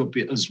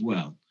Ethiopia as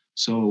well.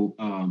 So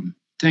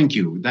thank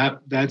you.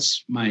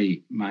 That's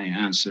my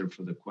answer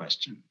for the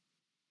question.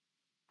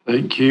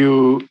 Thank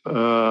you,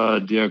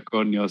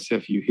 Diakon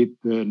Yosef. You hit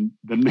the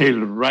nail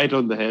right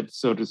on the head,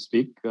 so to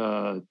speak.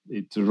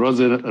 It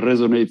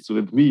resonates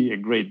with me a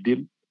great deal.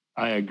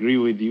 I agree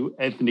with you.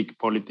 Ethnic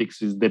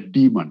politics is the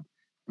demon,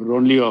 not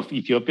only of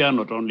Ethiopia,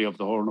 not only of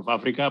the Horn of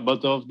Africa,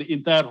 but of the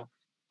entire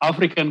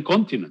African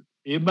continent.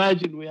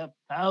 Imagine we have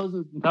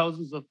thousands and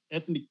thousands of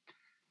ethnic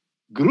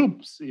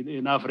groups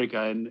in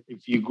Africa, and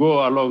if you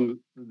go along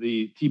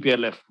the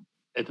TPLF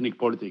ethnic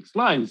politics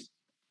lines,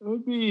 it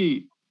would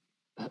be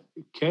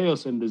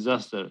chaos and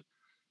disaster.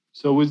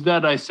 So with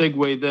that, I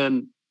segue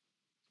then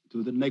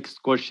to the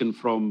next question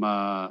from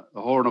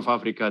Horn of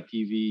Africa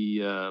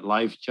TV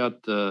live chat.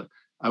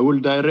 I will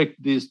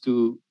direct this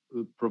to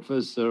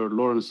Professor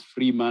Lawrence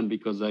Freeman,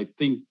 because I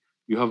think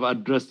you have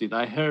addressed it.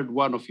 I heard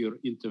one of your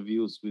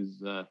interviews with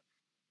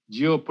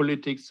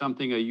Geopolitics,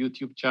 something, a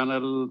YouTube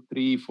channel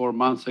 3-4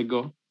 months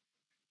ago,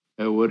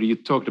 where you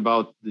talked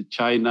about the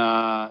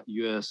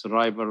China-US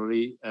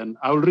rivalry. And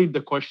I'll read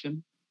the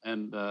question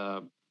and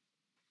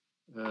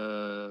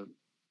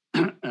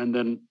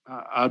then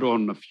add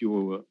on a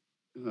few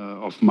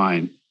of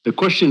mine. The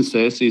question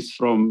says, it's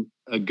from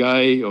a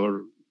guy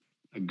or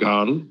a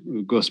girl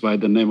who goes by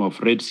the name of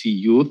Red Sea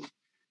Youth.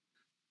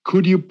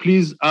 Could you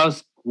please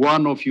ask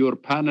one of your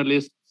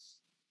panelists,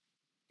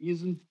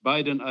 isn't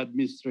Biden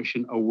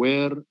administration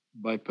aware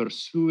by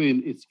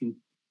pursuing its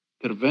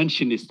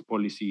interventionist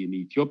policy in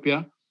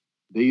Ethiopia,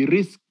 they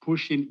risk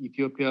pushing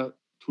Ethiopia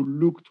to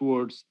look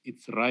towards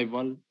its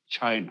rival,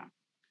 China?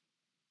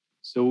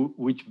 So,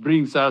 which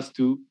brings us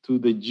to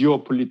the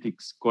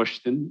geopolitics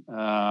question.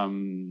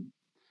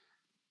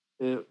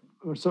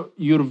 So,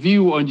 your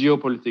view on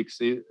geopolitics,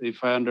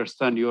 if I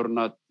understand, you're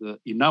not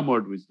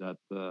enamored with that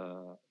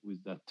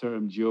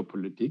term,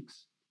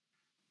 geopolitics.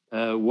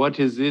 What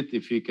is it,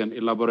 if you can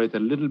elaborate a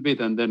little bit,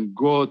 and then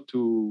go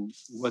to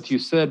what you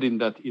said in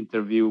that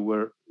interview,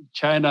 where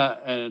China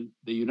and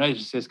the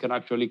United States can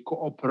actually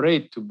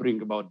cooperate to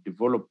bring about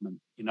development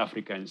in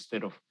Africa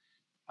instead of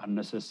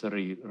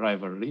unnecessary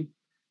rivalry.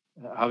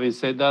 Having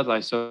said that,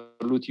 I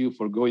salute you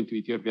for going to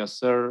Ethiopia,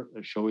 sir,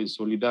 showing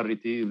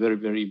solidarity, very,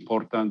 very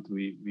important.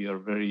 We are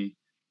very,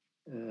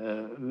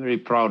 very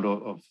proud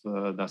of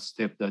that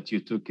step that you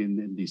took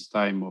in this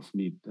time of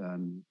need.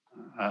 And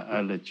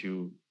I'll let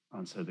you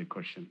answer the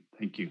question.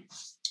 Thank you.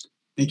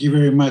 Thank you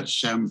very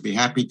much. I'll be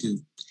happy to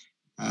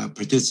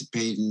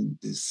participate in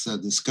this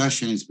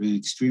discussion. It's been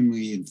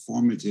extremely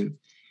informative.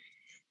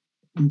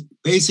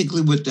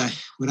 basically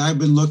what I've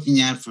been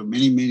looking at for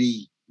many,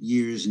 many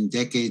years and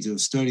decades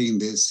of studying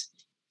this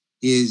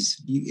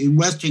is in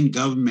Western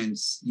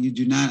governments, you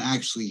do not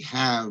actually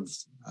have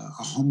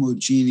a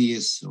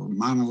homogeneous or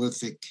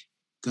monolithic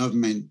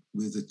government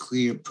with a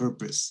clear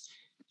purpose.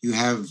 You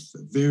have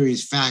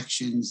various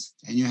factions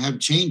and you have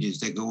changes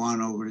that go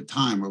on over the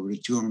time, over the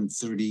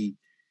 230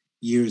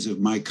 years of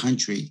my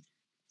country.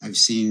 I've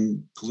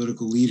seen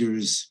political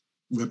leaders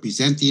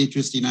represent the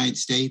interests of the United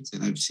States,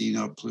 and I've seen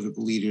our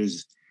political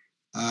leaders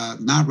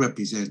not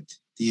represent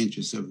the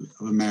interests of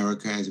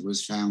America as it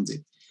was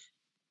founded.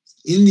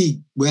 In the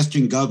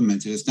Western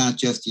governments, and it's not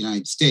just the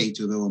United States,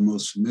 although I'm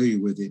most familiar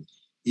with it,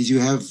 is you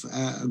have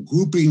a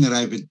grouping that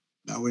I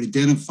would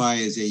identify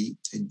as a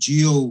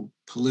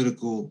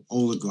geopolitical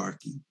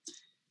oligarchy,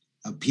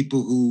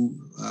 people who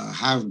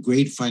have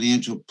great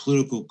financial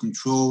political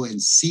control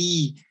and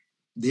see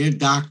their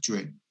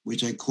doctrine,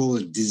 which I call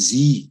a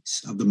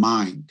disease of the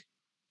mind.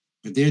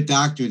 But their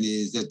doctrine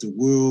is that the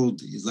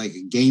world is like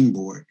a game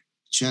board,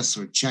 chess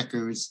or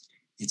checkers.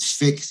 It's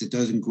fixed, it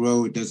doesn't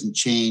grow, it doesn't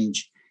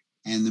change.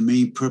 And the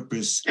main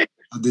purpose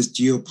of this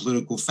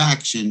geopolitical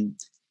faction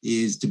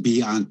is to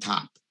be on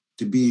top,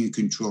 to be in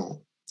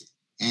control,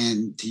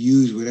 and to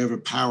use whatever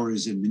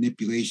powers and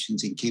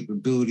manipulations and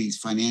capabilities,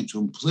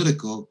 financial and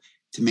political,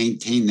 to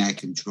maintain that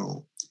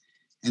control.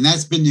 And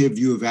that's been their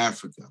view of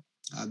Africa.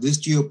 This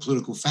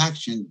geopolitical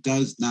faction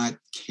does not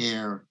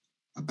care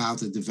about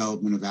the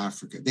development of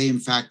Africa. They, in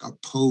fact,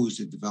 oppose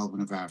the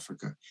development of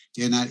Africa.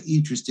 They're not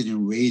interested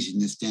in raising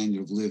the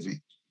standard of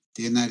living.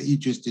 They're not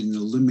interested in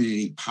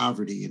eliminating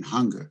poverty and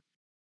hunger,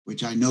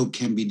 which I know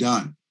can be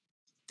done.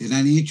 They're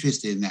not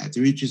interested in that.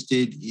 They're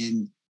interested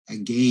in a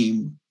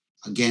game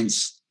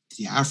against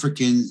the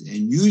Africans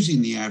and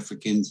using the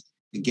Africans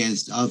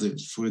against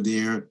others for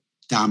their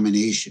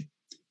domination.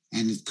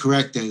 And it's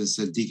correct, as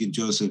Deacon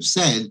Joseph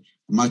said,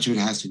 much of it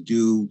has to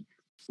do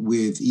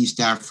with East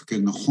Africa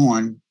and the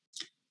Horn,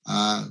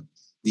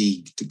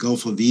 the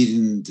Gulf of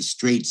Eden, the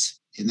Straits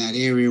in that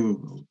area where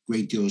a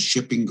great deal of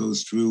shipping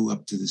goes through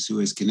up to the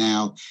Suez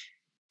Canal.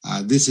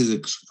 This is,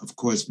 of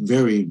course,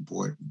 very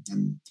important.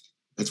 And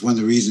that's one of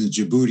the reasons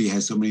Djibouti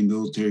has so many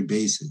military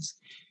bases.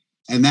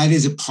 And that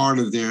is a part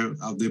of their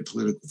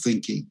political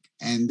thinking.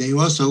 And they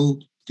also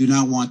do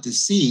not want to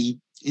see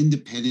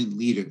independent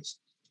leaders.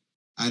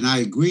 And I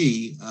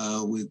agree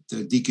with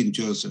Deacon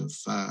Joseph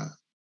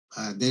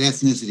that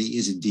ethnicity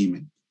is a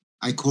demon.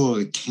 I call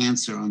it a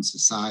cancer on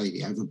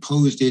society. I've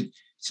opposed it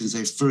since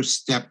I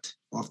first stepped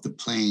off the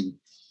plane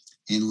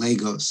in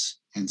Lagos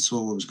and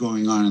saw what was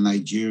going on in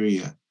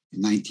Nigeria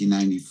in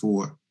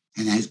 1994,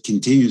 and it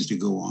continues to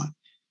go on.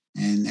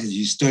 And as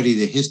you study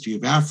the history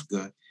of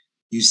Africa,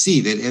 you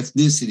see that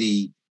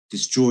ethnicity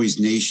destroys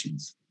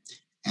nations.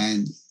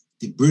 And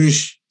the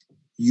British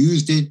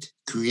used it,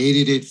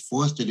 created it,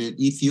 fostered it.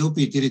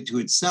 Ethiopia did it to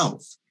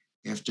itself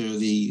after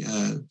the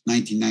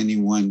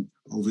 1991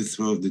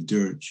 overthrow of the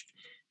Derg.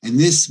 And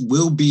this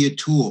will be a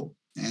tool.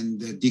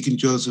 And Deacon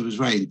Joseph is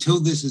right. Until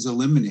this is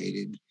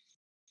eliminated,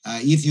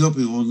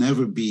 Ethiopia will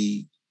never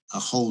be a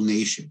whole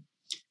nation.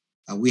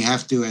 We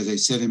have to, as I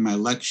said in my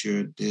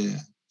lecture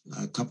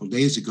a couple of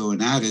days ago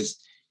in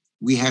Addis,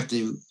 we have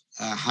to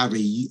have a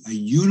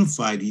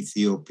unified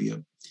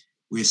Ethiopia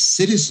where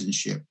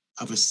citizenship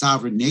of a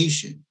sovereign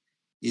nation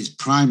is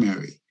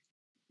primary,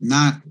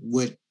 not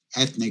what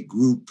ethnic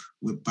group,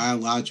 what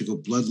biological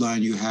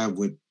bloodline you have,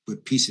 what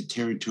piece of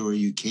territory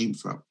you came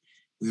from.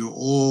 We are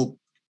all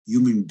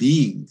human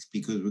beings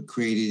because we're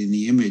created in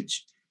the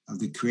image of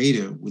the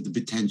Creator with the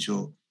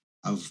potential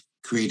of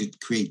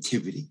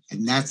creativity.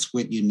 And that's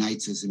what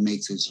unites us and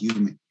makes us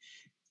human.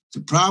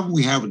 The problem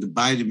we have with the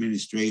Biden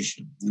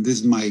administration, and this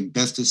is my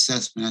best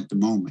assessment at the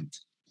moment,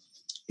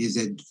 is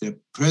that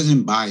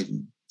President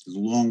Biden is a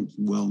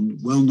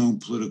well-known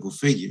political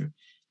figure.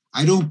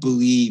 I don't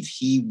believe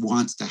he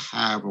wants to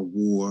have a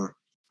war.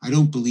 I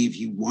don't believe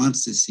he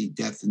wants to see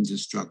death and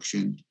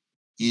destruction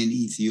in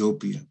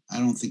Ethiopia. I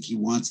don't think he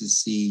wants to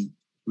see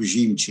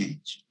regime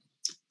change.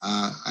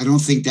 I don't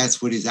think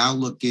that's what his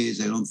outlook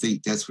is. I don't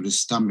think that's what his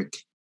stomach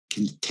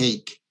can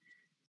take.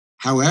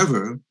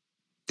 However,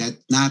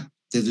 that's not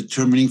the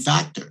determining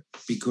factor,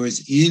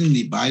 because in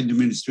the Biden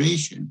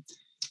administration,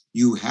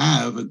 you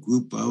have a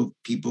group of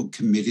people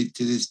committed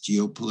to this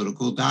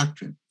geopolitical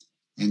doctrine,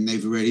 and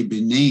they've already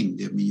been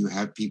named. I mean, you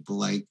have people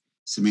like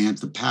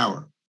Samantha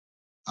Power,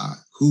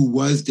 who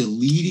was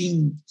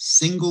the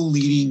single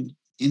leading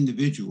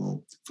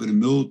individual for the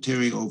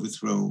military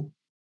overthrow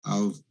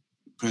of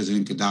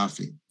President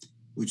Gaddafi,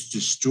 which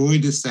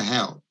destroyed the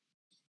Sahel.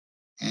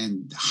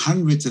 And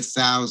hundreds of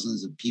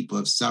thousands of people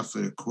have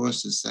suffered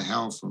across the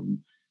Sahel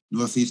from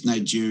northeast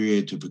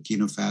Nigeria to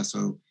Burkina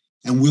Faso,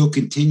 and will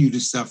continue to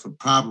suffer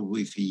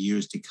probably for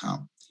years to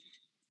come.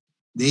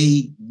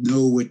 They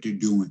know what they're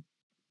doing.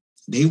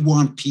 They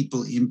want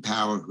people in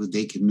power who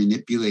they can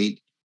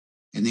manipulate,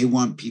 and they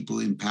want people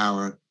in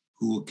power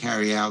who will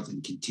carry out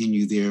and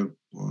continue their,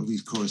 or at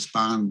least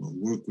correspond or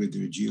work with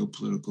their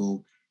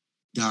geopolitical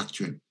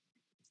doctrine.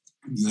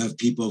 You have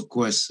people, of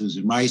course,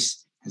 Susan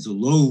Rice has a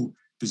low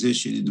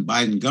position in the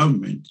Biden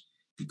government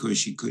because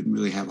she couldn't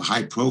really have a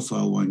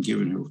high-profile one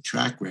given her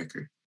track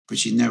record. But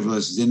she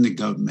nevertheless is in the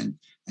government.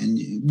 And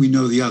we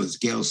know the others.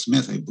 Gail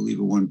Smith, I believe,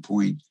 at one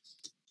point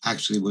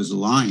actually was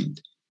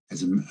aligned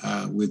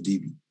with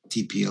the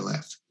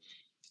TPLF.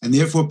 And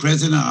therefore,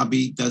 President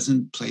Abiy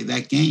doesn't play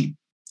that game.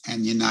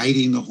 And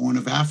uniting the Horn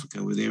of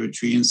Africa with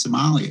Eritrea and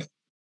Somalia,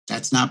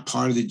 that's not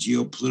part of the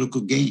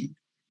geopolitical game.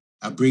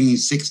 Bringing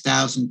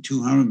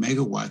 6,200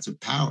 megawatts of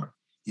power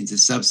into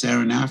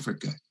sub-Saharan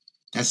Africa,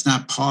 that's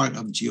not part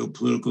of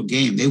geopolitical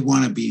game. They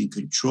want to be in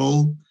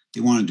control.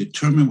 They want to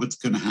determine what's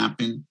going to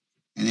happen,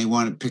 and they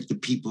want to pick the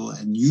people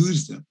and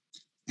use them.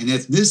 And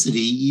ethnicity,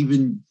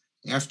 even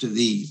after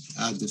the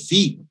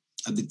defeat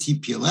of the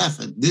TPLF,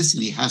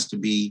 ethnicity has to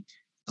be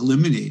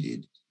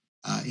eliminated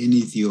in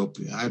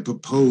Ethiopia. I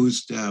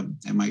proposed in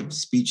my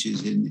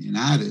speeches in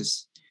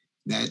Addis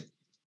that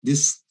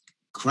this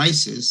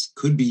crisis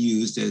could be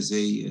used as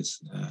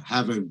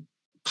have a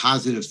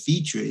positive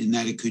feature in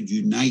that it could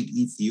unite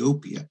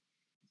Ethiopia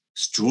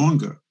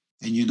stronger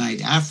and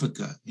unite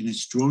Africa in a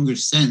stronger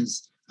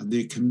sense of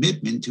their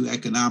commitment to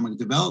economic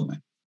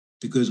development,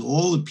 because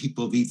all the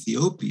people of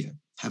Ethiopia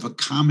have a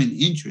common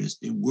interest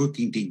in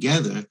working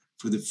together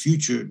for the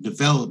future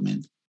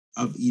development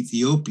of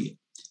Ethiopia.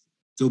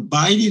 So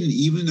Biden,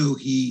 even though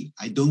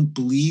I don't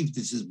believe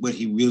this is what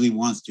he really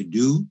wants to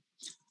do,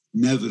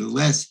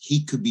 nevertheless,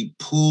 he could be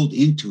pulled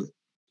into it.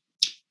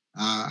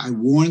 I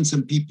warned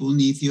some people in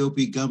the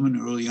Ethiopian government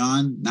early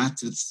on not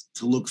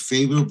to look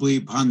favorably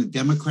upon the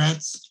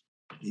Democrats.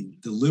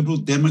 The liberal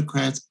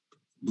Democrats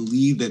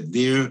believe that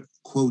their,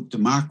 quote,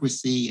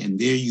 democracy and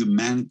their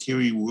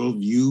humanitarian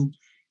worldview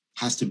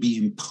has to be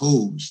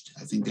imposed.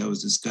 I think that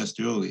was discussed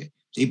earlier.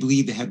 They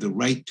believe they have the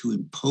right to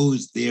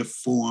impose their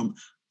form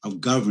of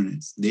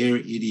governance, their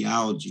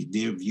ideology,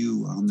 their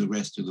view on the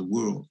rest of the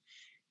world.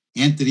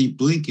 Anthony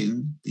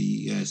Blinken,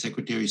 the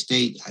Secretary of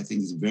State, I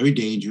think is very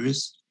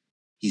dangerous.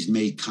 He's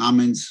made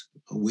comments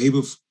way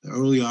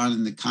early on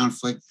in the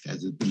conflict,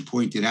 as has been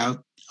pointed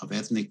out,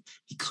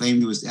 he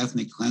claimed there was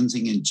ethnic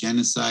cleansing and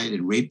genocide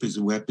and rape as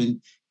a weapon.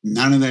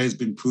 None of that has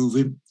been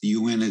proven. The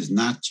UN has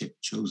not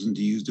chosen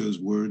to use those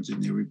words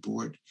in their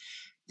report.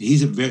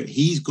 He's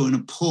going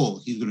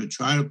to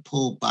try to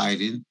pull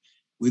Biden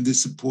with the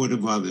support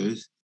of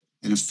others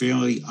and a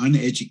fairly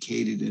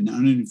uneducated and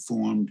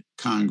uninformed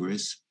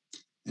Congress,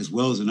 as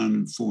well as an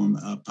uninformed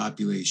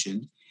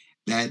population,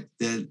 that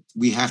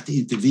we have to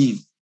intervene.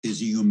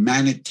 There's a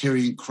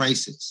humanitarian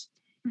crisis.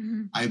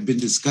 Mm-hmm. I've been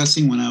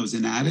discussing when I was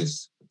in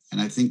Addis,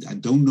 and I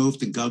don't know if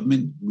the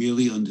government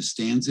really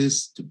understands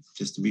this,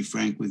 just to be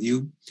frank with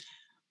you.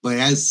 But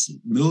as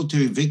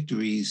military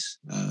victories,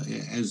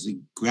 as the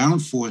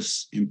ground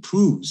force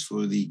improves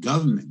for the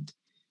government,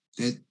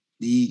 that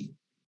the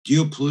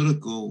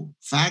geopolitical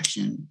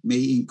faction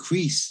may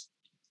increase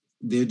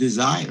their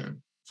desire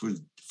for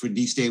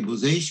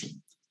destabilization.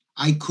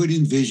 I could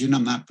envision,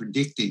 I'm not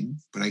predicting,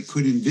 but I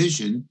could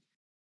envision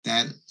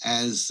that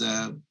as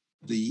the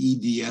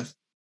EDF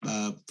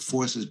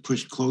forces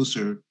push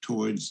closer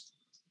towards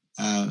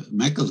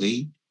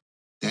Mekelle,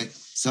 that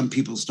some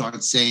people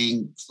start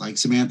saying, like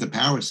Samantha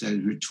Power said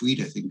in her tweet,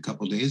 I think a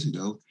couple of days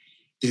ago,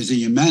 there's a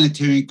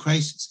humanitarian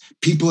crisis.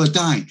 People are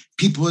dying.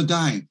 People are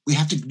dying. We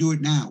have to do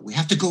it now. We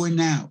have to go in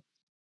now.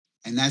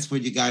 And that's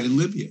what you got in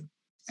Libya.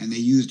 And they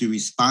used a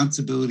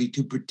responsibility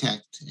to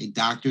protect, a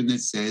doctrine that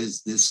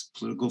says this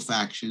political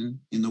faction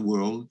in the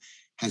world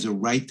has a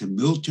right to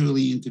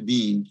militarily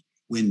intervene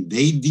when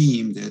they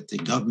deem that the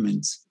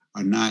governments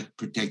are not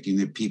protecting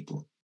their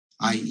people,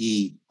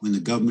 i.e., when the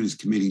government is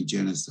committing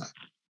genocide.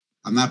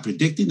 I'm not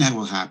predicting that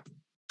will happen,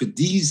 but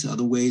these are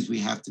the ways we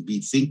have to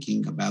be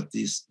thinking about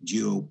this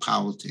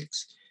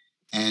geopolitics.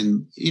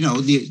 And,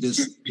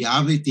 the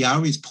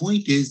obvious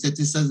point is that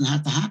this doesn't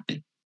have to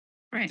happen.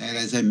 Right. That,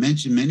 as I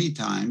mentioned many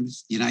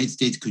times, the United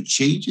States could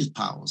change its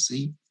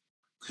policy,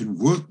 could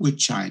work with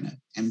China,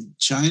 and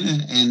China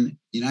and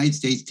the United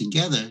States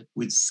together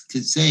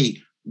could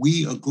say,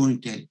 we are going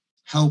to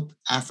help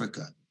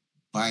Africa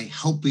by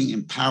helping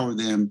empower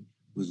them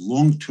with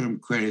long-term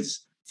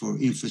credits for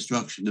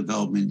infrastructure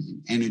development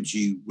in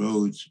energy,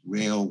 roads,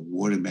 rail,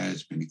 water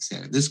management, et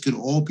cetera. This could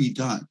all be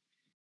done.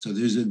 So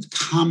there's a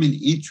common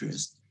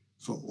interest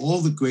for all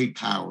the great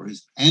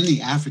powers and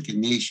the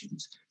African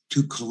nations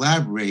to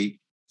collaborate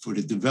for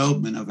the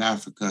development of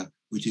Africa,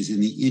 which is in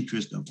the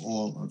interest of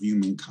all of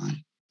humankind.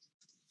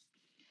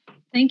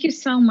 Thank you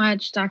so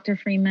much, Dr.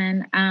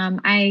 Freeman.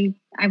 I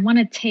want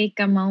to take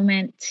a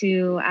moment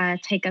to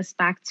take us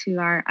back to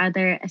our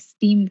other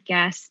esteemed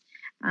guest,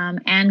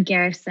 Ann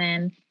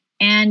Garrison.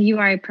 And you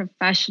are a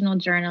professional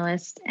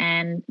journalist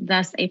and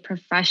thus a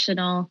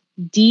professional,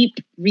 deep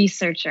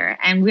researcher.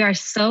 And we are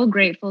so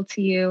grateful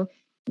to you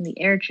in the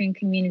Eritrean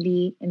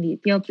community, in the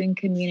Ethiopian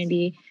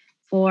community,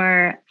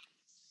 for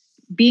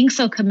being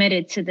so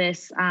committed to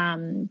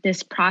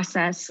this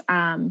process,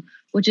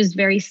 which is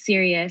very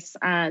serious,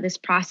 this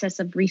process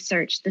of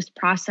research, this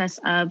process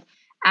of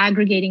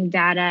aggregating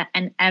data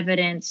and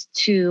evidence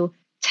to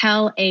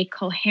tell a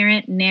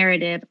coherent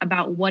narrative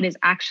about what is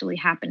actually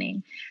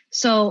happening.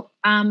 So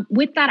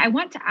with that, I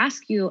want to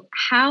ask you,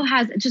 how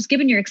has, just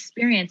given your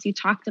experience, you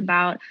talked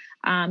about,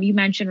 you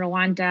mentioned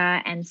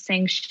Rwanda and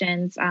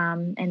sanctions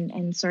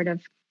and sort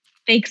of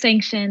fake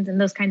sanctions and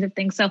those kinds of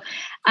things. So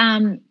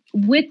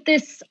with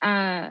this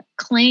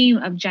claim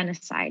of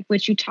genocide,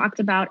 which you talked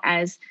about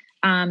as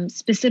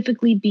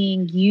specifically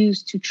being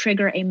used to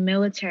trigger a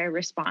military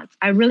response,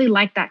 I really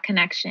like that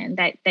connection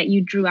that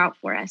you drew out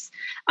for us.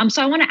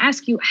 So I want to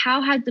ask you,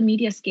 how has the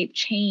mediascape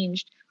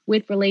changed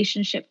with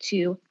relationship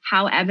to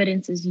how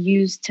evidence is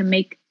used to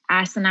make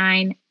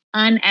asinine,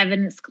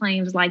 unevidenced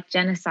claims like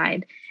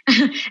genocide?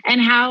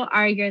 And how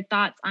are your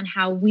thoughts on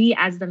how we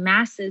as the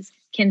masses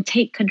can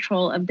take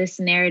control of this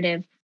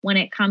narrative when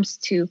it comes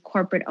to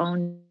corporate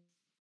owned?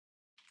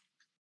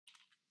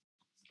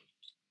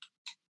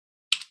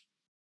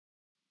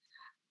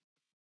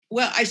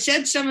 Well, I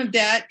said some of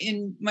that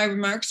in my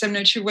remarks. I'm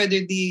not sure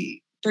whether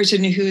the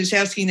person who is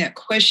asking that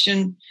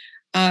question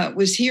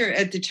was here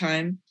at the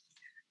time,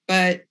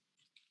 but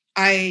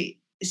I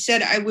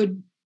said I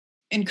would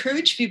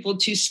encourage people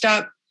to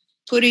stop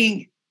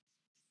putting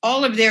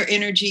all of their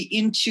energy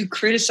into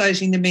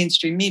criticizing the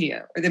mainstream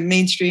media, or the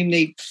mainstream,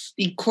 the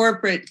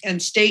corporate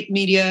and state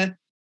media.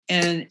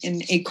 And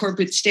in a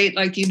corporate state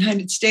like the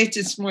United States,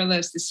 it's more or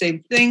less the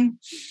same thing.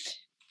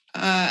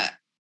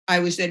 I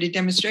was at a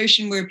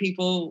demonstration where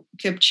people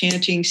kept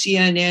chanting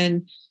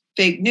CNN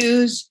fake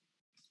news.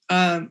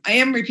 I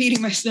am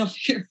repeating myself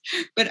here,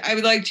 but I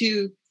would like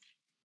to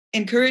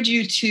encourage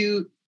you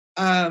to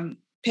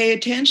pay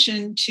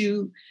attention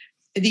to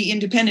the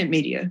independent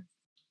media.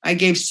 I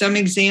gave some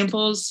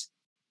examples.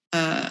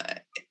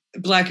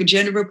 Black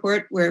Agenda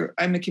Report, where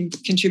I'm a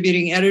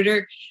contributing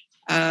editor.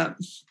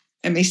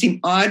 It may seem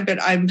odd, but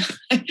I'm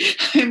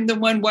the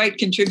one white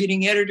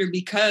contributing editor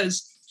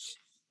because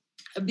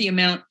of the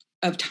amount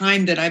of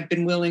time that I've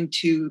been willing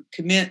to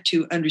commit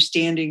to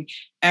understanding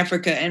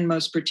Africa, and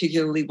most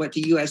particularly what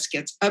the U.S.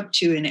 gets up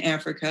to in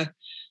Africa.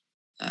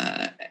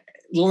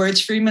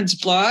 Lawrence Freeman's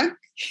blog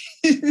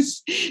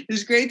is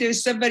great.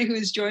 There's somebody who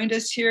has joined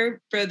us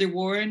here. Brother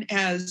Warren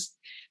has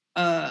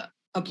a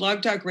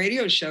blog talk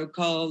radio show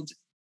called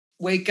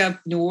Wake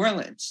Up New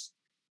Orleans,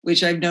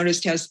 which I've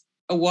noticed has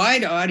a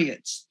wide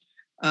audience,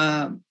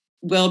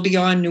 well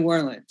beyond New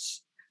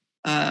Orleans.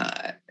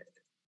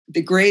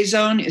 The Gray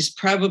Zone is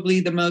probably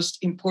the most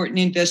important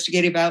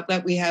investigative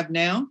outlet we have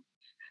now.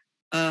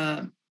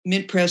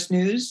 Mint Press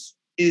News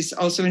is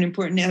also an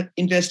important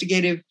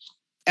investigative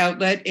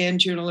outlet and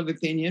journal of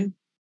opinion.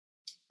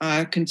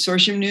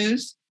 Consortium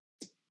News.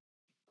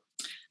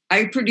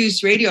 I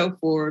produce radio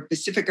for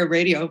Pacifica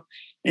Radio.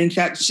 And in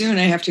fact, soon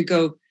I have to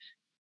go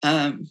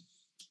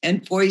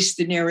and voice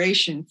the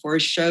narration for a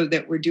show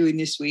that we're doing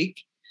this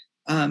week.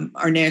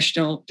 Our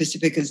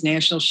Pacifica's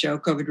national show,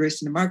 COVID,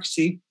 Race, and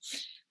Democracy.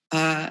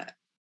 I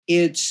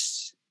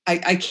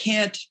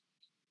can't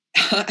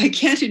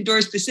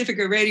endorse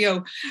Pacifica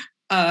Radio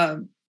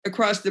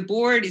across the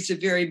board. It's a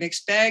very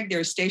mixed bag.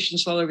 There are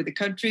stations all over the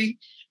country.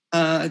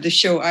 The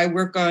show I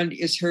work on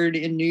is heard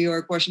in New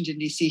York, Washington,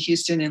 D.C.,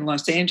 Houston, and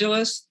Los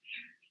Angeles.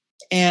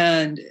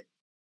 And,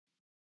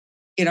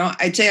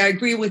 I'd say I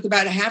agree with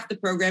about half the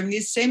programming.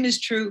 The same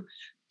is true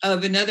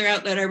of another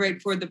outlet I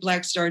write for, the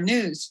Black Star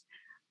News.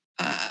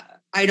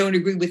 I don't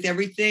agree with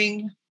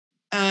everything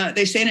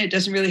they say, and it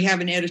doesn't really have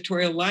an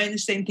editorial line. The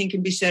same thing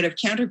can be said of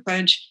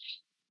Counterpunch,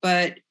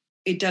 but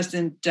it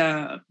doesn't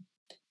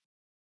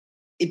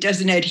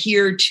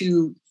adhere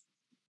to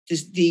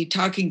the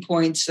talking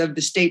points of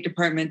the State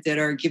Department that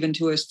are given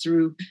to us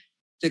through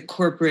the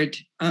corporate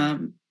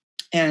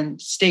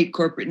and state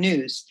corporate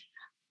news.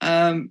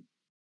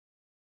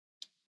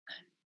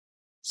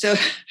 So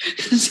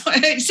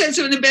I said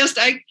some of the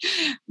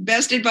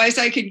best advice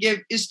I could give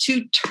is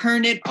to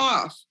turn it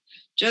off.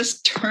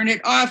 Just turn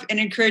it off and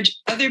encourage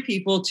other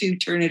people to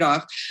turn it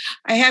off.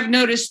 I have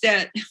noticed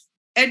that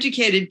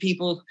educated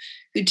people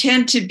who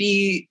tend to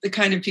be the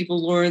kind of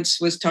people Lawrence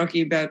was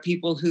talking about,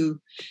 people who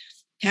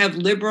have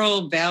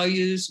liberal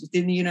values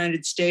within the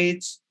United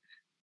States,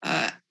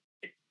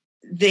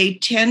 they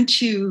tend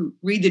to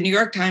read the New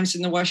York Times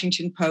and the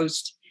Washington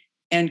Post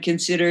and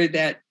consider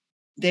that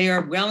they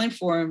are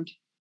well-informed.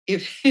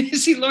 If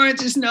see,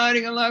 Lawrence is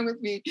nodding along with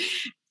me,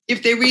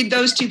 if they read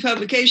those two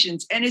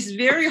publications. And it's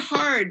very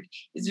hard.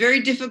 It's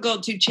very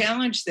difficult to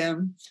challenge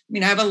them. I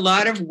mean, I have a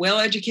lot of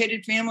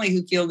well-educated family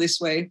who feel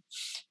this way.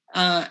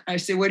 I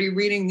say, what are you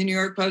reading? The New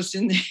York Post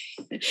and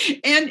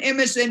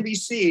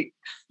MSNBC,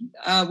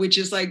 which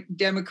is like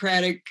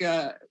Democratic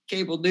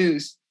cable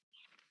news.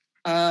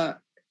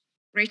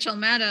 Rachel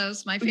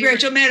Maddow's my favorite.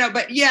 Rachel Maddow,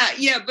 but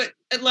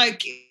but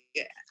like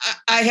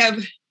I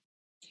have,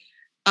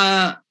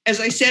 as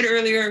I said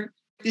earlier,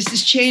 this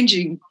is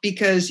changing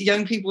because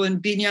young people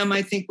in Binyam,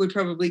 I think, would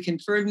probably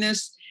confirm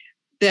this,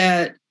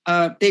 that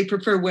they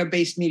prefer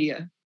web-based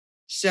media.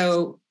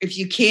 So if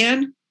you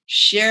can,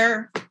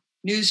 share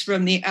news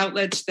from the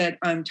outlets that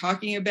I'm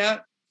talking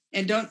about,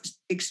 and don't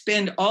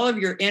expend all of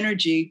your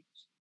energy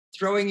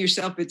throwing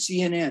yourself at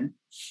CNN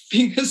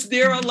because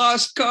they're a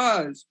lost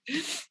cause.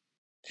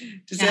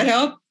 Does that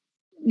help?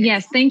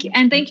 Yes, thank you.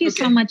 And thank you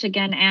so much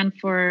again, Anne,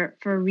 for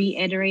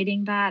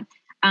reiterating that.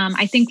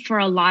 I think for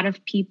a lot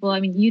of people, I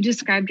mean, you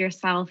described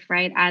yourself,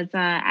 right,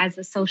 as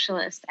a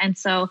socialist. And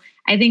so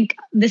I think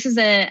this is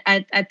a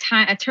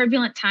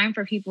turbulent time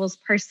for people's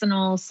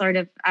personal sort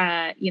of,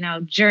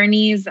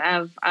 journeys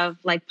of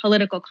like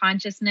political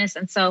consciousness.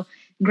 And so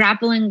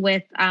grappling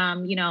with,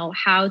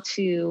 how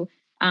to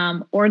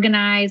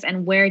organize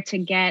and where to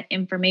get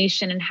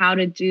information and how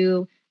to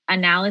do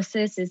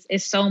analysis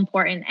is so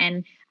important.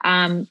 And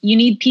you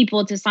need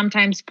people to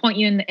sometimes point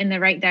you in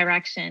the right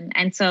direction.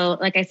 And so,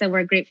 like I said,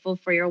 we're grateful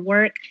for your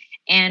work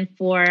and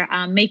for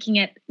making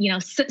it,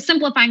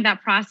 simplifying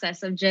that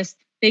process of just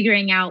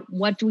figuring out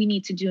what do we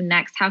need to do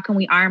next? How can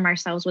we arm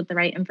ourselves with the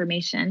right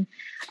information?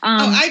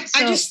 I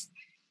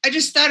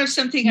just thought of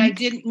something I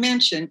didn't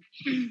mention.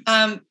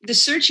 The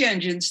search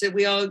engines that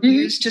we all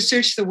use to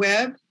search the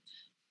web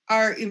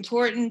are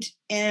important.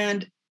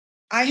 And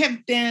I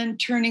have been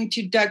turning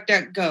to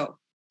DuckDuckGo,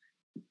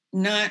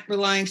 not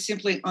relying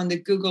simply on the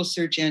Google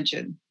search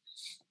engine.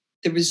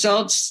 The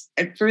results,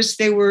 at first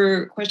they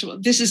were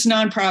questionable. This is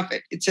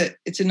nonprofit. It's a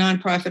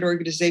nonprofit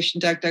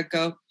organization,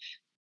 DuckDuckGo.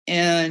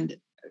 And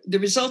the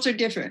results are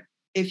different.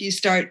 If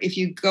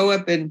you go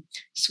up and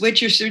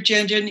switch your search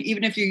engine,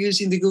 even if you're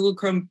using the Google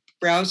Chrome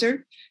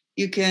browser,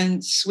 you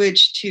can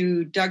switch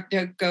to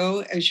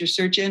DuckDuckGo as your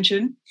search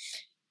engine.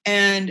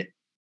 And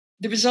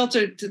the results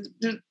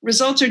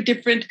are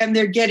different, and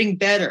they're getting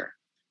better.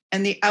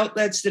 And the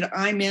outlets that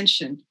I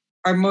mentioned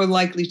are more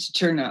likely to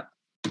turn up.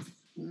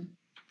 Can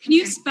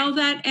you spell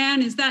that,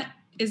 Anne? Is that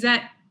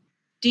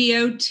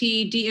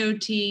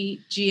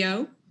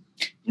DOTGO?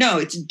 No,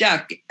 it's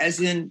duck, as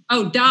in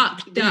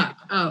duck.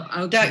 Oh,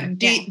 okay.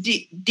 Duck,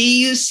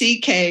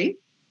 DUCK.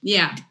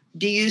 Yeah.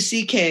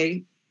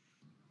 DUCKGO.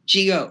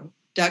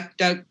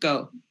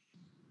 DuckDuckGo.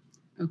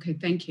 Okay,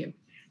 thank you.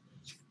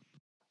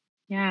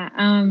 Yeah.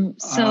 I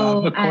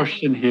have a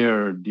question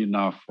here,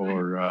 Dina,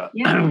 for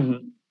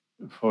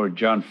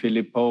John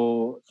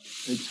Filippo.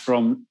 It's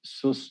from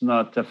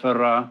Susna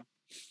Tefera.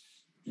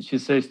 She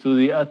says, to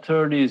the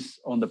attorneys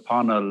on the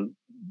panel,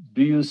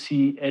 do you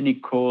see any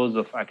cause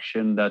of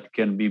action that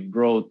can be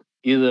brought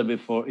either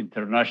before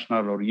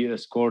international or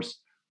US courts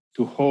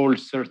to hold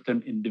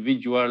certain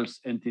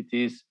individuals,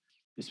 entities,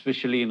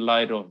 especially in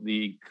light of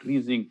the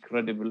increasing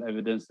credible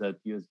evidence that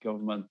US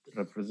government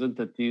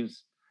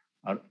representatives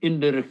are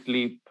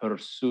indirectly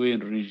pursuing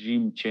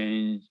regime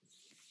change?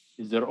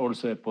 Is there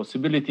also a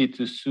possibility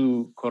to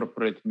sue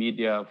corporate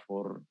media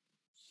for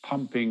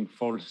pumping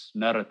false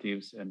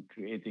narratives and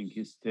creating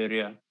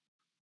hysteria?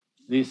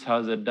 This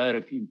has a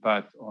direct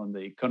impact on the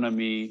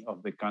economy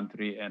of the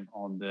country and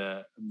on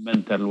the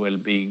mental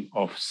well-being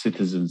of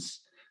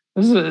citizens.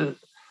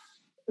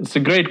 It's a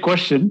great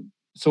question.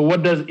 So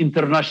what does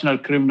international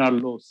criminal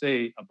law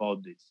say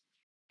about this?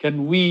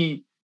 Can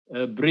we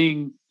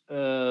bring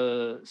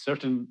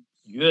certain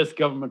US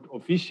government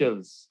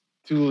officials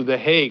to The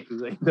Hague, to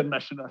the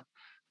international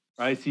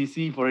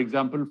ICC, for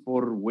example,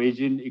 for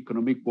waging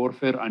economic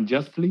warfare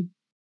unjustly?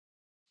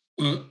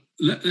 Well,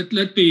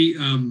 let me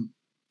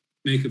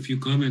make a few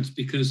comments,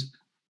 because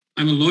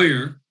I'm a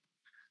lawyer.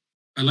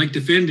 I like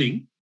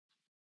defending.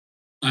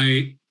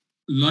 I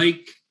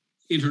like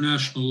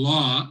international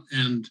law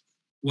and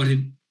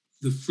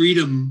the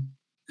freedom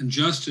and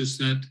justice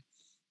that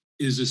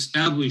is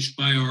established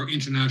by our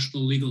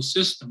international legal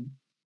system.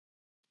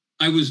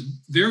 I was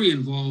very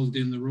involved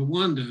in the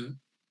Rwanda,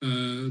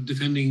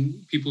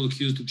 defending people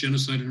accused of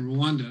genocide in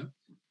Rwanda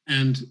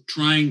and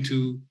trying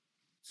to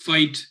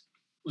fight.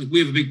 Like, we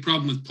have a big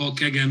problem with Paul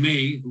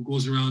Kagame, who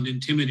goes around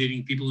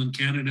intimidating people in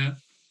Canada,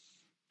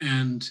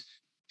 and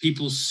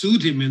people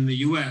sued him in the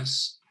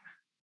US.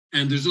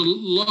 And there's a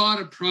lot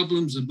of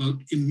problems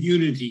about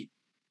immunity,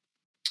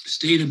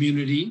 state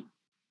immunity.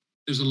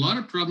 There's a lot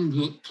of problems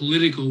about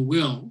political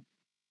will.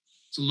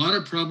 There's a lot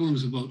of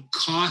problems about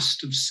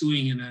cost of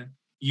suing in a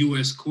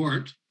US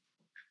court.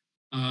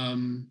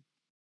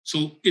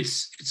 So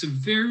it's a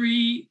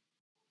very,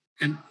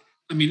 and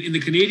I mean, in the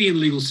Canadian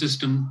legal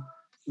system,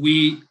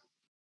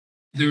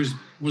 there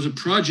was a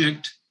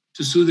project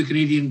to sue the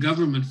Canadian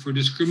government for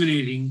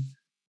discriminating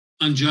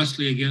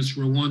unjustly against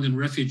Rwandan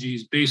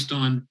refugees based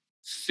on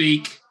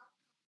fake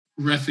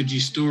refugee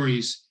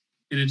stories.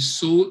 And it's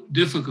so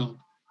difficult.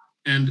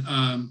 And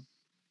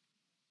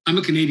I'm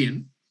a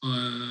Canadian,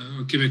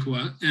 or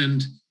Quebecois,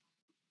 and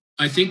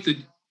I think that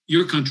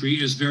your country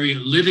is very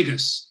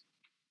litigious.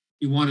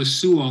 You want to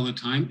sue all the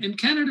time. In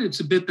Canada, it's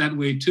a bit that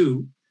way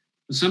too.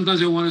 And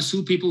sometimes I want to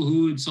sue people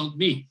who insult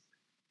me.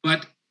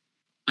 But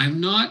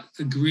I'm not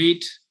a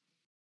great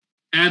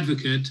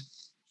advocate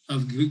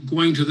of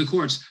going to the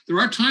courts. There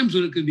are times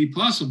when it could be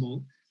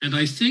possible. And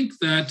I think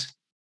that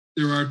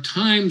there are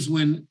times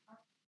when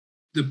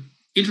the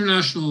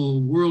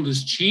international world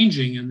is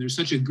changing and there's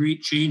such a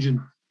great change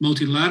in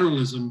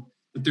multilateralism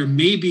that there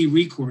may be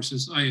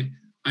recourses.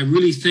 I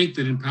really think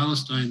that in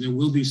Palestine, there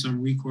will be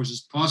some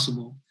recourses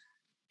possible,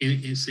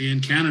 say in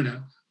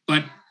Canada.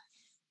 But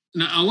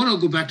now I want to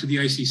go back to the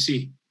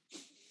ICC.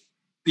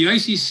 The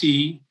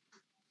ICC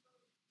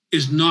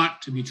is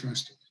not to be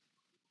trusted.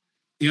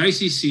 The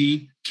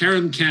ICC,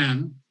 Karim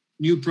Khan,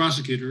 new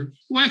prosecutor,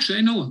 who actually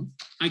I know him,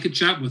 I could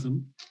chat with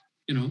him,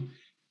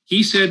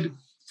 he said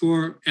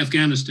for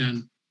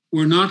Afghanistan,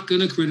 we're not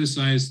going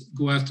to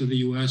go after the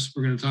US,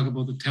 we're going to talk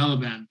about the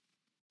Taliban.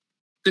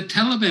 The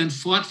Taliban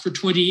fought for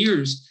 20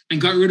 years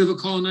and got rid of a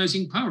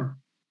colonizing power.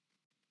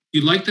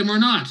 You like them or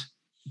not?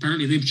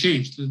 Apparently they've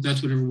changed.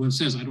 That's what everyone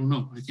says. I don't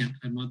know.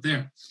 I'm not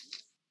there.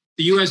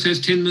 The US has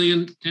 $10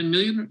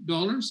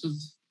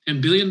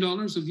 billion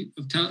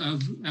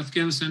of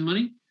Afghanistan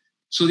money.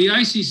 So the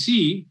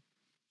ICC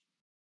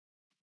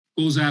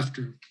goes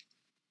after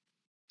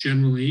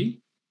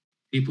generally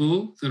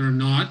people that are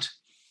not,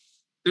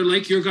 they're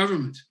like your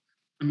government.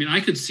 I mean,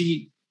 I could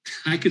see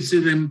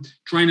them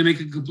trying to make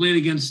a complaint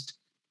against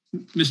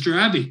Mr.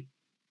 Abiy.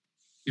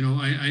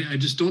 I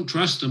just don't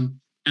trust them.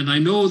 And I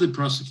know the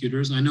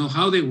prosecutors, I know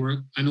how they work,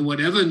 I know what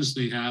evidence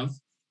they have.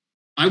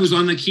 I was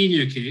on the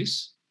Kenya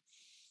case,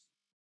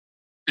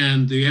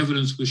 and the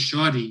evidence was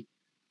shoddy.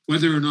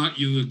 Whether or not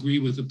you agree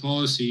with the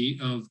policy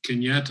of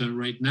Kenyatta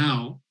right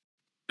now,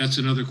 that's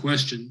another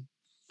question.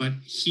 But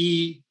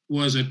he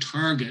was a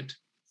target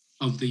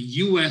of the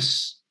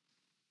US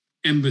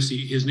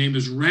embassy. His name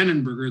is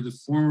Rannenberger, the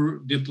former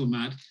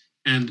diplomat.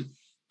 And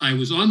I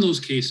was on those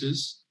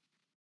cases,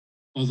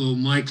 although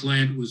my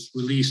client was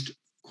released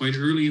quite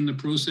early in the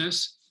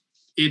process.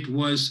 It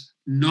was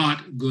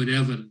not good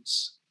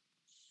evidence.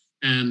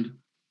 And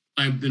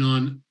I've been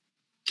on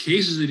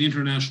cases at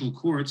international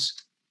courts.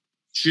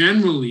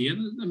 Generally,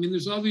 and I mean,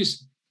 there's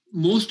obvious,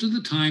 most of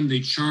the time they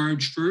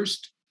charge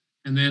first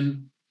and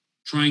then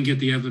try and get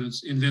the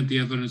evidence, invent the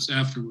evidence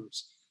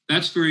afterwards.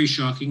 That's very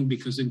shocking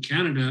because in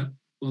Canada,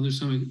 well,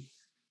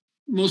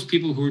 most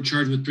people who are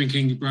charged with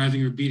drinking,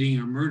 driving, or beating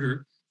or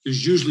murder,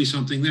 there's usually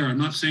something there. I'm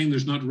not saying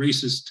there's not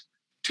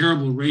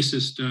terrible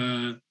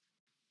racist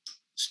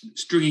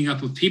stringing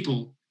up of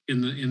people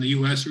in the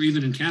US or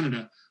even in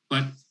Canada,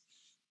 but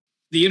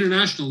the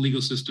international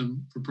legal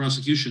system for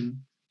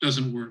prosecution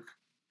doesn't work.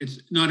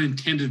 It's not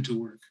intended to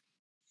work.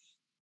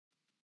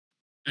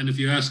 And if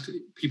you ask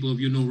people, if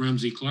you know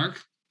Ramsey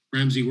Clark,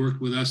 Ramsey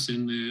worked with us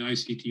in the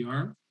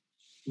ICTR,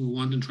 the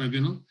London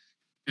Tribunal,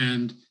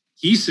 and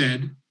he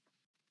said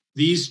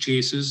these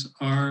cases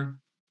are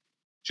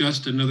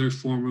just another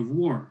form of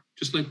war,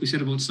 just like we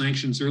said about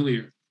sanctions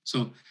earlier.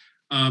 So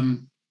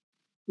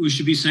we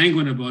should be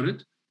sanguine about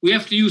it. We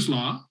have to use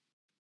law.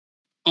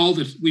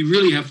 We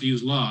really have to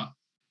use law.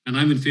 And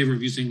I'm in favor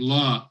of using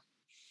law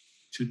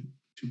to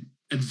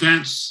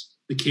advance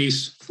the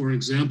case, for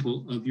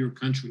example, of your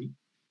country.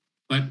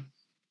 But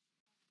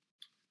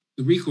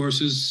the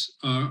recourses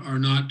are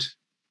not,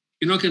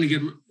 you're not going to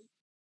get,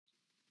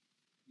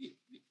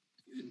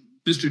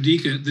 Mr.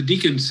 Deacon, the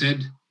deacon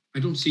said, I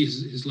don't see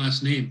his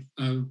last name,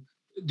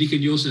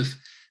 Deacon Joseph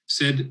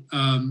said,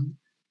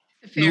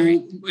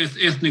 no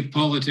ethnic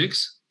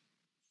politics,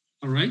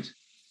 all right?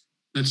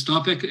 Let's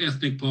stop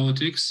ethnic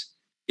politics.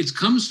 It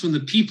comes from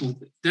the people.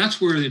 That's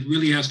where it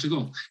really has to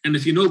go. And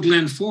if you know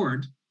Glenn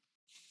Ford,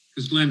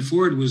 because Glenn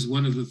Ford was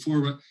one of the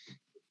four,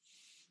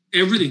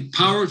 everything,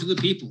 power to the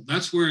people,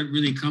 that's where it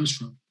really comes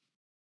from.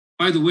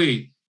 By the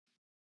way,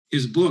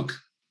 his book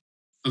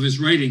of his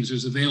writings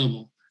is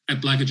available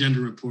at Black Agenda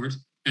Report,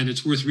 and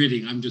it's worth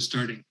reading. I'm just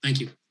starting. Thank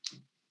you.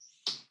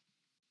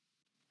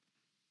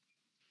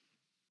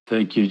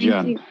 Thank you,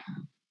 John. Thank you.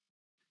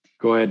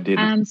 Go ahead,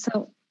 Dina.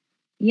 So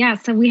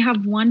we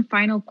have one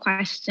final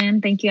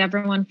question. Thank you,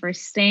 everyone, for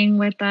staying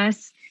with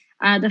us.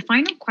 The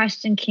final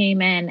question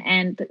came in,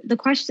 and the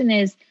question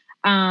is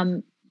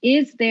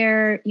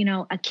there,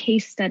 a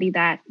case study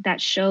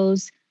that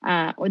shows,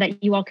 or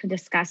that you all could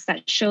discuss,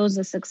 that shows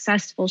a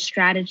successful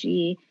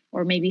strategy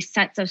or maybe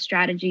sets of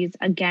strategies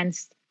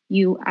against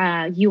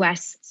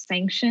U.S.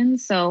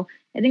 sanctions? So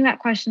I think that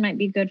question might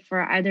be good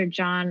for either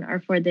John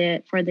or for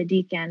the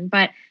deacon.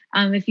 But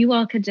if you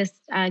all could just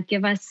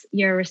give us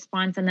your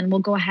response, and then we'll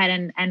go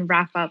ahead and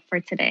wrap up for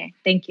today.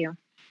 Thank you.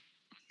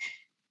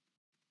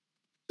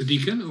 The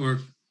deacon, or?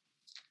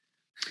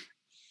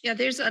 Yeah,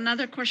 there's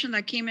another question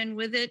that came in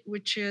with it,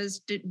 which is,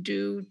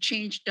 do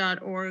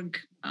change.org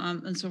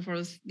and so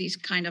forth, these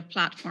kind of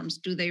platforms,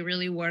 do they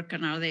really work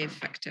and are they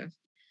effective?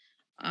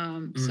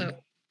 So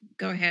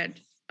go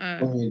ahead.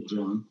 Go ahead,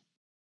 John.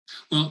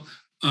 Well,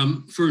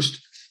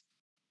 first,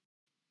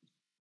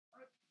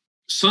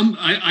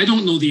 I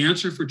don't know the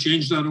answer for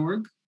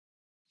change.org.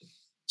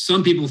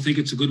 Some people think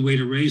it's a good way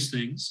to raise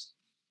things.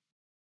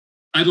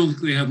 I don't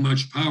think they have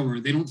much power.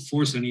 They don't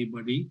force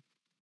anybody.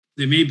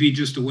 They may be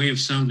just a way of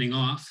sounding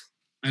off.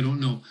 I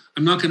don't know.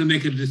 I'm not going to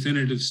make a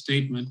definitive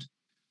statement.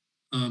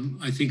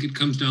 I think it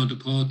comes down to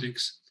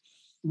politics.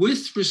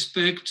 With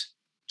respect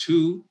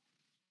to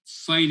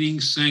fighting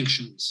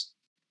sanctions,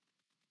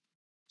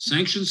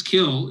 Sanctions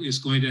Kill is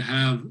going to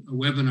have a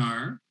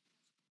webinar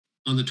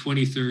on the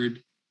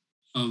 23rd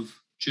of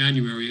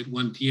January at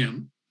 1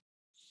 p.m.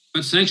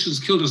 But Sanctions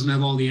Kill doesn't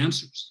have all the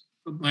answers,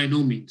 by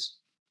no means.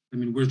 I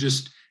mean,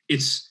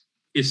 it's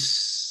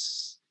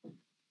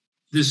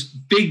this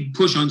big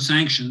push on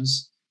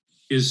sanctions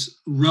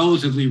is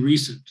relatively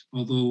recent,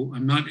 although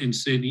I'm not in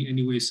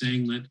any way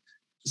saying that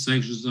the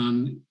sanctions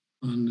on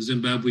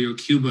Zimbabwe or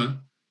Cuba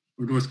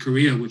or North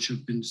Korea, which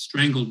have been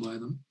strangled by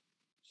them.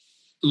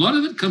 A lot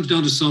of it comes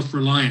down to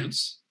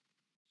self-reliance.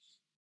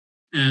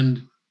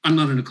 And I'm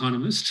not an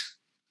economist.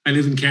 I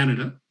live in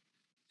Canada.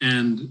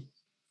 And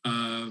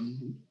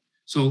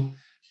so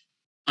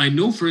I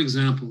know, for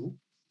example,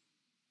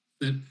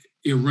 that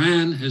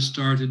Iran has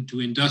started to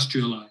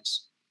industrialize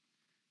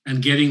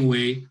and getting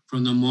away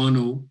from the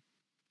mono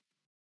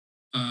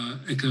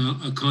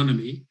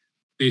economy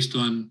based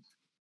on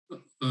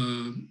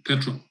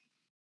petrol.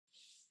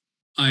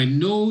 I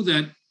know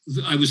that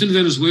I was in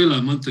Venezuela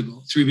a month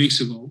ago, 3 weeks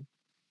ago,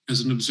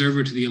 as an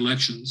observer to the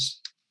elections.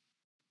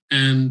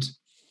 And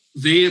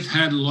they have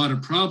had a lot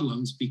of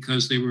problems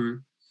because they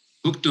were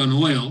hooked on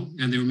oil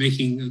and they were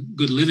making a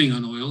good living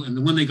on oil. And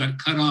then when they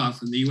got cut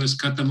off and the US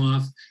cut them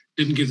off,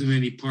 didn't give them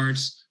any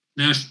parts,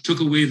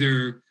 took away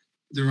their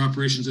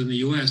operations in the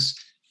US,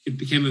 it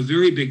became a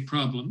very big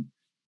problem.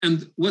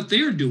 And what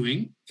they're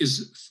doing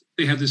is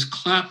they have this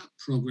CLAP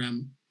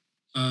program,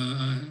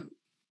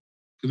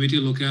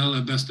 Comité Local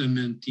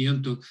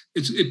Abastecimiento.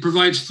 It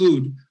provides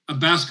food, a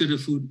basket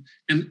of food.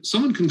 And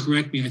someone can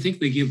correct me, I think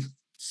they give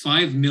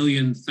 5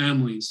 million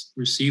families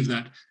receive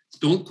that.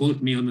 Don't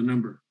quote me on the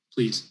number,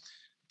 please.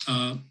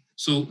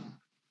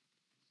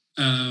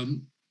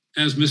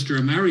 As Mr.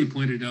 Amari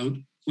pointed out,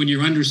 when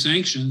you're under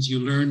sanctions, you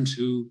learn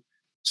to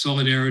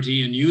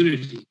solidarity and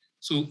unity.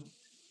 So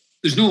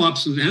there's no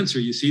absolute answer,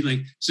 you see.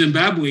 Like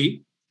Zimbabwe,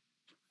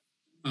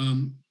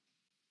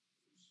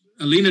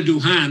 Alina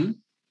Duhan,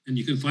 and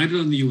you can find it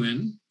on the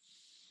UN,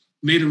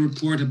 made a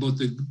report about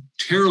the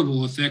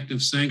terrible effect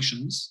of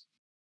sanctions.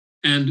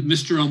 And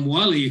Mr.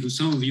 Amwali, who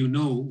some of you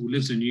know, who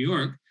lives in New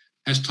York,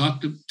 has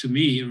talked to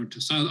me or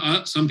to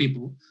some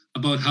people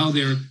about how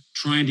they're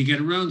trying to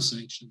get around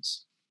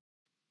sanctions.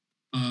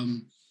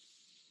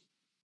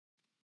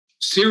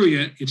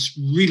 Syria, it's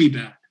really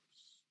bad.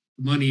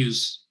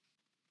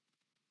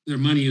 Their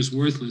money is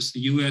worthless.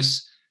 The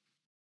US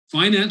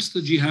financed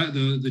the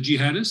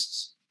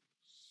jihadists,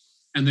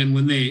 and then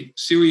when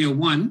Syria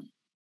won,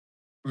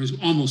 or is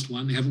almost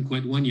won, they haven't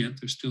quite won yet.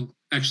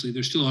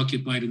 They're still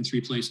occupied in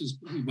 3 places,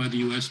 by the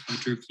US, by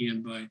Turkey,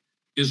 and by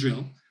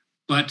Israel.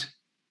 But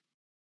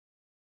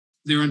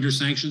they're under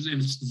sanctions,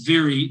 and it's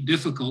very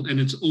difficult, and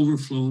it's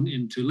overflown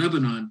into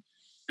Lebanon,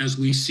 as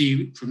we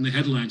see from the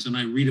headlines, and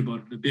I read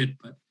about it a bit.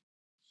 But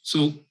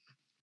so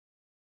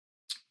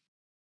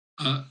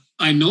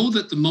I know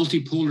that the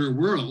multipolar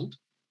world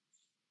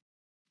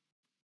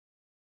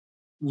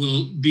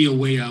will be a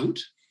way out.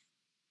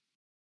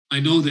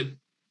 I know that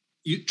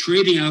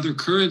trading other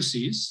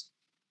currencies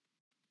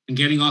and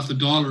getting off the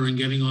dollar and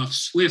getting off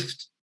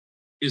SWIFT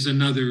is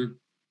another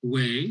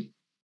way.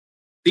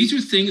 These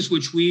are things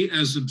which we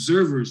as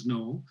observers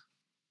know.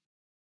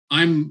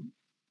 I'm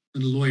a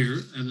lawyer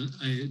and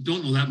I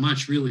don't know that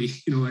much really.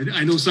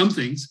 I know some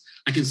things.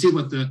 I can see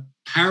what the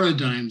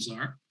paradigms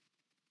are.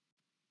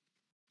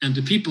 And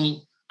to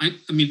people, I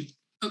mean,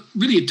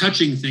 really a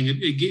touching thing.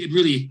 It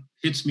really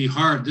hits me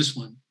hard, this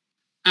one.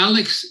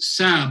 Alex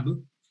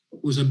Saab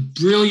was a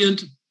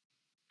brilliant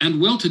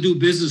and well-to-do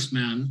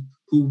businessman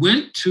who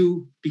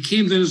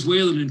became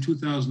Venezuelan in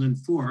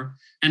 2004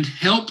 and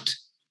helped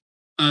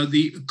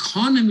the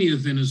economy of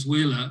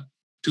Venezuela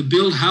to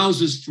build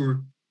houses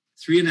for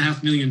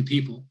 3.5 million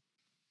people.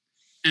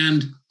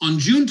 And on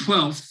June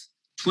 12th,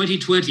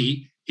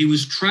 2020, he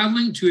was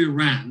traveling to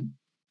Iran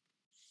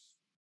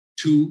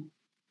to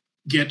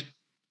get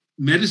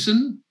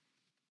medicine,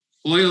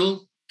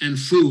 oil, and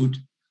food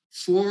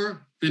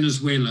for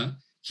Venezuela.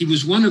 He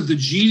was one of the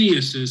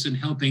geniuses in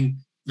helping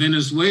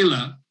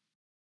Venezuela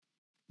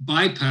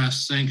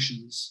bypass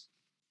sanctions.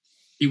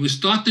 He was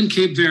stopped in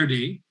Cape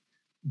Verde,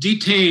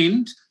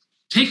 detained,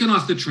 taken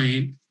off the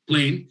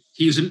plane.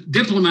 He was a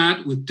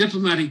diplomat with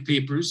diplomatic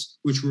papers,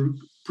 which were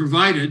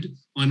provided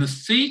on a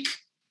fake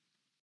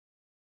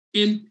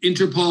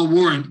Interpol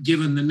warrant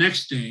given the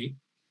next day.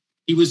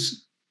 He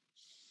was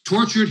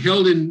tortured,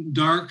 held in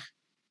dark,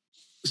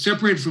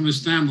 separated from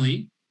his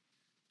family,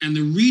 and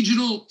the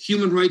regional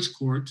human rights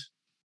court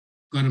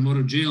got him out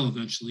of jail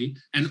eventually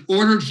and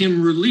ordered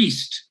him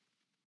released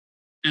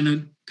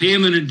and pay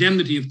him an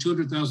indemnity of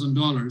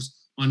 $200,000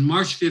 on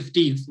March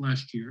 15th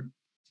last year.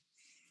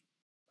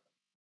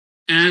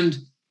 And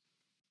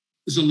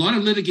there's a lot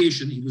of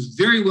litigation. He was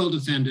very well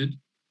defended.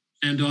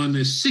 And on the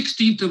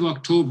 16th of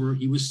October,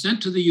 he was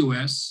sent to the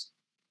US.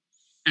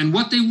 And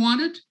what they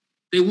wanted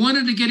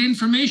to get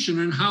information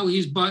on how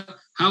he's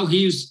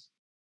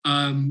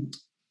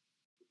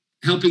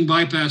helping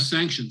bypass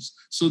sanctions.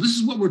 So this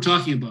is what we're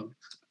talking about.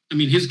 I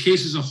mean, his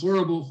case is a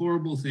horrible,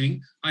 horrible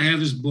thing. I have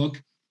his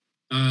book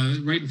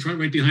right in front,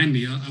 right behind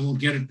me. I won't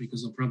get it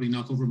because I'll probably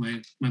knock over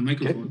my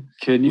microphone.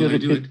 Can you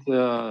repeat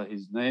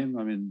his name?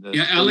 I mean,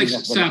 Alex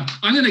Saab.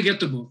 I'm going to get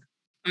the book.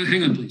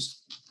 Hang on,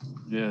 please.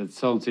 Yeah, it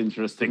sounds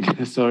interesting.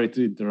 Sorry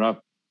to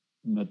interrupt,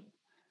 but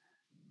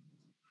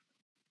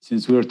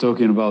since we're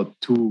talking about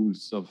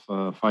tools of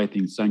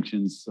fighting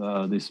sanctions,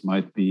 this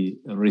might be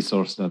a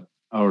resource that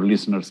our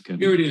listeners can.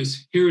 Here it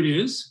is. Here it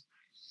is.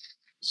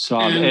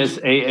 Saab,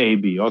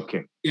 S-A-A-B.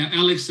 Okay. Yeah,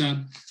 Alex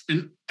Saab.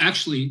 And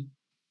actually,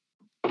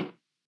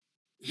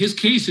 his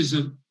case is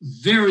a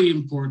very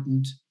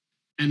important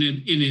and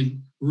it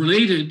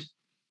related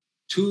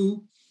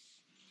to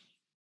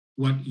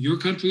what your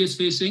country is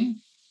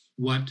facing,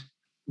 what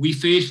we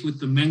faced with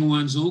the Meng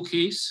Wanzhou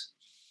case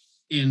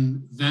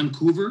in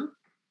Vancouver.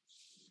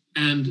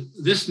 And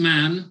this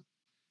man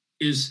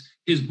his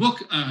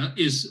book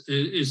is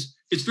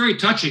it's very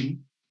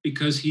touching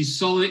because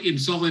he's in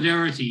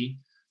solidarity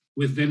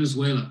with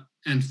Venezuela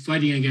and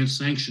fighting against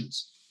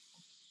sanctions.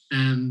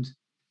 And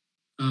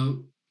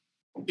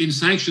in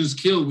Sanctions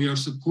Kill, we are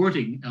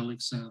supporting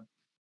Alex Saab.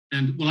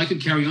 And well, I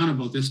could carry on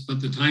about this,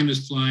 but the time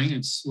is flying.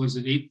 It's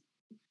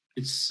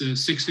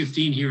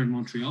 6:15 here in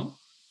Montreal,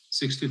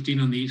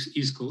 6:15 on the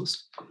East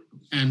Coast.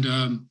 And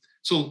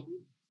so,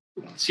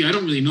 see, I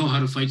don't really know how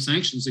to fight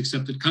sanctions,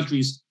 except that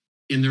countries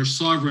in their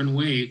sovereign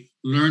way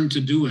learn to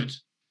do it.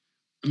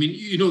 I mean,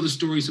 you know the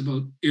stories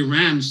about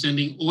Iran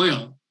sending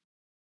oil.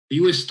 The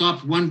U.S.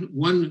 stopped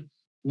one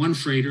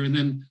freighter, and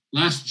then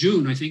last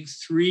June, I think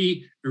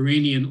 3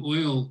 Iranian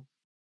oil,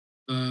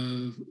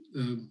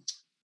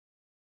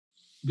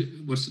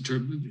 what's the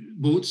term?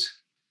 Boats.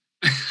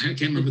 I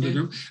can't remember the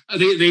term.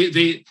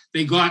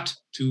 They got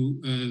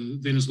to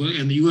Venezuela,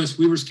 and the U.S.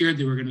 We were scared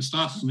they were going to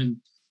stop them, and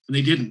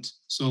they didn't.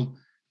 So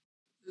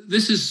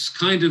this is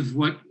kind of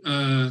what,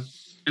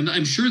 and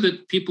I'm sure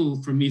that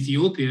people from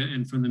Ethiopia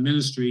and from the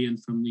ministry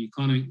and from the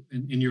economy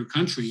in your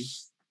country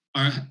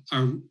are.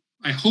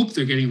 I hope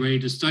they're getting ready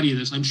to study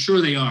this. I'm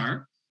sure they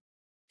are.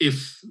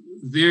 If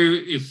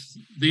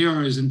they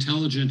are as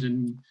intelligent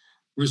and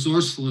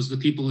resourceful as the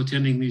people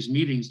attending these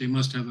meetings, they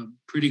must have a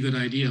pretty good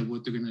idea of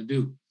what they're going to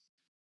do.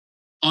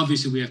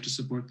 Obviously, we have to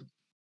support them.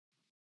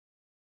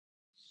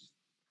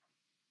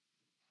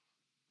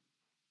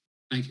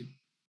 Thank you.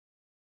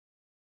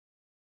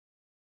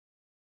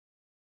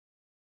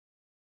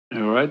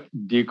 All right,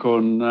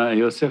 Deacon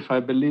Yosef,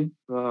 I believe.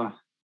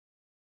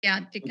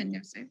 Yeah, Deacon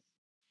Yosef.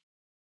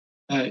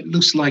 It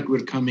looks like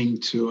we're coming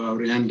to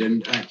our end,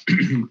 and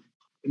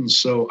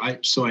so I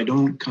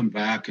don't come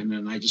back, and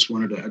then I just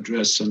wanted to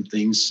address some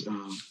things.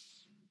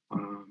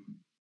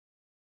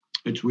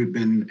 Which we've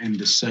been in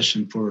this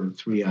session for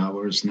 3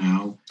 hours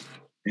now,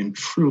 and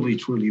truly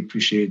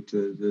appreciate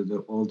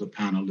all the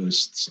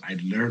panelists. I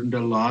learned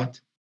a lot.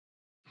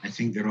 I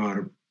think there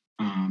are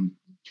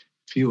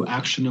few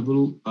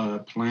actionable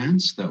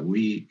plans that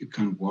we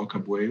can walk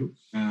away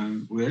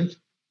with.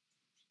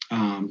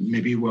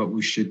 Maybe what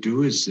we should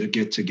do is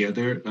get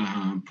together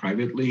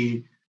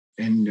privately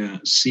and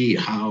see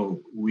how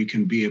we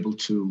can be able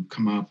to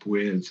come up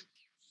with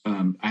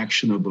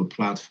actionable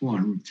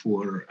platform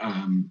for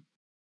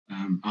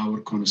our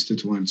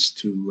constituents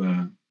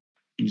to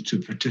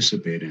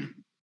participate in.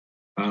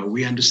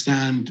 We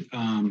understand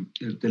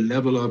the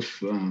level of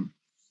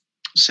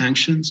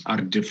sanctions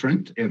are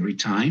different every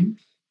time.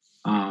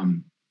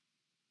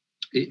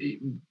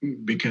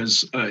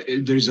 Because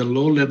there's a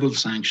low-level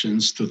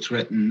sanctions to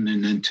threaten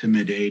and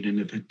intimidate, and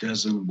if it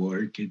doesn't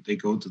work, they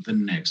go to the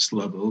next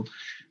level,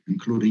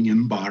 including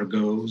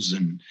embargoes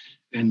and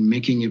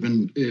making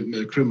even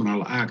a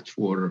criminal act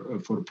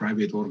for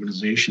private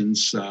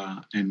organizations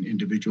and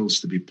individuals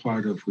to be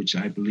part of, which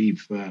I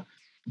believe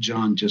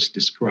John just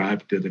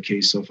described. The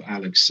case of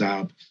Alex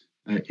Saab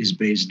is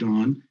based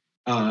on.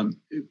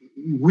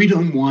 We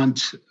don't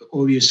want,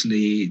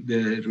 obviously,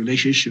 the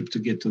relationship to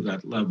get to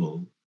that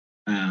level.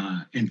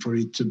 And for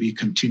it to be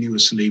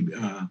continuously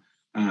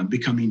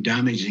becoming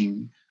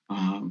damaging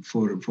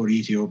for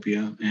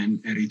Ethiopia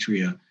and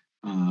Eritrea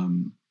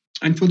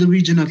and for the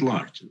region at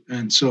large.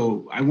 And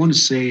so I want to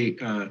say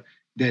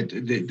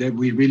that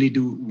we really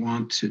do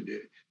want to,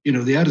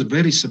 they are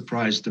very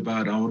surprised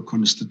about our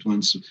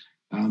constituents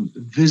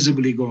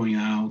visibly going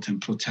out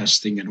and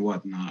protesting and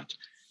whatnot.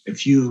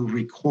 If you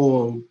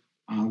recall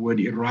when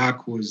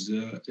Iraq war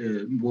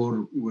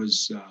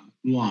was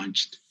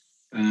launched,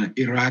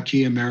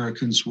 Iraqi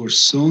Americans were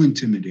so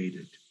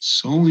intimidated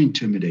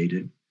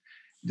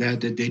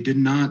that they did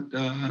not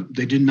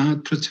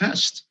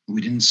protest.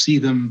 We didn't see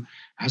them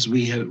as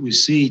we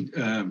see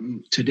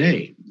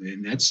today,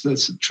 and that's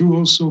true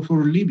also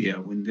for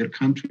Libya. When their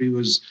country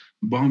was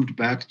bombed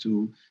back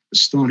to the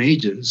Stone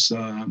Ages,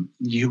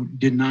 you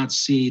did not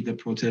see the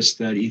protests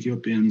that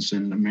Ethiopians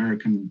and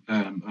American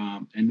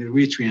and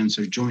Eritreans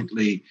are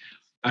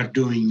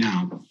doing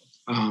now.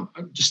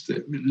 Just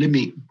let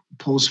me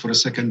pause for a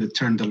second to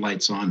turn the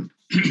lights on.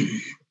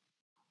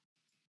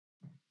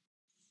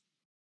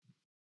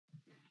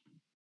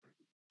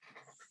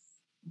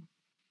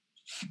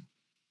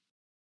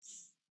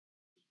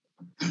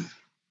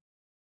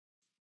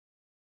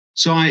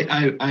 So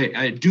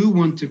I do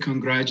want to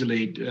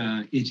congratulate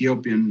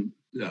Ethiopian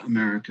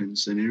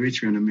Americans and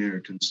Eritrean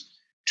Americans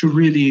to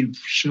really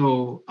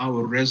show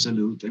our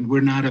resolute, and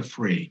we're not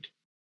afraid.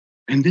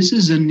 And this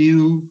is a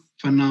new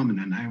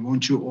phenomenon. I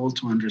want you all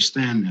to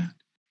understand that.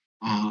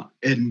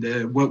 And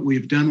what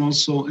we've done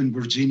also in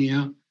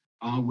Virginia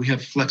we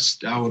have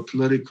flexed our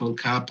political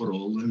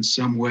capital in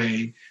some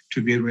way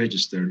to be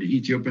registered. The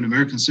Ethiopian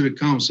American Civic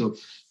Council,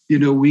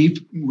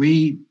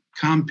 we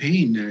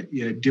campaign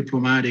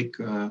diplomatic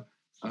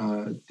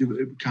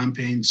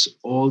campaigns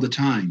all the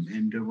time.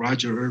 And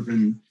Roger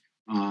Urban,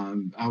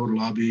 our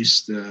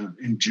lobbyist,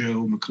 and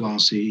Joe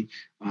McCloskey,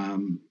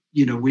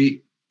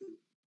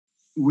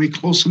 we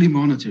closely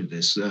monitor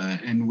this.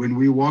 And when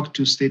we walked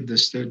to the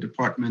State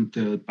Department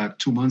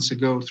about 3 months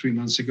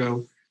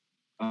ago,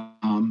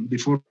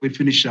 before we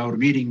finished our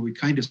meeting, we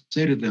kind of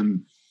said to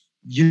them,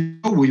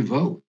 we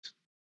vote.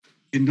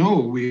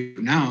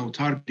 We're now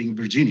targeting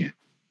Virginia.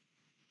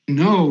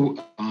 You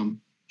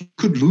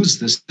could lose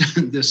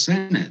the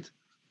Senate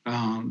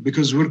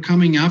because we're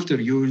coming after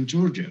you in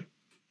Georgia.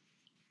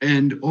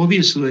 And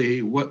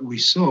obviously what we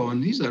saw,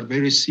 and these are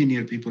very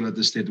senior people at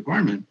the State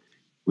Department,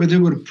 where they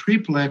were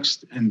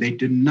perplexed and they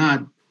did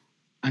not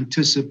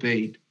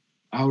anticipate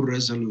our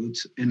resolute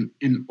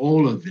in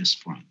all of these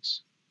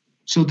fronts.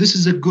 So this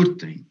is a good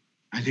thing.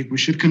 I think we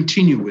should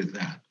continue with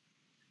that.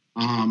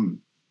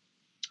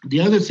 The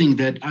other thing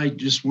that I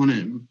just want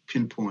to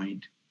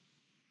pinpoint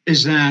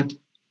is that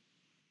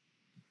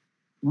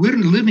we're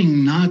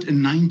living not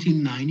in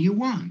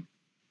 1991.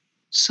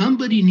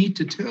 Somebody need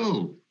to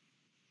tell,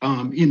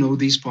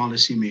 these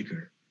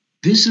policymakers,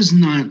 this is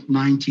not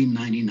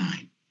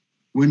 1999,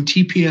 when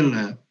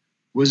TPLF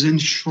was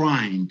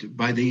enshrined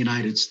by the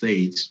United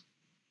States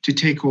to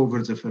take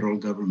over the federal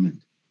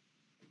government.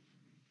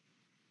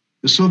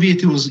 The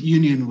Soviet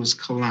Union was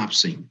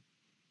collapsing.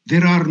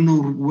 There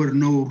were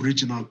no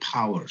regional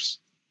powers.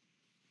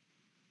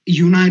 The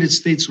United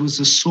States was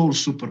the sole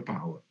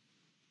superpower.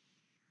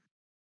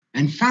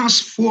 And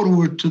fast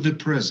forward to the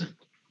present,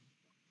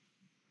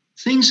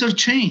 things have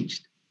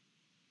changed.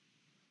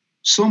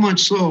 So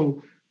much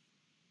so,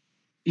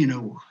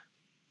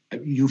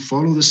 you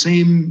follow the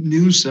same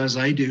news as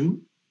I do.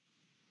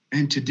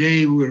 And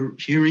today we're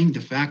hearing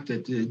the fact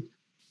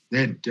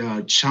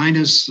that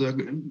China's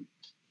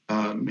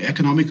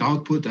economic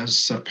output has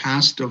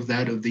surpassed of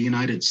that of the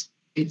United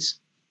States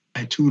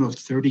by a tune of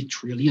 $30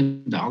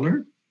 trillion.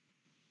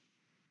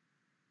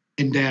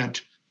 And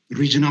that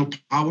regional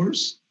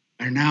powers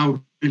are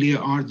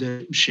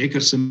the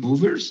shakers and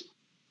movers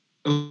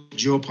of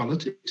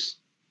geopolitics.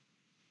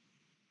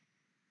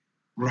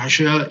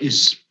 Russia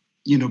is,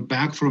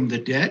 back from the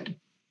dead,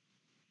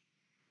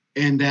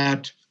 and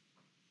that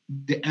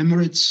the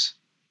Emirates,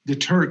 the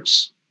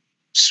Turks,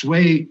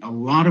 sway a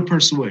lot of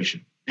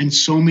persuasion in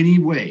so many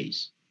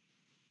ways.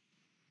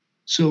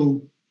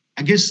 So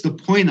I guess the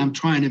point I'm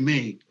trying to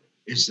make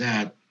is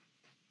that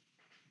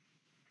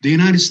the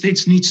United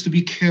States needs to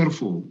be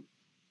careful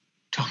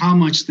to how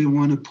much they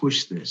want to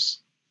push this,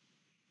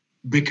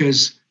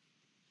 because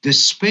the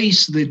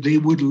space that they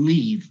would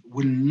leave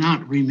will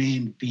not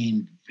remain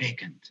being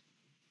vacant.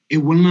 It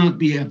will not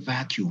be a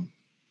vacuum.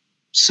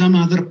 Some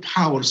other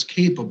powers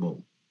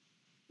capable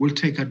will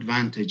take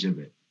advantage of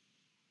it.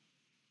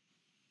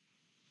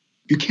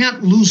 You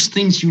can't lose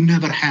things you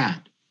never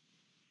had.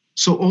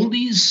 So all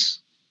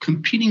these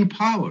competing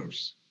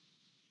powers,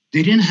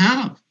 they didn't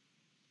have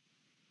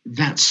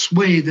that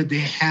sway that they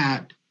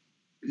had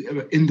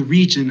in the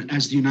region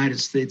as the United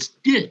States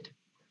did.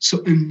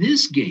 So in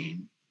this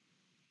game,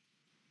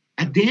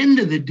 at the end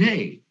of the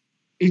day,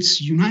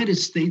 it's United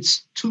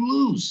States to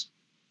lose.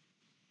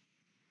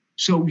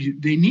 So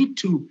they need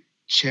to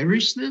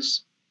cherish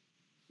this.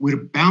 We're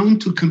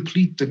bound to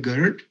complete the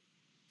GERD.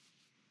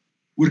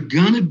 We're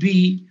gonna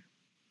be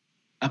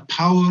a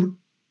power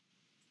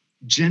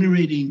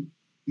generating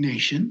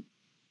nation.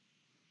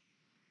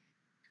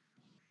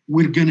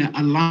 We're gonna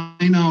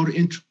align our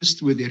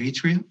interest with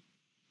Eritrea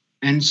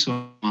and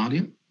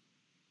Somalia.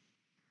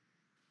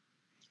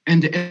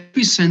 And the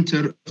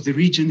epicenter of the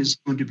region is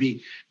going to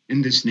be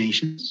in these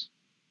nations.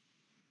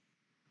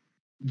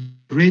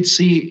 Red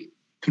Sea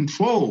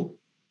control,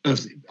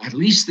 at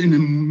least in a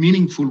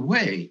meaningful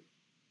way.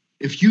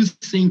 If you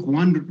think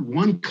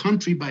one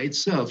country by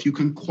itself, you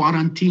can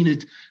quarantine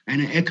it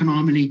and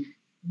economically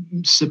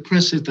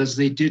suppress it as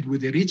they did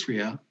with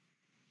Eritrea,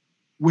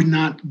 would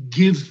not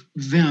give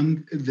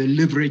them the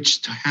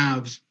leverage to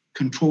have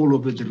control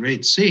over the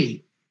Red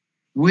Sea.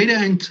 Wait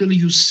until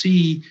you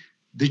see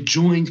the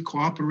joint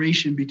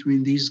cooperation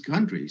between these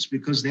countries,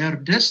 because they are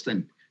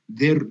destined.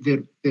 They're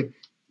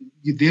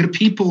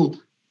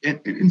people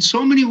in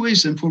so many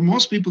ways, and for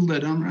most people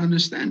that don't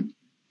understand,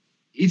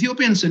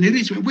 Ethiopians and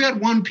Eritreans, we are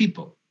one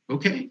people,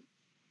 okay?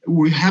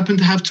 We happen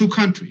to have two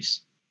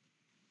countries.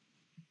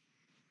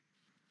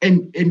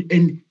 And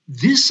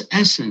this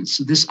essence,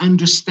 this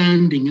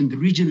understanding in the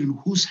region in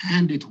whose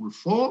hand it will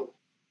fall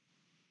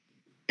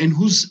and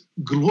whose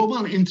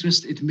global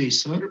interest it may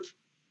serve,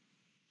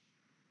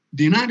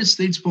 the United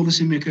States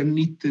policymaker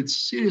need to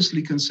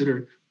seriously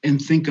consider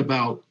and think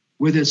about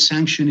whether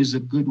sanction is a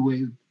good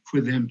way for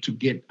them to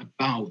get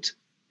about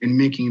in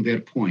making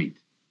their point.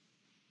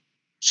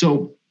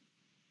 So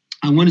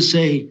I want to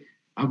say,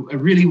 I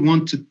really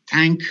want to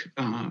thank,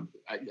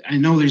 I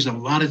know there's a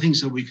lot of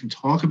things that we can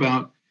talk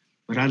about,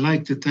 but I'd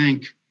like to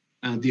thank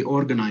the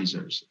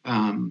organizers.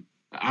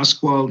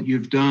 Asqual,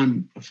 you've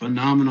done a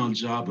phenomenal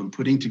job in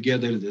putting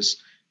together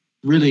this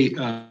really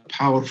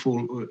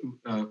powerful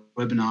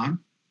webinar.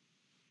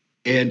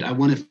 And I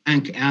want to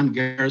thank Ann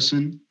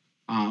Garrison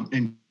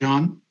and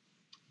John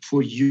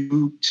for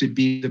you to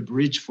be the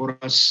bridge for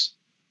us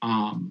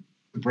to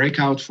break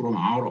out from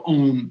our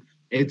own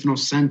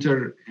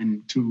ethno-center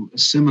and to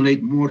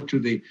assimilate more to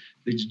the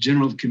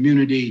general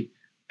community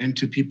and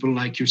to people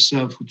like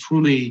yourself who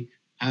truly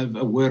have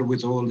a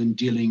wherewithal in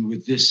dealing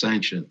with these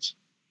sanctions.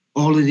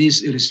 All of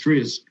these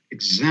illustrates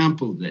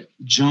example that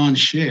John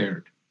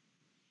shared.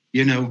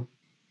 You know,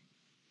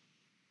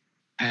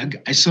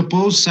 I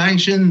suppose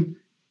sanction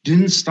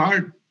didn't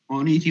start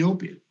on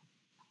Ethiopia.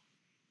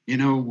 You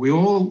know, we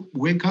all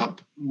wake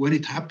up when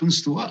it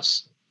happens to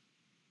us.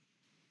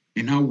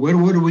 You know, where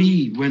were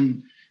we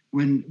when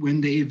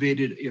they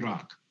invaded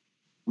Iraq?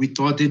 We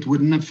thought it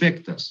wouldn't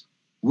affect us.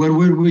 Where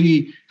were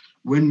we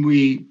when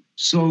we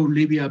saw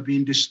Libya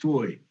being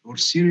destroyed, or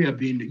Syria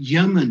being,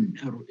 Yemen,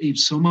 or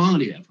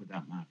Somalia for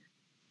that matter?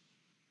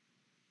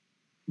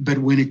 But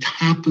when it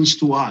happens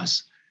to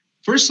us,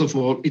 first of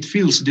all, it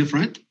feels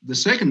different. The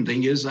second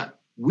thing is that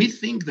we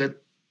think that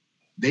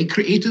they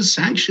created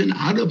sanction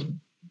out of,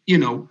 you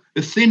know,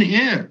 the thin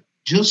air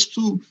just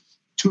to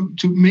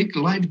make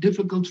life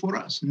difficult for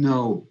us.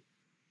 No,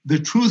 the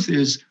truth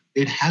is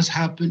it has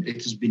happened.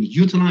 It has been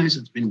utilized.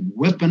 It's been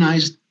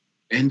weaponized.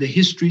 And the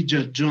history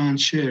that John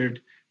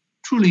shared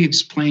truly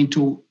explained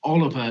to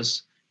all of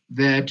us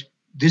that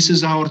this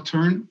is our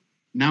turn.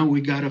 Now we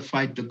got to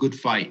fight the good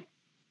fight.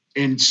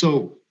 And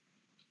so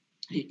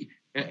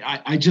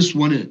I just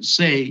want to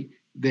say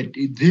that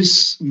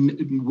this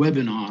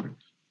webinar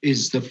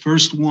is the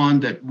first one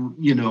that,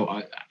 you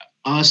know,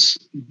 us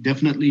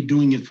definitely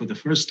doing it for the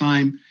first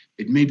time.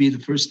 It may be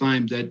the first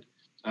time that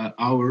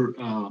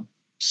our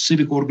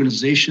civic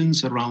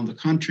organizations around the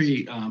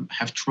country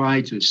have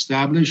tried to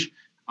establish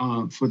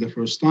for the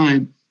first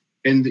time.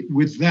 And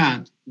with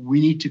that,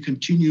 we need to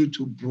continue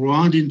to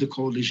broaden the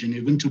coalition,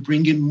 even to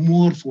bring in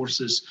more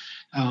forces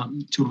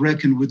to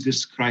reckon with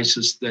this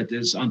crisis that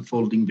is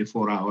unfolding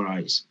before our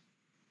eyes.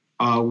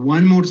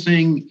 One more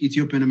thing,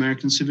 Ethiopian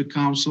American Civic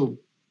Council,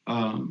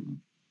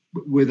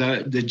 with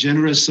the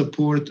generous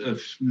support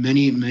of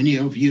many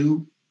of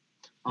you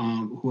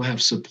who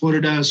have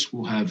supported us,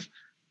 who have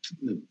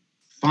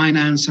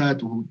financed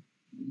it, who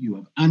you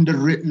have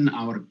underwritten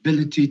our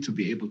ability to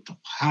be able to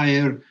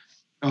hire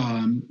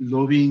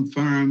lobbying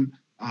firm,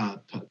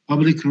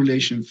 public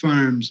relation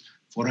firms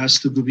for us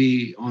to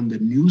be on the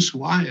news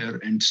wire,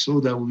 and so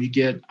that we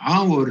get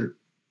our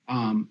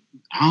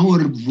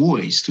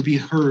voice to be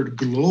heard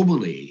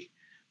globally.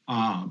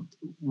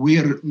 We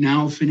are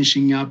now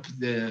finishing up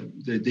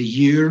the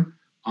year,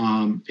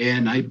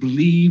 and I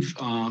believe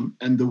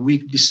in the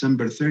week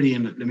December 30,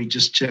 and let me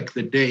just check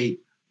the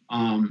date.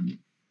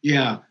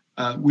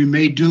 We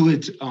may do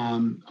it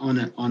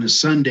on a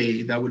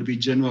Sunday. That would be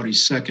January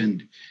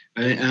 2nd,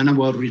 an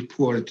annual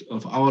report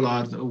of all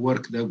our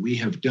work that we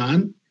have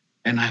done.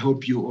 And I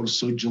hope you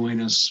also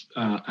join us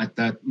at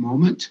that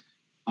moment.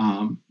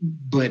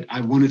 But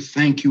I want to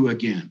thank you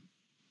again.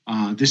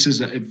 This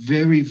is a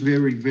very,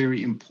 very,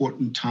 very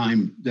important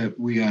time that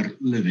we are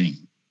living.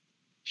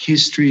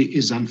 History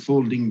is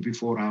unfolding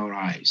before our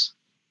eyes.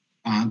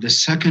 The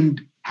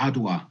second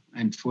Adwa,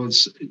 and for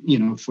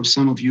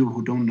some of you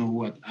who don't know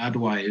what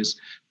Adwa is,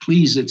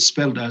 please, it's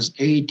spelled as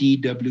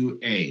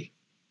ADWA.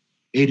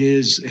 It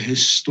is a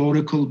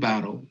historical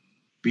battle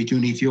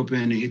between Ethiopia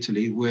and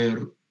Italy,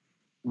 where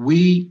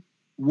we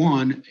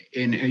won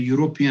in a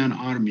European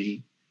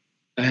army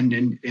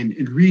and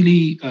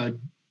really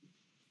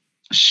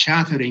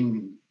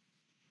shattering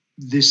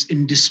this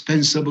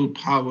indispensable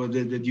power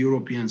that the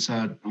Europeans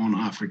had on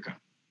Africa.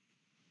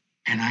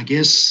 And I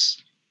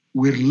guess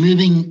we're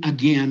living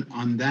again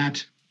on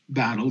that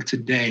battle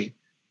today.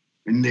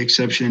 And the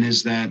exception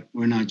is that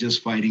we're not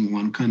just fighting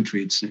one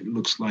country. It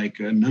looks like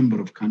a number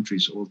of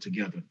countries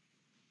altogether.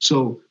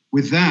 So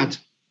with that,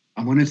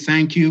 I want to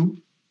thank you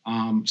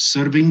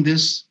serving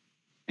this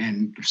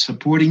and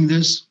supporting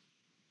this,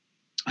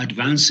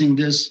 advancing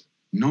this,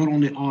 not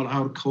only all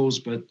our cause,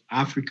 but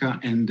Africa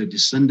and the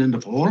descendant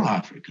of all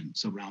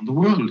Africans around the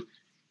world.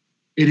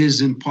 It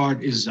is in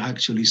part is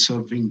actually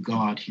serving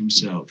God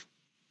himself.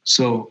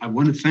 So I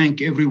want to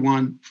thank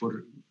everyone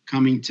for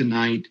coming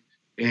tonight,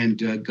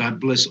 and God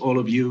bless all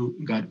of you.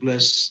 God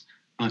bless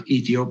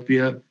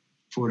Ethiopia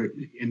for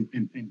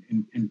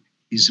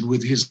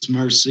with his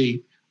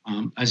mercy,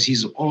 as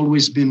he's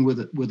always been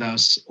with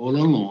us all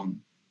along.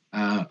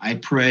 I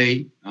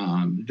pray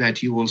that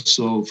he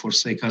also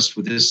forsake us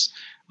for this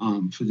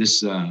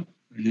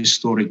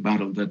historic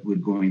battle that we're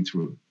going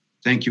through.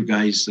 Thank you,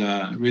 guys.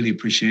 Really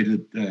appreciate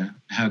it.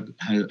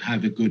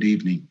 Have a good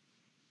evening.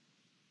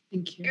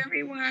 Thank you,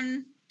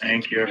 everyone.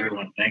 Thank you,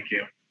 everyone. Thank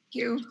you. Thank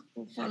you.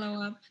 We'll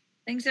follow up.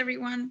 Thanks,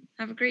 everyone.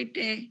 Have a great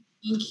day.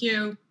 Thank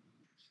you.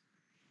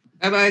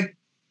 Bye-bye.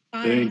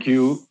 Bye. Thank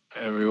you,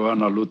 everyone.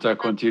 La luta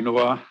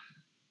continua.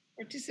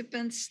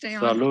 Participants, stay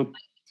on. Salute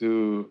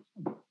to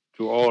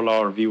all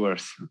our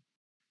viewers.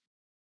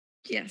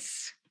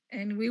 Yes,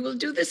 and we will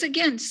do this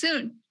again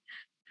soon.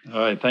 All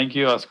right. Thank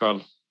you, Oscar.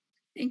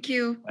 Thank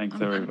you.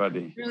 Thanks,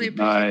 everybody. Really Good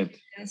night.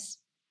 Yes.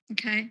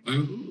 Okay.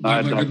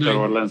 Night, Dr.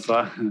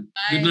 Orlensa.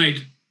 Good night.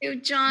 Thank you,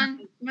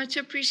 John. Much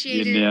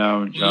appreciated. Good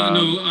now, John.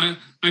 No,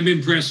 I'm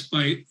impressed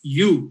by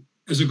you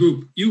as a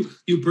group. You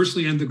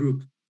personally and the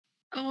group.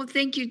 Oh,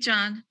 thank you,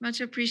 John.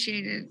 Much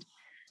appreciated.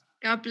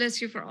 God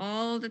bless you for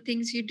all the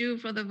things you do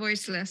for the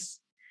voiceless.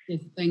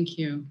 Yes, thank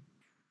you.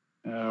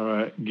 All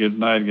right. Good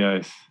night,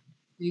 guys.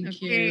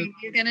 Thank you.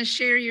 You're going to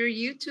share your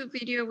YouTube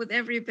video with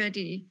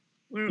everybody.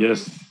 We're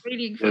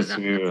waiting for that.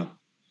 We will.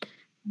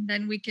 And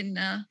then we can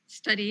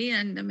study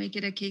and make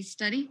it a case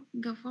study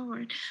and go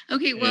forward.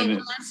 Okay, well,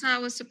 Melissa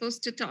was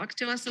supposed to talk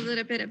to us a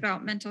little bit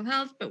about mental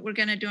health, but we're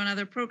going to do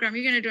another program.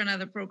 You're going to do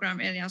another program,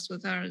 Elias,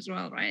 with her as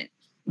well, right?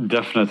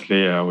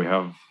 Definitely, we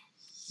have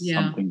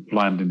something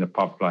planned in the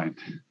pipeline.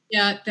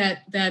 Yeah,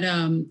 that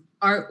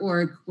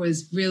artwork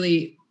was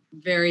really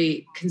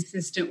very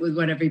consistent with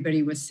what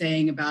everybody was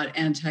saying about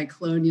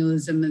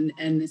anti-colonialism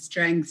and the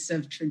strengths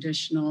of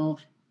traditional,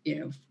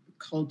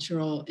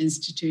 cultural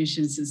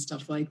institutions and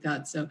stuff like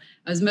that. So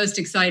I was most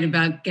excited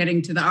about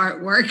getting to the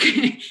artwork.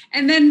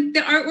 And then the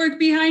artwork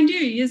behind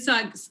you,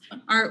 Yisak's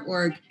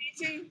artwork.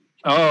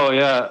 Oh,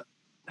 yeah.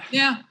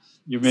 Yeah.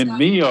 You mean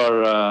me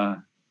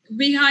or...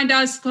 Behind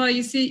us, Paul,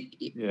 you see?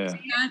 Yeah. See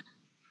that?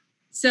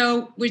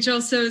 So, which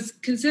also is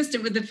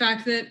consistent with the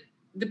fact that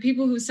the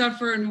people who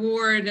suffer in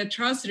war and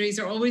atrocities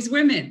are always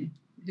women.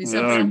 Who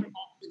suffer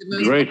the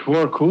most. Great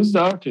work. Who's the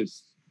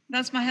artist?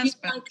 That's my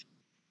husband.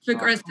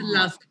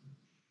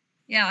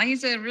 Yeah,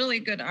 he's a really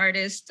good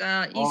artist.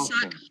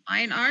 Isak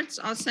Fine Arts.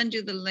 I'll send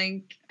you the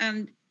link.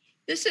 And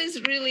this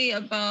is really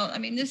about,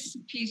 this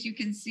piece you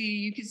can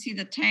see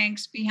the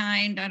tanks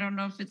behind. I don't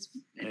know if it's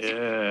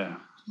clear.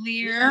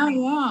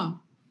 Yeah.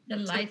 The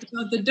light. It's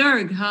about the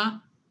Derg, huh?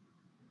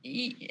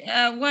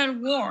 War,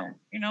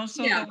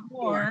 the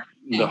war.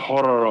 The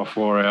horror of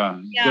war,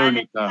 yeah. Yeah, and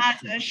it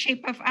has a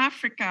shape of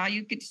Africa.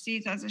 You could see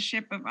it as a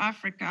shape of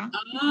Africa.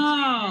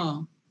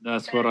 Oh.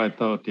 That's what I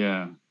thought,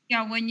 yeah.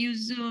 Yeah, when you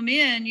zoom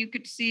in, you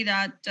could see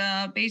that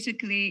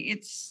basically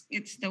it's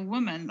the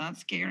woman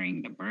that's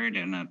carrying the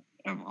burden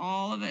of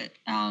all of it.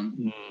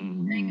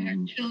 Carrying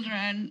her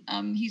children.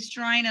 She's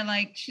trying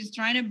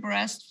to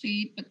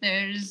breastfeed, but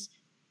there's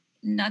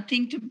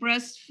nothing to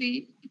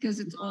breastfeed because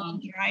it's all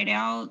dried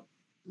out.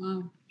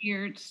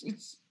 Here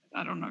it's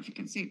I don't know if you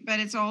can see, but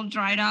it's all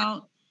dried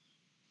out.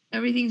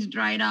 Everything's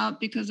dried out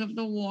because of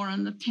the war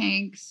and the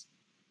tanks.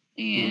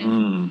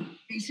 And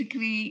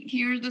basically,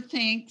 here are the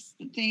tanks.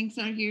 The tanks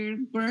are here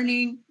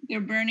burning.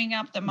 They're burning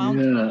up the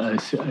mountain. Yeah,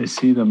 I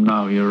see them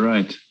now. You're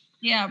right.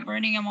 Yeah,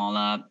 burning them all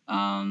up.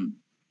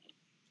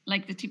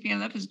 Like the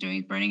TPLF is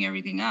doing, burning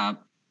everything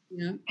up.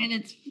 Yeah.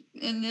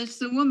 And there's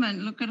the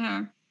woman. Look at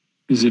her.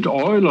 Is it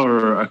oil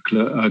or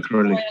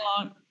acrylic?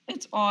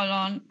 It's oil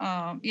on.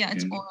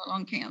 It's oil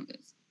on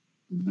canvas.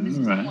 All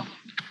right.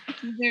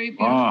 Very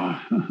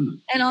beautiful.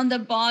 And on the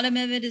bottom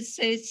of it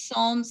says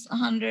Psalms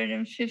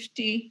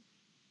 150,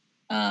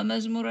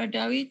 Mazmura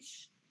David,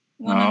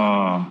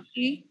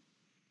 150,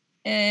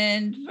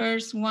 and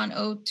verse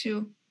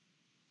 102.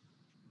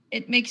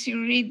 It makes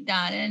you read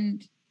that,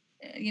 and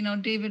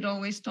David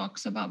always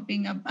talks about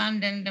being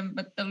abandoned,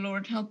 but the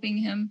Lord helping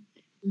him.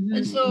 Mm-hmm.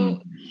 And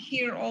so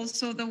here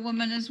also the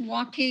woman is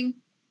walking.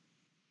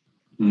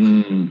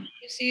 You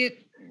see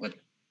it with.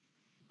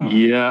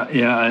 Yeah,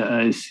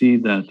 I see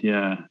that.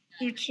 Yeah.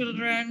 2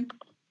 children,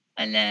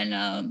 and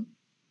then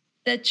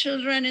the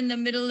children in the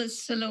middle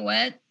is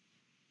silhouette.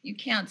 You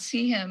can't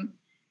see him.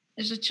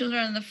 There's a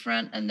children in the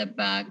front and the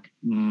back,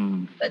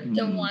 but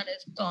the one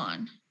is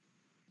gone,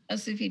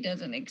 as if he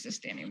doesn't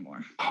exist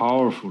anymore.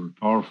 Powerful.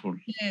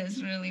 It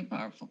is really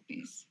powerful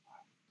piece.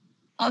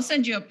 I'll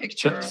send you a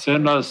picture.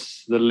 Send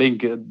us the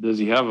link. Does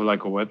he have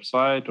like a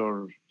website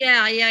or?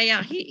 Yeah.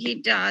 He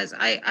does.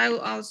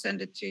 I'll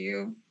send it to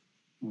you.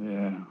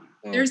 Yeah.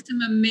 There's some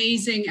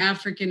amazing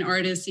African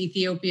artists,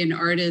 Ethiopian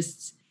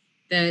artists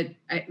that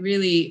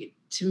really,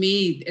 to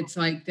me, it's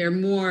like they're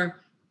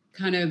more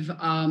kind of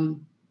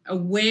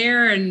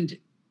aware and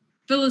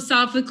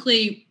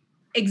philosophically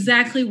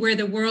exactly where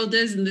the world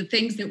is and the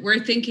things that we're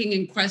thinking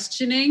and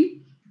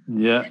questioning.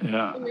 Yeah.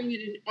 Doing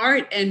it in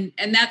art, and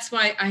that's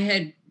why I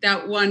had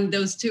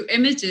those 2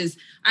 images.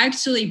 I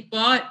actually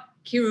bought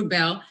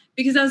Kirubel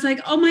because I was like,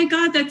 oh my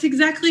God, that's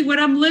exactly what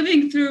I'm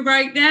living through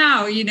right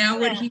now,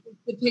 what he was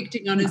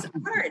depicting on his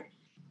art.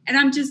 And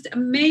I'm just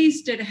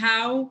amazed at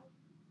how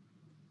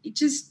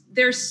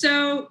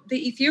the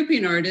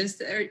Ethiopian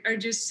artists are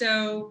just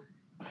so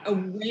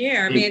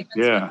aware.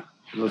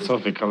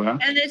 Philosophical. Huh?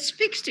 And it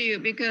speaks to you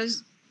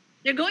because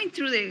they're going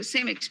through the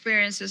same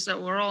experiences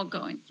that we're all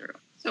going through.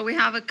 So we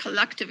have a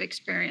collective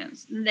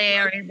experience. And they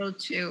are able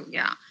to,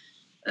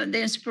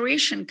 the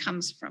inspiration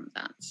comes from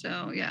that.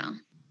 So, yeah.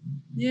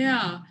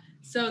 Yeah.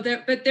 So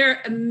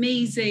they're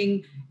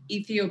amazing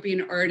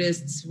Ethiopian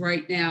artists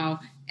right now.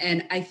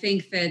 And I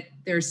think that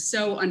they're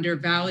so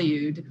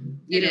undervalued.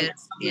 It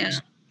is. Yeah.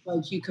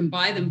 Like you can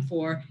buy them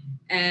for.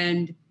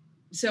 And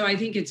so I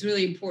think it's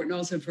really important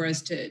also for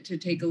us to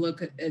take a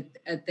look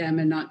at them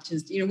and not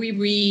just, we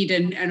read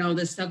and all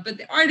this stuff, but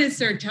the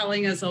artists are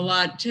telling us a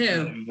lot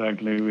too.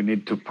 Exactly. We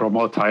need to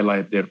promote,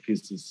 highlight their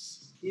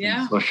pieces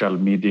Yeah. on social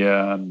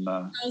media. And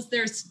tells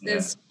their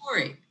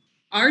story,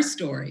 our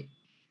story.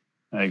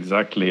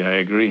 Exactly. I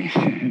agree.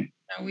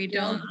 No, we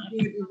don't.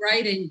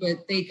 Writing,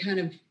 but they kind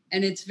of,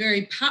 and it's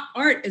very,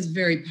 art is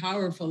very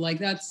powerful. Like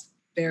that's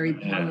very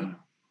powerful. Yeah.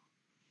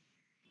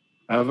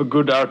 I have a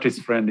good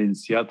artist friend in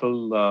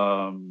Seattle.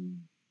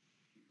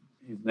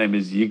 His name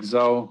is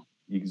Yigzao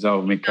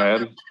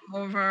Mikhail.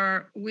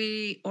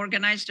 We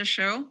organized a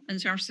show in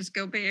San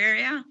Francisco Bay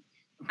Area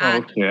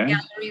at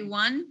Gallery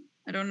 1.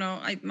 I don't know.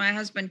 My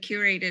husband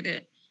curated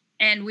it,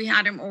 and we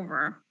had him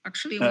over.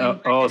 Actually,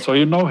 so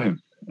you know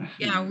him?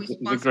 Yeah, he's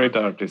a great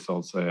artist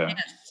also. Yeah.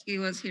 Yes, he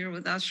was here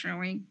with us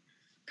showing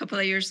a couple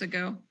of years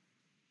ago.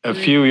 A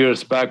few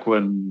years back,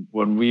 when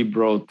we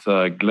brought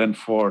Glenn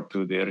Ford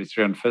to the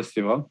Eritrean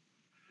Festival,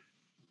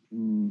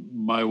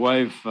 my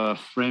wife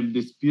framed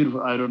this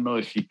beautiful. I don't know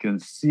if you can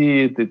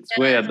see it. It's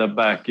way at the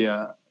back.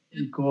 Yeah,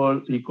 he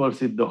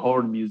calls it the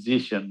horn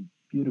musician.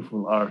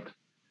 Beautiful art.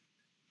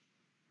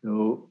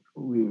 So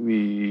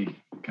we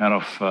kind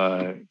of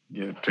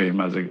gave to him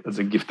as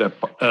a gift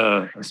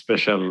a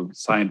special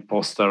signed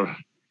poster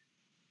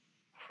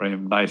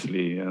framed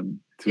nicely.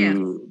 And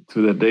to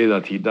the day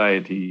that he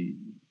died,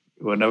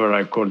 whenever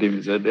I called him,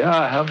 he said, "Yeah,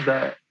 I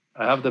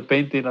have the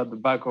painting at the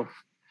back of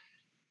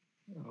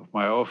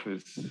my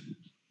office."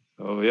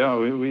 So yeah,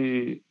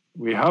 we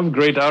have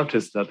great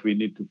artists that we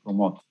need to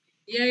promote.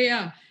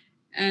 Yeah.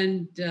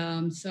 And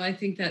so I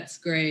think that's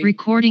great.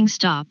 Recording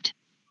stopped.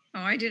 Oh,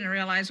 I didn't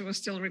realize it was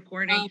still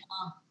recording.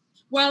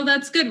 Well,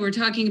 that's good. We're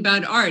talking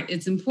about art.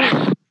 It's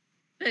important.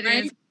 It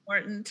is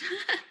important.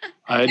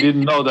 I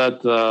didn't know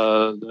that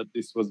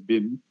this was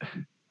being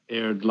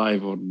aired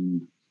live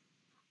on.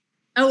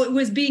 Oh, it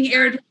was being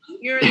aired.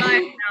 You're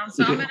live now,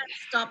 so I'm going to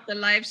stop the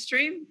live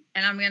stream,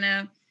 and I'm going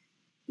to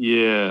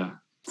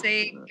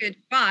say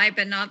goodbye,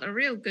 but not a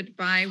real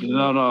goodbye.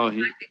 No.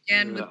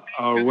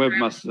 Our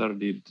webmaster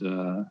did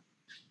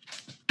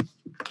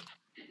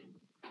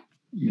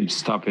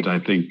stop it, I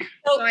think.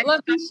 So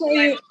let me show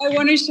you. I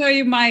want to show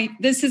you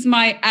this is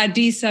my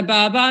Addis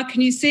Ababa.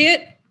 Can you see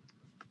it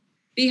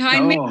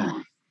behind me?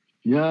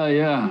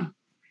 Yeah.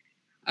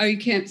 Oh, you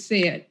can't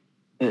see it.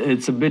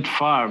 It's a bit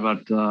far,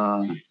 but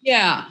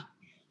yeah.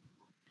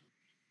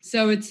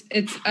 So it's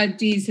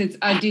Addis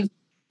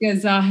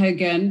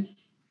Gazahagan,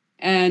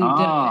 and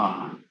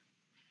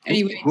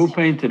anyway, who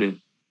painted it?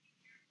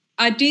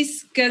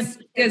 Addis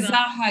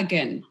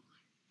Gazahagan.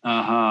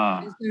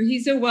 So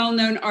he's a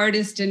well-known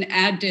artist in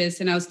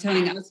Addis, and I was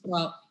telling us,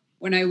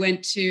 when I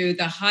went to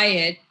the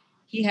Hyatt,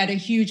 he had a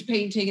huge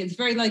painting. It's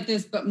very like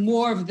this, but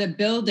more of the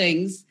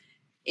buildings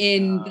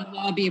in the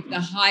lobby of the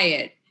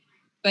Hyatt.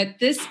 But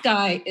this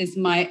guy is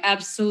my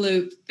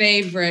absolute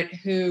favorite.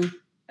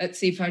 Let's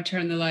see if I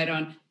turn the light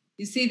on.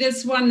 You see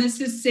this one? This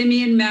is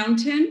Simeon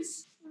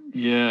Mountains.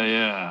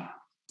 Yeah.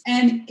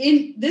 And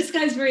this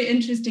guy's very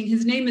interesting.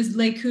 His name is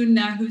Lekun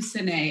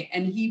Nahusene,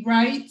 and he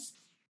writes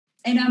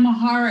in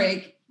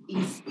Amharic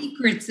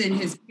secrets in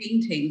his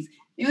paintings.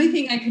 The only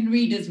thing I can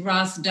read is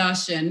Ras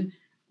Dashan.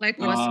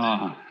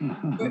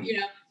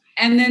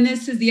 And then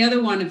this is the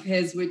other one of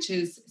his, which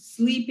is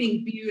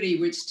Sleeping Beauty,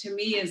 which to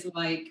me is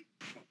like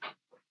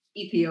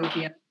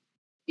Ethiopia,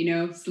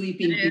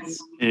 Sleeping Beauty.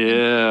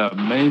 Yeah,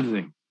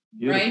 amazing.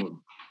 Beautiful. Right?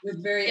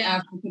 With very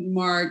African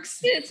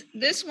marks.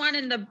 This one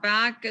in the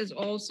back is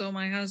also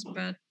my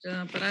husband,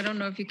 but I don't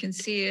know if you can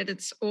see it.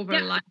 It's over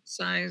life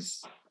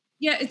size.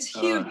 Yeah, it's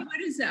huge.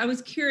 What is it? I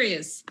was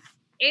curious.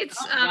 It's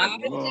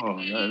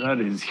that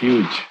is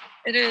huge.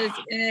 It is,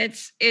 and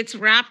it's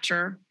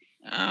Rapture.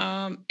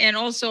 And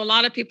also a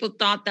lot of people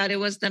thought that it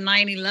was the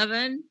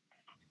 9/11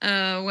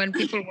 when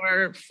people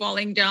were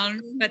falling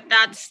down, but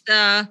that's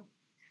the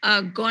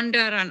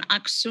Gondar and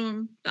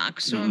Aksum. The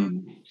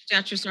Aksum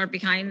statues are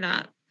behind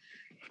that.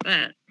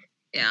 But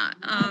yeah,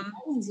 that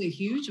one's a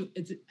huge.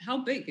 How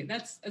big?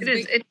 That's it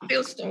is. It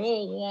fills the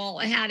whole wall.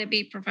 It had to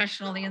be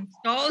professionally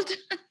installed.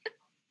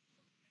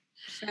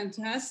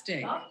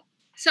 Fantastic.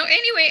 So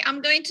anyway, I'm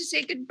going to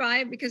say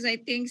goodbye because I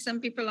think some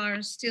people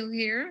are still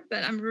here,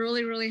 but I'm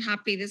really, really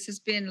happy. This has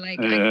been like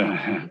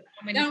that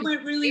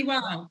went really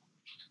well.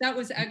 That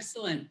was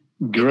excellent.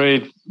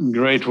 Great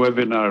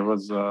webinar.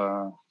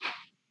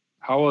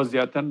 How was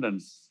the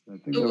attendance? I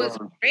think it was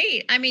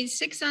great. I mean,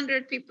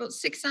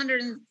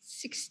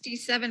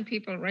 667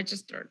 people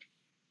registered.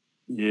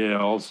 Yeah,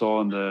 also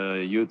on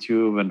the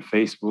YouTube and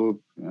Facebook.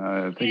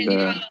 I think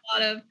a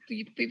lot of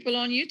people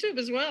on YouTube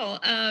as well.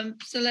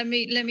 So let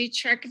me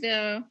check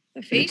the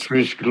Facebook. It's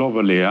reached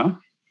globally, yeah?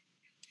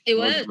 It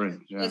was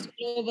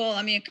global.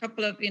 I mean, a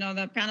couple of,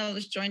 the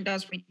panelists joined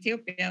us from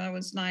Ethiopia. That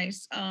was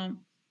nice.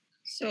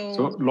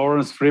 So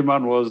Lawrence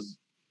Freeman was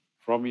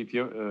from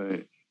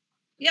Ethiopia.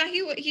 Yeah,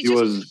 he just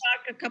was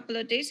back a couple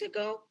of days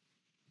ago.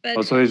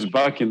 But so he's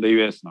back in the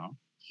US now.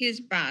 He's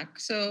back.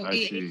 So I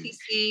see.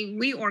 EACC,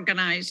 we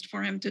organized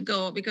for him to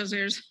go because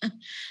there's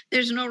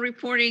no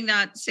reporting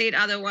that said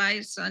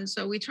otherwise. And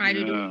so we try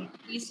to do,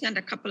 we sent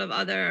a couple of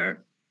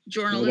other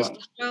journalists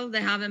as well. They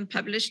haven't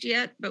published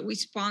yet, but we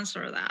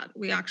sponsor that.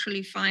 We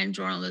actually find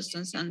journalists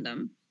and send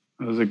them.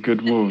 That was a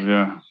good move,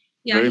 yeah.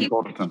 Very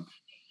important.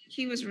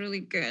 He was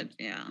really good.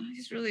 Yeah,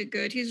 he's really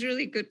good. He's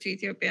really good to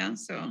Ethiopia.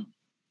 So,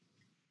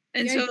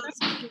 and yeah,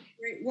 so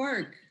great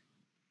work.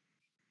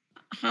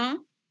 Huh?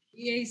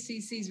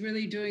 EACC is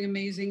really doing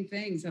amazing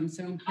things. I'm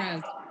so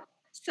impressed.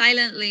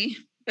 Silently,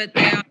 but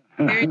they are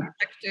very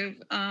effective.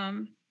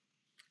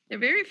 They're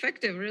very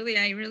effective, really.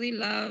 I really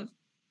love,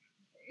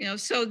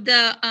 so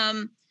the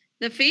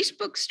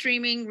Facebook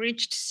streaming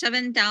reached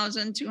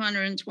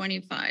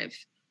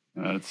 7,225.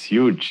 That's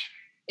huge.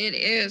 It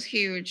is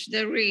huge,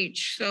 the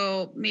reach.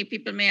 So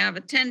people may have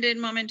attended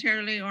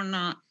momentarily or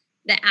not.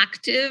 The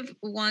active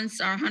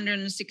ones are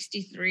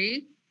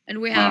 163,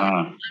 and we have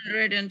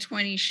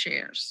 120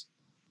 shares.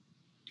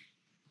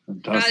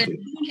 Fantastic.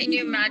 Can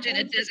you imagine?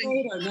 It doesn't.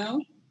 Later,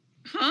 no?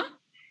 Huh?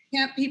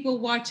 Can't people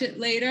watch it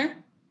later?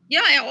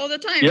 Yeah, all the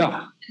time.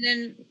 Yeah. And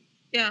then,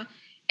 yeah.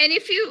 And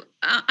if you,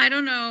 I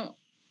don't know,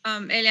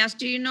 Elias,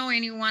 do you know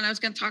anyone? I was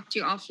going to talk to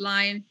you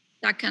offline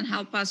that can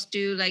help us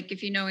do, like,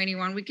 if you know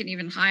anyone, we can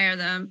even hire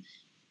them,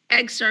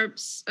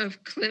 excerpts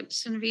of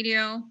clips and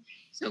video,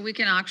 so we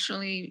can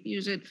actually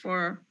use it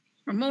for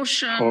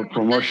promotion. For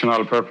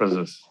promotional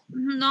purposes.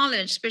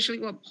 Knowledge, especially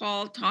what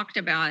Paul talked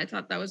about. I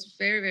thought that was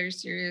very, very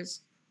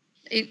serious.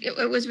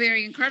 It was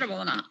very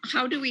incredible. And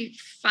how do we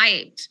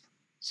fight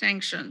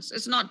sanctions?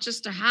 It's not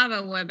just to have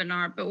a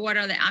webinar, but what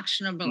are the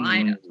actionable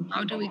items?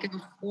 How do we go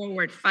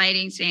forward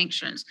fighting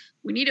sanctions?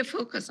 We need to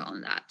focus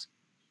on that.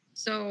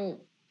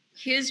 So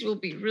his will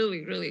be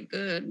really, really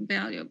good and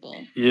valuable.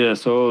 Yeah,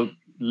 so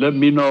let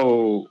me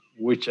know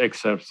which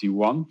excerpts you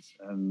want.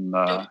 And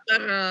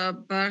Dr.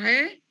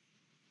 Barre,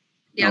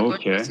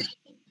 okay.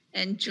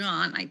 And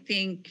John, I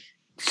think.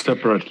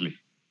 Separately.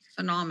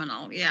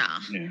 Phenomenal, yeah.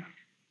 Yeah.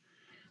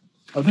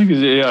 I think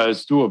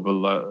it's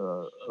doable.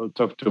 I'll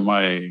talk to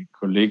my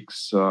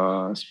colleagues,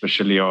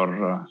 especially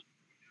our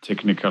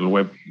technical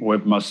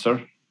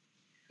webmaster,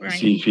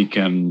 see if he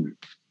can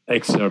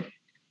excerpt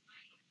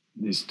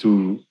these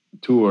two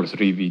or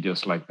three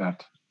videos like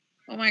that.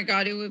 Oh my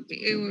God, it would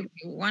be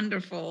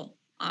wonderful.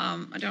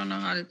 I don't know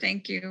how to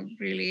thank you,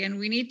 really, and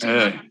we need to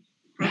have a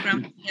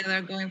program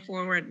together going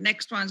forward.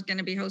 Next one's going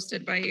to be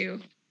hosted by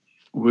you.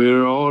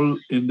 We're all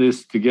in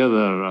this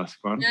together,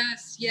 Aspan.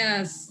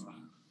 Yes.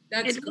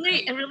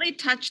 It really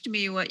touched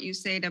me what you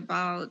said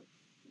about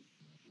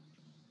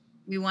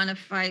we want to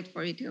fight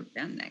for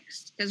Ethiopia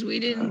next, because we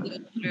didn't go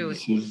through it.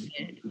 This is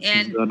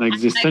an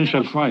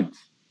existential fight.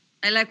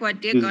 I like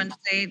what Diakon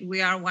said.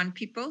 We are one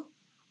people.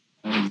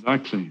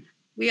 Exactly.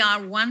 We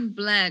are one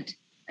blood.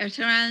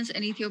 Eritreans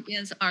and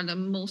Ethiopians are the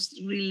most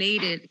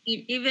related.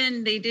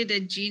 Even they did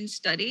a gene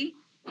study,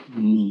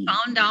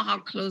 found out how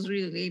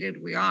closely related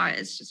we are.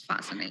 It's just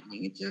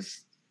fascinating. It's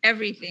just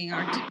everything,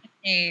 our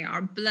DNA,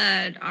 our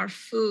blood, our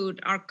food,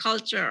 our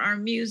culture, our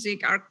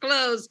music, our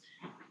clothes.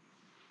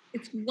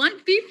 It's one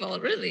people,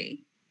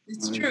 really.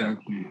 It's true.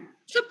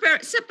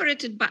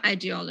 Separated by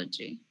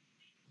ideology.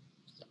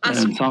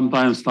 And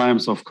sometimes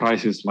times of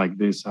crisis like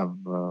this have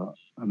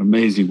an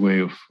amazing way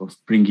of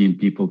bringing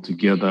people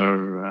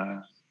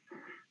together.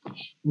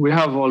 We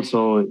have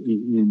also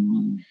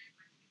in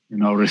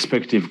our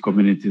respective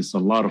communities a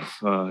lot of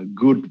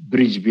good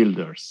bridge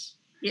builders.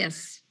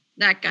 Yes.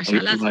 Like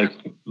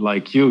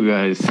you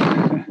guys.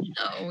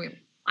 No,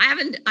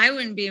 I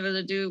wouldn't be able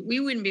to do, we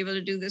wouldn't be able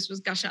to do this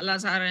with Gasha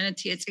Lazar and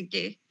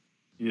Etietsege.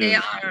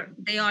 Yes.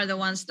 They are the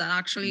ones that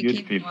actually good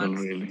came people, to us.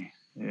 Really.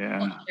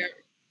 Yeah.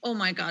 Oh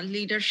my God,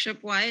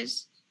 leadership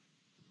wise.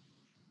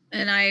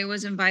 And I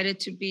was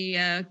invited to be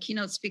a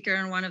keynote speaker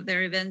in one of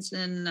their events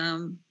in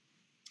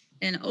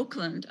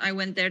Oakland. I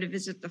went there to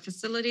visit the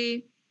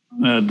facility.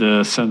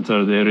 The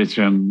center, the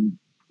Eritrean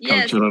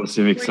Cultural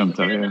Civic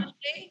Center. Yeah.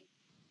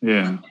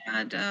 Yeah. We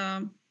had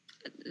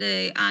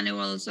the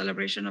annual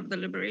celebration of the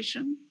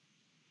liberation.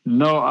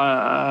 No,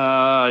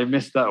 I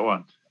missed that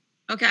one.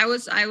 Okay, I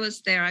was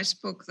there. I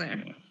spoke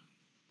there.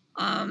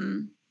 Yeah.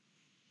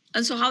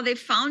 And so how they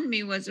found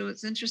me was, it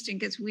was interesting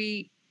because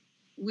Dina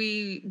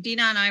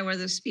and I were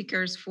the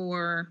speakers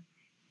for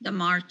the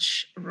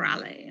March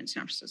rally in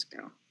San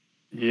Francisco.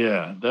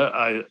 Yeah,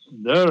 I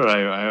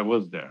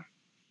was there.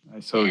 I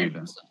saw you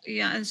then.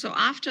 And so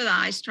after that,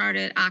 I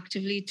started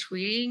actively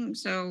tweeting.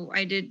 So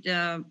I did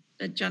the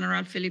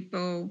General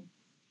Filippo,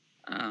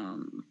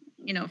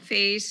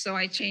 face. So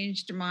I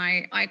changed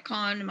my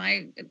icon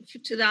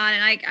to that,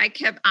 and I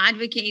kept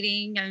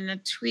advocating and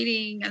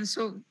tweeting. And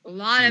so a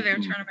lot of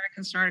Eritrean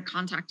Americans started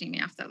contacting me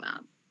after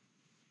that.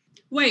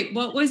 Wait,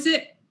 what was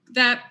it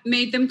that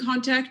made them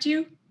contact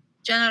you?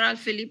 General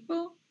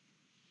Filippo.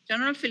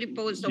 General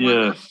Filippo is the one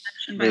that was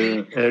mentioned by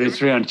the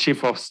Eritrean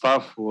chief of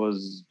staff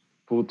was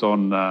put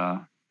on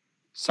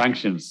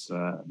sanctions,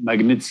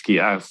 Magnitsky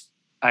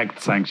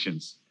Act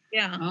sanctions.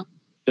 Yeah.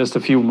 Just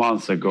a few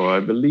months ago, I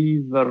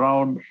believe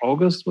around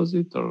August, was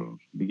it? Or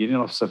beginning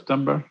of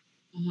September?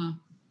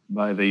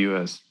 by the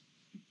U.S.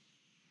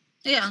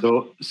 Yeah.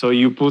 So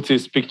you put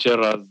his picture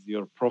as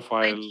your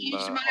profile. I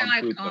changed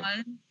my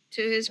icon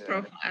to his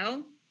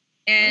profile,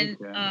 and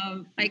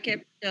I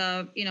kept,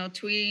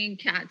 tweeting,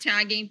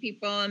 tagging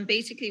people, and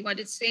basically what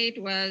it said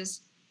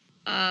was,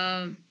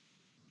 why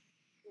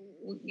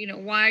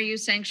are you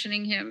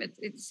sanctioning him?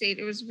 It said,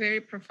 it was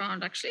very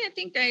profound. Actually, I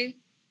think I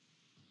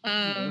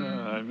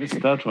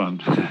missed that one.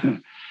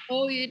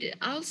 Oh, you did.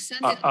 I'll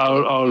send it.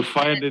 I'll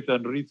find it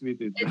and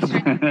retweet it.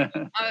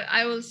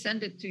 I will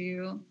send it to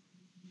you.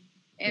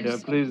 And yeah,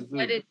 so please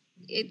do.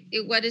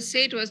 What it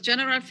said was,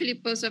 General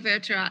Philippos of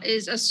Eritrea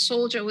is a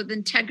soldier with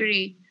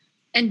integrity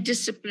and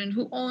discipline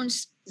who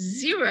owns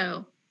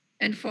zero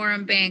in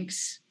foreign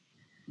banks,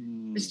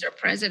 Mr.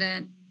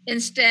 President.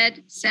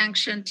 Instead,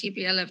 sanction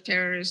TPLF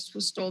terrorists who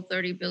stole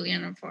 30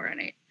 billion in foreign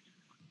aid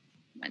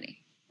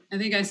money. I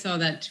think I saw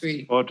that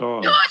tweet.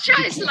 Photo. No, I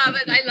just love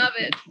it. I love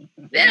it.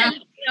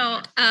 Then,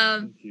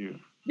 Thank you.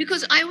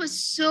 because I was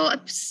so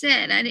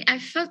upset, and I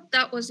felt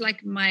that was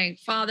like my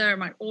father,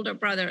 my older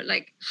brother.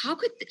 Like, how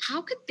could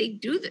they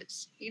do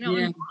this? In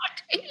broad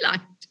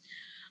daylight,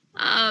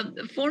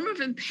 a form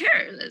of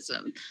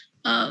imperialism.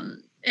 I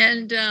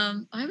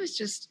was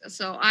just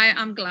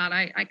I'm glad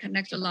I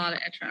connect a lot of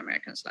Eritrean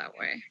Americans that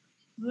way.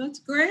 Well, that's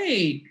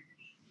great.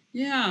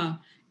 Yeah.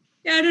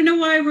 I don't know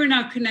why we're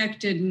not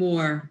connected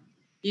more.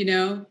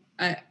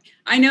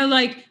 I know,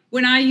 like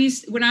when I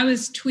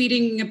was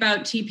tweeting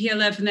about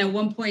TPLF, and at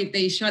one point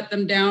they shut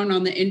them down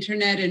on the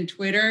internet and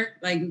Twitter,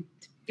 like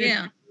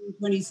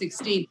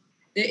 2016.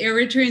 The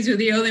Eritreans were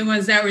the only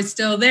ones that were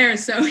still there.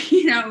 So,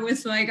 it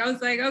was like, I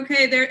was like,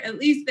 okay, at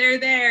least they're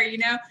there,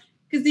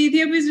 because the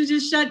Ethiopians were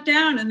just shut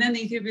down, and then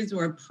the Ethiopians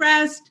were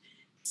oppressed.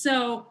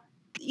 So,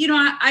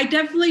 I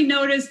definitely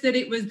noticed that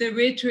it was the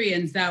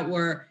Eritreans that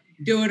were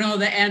doing all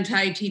the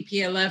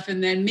anti-TPLF,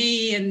 and then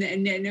me and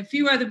a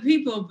few other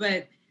people.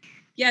 But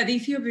yeah, the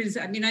Ethiopians,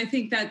 I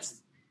think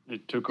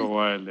it took a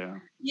while, yeah.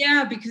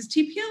 Yeah, because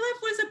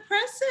TPLF was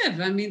oppressive.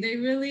 They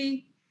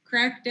really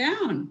cracked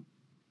down.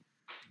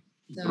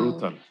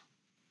 So,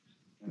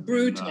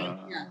 brutal.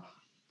 Yeah.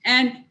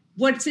 And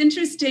what's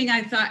interesting,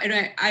 I thought,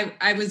 and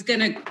I was going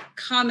to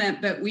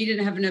comment, but we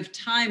didn't have enough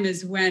time,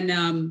 is when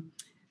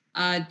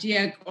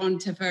Diakon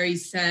Teferi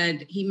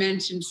said, he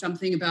mentioned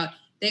something about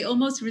they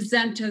almost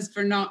resent us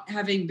for not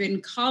having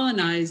been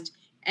colonized.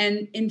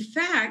 And in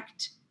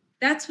fact,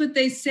 that's what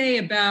they say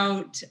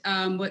about,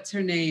 what's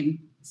her name?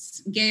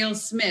 Gail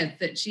Smith,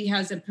 that she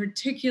has a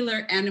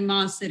particular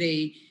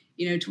animosity,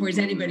 towards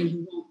anybody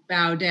who won't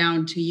bow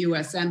down to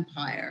U.S.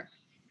 empire.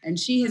 And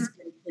she has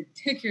been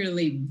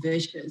particularly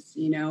vicious,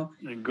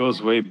 It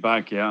goes way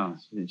back, yeah.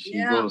 She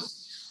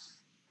goes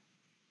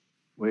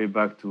way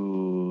back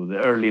to the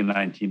early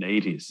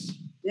 1980s.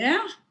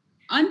 Yeah,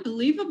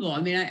 unbelievable.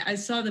 I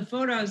saw the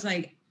photo, I was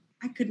like,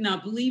 I could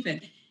not believe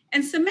it.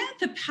 And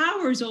Samantha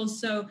Powers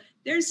also,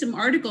 there's some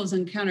articles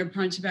on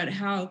Counterpunch about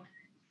how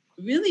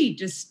really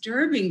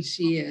disturbing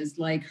she is,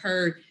 like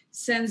her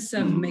sense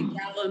of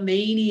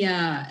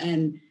megalomania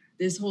and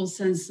this whole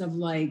sense of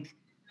like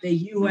the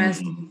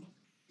U.S.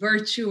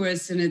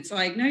 virtuous, and it's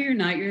like, no, you're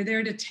not. You're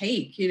there to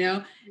take,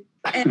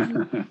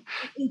 And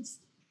it's,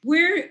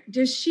 where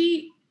does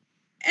she?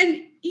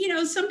 And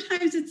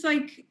sometimes it's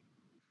like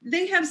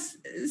they have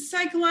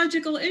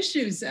psychological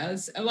issues,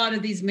 as a lot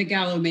of these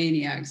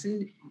megalomaniacs,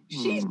 and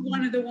she's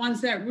one of the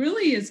ones that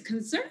really is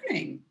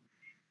concerning.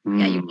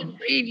 Yeah,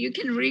 you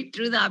can read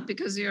through that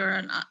because you're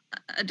an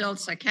adult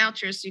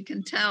psychiatrist. You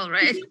can tell,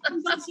 right? It's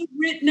also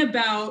written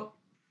about,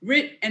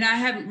 and I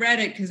haven't read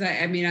it because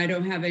I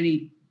don't have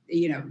any,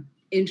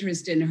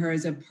 interest in her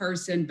as a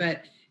person,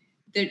 but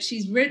that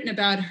she's written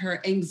about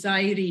her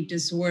anxiety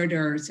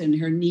disorders and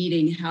her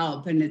needing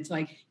help. And it's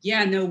like,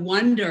 yeah, no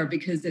wonder,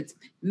 because it's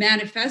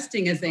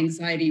manifesting as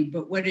anxiety.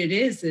 But what it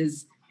is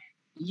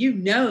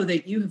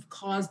that you have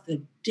caused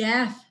the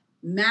death,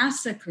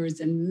 massacres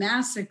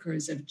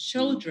of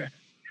children,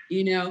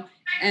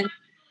 and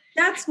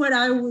that's what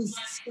I always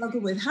struggle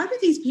with. How do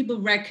these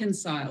people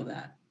reconcile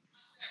that?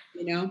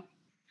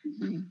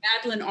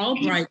 Madeleine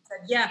Albright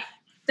said, yeah,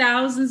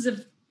 thousands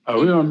of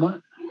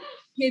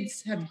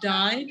kids have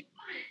died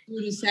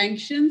due to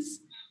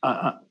sanctions.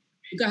 Go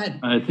ahead.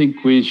 I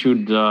think we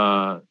should.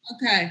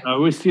 Okay. Are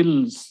we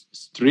still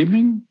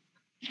streaming?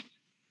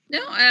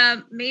 No,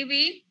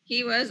 maybe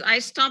I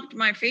stopped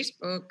my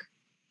Facebook.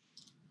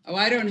 Oh,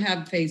 I don't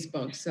have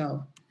Facebook,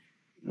 so.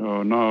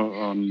 Oh, no,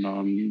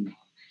 on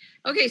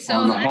okay, so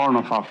on the Horn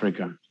of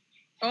Africa.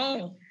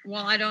 Oh,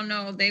 well, I don't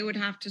know. They would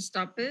have to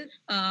stop it.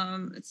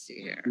 Let's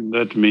see here.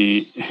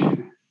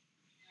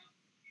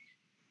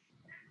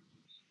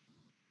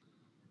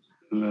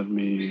 Let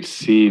me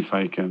see if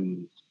I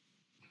can.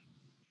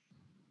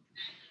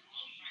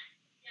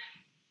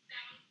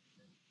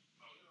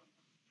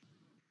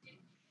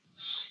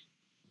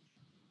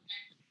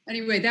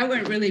 Anyway, that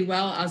went really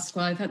well,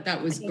 Asqua. I thought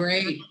that was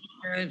great.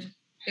 Good.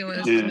 It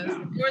was.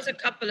 There was a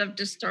couple of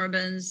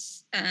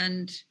disturbance,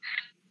 and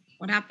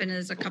what happened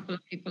is a couple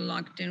of people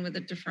logged in with a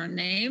different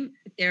name.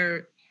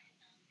 You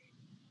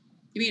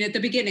mean at the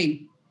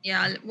beginning?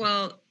 Yeah.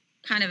 Well,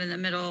 kind of in the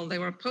middle. They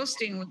were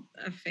posting with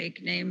a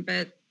fake name,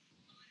 but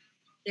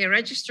they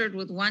registered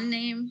with one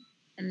name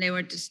and they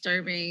were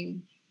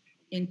disturbing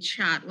in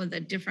chat with a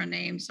different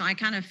name. So I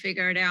kind of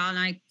figured out and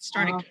I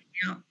started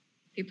kicking out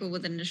people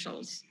with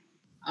initials.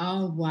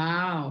 Oh,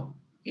 wow.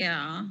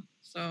 Yeah.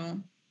 So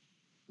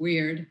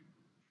weird.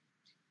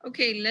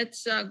 Okay,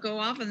 let's go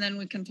off and then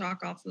we can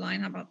talk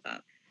offline. How about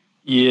that?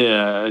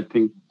 Yeah, I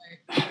think.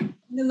 I'm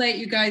gonna let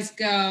you guys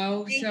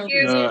go. Thank so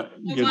you so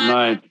good much.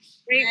 night.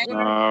 Great work.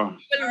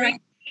 Uh,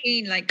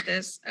 Like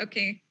this.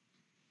 Okay.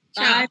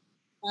 Bye. Ciao.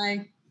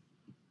 Bye.